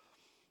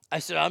 I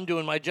said, "I'm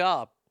doing my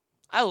job."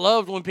 I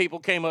loved when people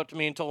came up to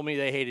me and told me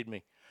they hated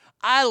me.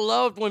 I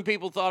loved when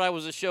people thought I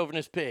was a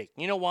chauvinist pig.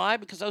 You know why?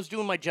 Because I was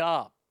doing my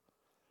job.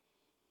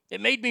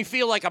 It made me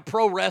feel like a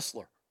pro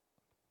wrestler.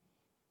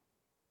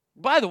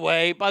 By the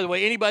way,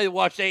 anybody that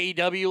watched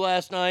AEW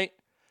last night,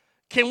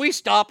 can we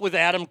stop with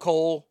Adam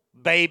Cole,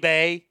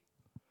 baby?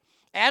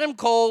 Adam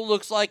Cole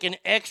looks like an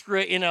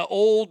extra in an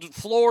old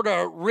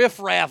Florida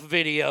riffraff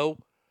video.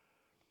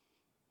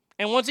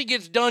 And once he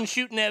gets done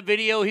shooting that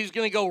video, he's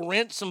going to go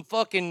rent some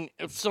fan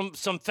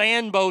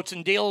boats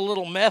and deal a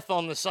little meth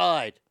on the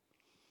side.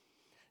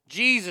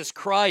 Jesus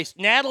Christ.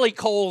 Natalie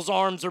Cole's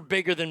arms are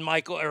bigger than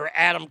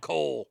Adam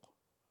Cole.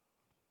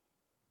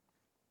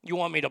 You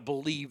want me to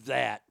believe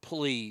that,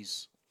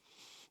 please.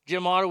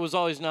 Jim Otto was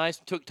always nice,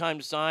 took time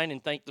to sign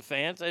and thank the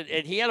fans.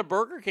 And he had a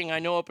Burger King, I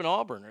know, up in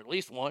Auburn, or at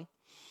least one.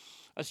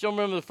 I still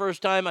remember the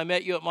first time I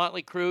met you at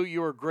Motley Crue.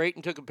 You were great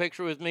and took a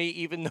picture with me,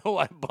 even though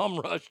I bum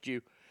rushed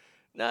you.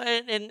 No,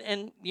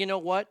 and you know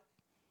what?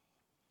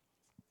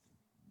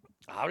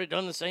 I would have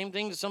done the same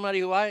thing to somebody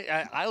who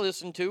I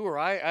listened to, or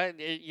I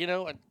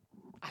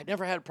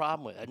never had a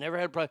problem with. I never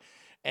had a problem.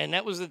 And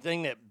that was the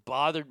thing that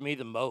bothered me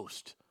the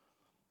most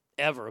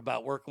ever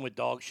about working with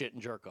dog shit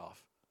and jerk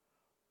off.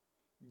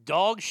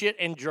 Dog shit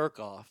and jerk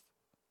off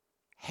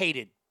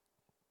hated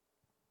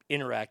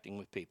interacting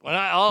with people. And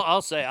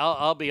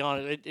I'll be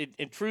honest.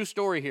 True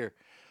story here.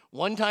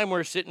 One time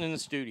we're sitting in the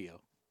studio.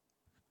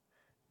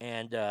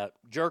 And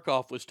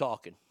Jerkoff was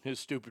talking. His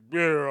stupid,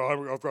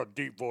 I've got a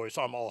deep voice.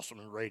 I'm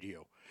awesome in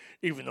radio,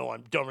 even though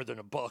I'm dumber than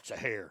a box of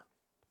hair.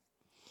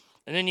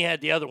 And then you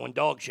had the other one,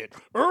 dog shit.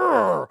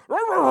 And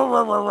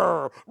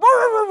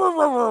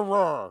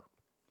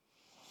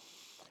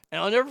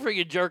I'll never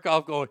forget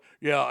Jerkoff going,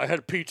 "Yeah, I had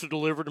a pizza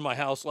delivered to my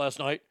house last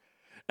night,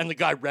 and the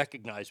guy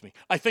recognized me.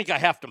 I think I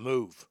have to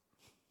move."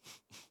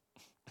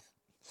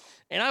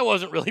 And I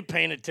wasn't really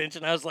paying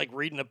attention. I was like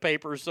reading a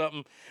paper or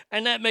something.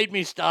 And that made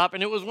me stop.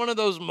 And it was one of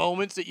those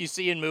moments that you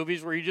see in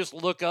movies where you just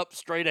look up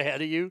straight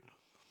ahead of you.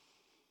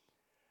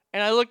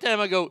 And I looked at him,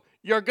 I go,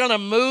 "You're going to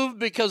move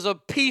because a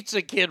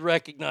pizza kid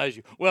recognized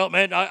you." "Well,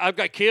 man, I've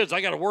got kids. I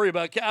got to worry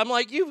about kids." I'm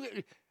like,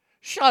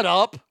 shut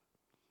up.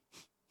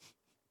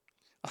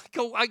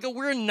 I go,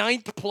 "We're in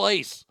 9th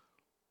place.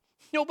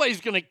 Nobody's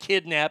going to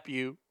kidnap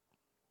you."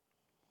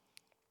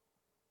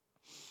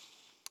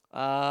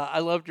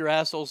 I loved your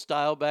asshole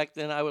style back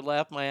then. I would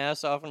laugh my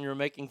ass off when you were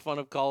making fun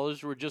of callers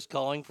who were just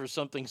calling for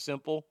something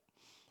simple.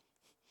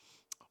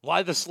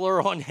 Why the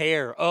slur on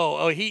hair?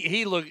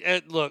 He look,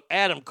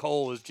 Adam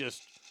Cole is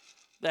just,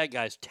 that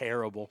guy's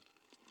terrible.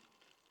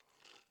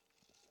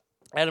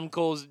 Adam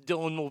Cole is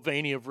Dylan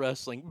Mulvaney of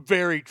wrestling.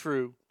 Very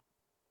true.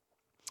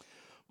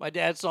 My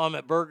dad saw him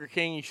at Burger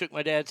King. He shook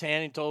my dad's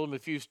hand and told him a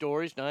few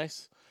stories.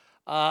 Nice.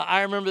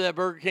 I remember that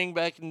Burger King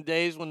back in the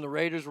days when the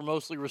Raiders were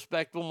mostly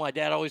respectable. My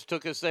dad always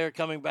took us there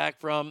coming back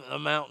from the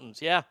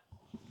mountains. Yeah.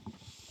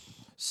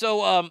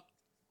 So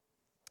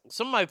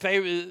some of my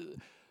favorite,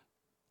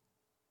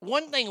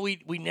 one thing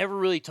we never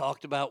really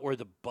talked about were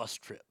the bus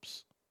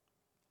trips.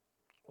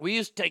 We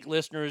used to take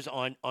listeners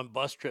on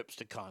bus trips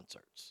to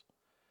concerts.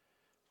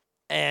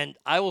 And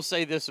I will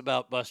say this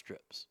about bus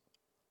trips.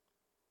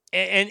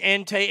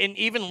 And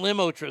even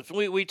limo trips.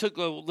 We took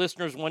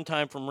listeners one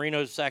time from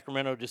Reno to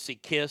Sacramento to see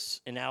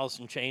Kiss, and Alice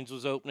in Chains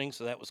was opening,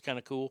 so that was kind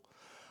of cool.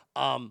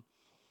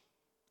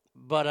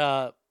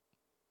 But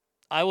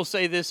I will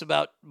say this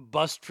about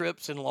bus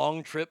trips and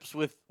long trips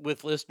with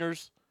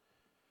listeners.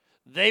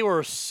 They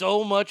were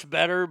so much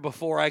better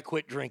before I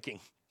quit drinking.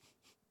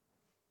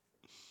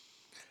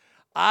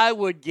 I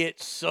would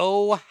get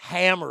so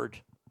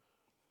hammered.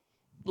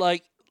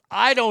 Like,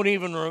 I don't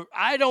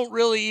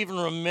really even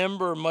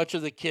remember much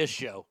of the Kiss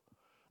show.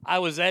 I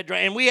was that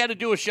drunk, and we had to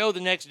do a show the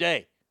next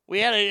day.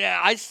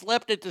 I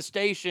slept at the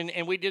station,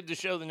 and we did the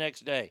show the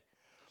next day.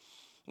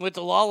 Went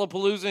to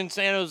Lollapalooza in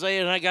San Jose,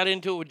 and I got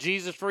into it with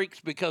Jesus Freaks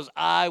because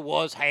I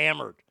was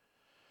hammered.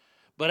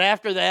 But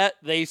after that,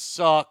 they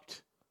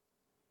sucked.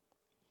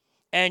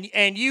 And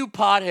you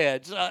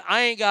potheads,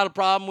 I ain't got a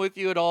problem with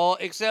you at all,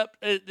 except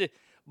the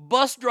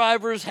bus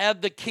drivers have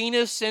the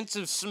keenest sense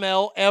of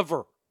smell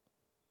ever.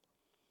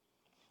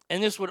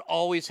 And this would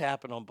always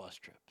happen on bus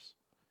trips.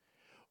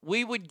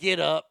 We would get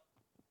up,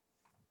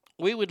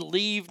 we would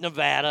leave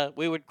Nevada,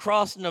 we would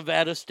cross the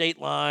Nevada state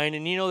line,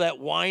 and you know that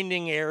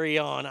winding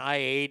area on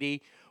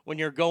I-80 when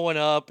you're going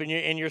up and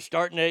you're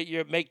starting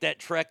to make that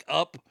trek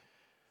up?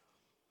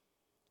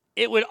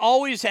 It would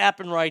always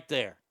happen right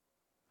there.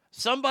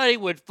 Somebody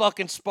would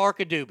fucking spark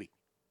a doobie.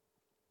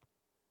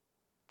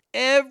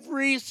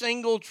 Every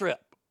single trip.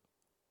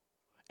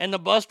 And the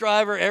bus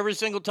driver every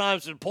single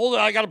time said,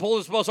 I got to pull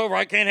this bus over.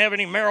 I can't have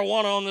any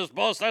marijuana on this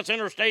bus. That's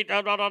interstate.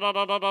 Da, da, da, da,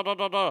 da, da,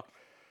 da, da.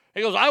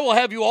 He goes, I will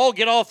have you all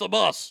get off the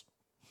bus.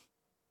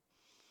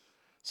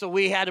 So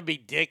we had to be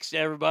dicks to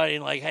everybody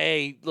and like,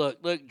 hey,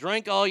 look,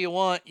 drink all you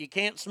want. You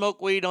can't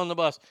smoke weed on the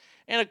bus.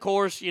 And of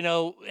course,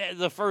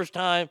 the first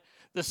time,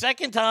 the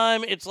second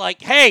time, it's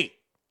like, hey,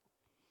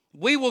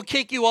 we will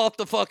kick you off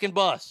the fucking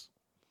bus.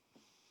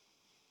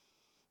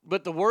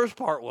 But the worst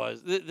part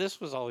was,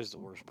 this was always the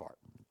worst part,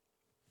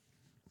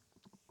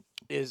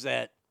 is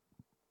that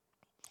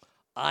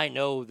I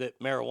know that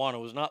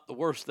marijuana was not the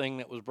worst thing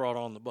that was brought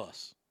on the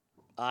bus.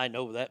 I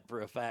know that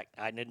for a fact.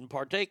 I didn't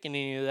partake in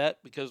any of that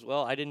because,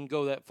 well, I didn't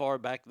go that far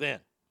back then.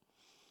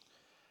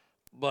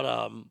 But,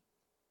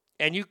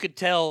 and you could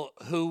tell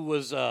who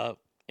was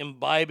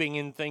imbibing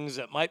in things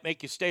that might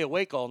make you stay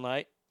awake all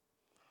night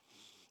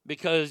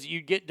because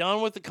you'd get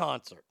done with the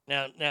concert.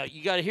 Now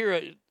you got to hear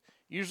it.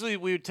 Usually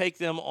we would take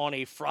them on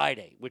a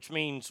Friday, which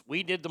means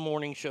we did the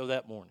morning show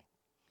that morning.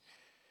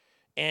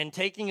 And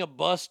taking a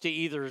bus to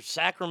either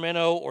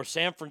Sacramento or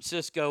San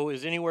Francisco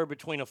is anywhere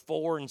between a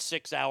 4 and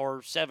 6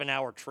 hour, 7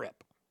 hour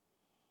trip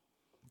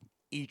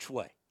each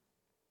way.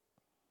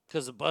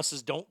 Because the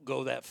buses don't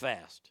go that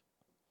fast.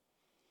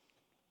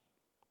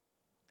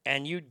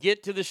 And you'd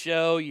get to the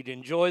show, you'd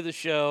enjoy the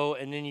show,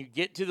 and then you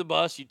get to the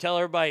bus, you tell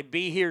everybody,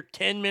 be here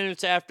 10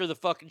 minutes after the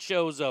fucking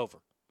show's over.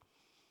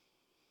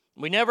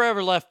 We never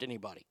ever left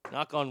anybody,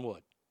 knock on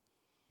wood.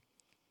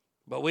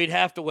 But we'd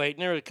have to wait,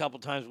 and there were a couple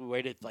times we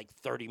waited like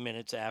 30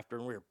 minutes after,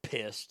 and we were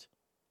pissed.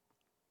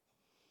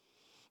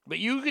 But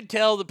you could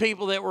tell the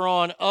people that were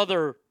on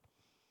other,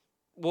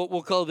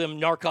 we'll call them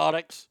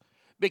narcotics,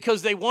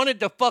 because they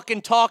wanted to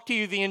fucking talk to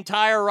you the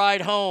entire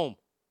ride home.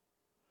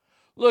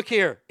 Look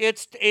here,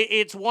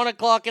 it's 1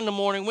 o'clock in the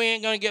morning. We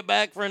ain't going to get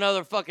back for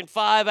another fucking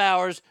 5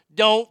 hours.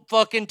 Don't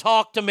fucking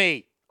talk to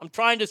me. I'm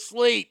trying to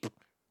sleep.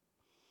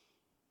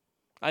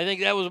 I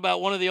think that was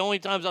about one of the only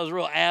times I was a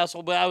real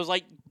asshole, but I was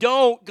like,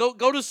 don't,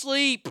 go to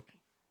sleep.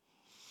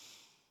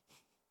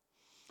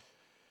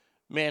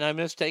 Man, I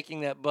miss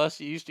taking that bus.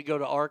 It used to go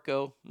to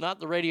Arco. Not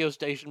the radio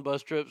station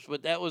bus trips,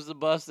 but that was the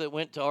bus that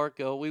went to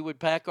Arco. We would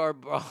pack our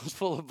bras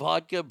full of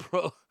vodka,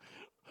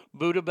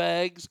 Buddha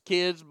bags.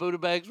 Kids, Buddha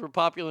bags were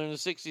popular in the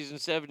 60s and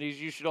 70s.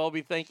 You should all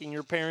be thanking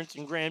your parents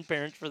and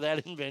grandparents for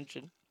that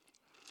invention.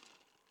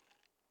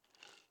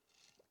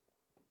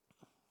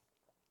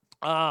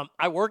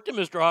 I worked at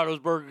Mr. Otto's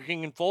Burger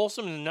King in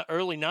Folsom in the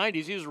early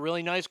 90s. He was a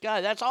really nice guy.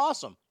 That's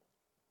awesome.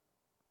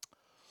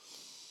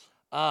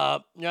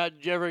 Did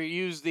you ever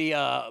use the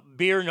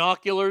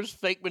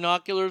fake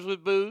binoculars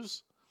with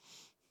booze?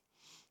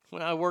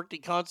 When I worked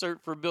at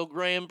concert for Bill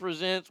Graham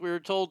Presents, we were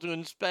told to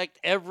inspect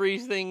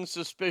everything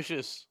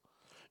suspicious.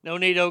 No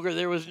need, Ogre.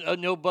 There was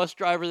no bus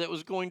driver that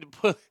was going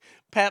to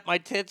pat my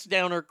tits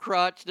down her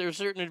crotch. There are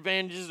certain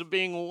advantages of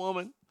being a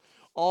woman.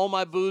 All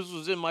my booze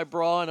was in my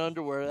bra and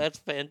underwear. That's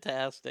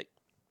fantastic.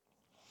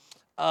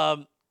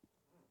 But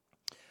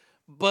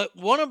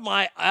one of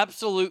my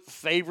absolute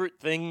favorite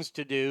things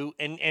to do,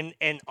 and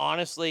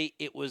honestly,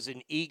 it was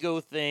an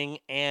ego thing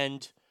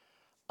and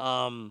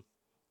an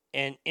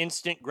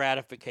instant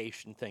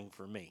gratification thing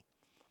for me.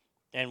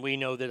 And we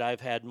know that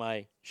I've had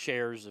my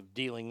shares of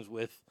dealings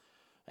with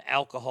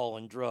alcohol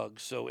and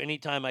drugs. So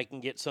anytime I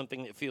can get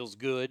something that feels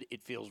good,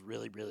 it feels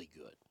really, really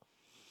good.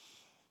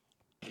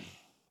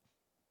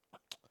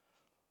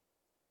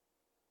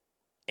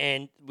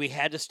 And we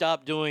had to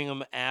stop doing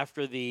them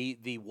after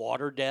the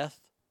water death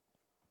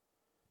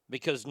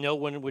because no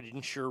one would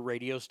insure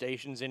radio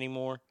stations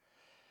anymore.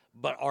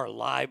 But our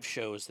live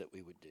shows that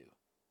we would do.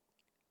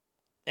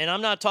 And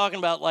I'm not talking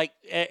about like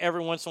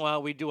every once in a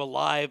while we do a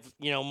live,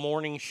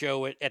 morning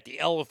show at the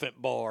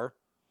Elephant Bar.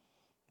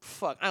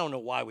 Fuck, I don't know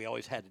why we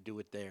always had to do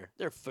it there.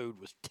 Their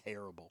food was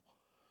terrible.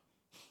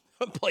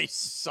 The place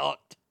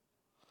sucked.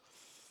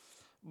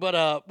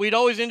 But we'd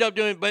always end up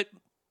doing,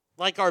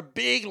 like our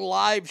big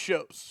live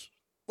shows,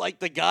 like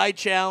the Guy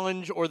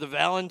Challenge or the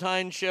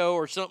Valentine Show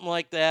or something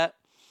like that,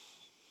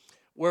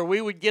 where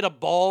we would get a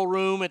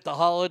ballroom at the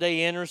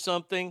Holiday Inn or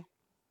something.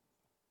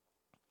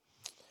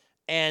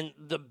 And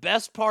the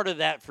best part of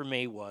that for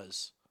me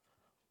was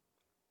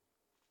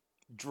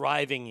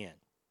driving in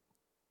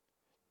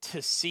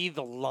to see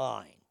the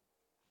line.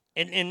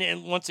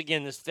 And once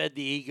again, this fed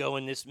the ego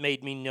and this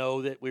made me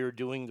know that we were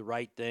doing the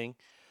right thing.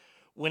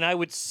 when I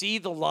would see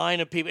the line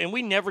of people, and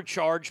we never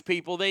charged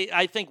people.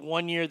 I think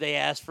one year they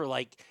asked for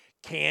like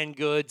canned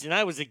goods, and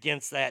I was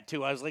against that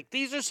too. I was like,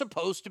 these are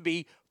supposed to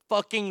be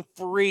fucking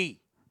free.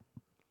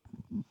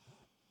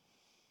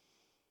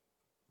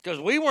 Because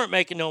we weren't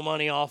making no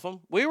money off them.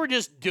 We were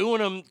just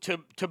doing them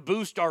to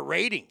boost our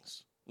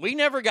ratings. We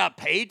never got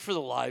paid for the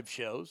live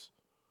shows.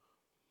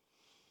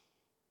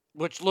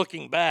 Which,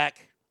 looking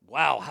back,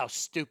 wow, how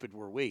stupid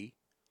were we.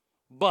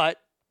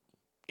 But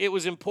it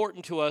was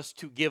important to us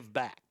to give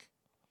back.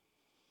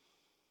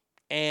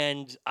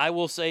 And I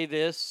will say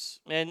this,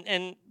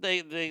 and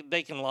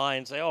they can lie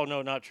and say, oh,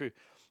 no, not true.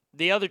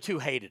 The other two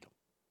hated them.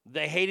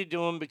 They hated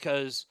doing them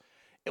because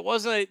it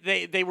wasn't,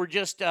 they were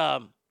just...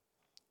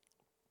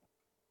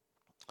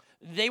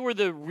 They were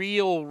the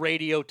real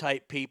radio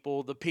type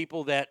people, the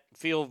people that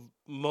feel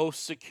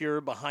most secure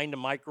behind a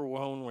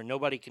microphone where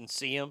nobody can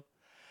see them.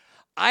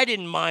 I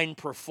didn't mind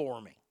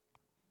performing.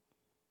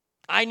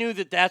 I knew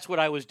that that's what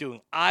I was doing.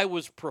 I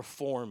was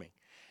performing.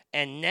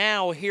 And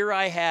now here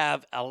I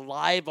have a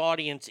live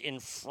audience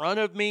in front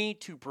of me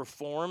to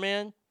perform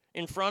in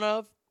front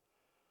of.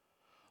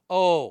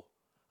 Oh,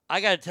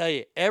 I got to tell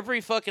you,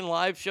 every fucking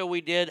live show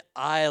we did,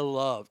 I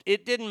loved.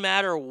 It didn't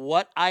matter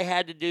what I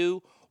had to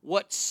do.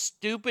 What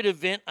stupid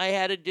event I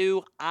had to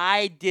do,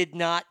 I did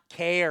not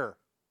care.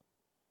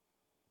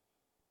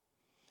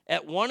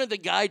 At one of the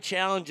guy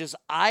challenges,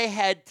 I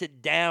had to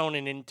down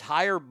an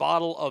entire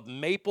bottle of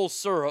maple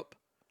syrup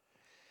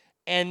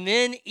and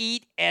then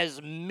eat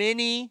as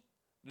many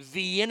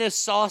Vienna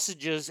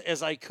sausages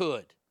as I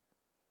could.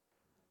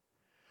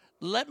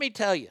 Let me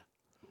tell you,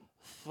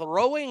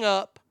 throwing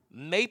up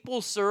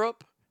maple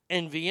syrup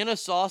and Vienna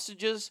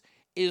sausages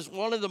is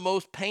one of the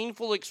most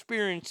painful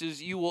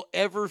experiences you will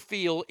ever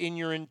feel in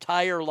your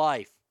entire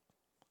life.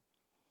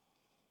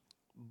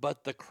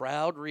 But the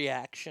crowd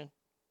reaction,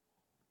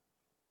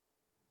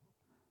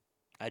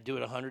 I'd do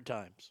it 100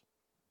 times.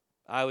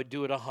 I would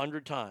do it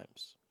 100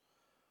 times.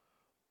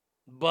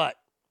 But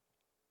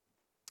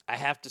I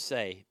have to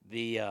say,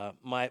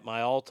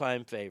 my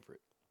all-time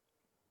favorite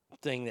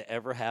thing that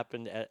ever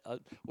happened at,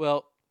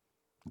 well,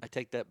 I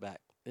take that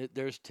back.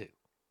 There's two.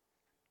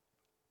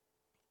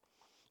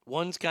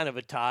 One's kind of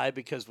a tie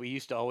because we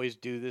used to always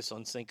do this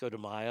on Cinco de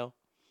Mayo.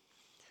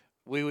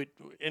 We would,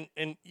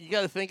 and you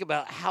got to think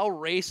about how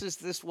racist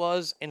this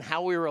was and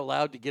how we were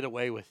allowed to get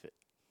away with it.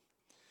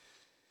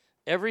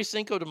 Every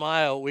Cinco de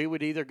Mayo, we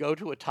would either go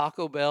to a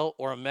Taco Bell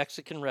or a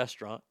Mexican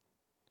restaurant.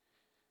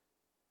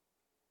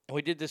 And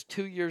we did this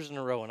 2 years in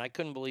a row, and I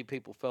couldn't believe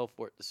people fell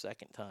for it the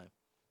second time.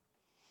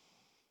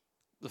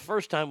 The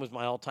first time was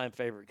my all-time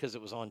favorite because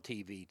it was on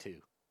TV,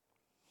 too.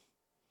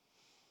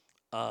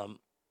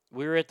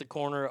 We were at the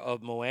corner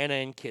of Moana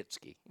and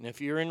Kitski. And if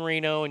you're in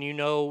Reno and you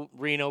know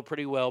Reno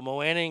pretty well,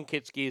 Moana and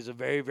Kitski is a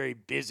very, very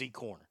busy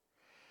corner.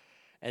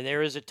 And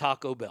there is a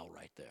Taco Bell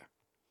right there.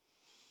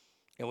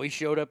 And I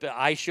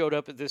showed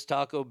up at this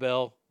Taco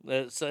Bell.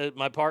 So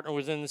my partner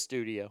was in the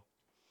studio.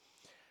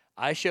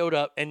 I showed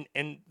up, and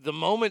the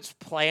moments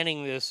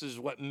planning this is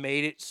what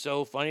made it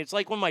so funny. It's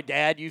like when my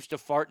dad used to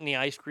fart in the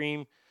ice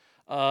cream,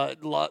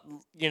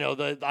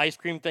 the ice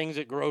cream things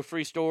at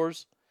grocery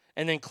stores,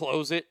 and then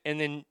close it, and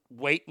then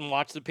wait and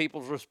watch the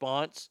people's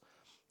response.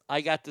 I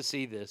got to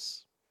see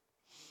this.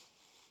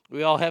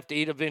 We all have to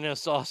eat a Vienna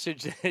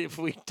sausage if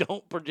we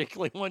don't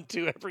particularly want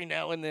to every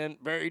now and then.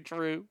 Very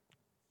true.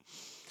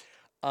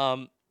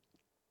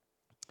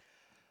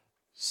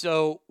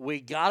 So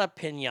we got a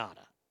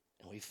piñata,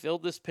 and we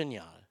filled this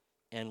piñata,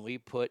 and we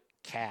put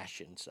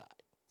cash inside.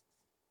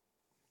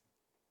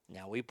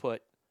 Now, we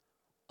put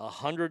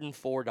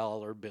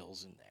 $104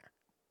 bills in there.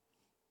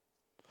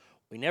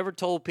 We never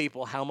told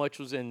people how much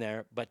was in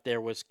there, but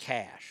there was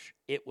cash.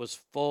 It was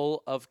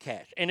full of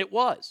cash. And it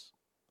was.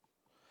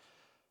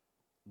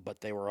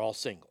 But they were all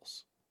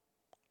singles.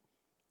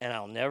 And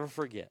I'll never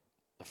forget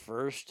the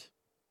first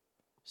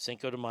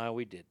Cinco de Mayo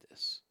we did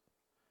this.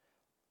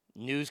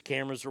 News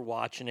cameras are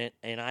watching it,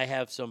 and I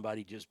have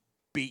somebody just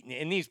beating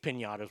it. And these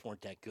piñatas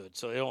weren't that good,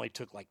 so it only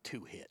took like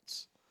 2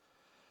 hits.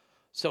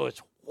 So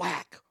it's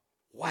whack,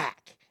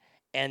 whack.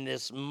 And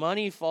this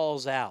money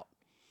falls out.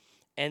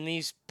 And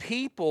these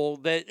people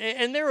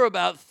and there were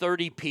about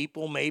 30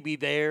 people maybe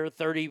there,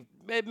 30,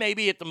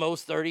 maybe at the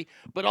most 30.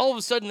 But all of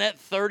a sudden that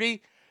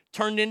 30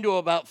 turned into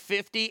about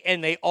 50,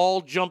 and they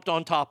all jumped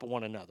on top of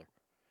one another.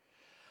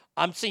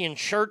 I'm seeing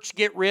shirts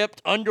get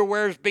ripped,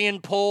 underwear's being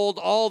pulled,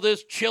 all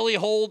this chili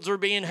holds are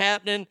being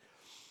happening.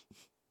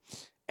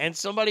 And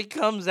somebody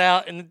comes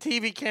out, and the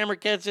TV camera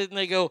catches it, and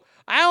they go,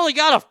 I only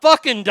got a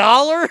fucking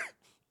 $1.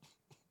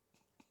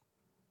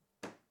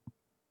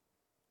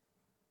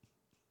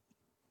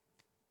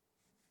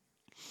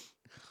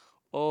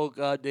 Oh,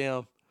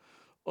 goddamn.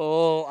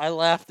 Oh, I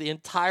laughed the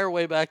entire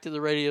way back to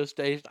the radio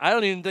station. I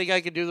don't even think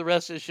I could do the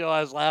rest of the show.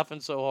 I was laughing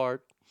so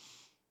hard.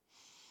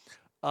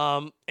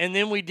 And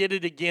then we did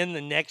it again the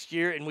next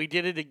year, and we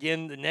did it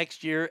again the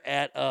next year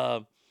at,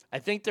 I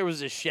think there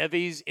was a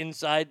Chevy's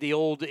inside the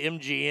old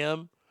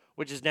MGM,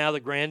 which is now the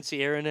Grand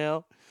Sierra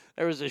now.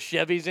 There was a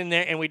Chevy's in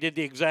there, and we did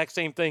the exact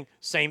same thing.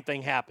 Same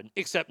thing happened,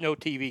 except no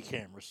TV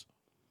cameras.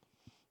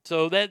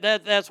 So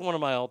that's one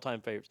of my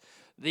all-time favorites.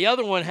 The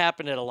other one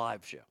happened at a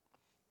live show.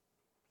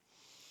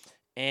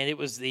 And it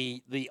was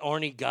the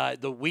Arnie guy,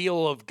 the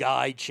Wheel of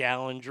Guy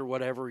challenge or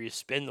whatever. You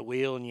spin the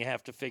wheel and you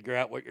have to figure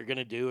out what you're going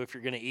to do if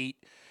you're going to eat,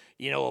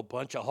 a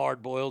bunch of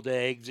hard-boiled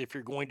eggs, if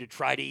you're going to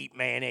try to eat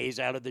mayonnaise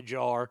out of the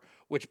jar,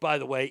 which, by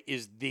the way,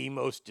 is the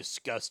most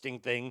disgusting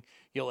thing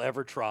you'll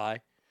ever try,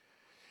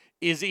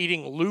 is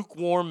eating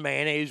lukewarm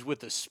mayonnaise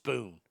with a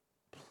spoon.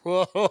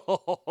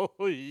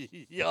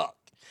 Yuck.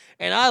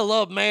 And I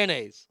love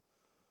mayonnaise,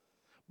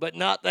 but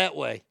not that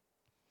way.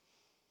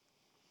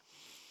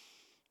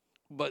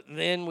 But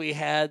then we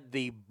had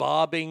the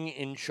bobbing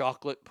in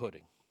chocolate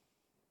pudding.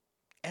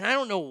 And I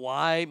don't know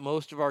why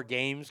most of our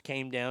games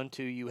came down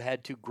to you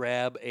had to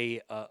grab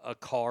a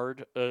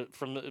card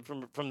from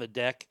the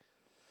deck,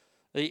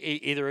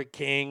 either a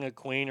king, a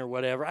queen, or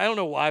whatever. I don't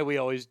know why we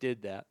always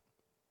did that.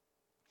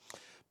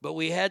 But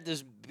we had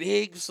this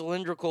big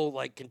cylindrical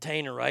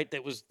container, right?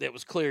 That was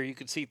clear. You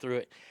could see through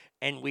it.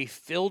 And we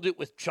filled it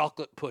with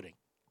chocolate pudding.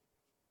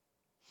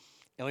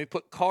 And we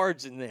put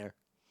cards in there.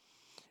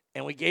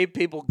 And we gave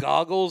people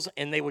goggles,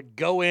 and they would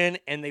go in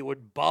and they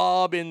would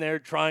bob in there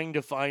trying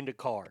to find a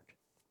card.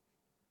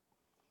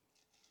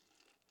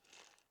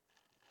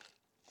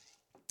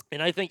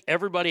 And I think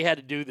everybody had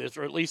to do this,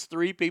 or at least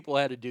 3 people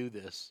had to do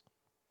this.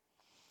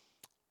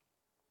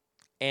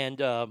 And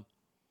the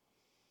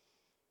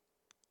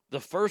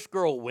first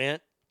girl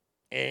went,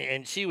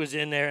 and she was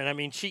in there, and I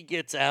mean, she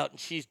gets out, and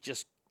she's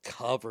just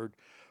covered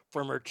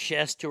from her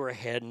chest to her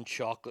head in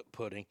chocolate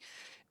pudding.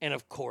 And,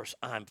 of course,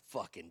 I'm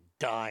fucking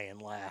dying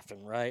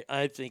laughing, right?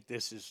 I think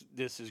this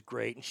is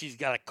great. And she's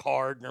got a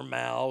card in her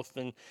mouth,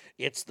 and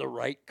it's the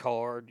right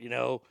card,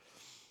 And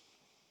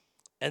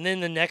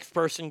then the next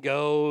person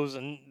goes,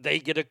 and they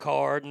get a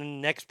card, and the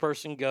next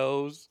person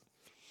goes.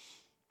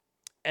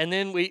 And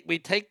then we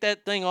take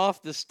that thing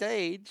off the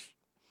stage,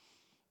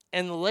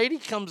 and the lady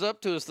comes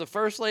up to us, the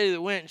first lady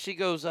that went, and she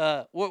goes,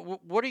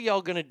 what are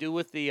y'all going to do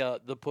with the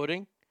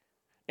pudding?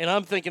 And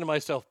I'm thinking to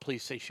myself,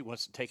 please say she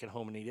wants to take it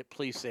home and eat it.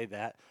 Please say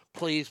that.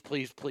 Please,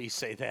 please, please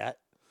say that.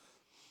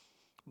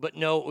 But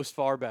no, it was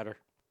far better.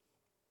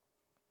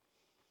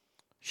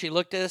 She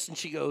looked at us and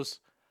she goes,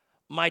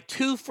 my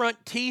 2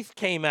 front teeth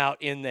came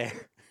out in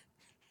there.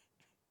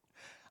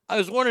 I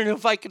was wondering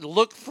if I could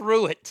look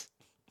through it.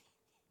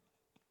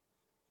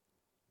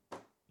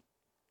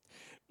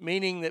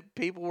 Meaning that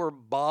people were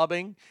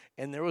bobbing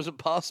and there was a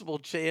possible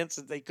chance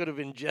that they could have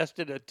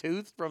ingested a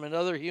tooth from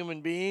another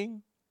human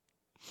being,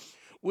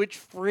 which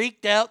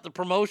freaked out the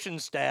promotion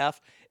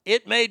staff.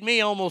 It made me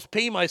almost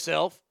pee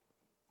myself.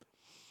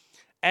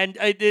 And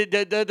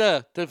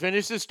to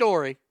finish the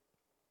story,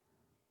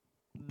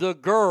 the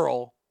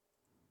girl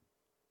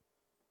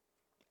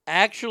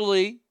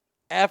actually,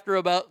 after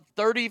about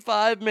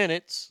 35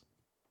 minutes,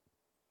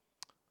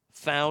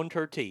 found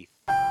her teeth.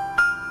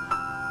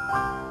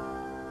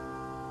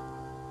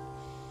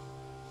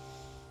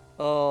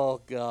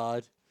 Oh,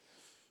 God.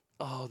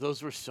 Oh,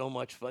 those were so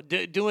much fun.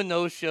 Doing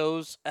those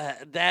shows,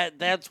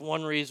 that's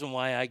one reason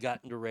why I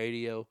got into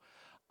radio.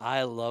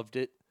 I loved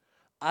it.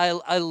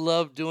 I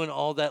love doing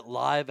all that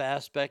live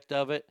aspect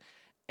of it.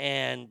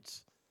 And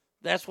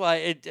that's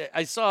why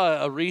I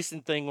saw a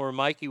recent thing where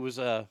Mikey was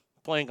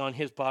playing on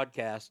his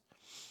podcast.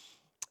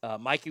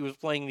 Mikey was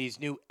playing these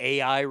new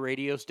AI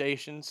radio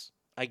stations.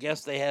 I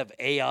guess they have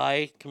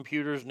AI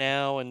computers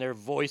now, and they're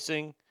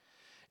voicing.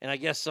 And I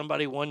guess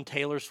somebody won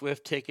Taylor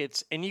Swift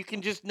tickets. And you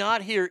can just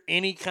not hear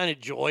any kind of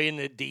joy in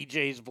the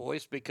DJ's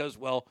voice because,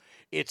 well,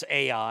 it's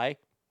AI.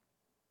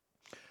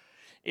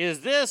 Is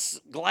this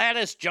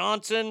Gladys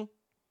Johnson?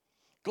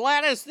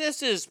 Gladys,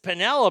 this is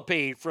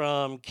Penelope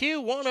from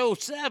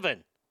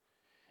Q107.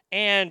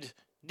 And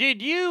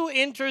did you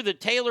enter the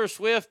Taylor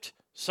Swift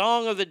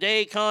Song of the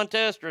Day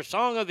contest or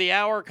Song of the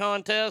Hour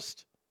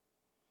contest?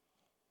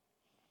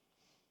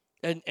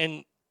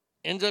 And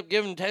ends up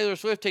giving Taylor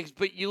Swift tickets,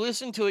 but you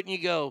listen to it and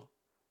you go,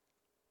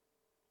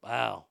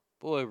 wow,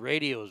 boy,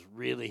 radio's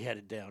really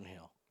headed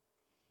downhill.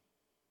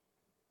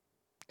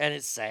 And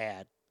it's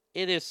sad.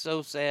 It is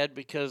so sad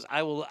because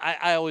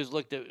I always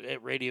looked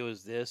at radio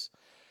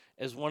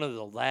as one of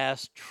the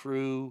last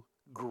true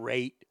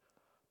great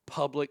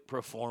public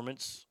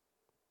performance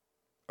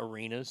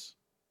arenas.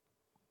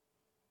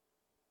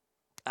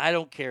 I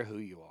don't care who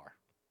you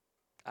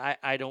are.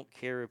 I don't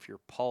care if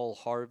you're Paul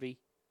Harvey.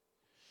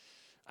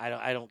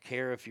 I don't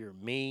care if you're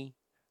me.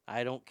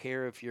 I don't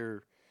care if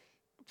you're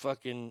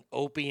fucking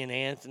Opie and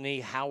Anthony,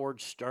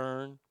 Howard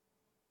Stern.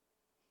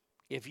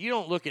 If you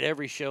don't look at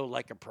every show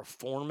like a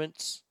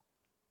performance,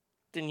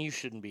 then you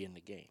shouldn't be in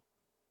the game.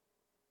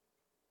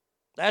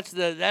 That's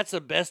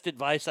the best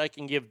advice I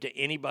can give to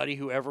anybody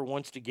who ever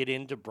wants to get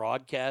into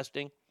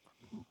broadcasting.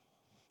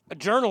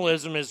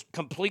 Journalism is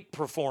complete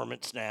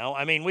performance now.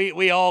 I mean,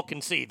 we all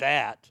can see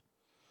that.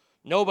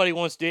 Nobody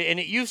wants to, and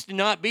it used to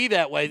not be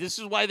that way. This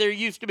is why there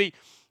used to be.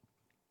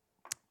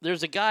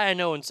 There's a guy I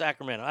know in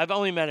Sacramento. I've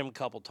only met him a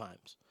couple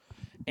times.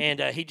 And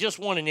he just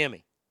won an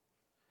Emmy.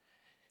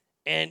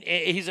 And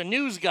he's a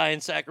news guy in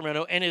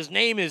Sacramento, and his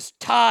name is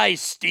Ty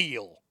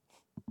Steele.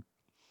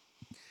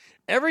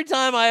 Every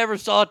time I ever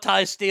saw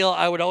Ty Steele,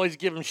 I would always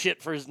give him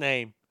shit for his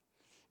name.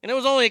 And it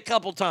was only a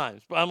couple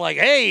times. But I'm like,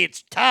 hey,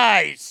 it's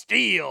Ty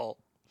Steele.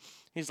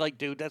 He's like,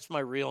 dude, that's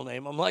my real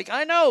name. I'm like,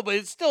 I know, but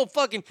it's still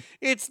fucking,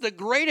 it's the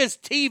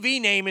greatest TV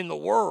name in the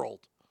world.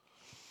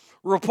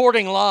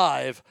 Reporting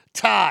live,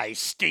 Ty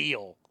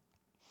Steele.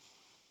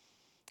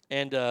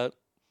 And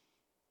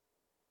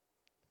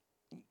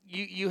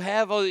you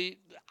have I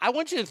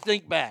want you to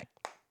think back.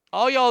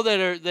 All y'all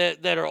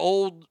that are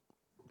old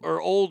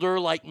or older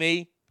like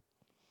me,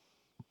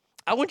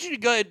 I want you to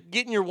go ahead,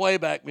 get in your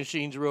Wayback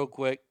Machines real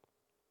quick.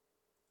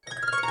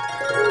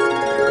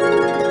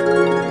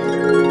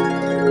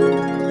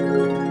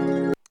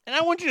 And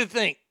I want you to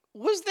think,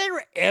 was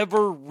there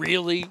ever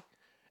really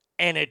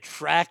an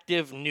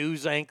attractive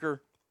news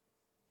anchor?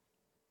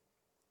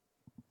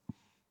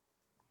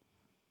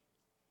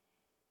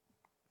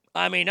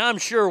 I mean, I'm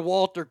sure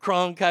Walter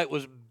Cronkite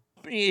was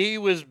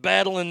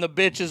battling the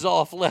bitches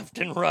off left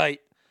and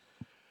right.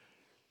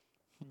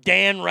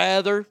 Dan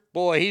Rather,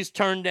 boy, he's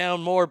turned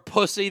down more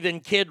pussy than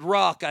Kid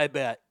Rock, I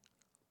bet.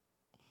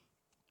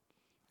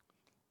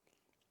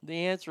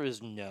 The answer is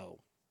no.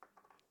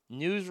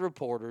 News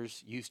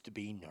reporters used to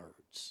be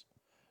nerds.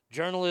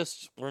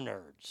 Journalists were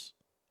nerds.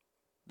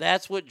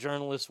 That's what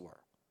journalists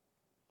were.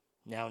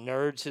 Now,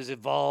 nerds has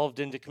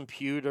evolved into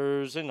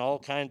computers and all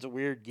kinds of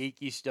weird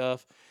geeky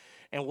stuff.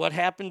 And what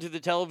happened to the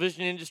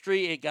television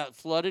industry? It got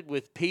flooded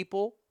with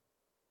people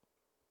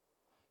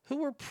who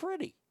were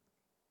pretty,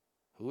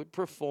 who would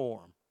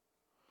perform.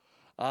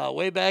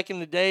 Way back in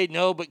the day,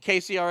 no, but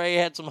KCRA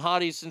had some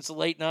hotties since the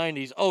late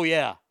 90s. Oh,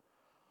 yeah.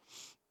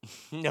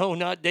 No,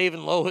 not Dave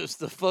and Lois,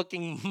 the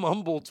fucking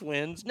Mumble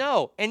twins.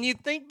 No. And you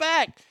think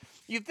back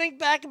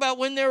about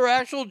when there were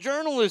actual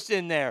journalists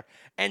in there.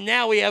 And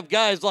now we have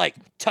guys like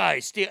Ty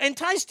Steele. And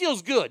Ty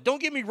Steele's good.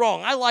 Don't get me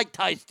wrong. I like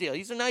Ty Steele.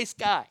 He's a nice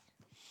guy.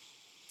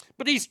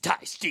 But he's Ty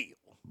Steele.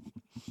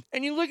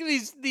 And you look at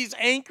these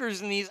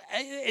anchors and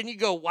you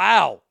go,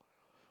 wow,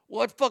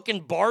 what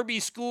fucking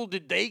Barbie school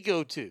did they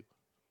go to?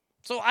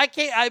 So I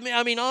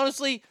mean,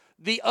 honestly,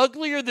 the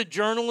uglier the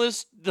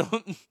journalist,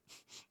 the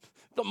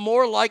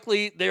more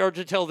likely they are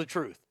to tell the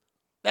truth.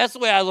 That's the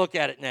way I look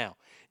at it now.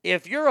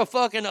 If you're a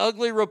fucking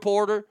ugly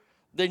reporter,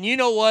 then you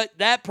know what?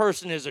 That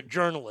person is a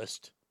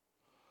journalist.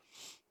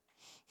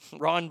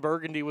 Ron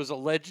Burgundy was a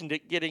legend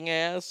at getting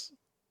ass.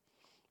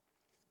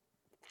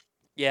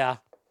 Yeah,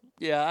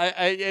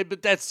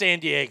 but that's San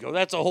Diego.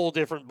 That's a whole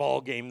different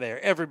ball game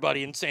there.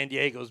 Everybody in San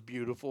Diego is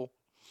beautiful.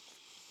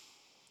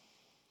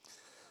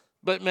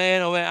 But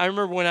man, oh man, I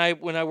remember when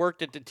I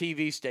worked at the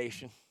TV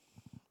station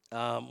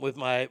with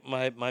my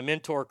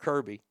mentor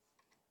Kirby.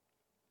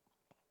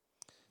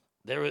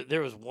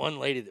 There was one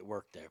lady that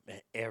worked there. Man,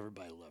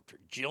 everybody loved her.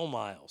 Jill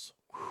Miles.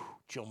 Whew,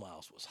 Jill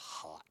Miles was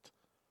hot.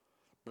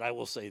 But I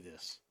will say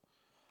this.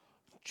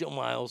 Jill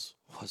Miles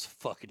was a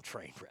fucking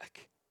train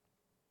wreck.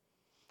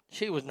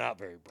 She was not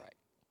very bright.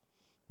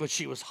 But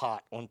she was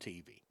hot on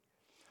TV.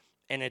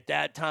 And at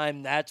that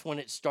time, that's when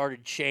it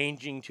started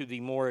changing to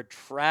the more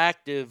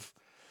attractive,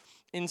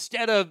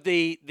 instead of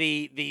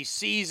the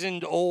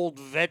seasoned old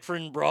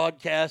veteran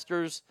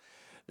broadcasters,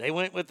 they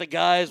went with the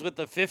guys with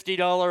the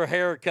 $50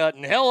 haircut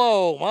and,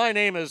 hello, my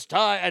name is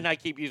Ty, and I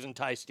keep using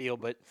Ty Steele,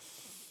 but,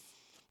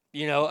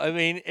 you know, I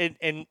mean,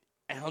 and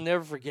I'll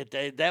never forget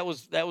that. That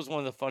was one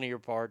of the funnier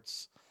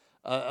parts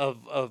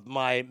of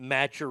my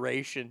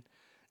maturation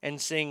and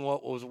seeing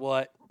what was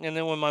what. And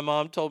then when my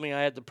mom told me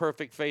I had the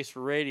perfect face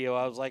for radio,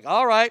 I was like,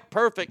 all right,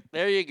 perfect,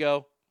 there you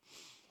go.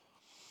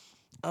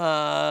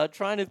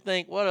 Trying to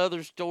think what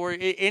other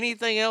story,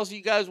 anything else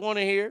you guys want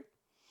to hear?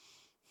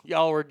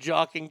 Y'all were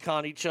jocking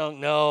Connie Chung.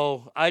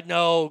 No, I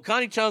know.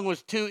 Connie Chung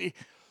was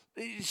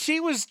she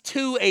was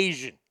too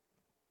Asian.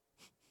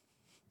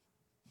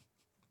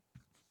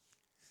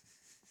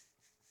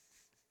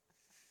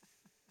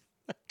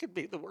 That could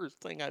be the worst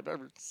thing I've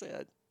ever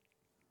said.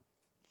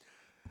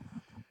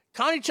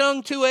 Connie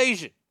Chung, too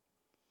Asian.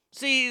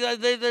 See,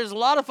 there's a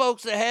lot of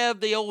folks that have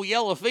the old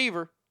yellow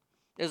fever,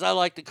 as I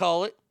like to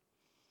call it.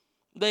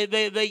 They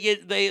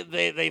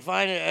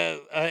find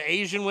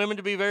Asian women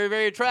to be very,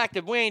 very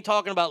attractive. We ain't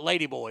talking about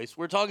lady boys.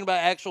 We're talking about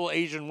actual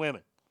Asian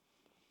women.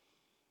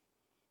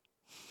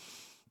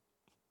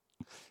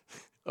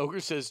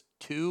 Ogre says,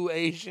 too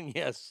Asian?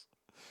 Yes.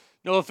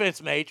 No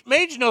offense, Mage.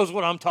 Mage knows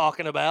what I'm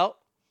talking about.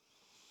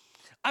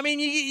 I mean,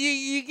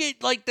 you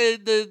get like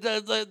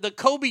the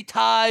Kobe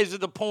ties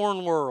of the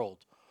porn world.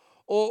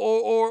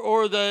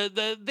 Or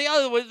the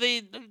other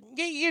way,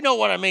 you know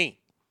what I mean.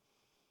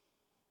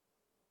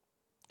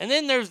 And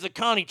then there's the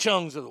Connie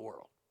Chungs of the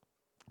world.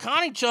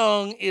 Connie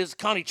Chung is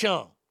Connie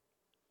Chung.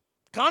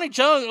 Connie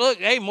Chung, look,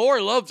 hey,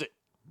 Maury loves it.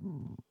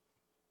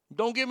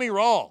 Don't get me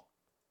wrong.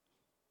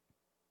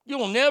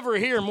 You'll never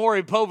hear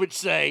Maury Povich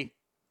say,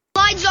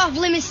 slide's off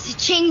limits to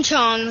Ching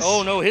Chongs.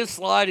 Oh, no, his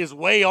slide is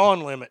way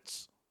on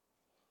limits.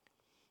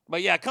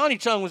 But yeah, Connie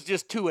Chung was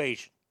just too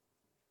Asian.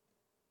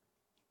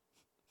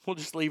 We'll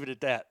just leave it at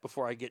that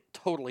before I get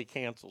totally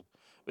canceled.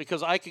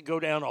 Because I could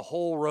go down a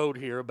whole road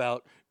here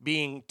about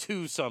being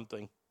too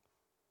something.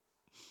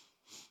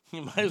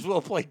 You might as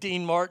well play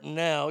Dean Martin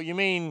now. You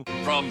mean...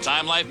 From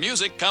Time Life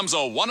Music comes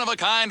a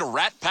one-of-a-kind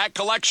Rat Pack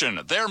collection,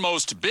 their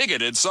most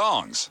bigoted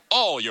songs.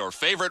 All your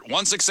favorite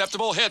once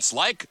acceptable hits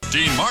like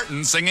Dean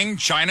Martin singing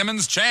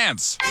Chinaman's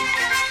Chance.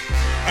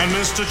 And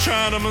Mr.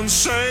 Chinaman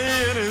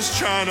saying his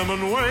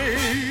Chinaman way,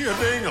 a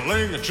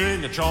ding-a-ling, a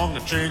ching-a-chong,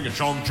 a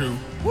ching-a-chong choo.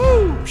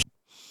 Woo!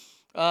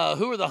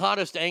 Who are the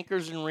hottest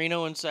anchors in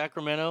Reno and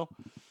Sacramento?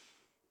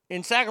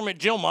 In Sacramento,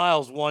 Jill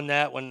Miles won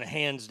that one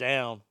hands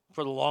down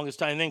for the longest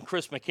time. Then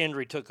Chris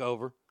McKendry took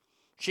over.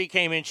 She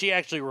came in. She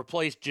actually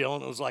replaced Jill,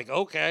 and it was like,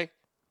 okay.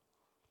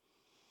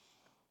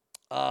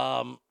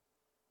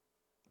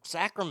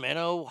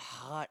 Sacramento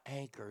hot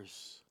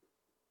anchors.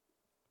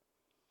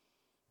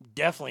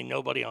 Definitely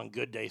nobody on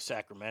Good Day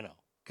Sacramento.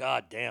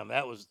 God damn,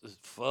 that was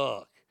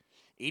fuck.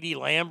 Edie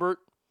Lambert.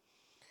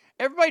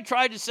 Everybody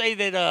tried to say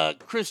that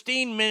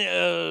Christine,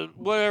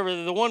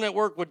 whatever, the one that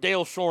worked with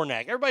Dale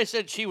Shornack, everybody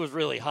said she was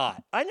really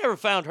hot. I never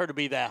found her to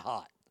be that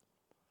hot.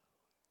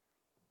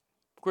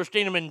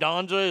 Christina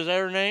Mendonza, is that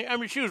her name? I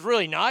mean, she was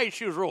really nice.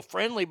 She was real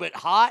friendly, but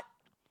hot.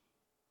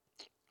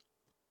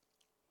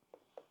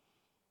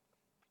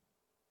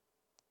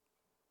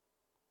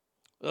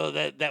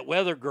 That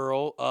weather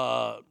girl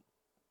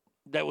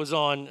that was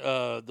on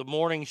the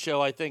morning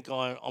show, I think,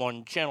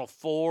 on Channel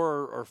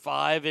 4 or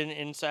 5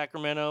 in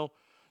Sacramento.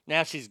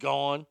 Now she's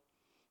gone.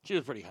 She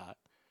was pretty hot.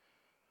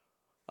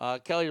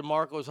 Kelly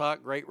DeMarco was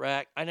hot. Great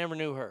rack. I never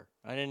knew her.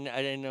 I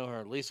didn't know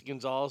her. Lisa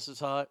Gonzalez is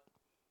hot.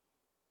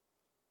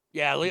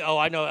 Yeah.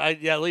 I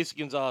know. Lisa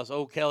Gonzalez.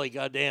 Oh, Kelly.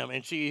 Goddamn.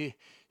 And she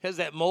has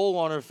that mole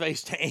on her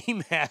face to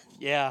aim at.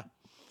 Yeah.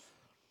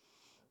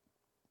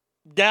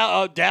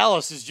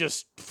 Dallas is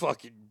just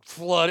fucking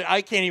flooded.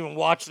 I can't even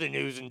watch the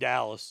news in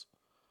Dallas.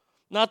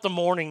 Not the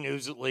morning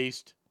news, at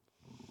least.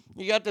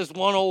 You got this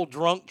one old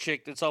drunk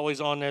chick that's always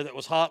on there that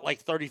was hot like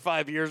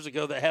 35 years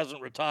ago that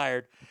hasn't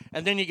retired.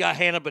 And then you got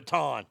Hannah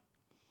Baton.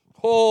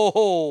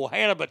 Oh,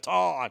 Hannah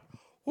Baton.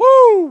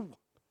 Woo!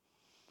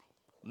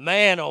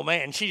 Man, oh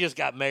man, she just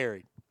got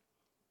married.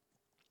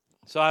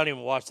 So I don't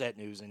even watch that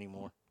news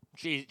anymore.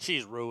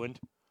 She's ruined.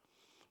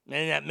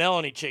 And that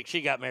Melanie chick,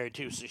 she got married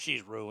too, so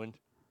she's ruined.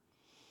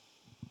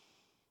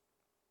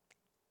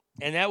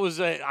 And that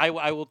was, I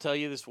will tell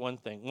you this one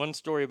thing. One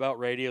story about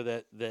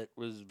radio that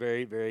was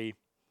very, very...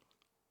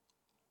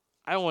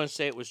 I don't want to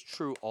say it was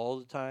true all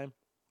the time.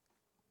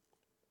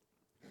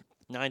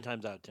 9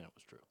 times out of 10 it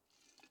was true.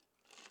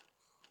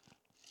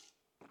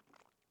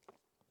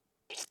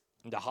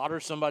 The hotter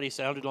somebody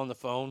sounded on the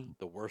phone,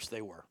 the worse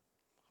they were.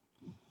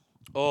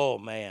 Oh,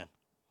 man.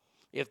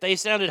 If they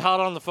sounded hot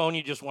on the phone,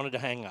 you just wanted to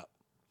hang up.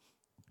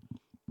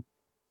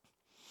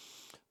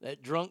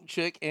 That drunk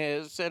chick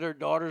said her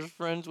daughter's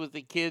friends with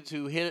the kids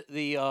who hit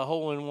the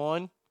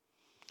hole-in-one.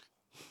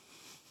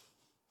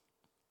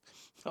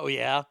 Oh,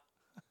 yeah.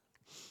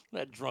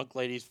 That drunk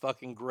lady's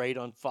fucking great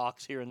on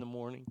Fox here in the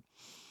morning.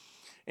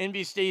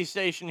 NBC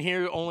station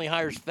here only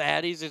hires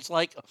fatties. It's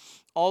like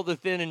all the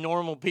thin and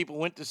normal people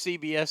went to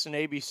CBS and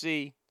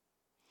ABC.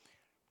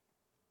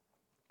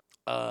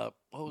 What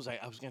was I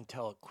was going to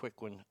tell a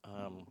quick one.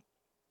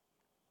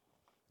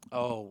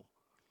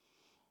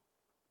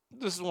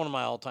 This is one of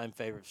my all-time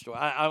favorite stories.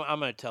 I'm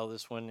going to tell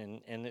this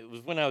one, and it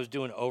was when I was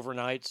doing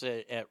overnights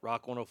at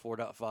Rock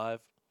 104.5.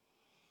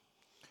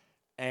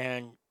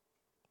 And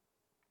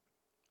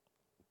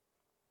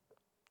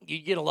you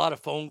get a lot of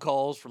phone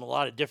calls from a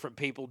lot of different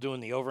people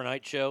doing the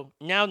overnight show.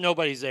 Now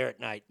nobody's there at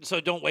night,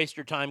 so don't waste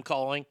your time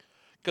calling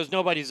because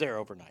nobody's there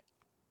overnight.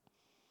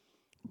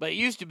 But it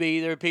used to be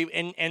there were people,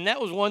 and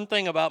that was one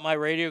thing about my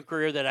radio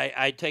career that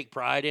I take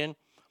pride in,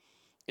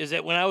 is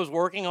that when I was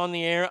working on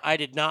the air, I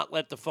did not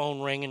let the phone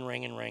ring and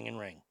ring and ring and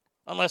ring,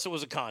 unless it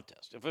was a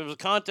contest. If it was a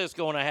contest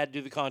going, I had to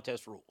do the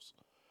contest rules.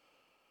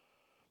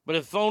 But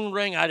if the phone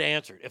rang, I'd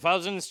answer it. If I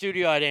was in the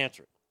studio, I'd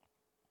answer it.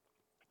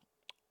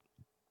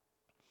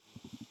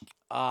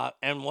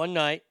 And one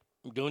night,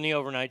 doing the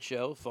overnight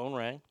show, phone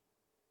rang.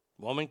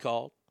 Woman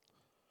called.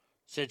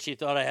 Said she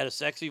thought I had a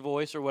sexy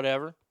voice or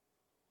whatever.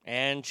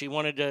 And she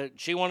wanted to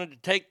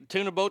take the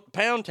tuna boat to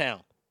Pound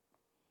Town.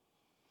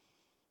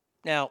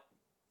 Now,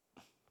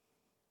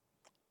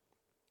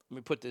 let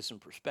me put this in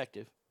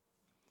perspective.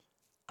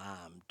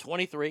 I'm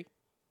 23,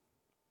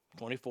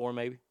 24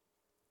 maybe.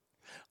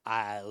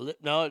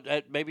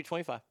 Maybe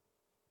 25.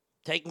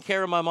 Taking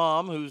care of my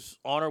mom, who's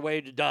on her way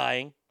to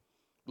dying,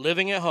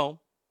 living at home.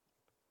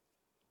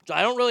 So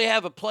I don't really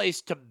have a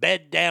place to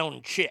bed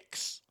down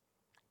chicks.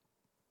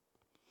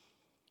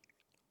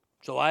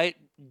 So I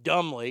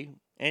dumbly,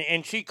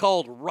 and she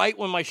called right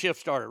when my shift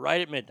started, right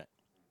at midnight.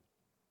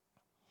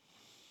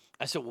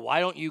 I said, well,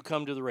 why don't you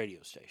come to the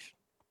radio station?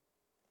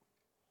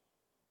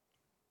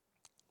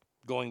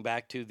 Going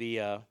back to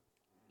the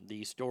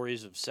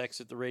stories of sex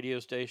at the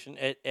radio station.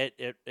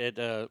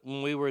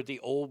 When we were at the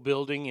old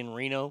building in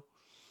Reno,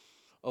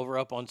 over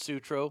up on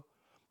Sutro,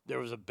 there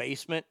was a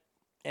basement.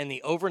 And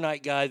the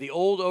overnight guy, the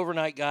old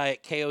overnight guy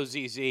at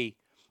KOZZ,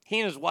 he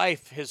and his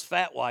wife, his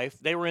fat wife,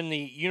 they were in the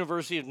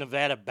University of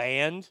Nevada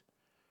band.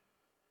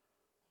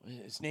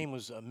 His name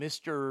was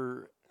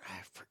Mr.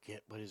 I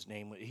forget what his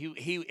name was.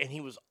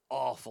 He was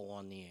awful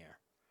on the air.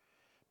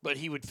 But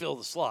he would fill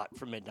the slot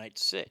from midnight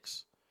to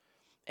 6.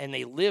 And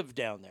they lived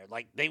down there.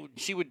 Like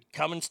she would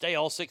come and stay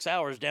all 6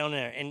 hours down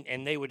there,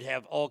 and they would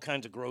have all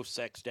kinds of gross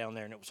sex down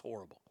there, and it was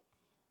horrible.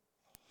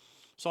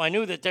 So I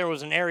knew that there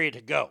was an area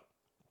to go.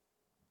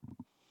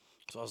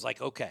 So I was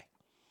like, okay,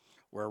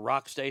 we're a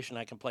rock station.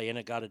 I can play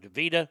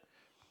Inagata-Davida.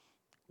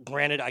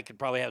 Granted, I could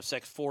probably have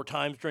sex 4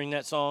 times during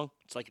that song.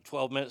 It's like a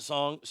 12-minute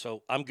song,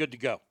 so I'm good to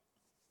go.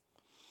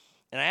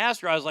 And I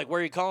asked her, I was like, where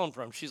are you calling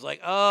from? She's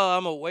like, oh,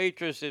 I'm a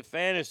waitress at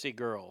Fantasy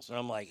Girls. And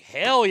I'm like,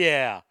 hell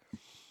yeah.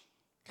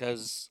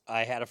 Because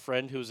I had a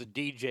friend who was a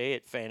DJ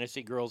at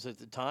Fantasy Girls at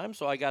the time,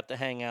 so I got to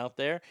hang out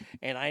there.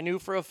 And I knew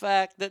for a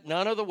fact that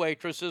none of the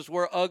waitresses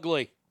were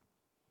ugly.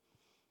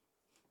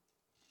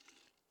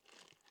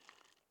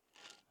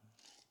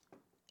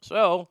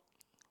 So,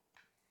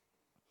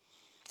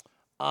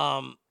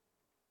 I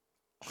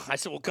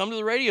said, well, come to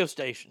the radio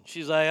station.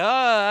 She's like, oh,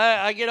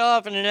 I get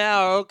off in an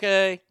hour,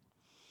 okay.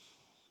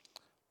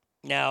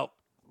 Now,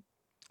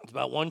 it's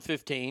about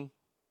 1:15.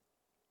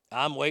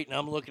 I'm waiting.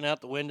 I'm looking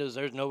out the windows.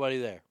 There's nobody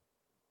there.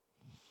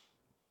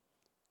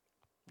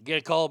 Get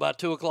a call about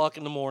 2 o'clock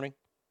in the morning.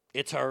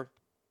 It's her.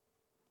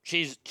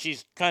 She's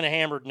kind of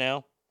hammered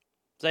now,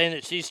 saying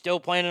that she's still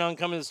planning on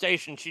coming to the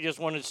station. She just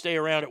wanted to stay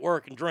around at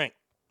work and drink.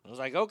 I was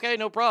like, okay,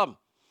 no problem.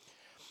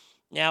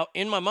 Now,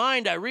 in my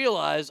mind, I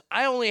realize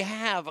I only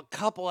have a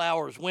couple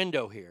hours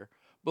window here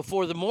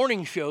before the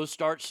morning show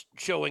starts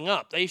showing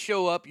up. They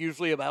show up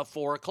usually about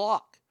 4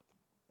 o'clock.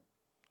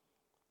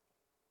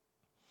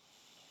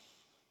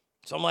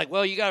 So I'm like,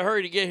 well, you got to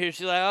hurry to get here.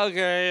 She's like,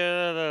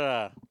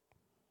 okay.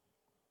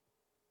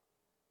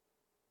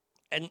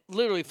 And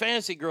literally,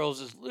 Fantasy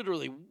Girls is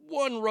literally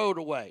one road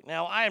away.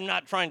 Now, I am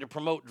not trying to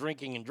promote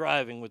drinking and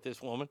driving with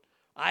this woman.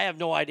 I have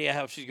no idea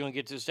how she's going to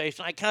get to the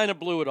station. I kind of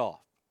blew it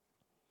off.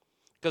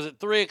 Because at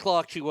 3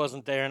 o'clock, she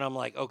wasn't there. And I'm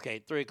like, okay,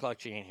 3 o'clock,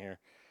 she ain't here.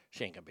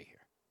 She ain't going to be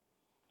here.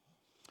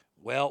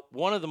 Well,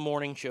 one of the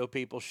morning show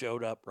people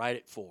showed up right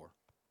at 4.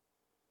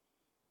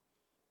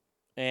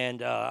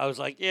 And I was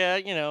like, yeah,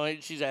 you know,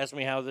 she's asked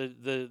me how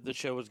the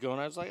show was going.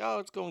 I was like, oh,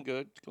 it's going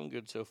good. It's going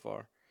good so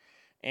far.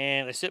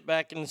 And I sit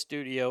back in the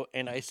studio,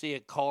 and I see a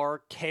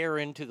car tear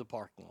into the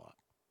parking lot.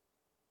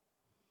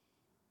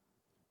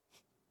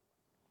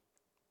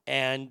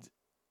 And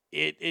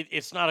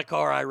it's not a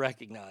car I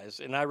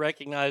recognize. And I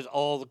recognize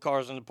all the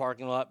cars in the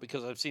parking lot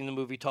because I've seen the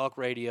movie Talk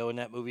Radio, and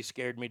that movie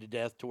scared me to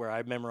death to where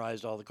I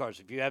memorized all the cars.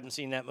 If you haven't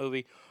seen that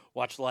movie,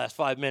 watch the last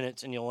 5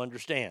 minutes, and you'll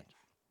understand.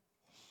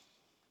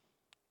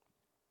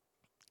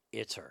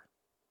 It's her.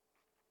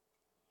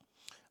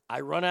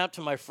 I run out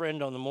to my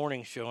friend on the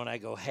morning show and I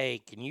go,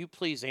 hey, can you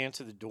please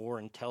answer the door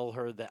and tell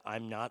her that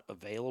I'm not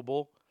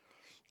available?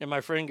 And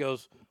my friend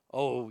goes,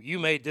 oh, you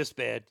made this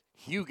bed.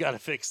 You got to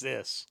fix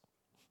this.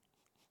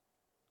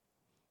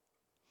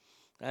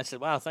 And I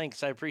said, wow,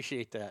 thanks. I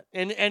appreciate that.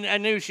 And I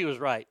knew she was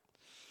right.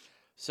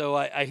 So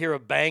I hear a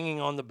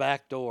banging on the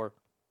back door.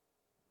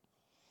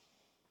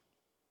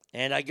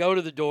 And I go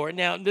to the door.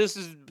 Now, this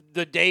is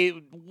the day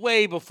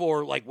way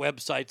before, like,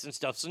 websites and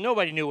stuff, so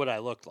nobody knew what I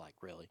looked like,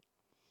 really.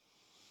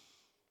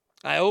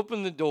 I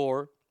open the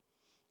door,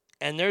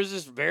 and there's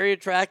this very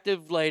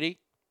attractive lady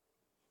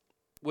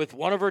with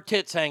one of her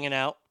tits hanging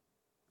out.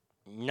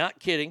 Not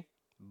kidding.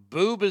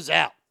 Boob is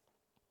out.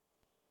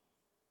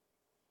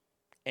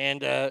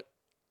 And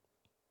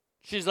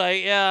she's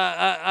like,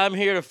 yeah, I'm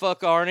here to fuck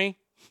Arnie.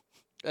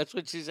 That's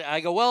what she said. I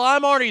go, well,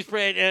 I'm Arnie's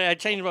and I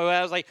changed my way.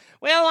 I was like,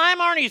 well, I'm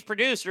Arnie's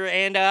producer,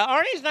 and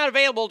Arnie's not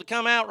available to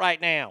come out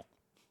right now.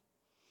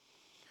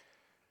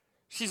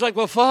 She's like,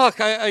 well, fuck,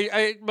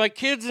 I my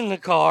kid's in the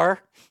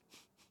car.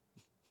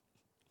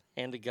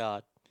 Hand to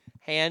God.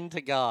 Hand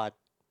to God.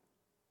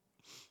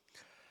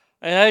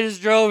 And I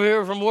just drove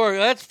here from work.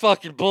 That's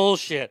fucking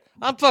bullshit.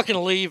 I'm fucking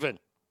leaving.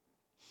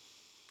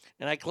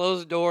 And I close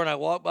the door, and I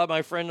walk by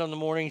my friend on the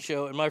morning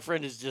show, and my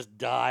friend is just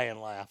dying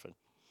laughing.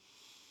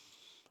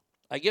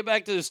 I get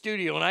back to the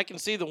studio, and I can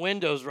see the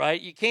windows,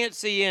 right? You can't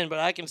see in, but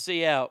I can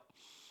see out.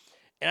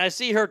 And I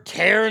see her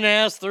tearing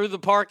ass through the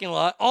parking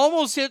lot.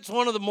 Almost hits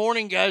one of the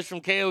morning guys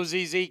from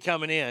KOZZ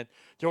coming in.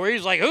 To where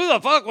he's like, who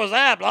the fuck was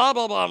that? Blah,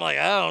 blah, blah. I'm like,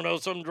 I don't know,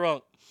 some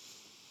drunk.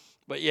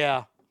 But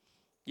yeah.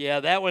 Yeah,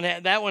 that one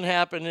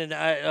happened, and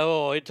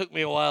it took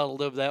me a while to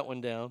live that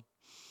one down.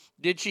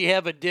 Did she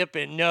have a dip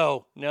in?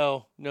 No,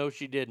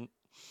 she didn't.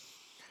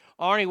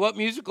 Arnie, what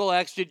musical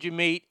acts did you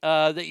meet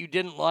that you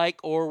didn't like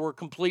or were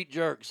complete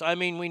jerks? I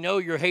mean, we know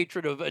your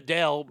hatred of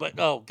Adele, but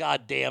oh,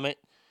 god damn it.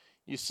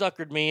 You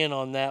suckered me in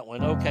on that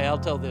one. Okay, I'll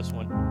tell this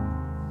one.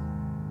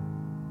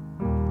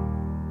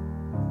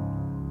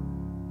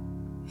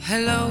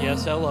 Hello.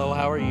 Yes, hello.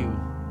 How are you,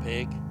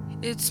 pig?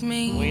 It's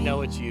me. We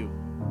know it's you.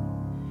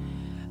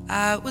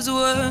 I was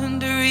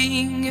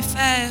wondering if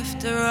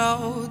after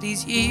all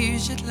these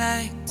years you'd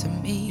like to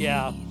meet.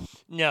 Yeah,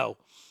 no.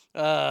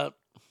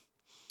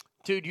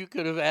 Dude, you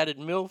could have added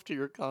MILF to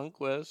your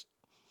conquest.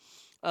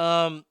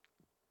 How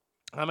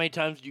many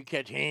times did you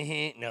catch?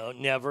 No,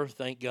 never,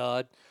 thank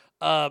God.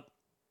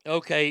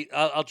 Okay,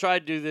 I'll try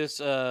to do this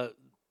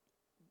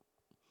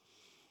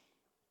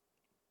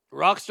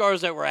rock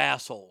stars that were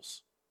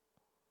assholes.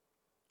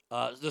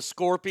 The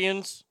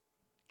Scorpions,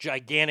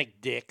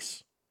 gigantic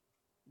dicks.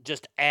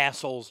 Just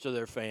assholes to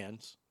their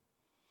fans.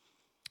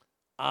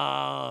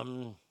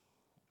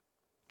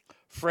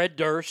 Fred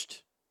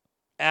Durst,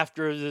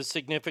 after the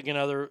Significant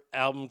Other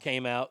album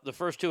came out, the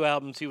first 2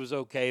 albums he was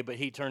okay, but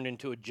he turned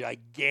into a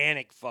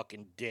gigantic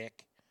fucking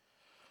dick.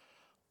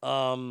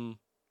 I'm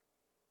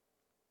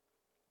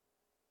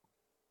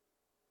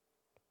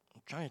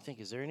trying to think,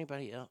 is there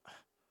anybody else?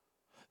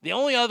 The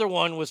only other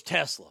one was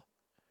Tesla.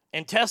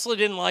 And Tesla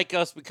didn't like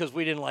us because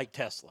we didn't like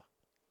Tesla.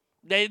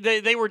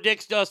 They were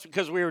dicks to us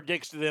because we were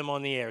dicks to them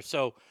on the air.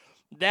 So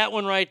that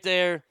one right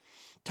there.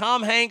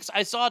 Tom Hanks,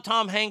 I saw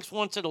Tom Hanks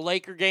once at a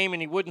Laker game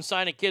and he wouldn't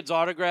sign a kid's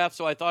autograph,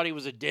 so I thought he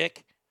was a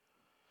dick.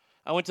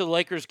 I went to the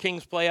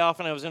Lakers-Kings playoff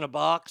and I was in a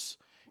box,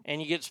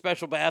 and you get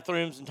special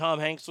bathrooms, and Tom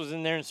Hanks was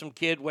in there, and some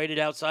kid waited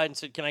outside and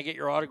said, "Can I get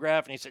your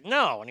autograph?" And he said,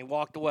 "No," and he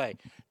walked away.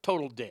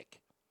 Total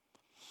dick.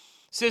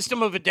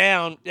 System of a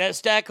Down, that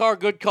Stackar,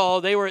 good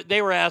call. They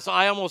were ass.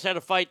 I almost had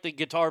to fight the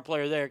guitar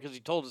player there because he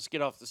told us to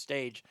get off the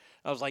stage.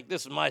 I was like,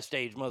 "This is my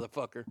stage,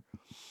 motherfucker."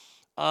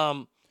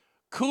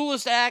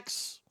 Coolest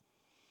acts,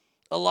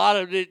 a lot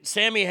of it.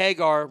 Sammy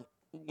Hagar,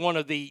 one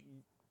of the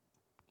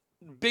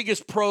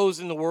biggest pros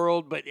in the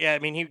world, but yeah, I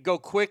mean, he'd go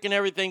quick and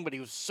everything, but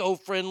he was so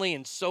friendly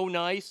and so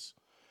nice.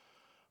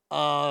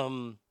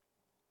 Most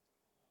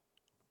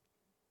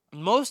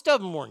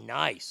of them were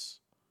nice.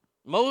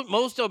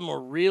 Most of them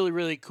were really,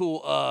 really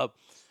cool.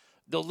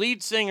 The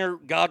lead singer,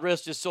 God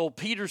rest his soul,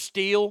 Peter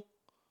Steele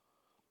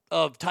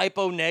of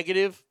Typo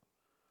Negative.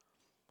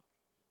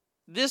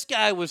 This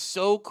guy was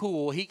so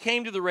cool. He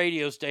came to the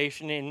radio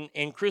station,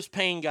 and Chris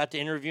Payne got to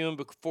interview him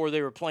before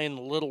they were playing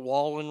the Little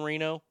Wall in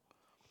Reno.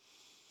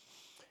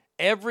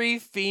 Every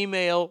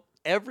female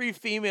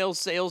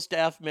sales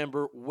staff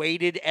member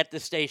waited at the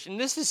station.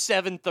 This is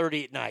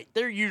 7:30 at night.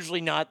 They're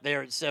usually not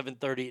there at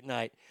 7:30 at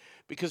night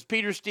because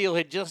Peter Steele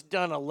had just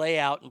done a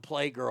layout in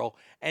Playgirl,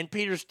 and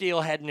Peter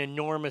Steele had an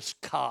enormous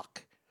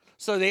cock.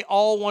 So they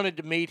all wanted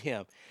to meet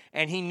him.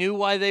 And he knew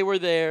why they were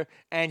there,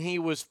 and he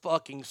was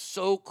fucking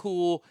so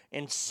cool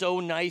and so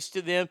nice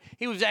to them.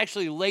 He was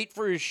actually late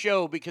for his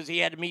show because he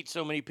had to meet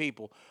so many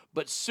people,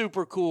 but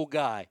super cool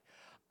guy.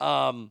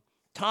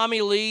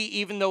 Tommy Lee,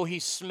 even though he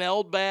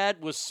smelled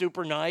bad, was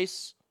super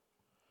nice.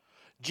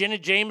 Jenna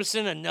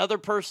Jameson, another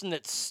person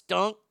that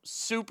stunk,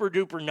 super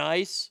duper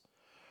nice.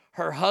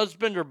 Her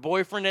husband or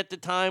boyfriend at the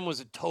time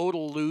was a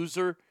total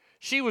loser.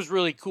 She was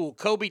really cool.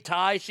 Kobe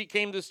Tai, she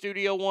came to the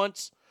studio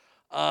once.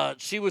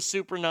 She was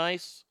super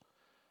nice.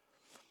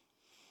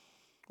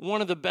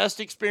 One of the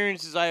best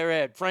experiences I ever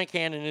had. Frank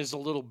Hannon is a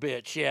little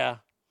bitch, yeah.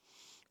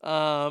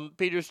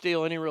 Peter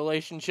Steele, any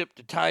relationship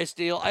to Ty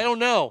Steele? I don't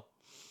know.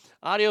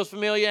 Adios,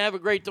 familia. Have a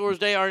great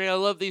Thursday. Arnie, I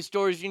love these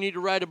stories. You need to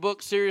write a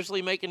book.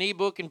 Seriously, make an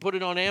ebook and put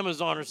it on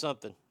Amazon or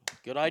something.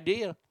 Good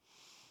idea.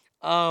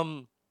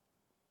 One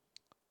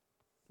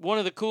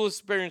of the coolest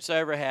experiences I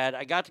ever had,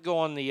 I got to go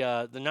on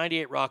the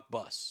 98 Rock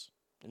bus.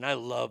 And I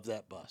loved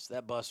that bus.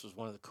 That bus was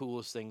one of the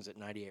coolest things that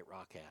 98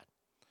 Rock had.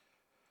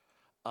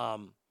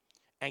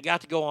 And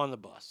got to go on the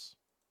bus.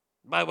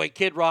 By the way,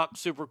 Kid Rock,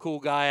 super cool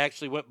guy. I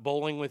actually went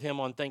bowling with him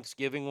on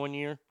Thanksgiving one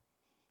year.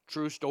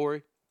 True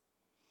story.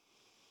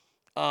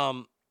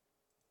 I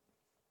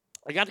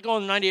got to go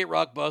on the 98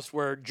 Rock bus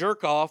where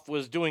Jerkoff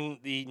was doing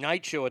the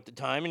night show at the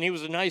time, and he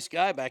was a nice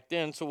guy back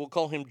then, so we'll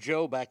call him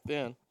Joe back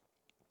then.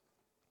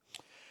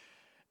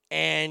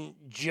 And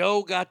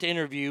Joe got to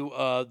interview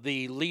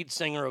the lead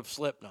singer of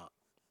Slipknot.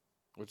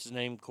 What's his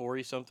name?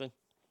 Corey something?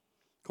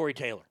 Corey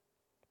Taylor.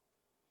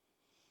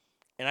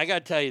 And I got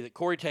to tell you that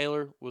Corey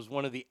Taylor was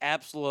one of the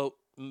absolute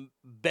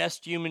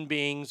best human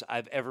beings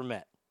I've ever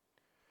met.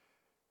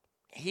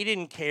 He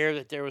didn't care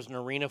that there was an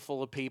arena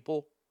full of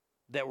people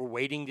that were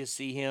waiting to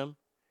see him.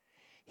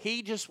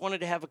 He just wanted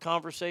to have a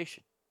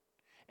conversation.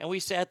 And we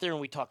sat there and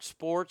we talked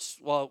sports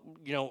while,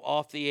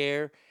 off the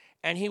air.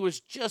 And he was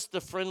just the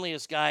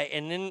friendliest guy.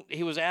 And then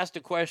he was asked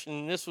a question,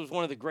 and this was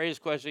one of the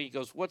greatest questions. He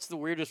goes, "What's the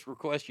weirdest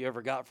request you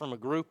ever got from a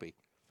groupie?"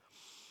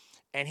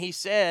 And he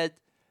said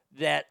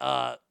that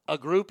a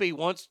groupie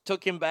once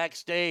took him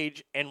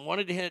backstage and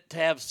wanted to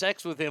have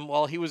sex with him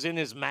while he was in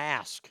his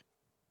mask.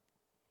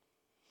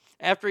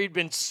 After he'd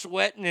been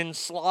sweating and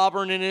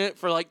slobbering in it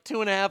for like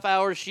 2.5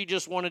 hours, she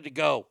just wanted to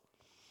go.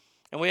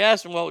 And we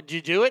asked him, "Well, did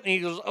you do it?" And he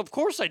goes, "Of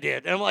course I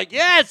did." And I'm like,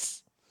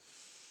 "Yes!"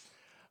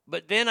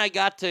 But then I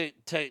got to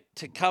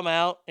come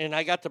out, and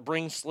I got to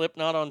bring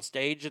Slipknot on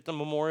stage at the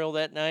memorial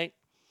that night.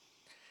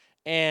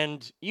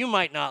 And you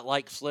might not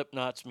like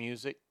Slipknot's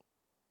music.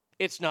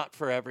 It's not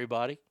for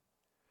everybody.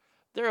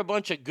 They're a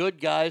bunch of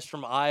good guys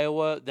from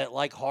Iowa that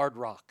like hard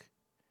rock.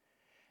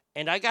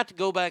 And I got to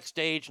go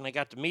backstage, and I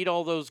got to meet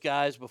all those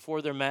guys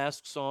before their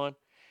masks on.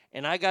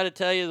 And I got to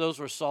tell you, those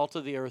were salt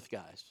of the earth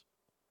guys.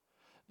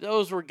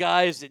 Those were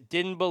guys that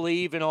didn't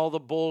believe in all the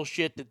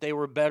bullshit that they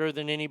were better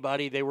than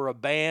anybody. They were a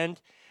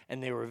band,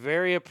 and they were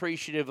very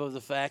appreciative of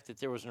the fact that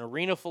there was an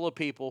arena full of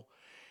people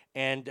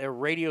and a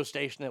radio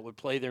station that would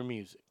play their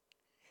music.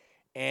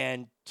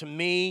 And to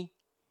me,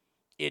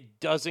 it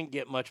doesn't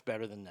get much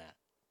better than that.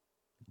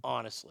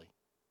 honestly.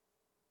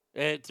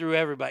 Through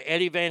everybody.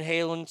 Eddie Van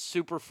Halen,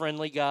 super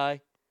friendly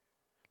guy.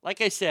 Like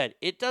I said,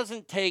 it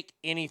doesn't take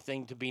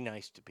anything to be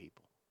nice to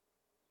people.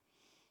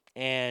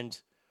 And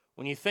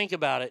when you think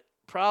about it,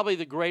 probably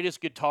the greatest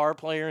guitar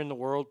player in the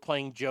world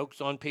playing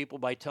jokes on people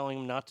by telling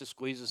him not to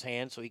squeeze his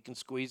hand so he can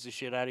squeeze the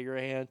shit out of your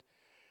hand.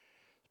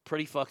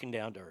 Pretty fucking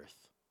down to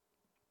earth.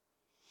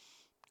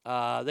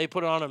 They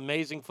put on an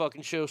amazing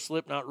fucking show,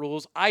 Slipknot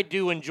Rules. I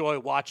do enjoy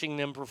watching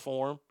them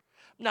perform.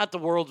 I'm not the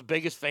world's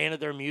biggest fan of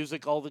their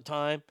music all the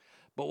time,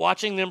 but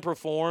watching them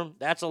perform,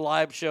 that's a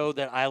live show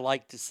that I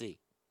like to see.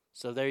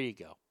 So there you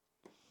go.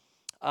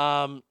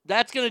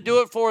 That's going to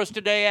do it for us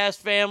today, Ask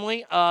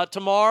Family.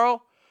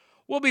 Tomorrow,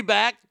 we'll be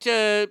back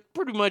to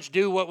pretty much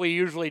do what we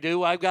usually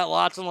do. I've got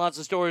lots and lots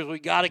of stories we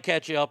got to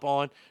catch you up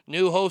on.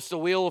 New hosts of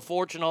Wheel of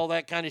Fortune, all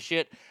that kind of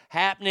shit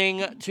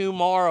happening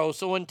tomorrow.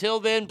 So until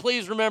then,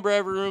 please remember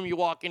every room you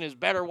walk in is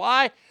better.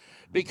 Why?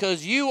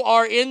 Because you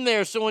are in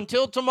there. So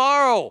until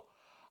tomorrow,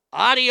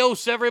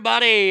 adios,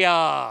 everybody.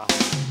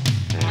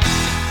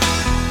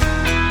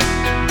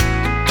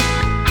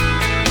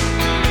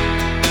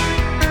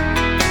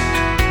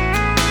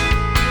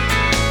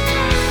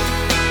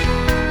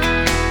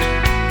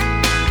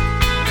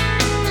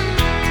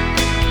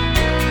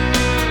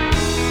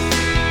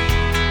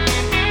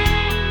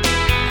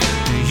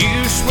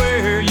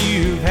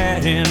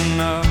 Had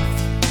enough.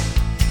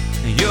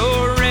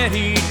 You're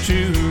ready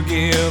to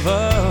give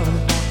up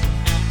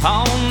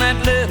on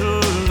that little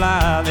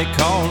lie they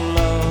call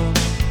love.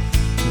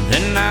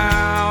 Then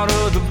out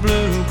of the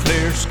blue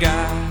clear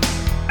sky,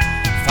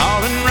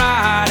 falling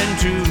right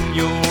into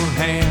your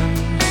hands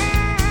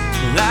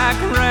like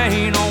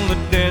rain on the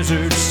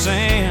desert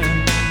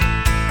sand.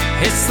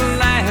 It's the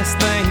last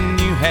thing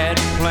you had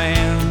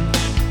planned.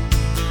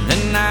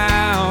 Then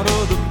out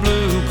of the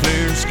blue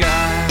clear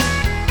sky,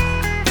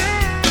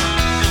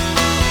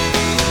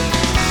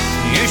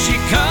 here she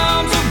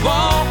comes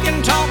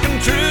a-walking, talking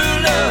true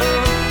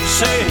love,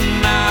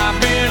 saying I've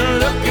been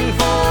looking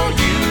for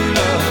you,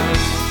 love.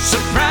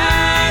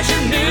 Surprise,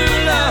 your new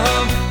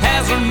love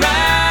has arrived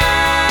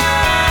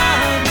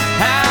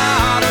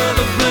out of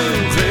the blue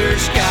clear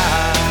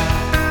sky.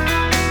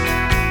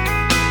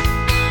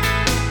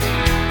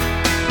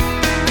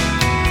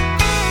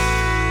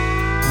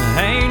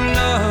 Ain't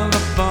love a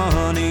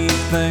funny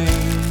thing?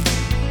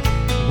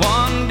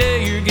 One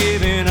day you're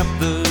giving up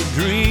the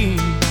dream,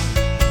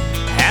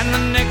 and the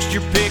next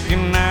you're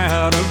picking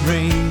out a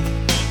ring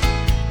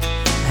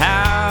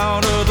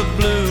out of the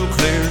blue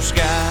clear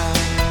sky.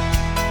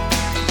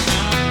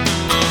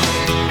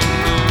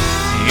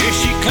 Here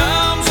she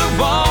comes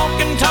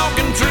a-walking,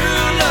 talking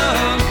true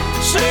love,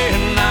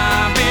 saying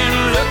I've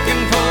been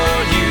looking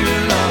for you,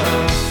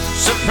 love.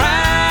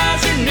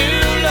 Surprise, your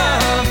new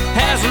love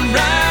has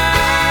arrived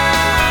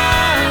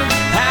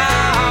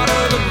out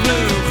of the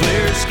blue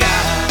clear sky.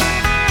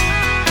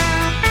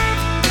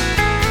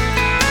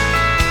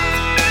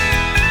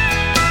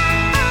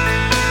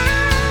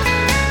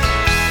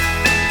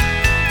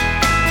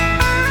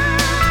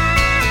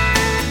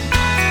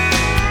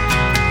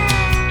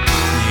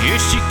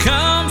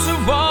 Comes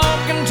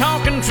a-walking,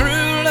 talking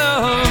true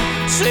love,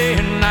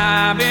 saying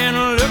I've been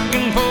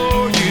looking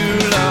for you,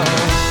 love.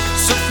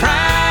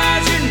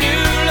 Surprise, your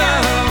new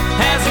love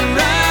has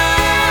arrived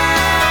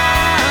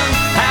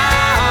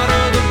out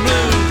of the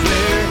blue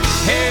clear.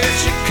 Here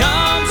she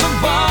comes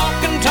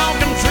a-walking,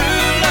 talking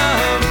true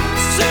love,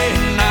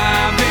 saying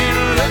I've been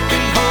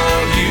looking for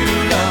you,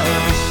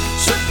 love.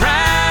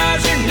 Surprise,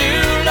 your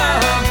new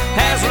love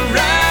has arrived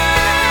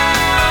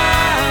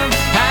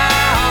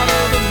out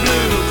of the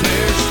blue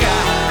clear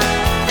sky.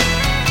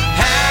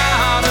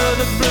 Out of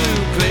the blue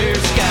clear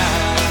sky.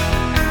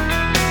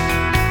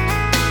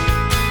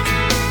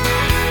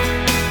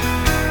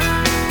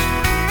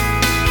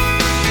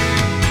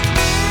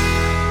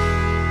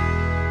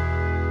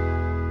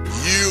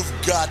 You've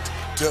got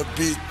to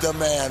beat the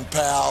man,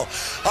 pal.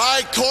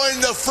 I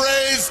coined the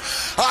phrase,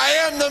 I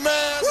am the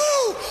man.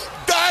 Woo!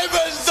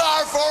 Diamonds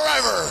are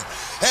forever.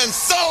 And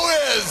so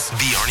is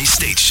The Arnie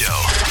State Show.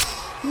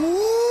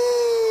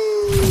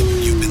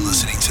 You've been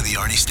listening to The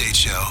Arnie State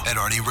Show at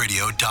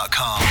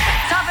ArnieRadio.com.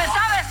 Stop it,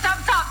 stop it, stop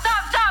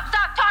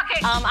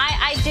talking.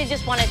 I did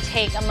just want to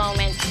take a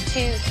moment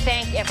to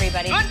thank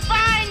everybody.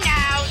 Goodbye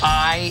now.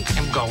 I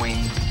am going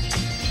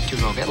to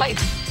go get late.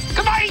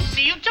 Goodbye.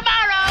 See you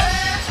tomorrow.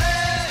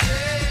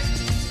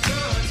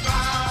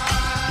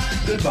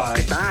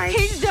 Goodbye. Bye.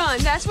 He's done.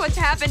 That's what's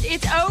happened.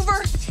 It's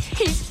over.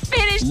 He's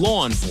finished.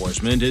 Law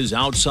enforcement is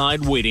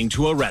outside waiting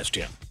to arrest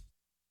him.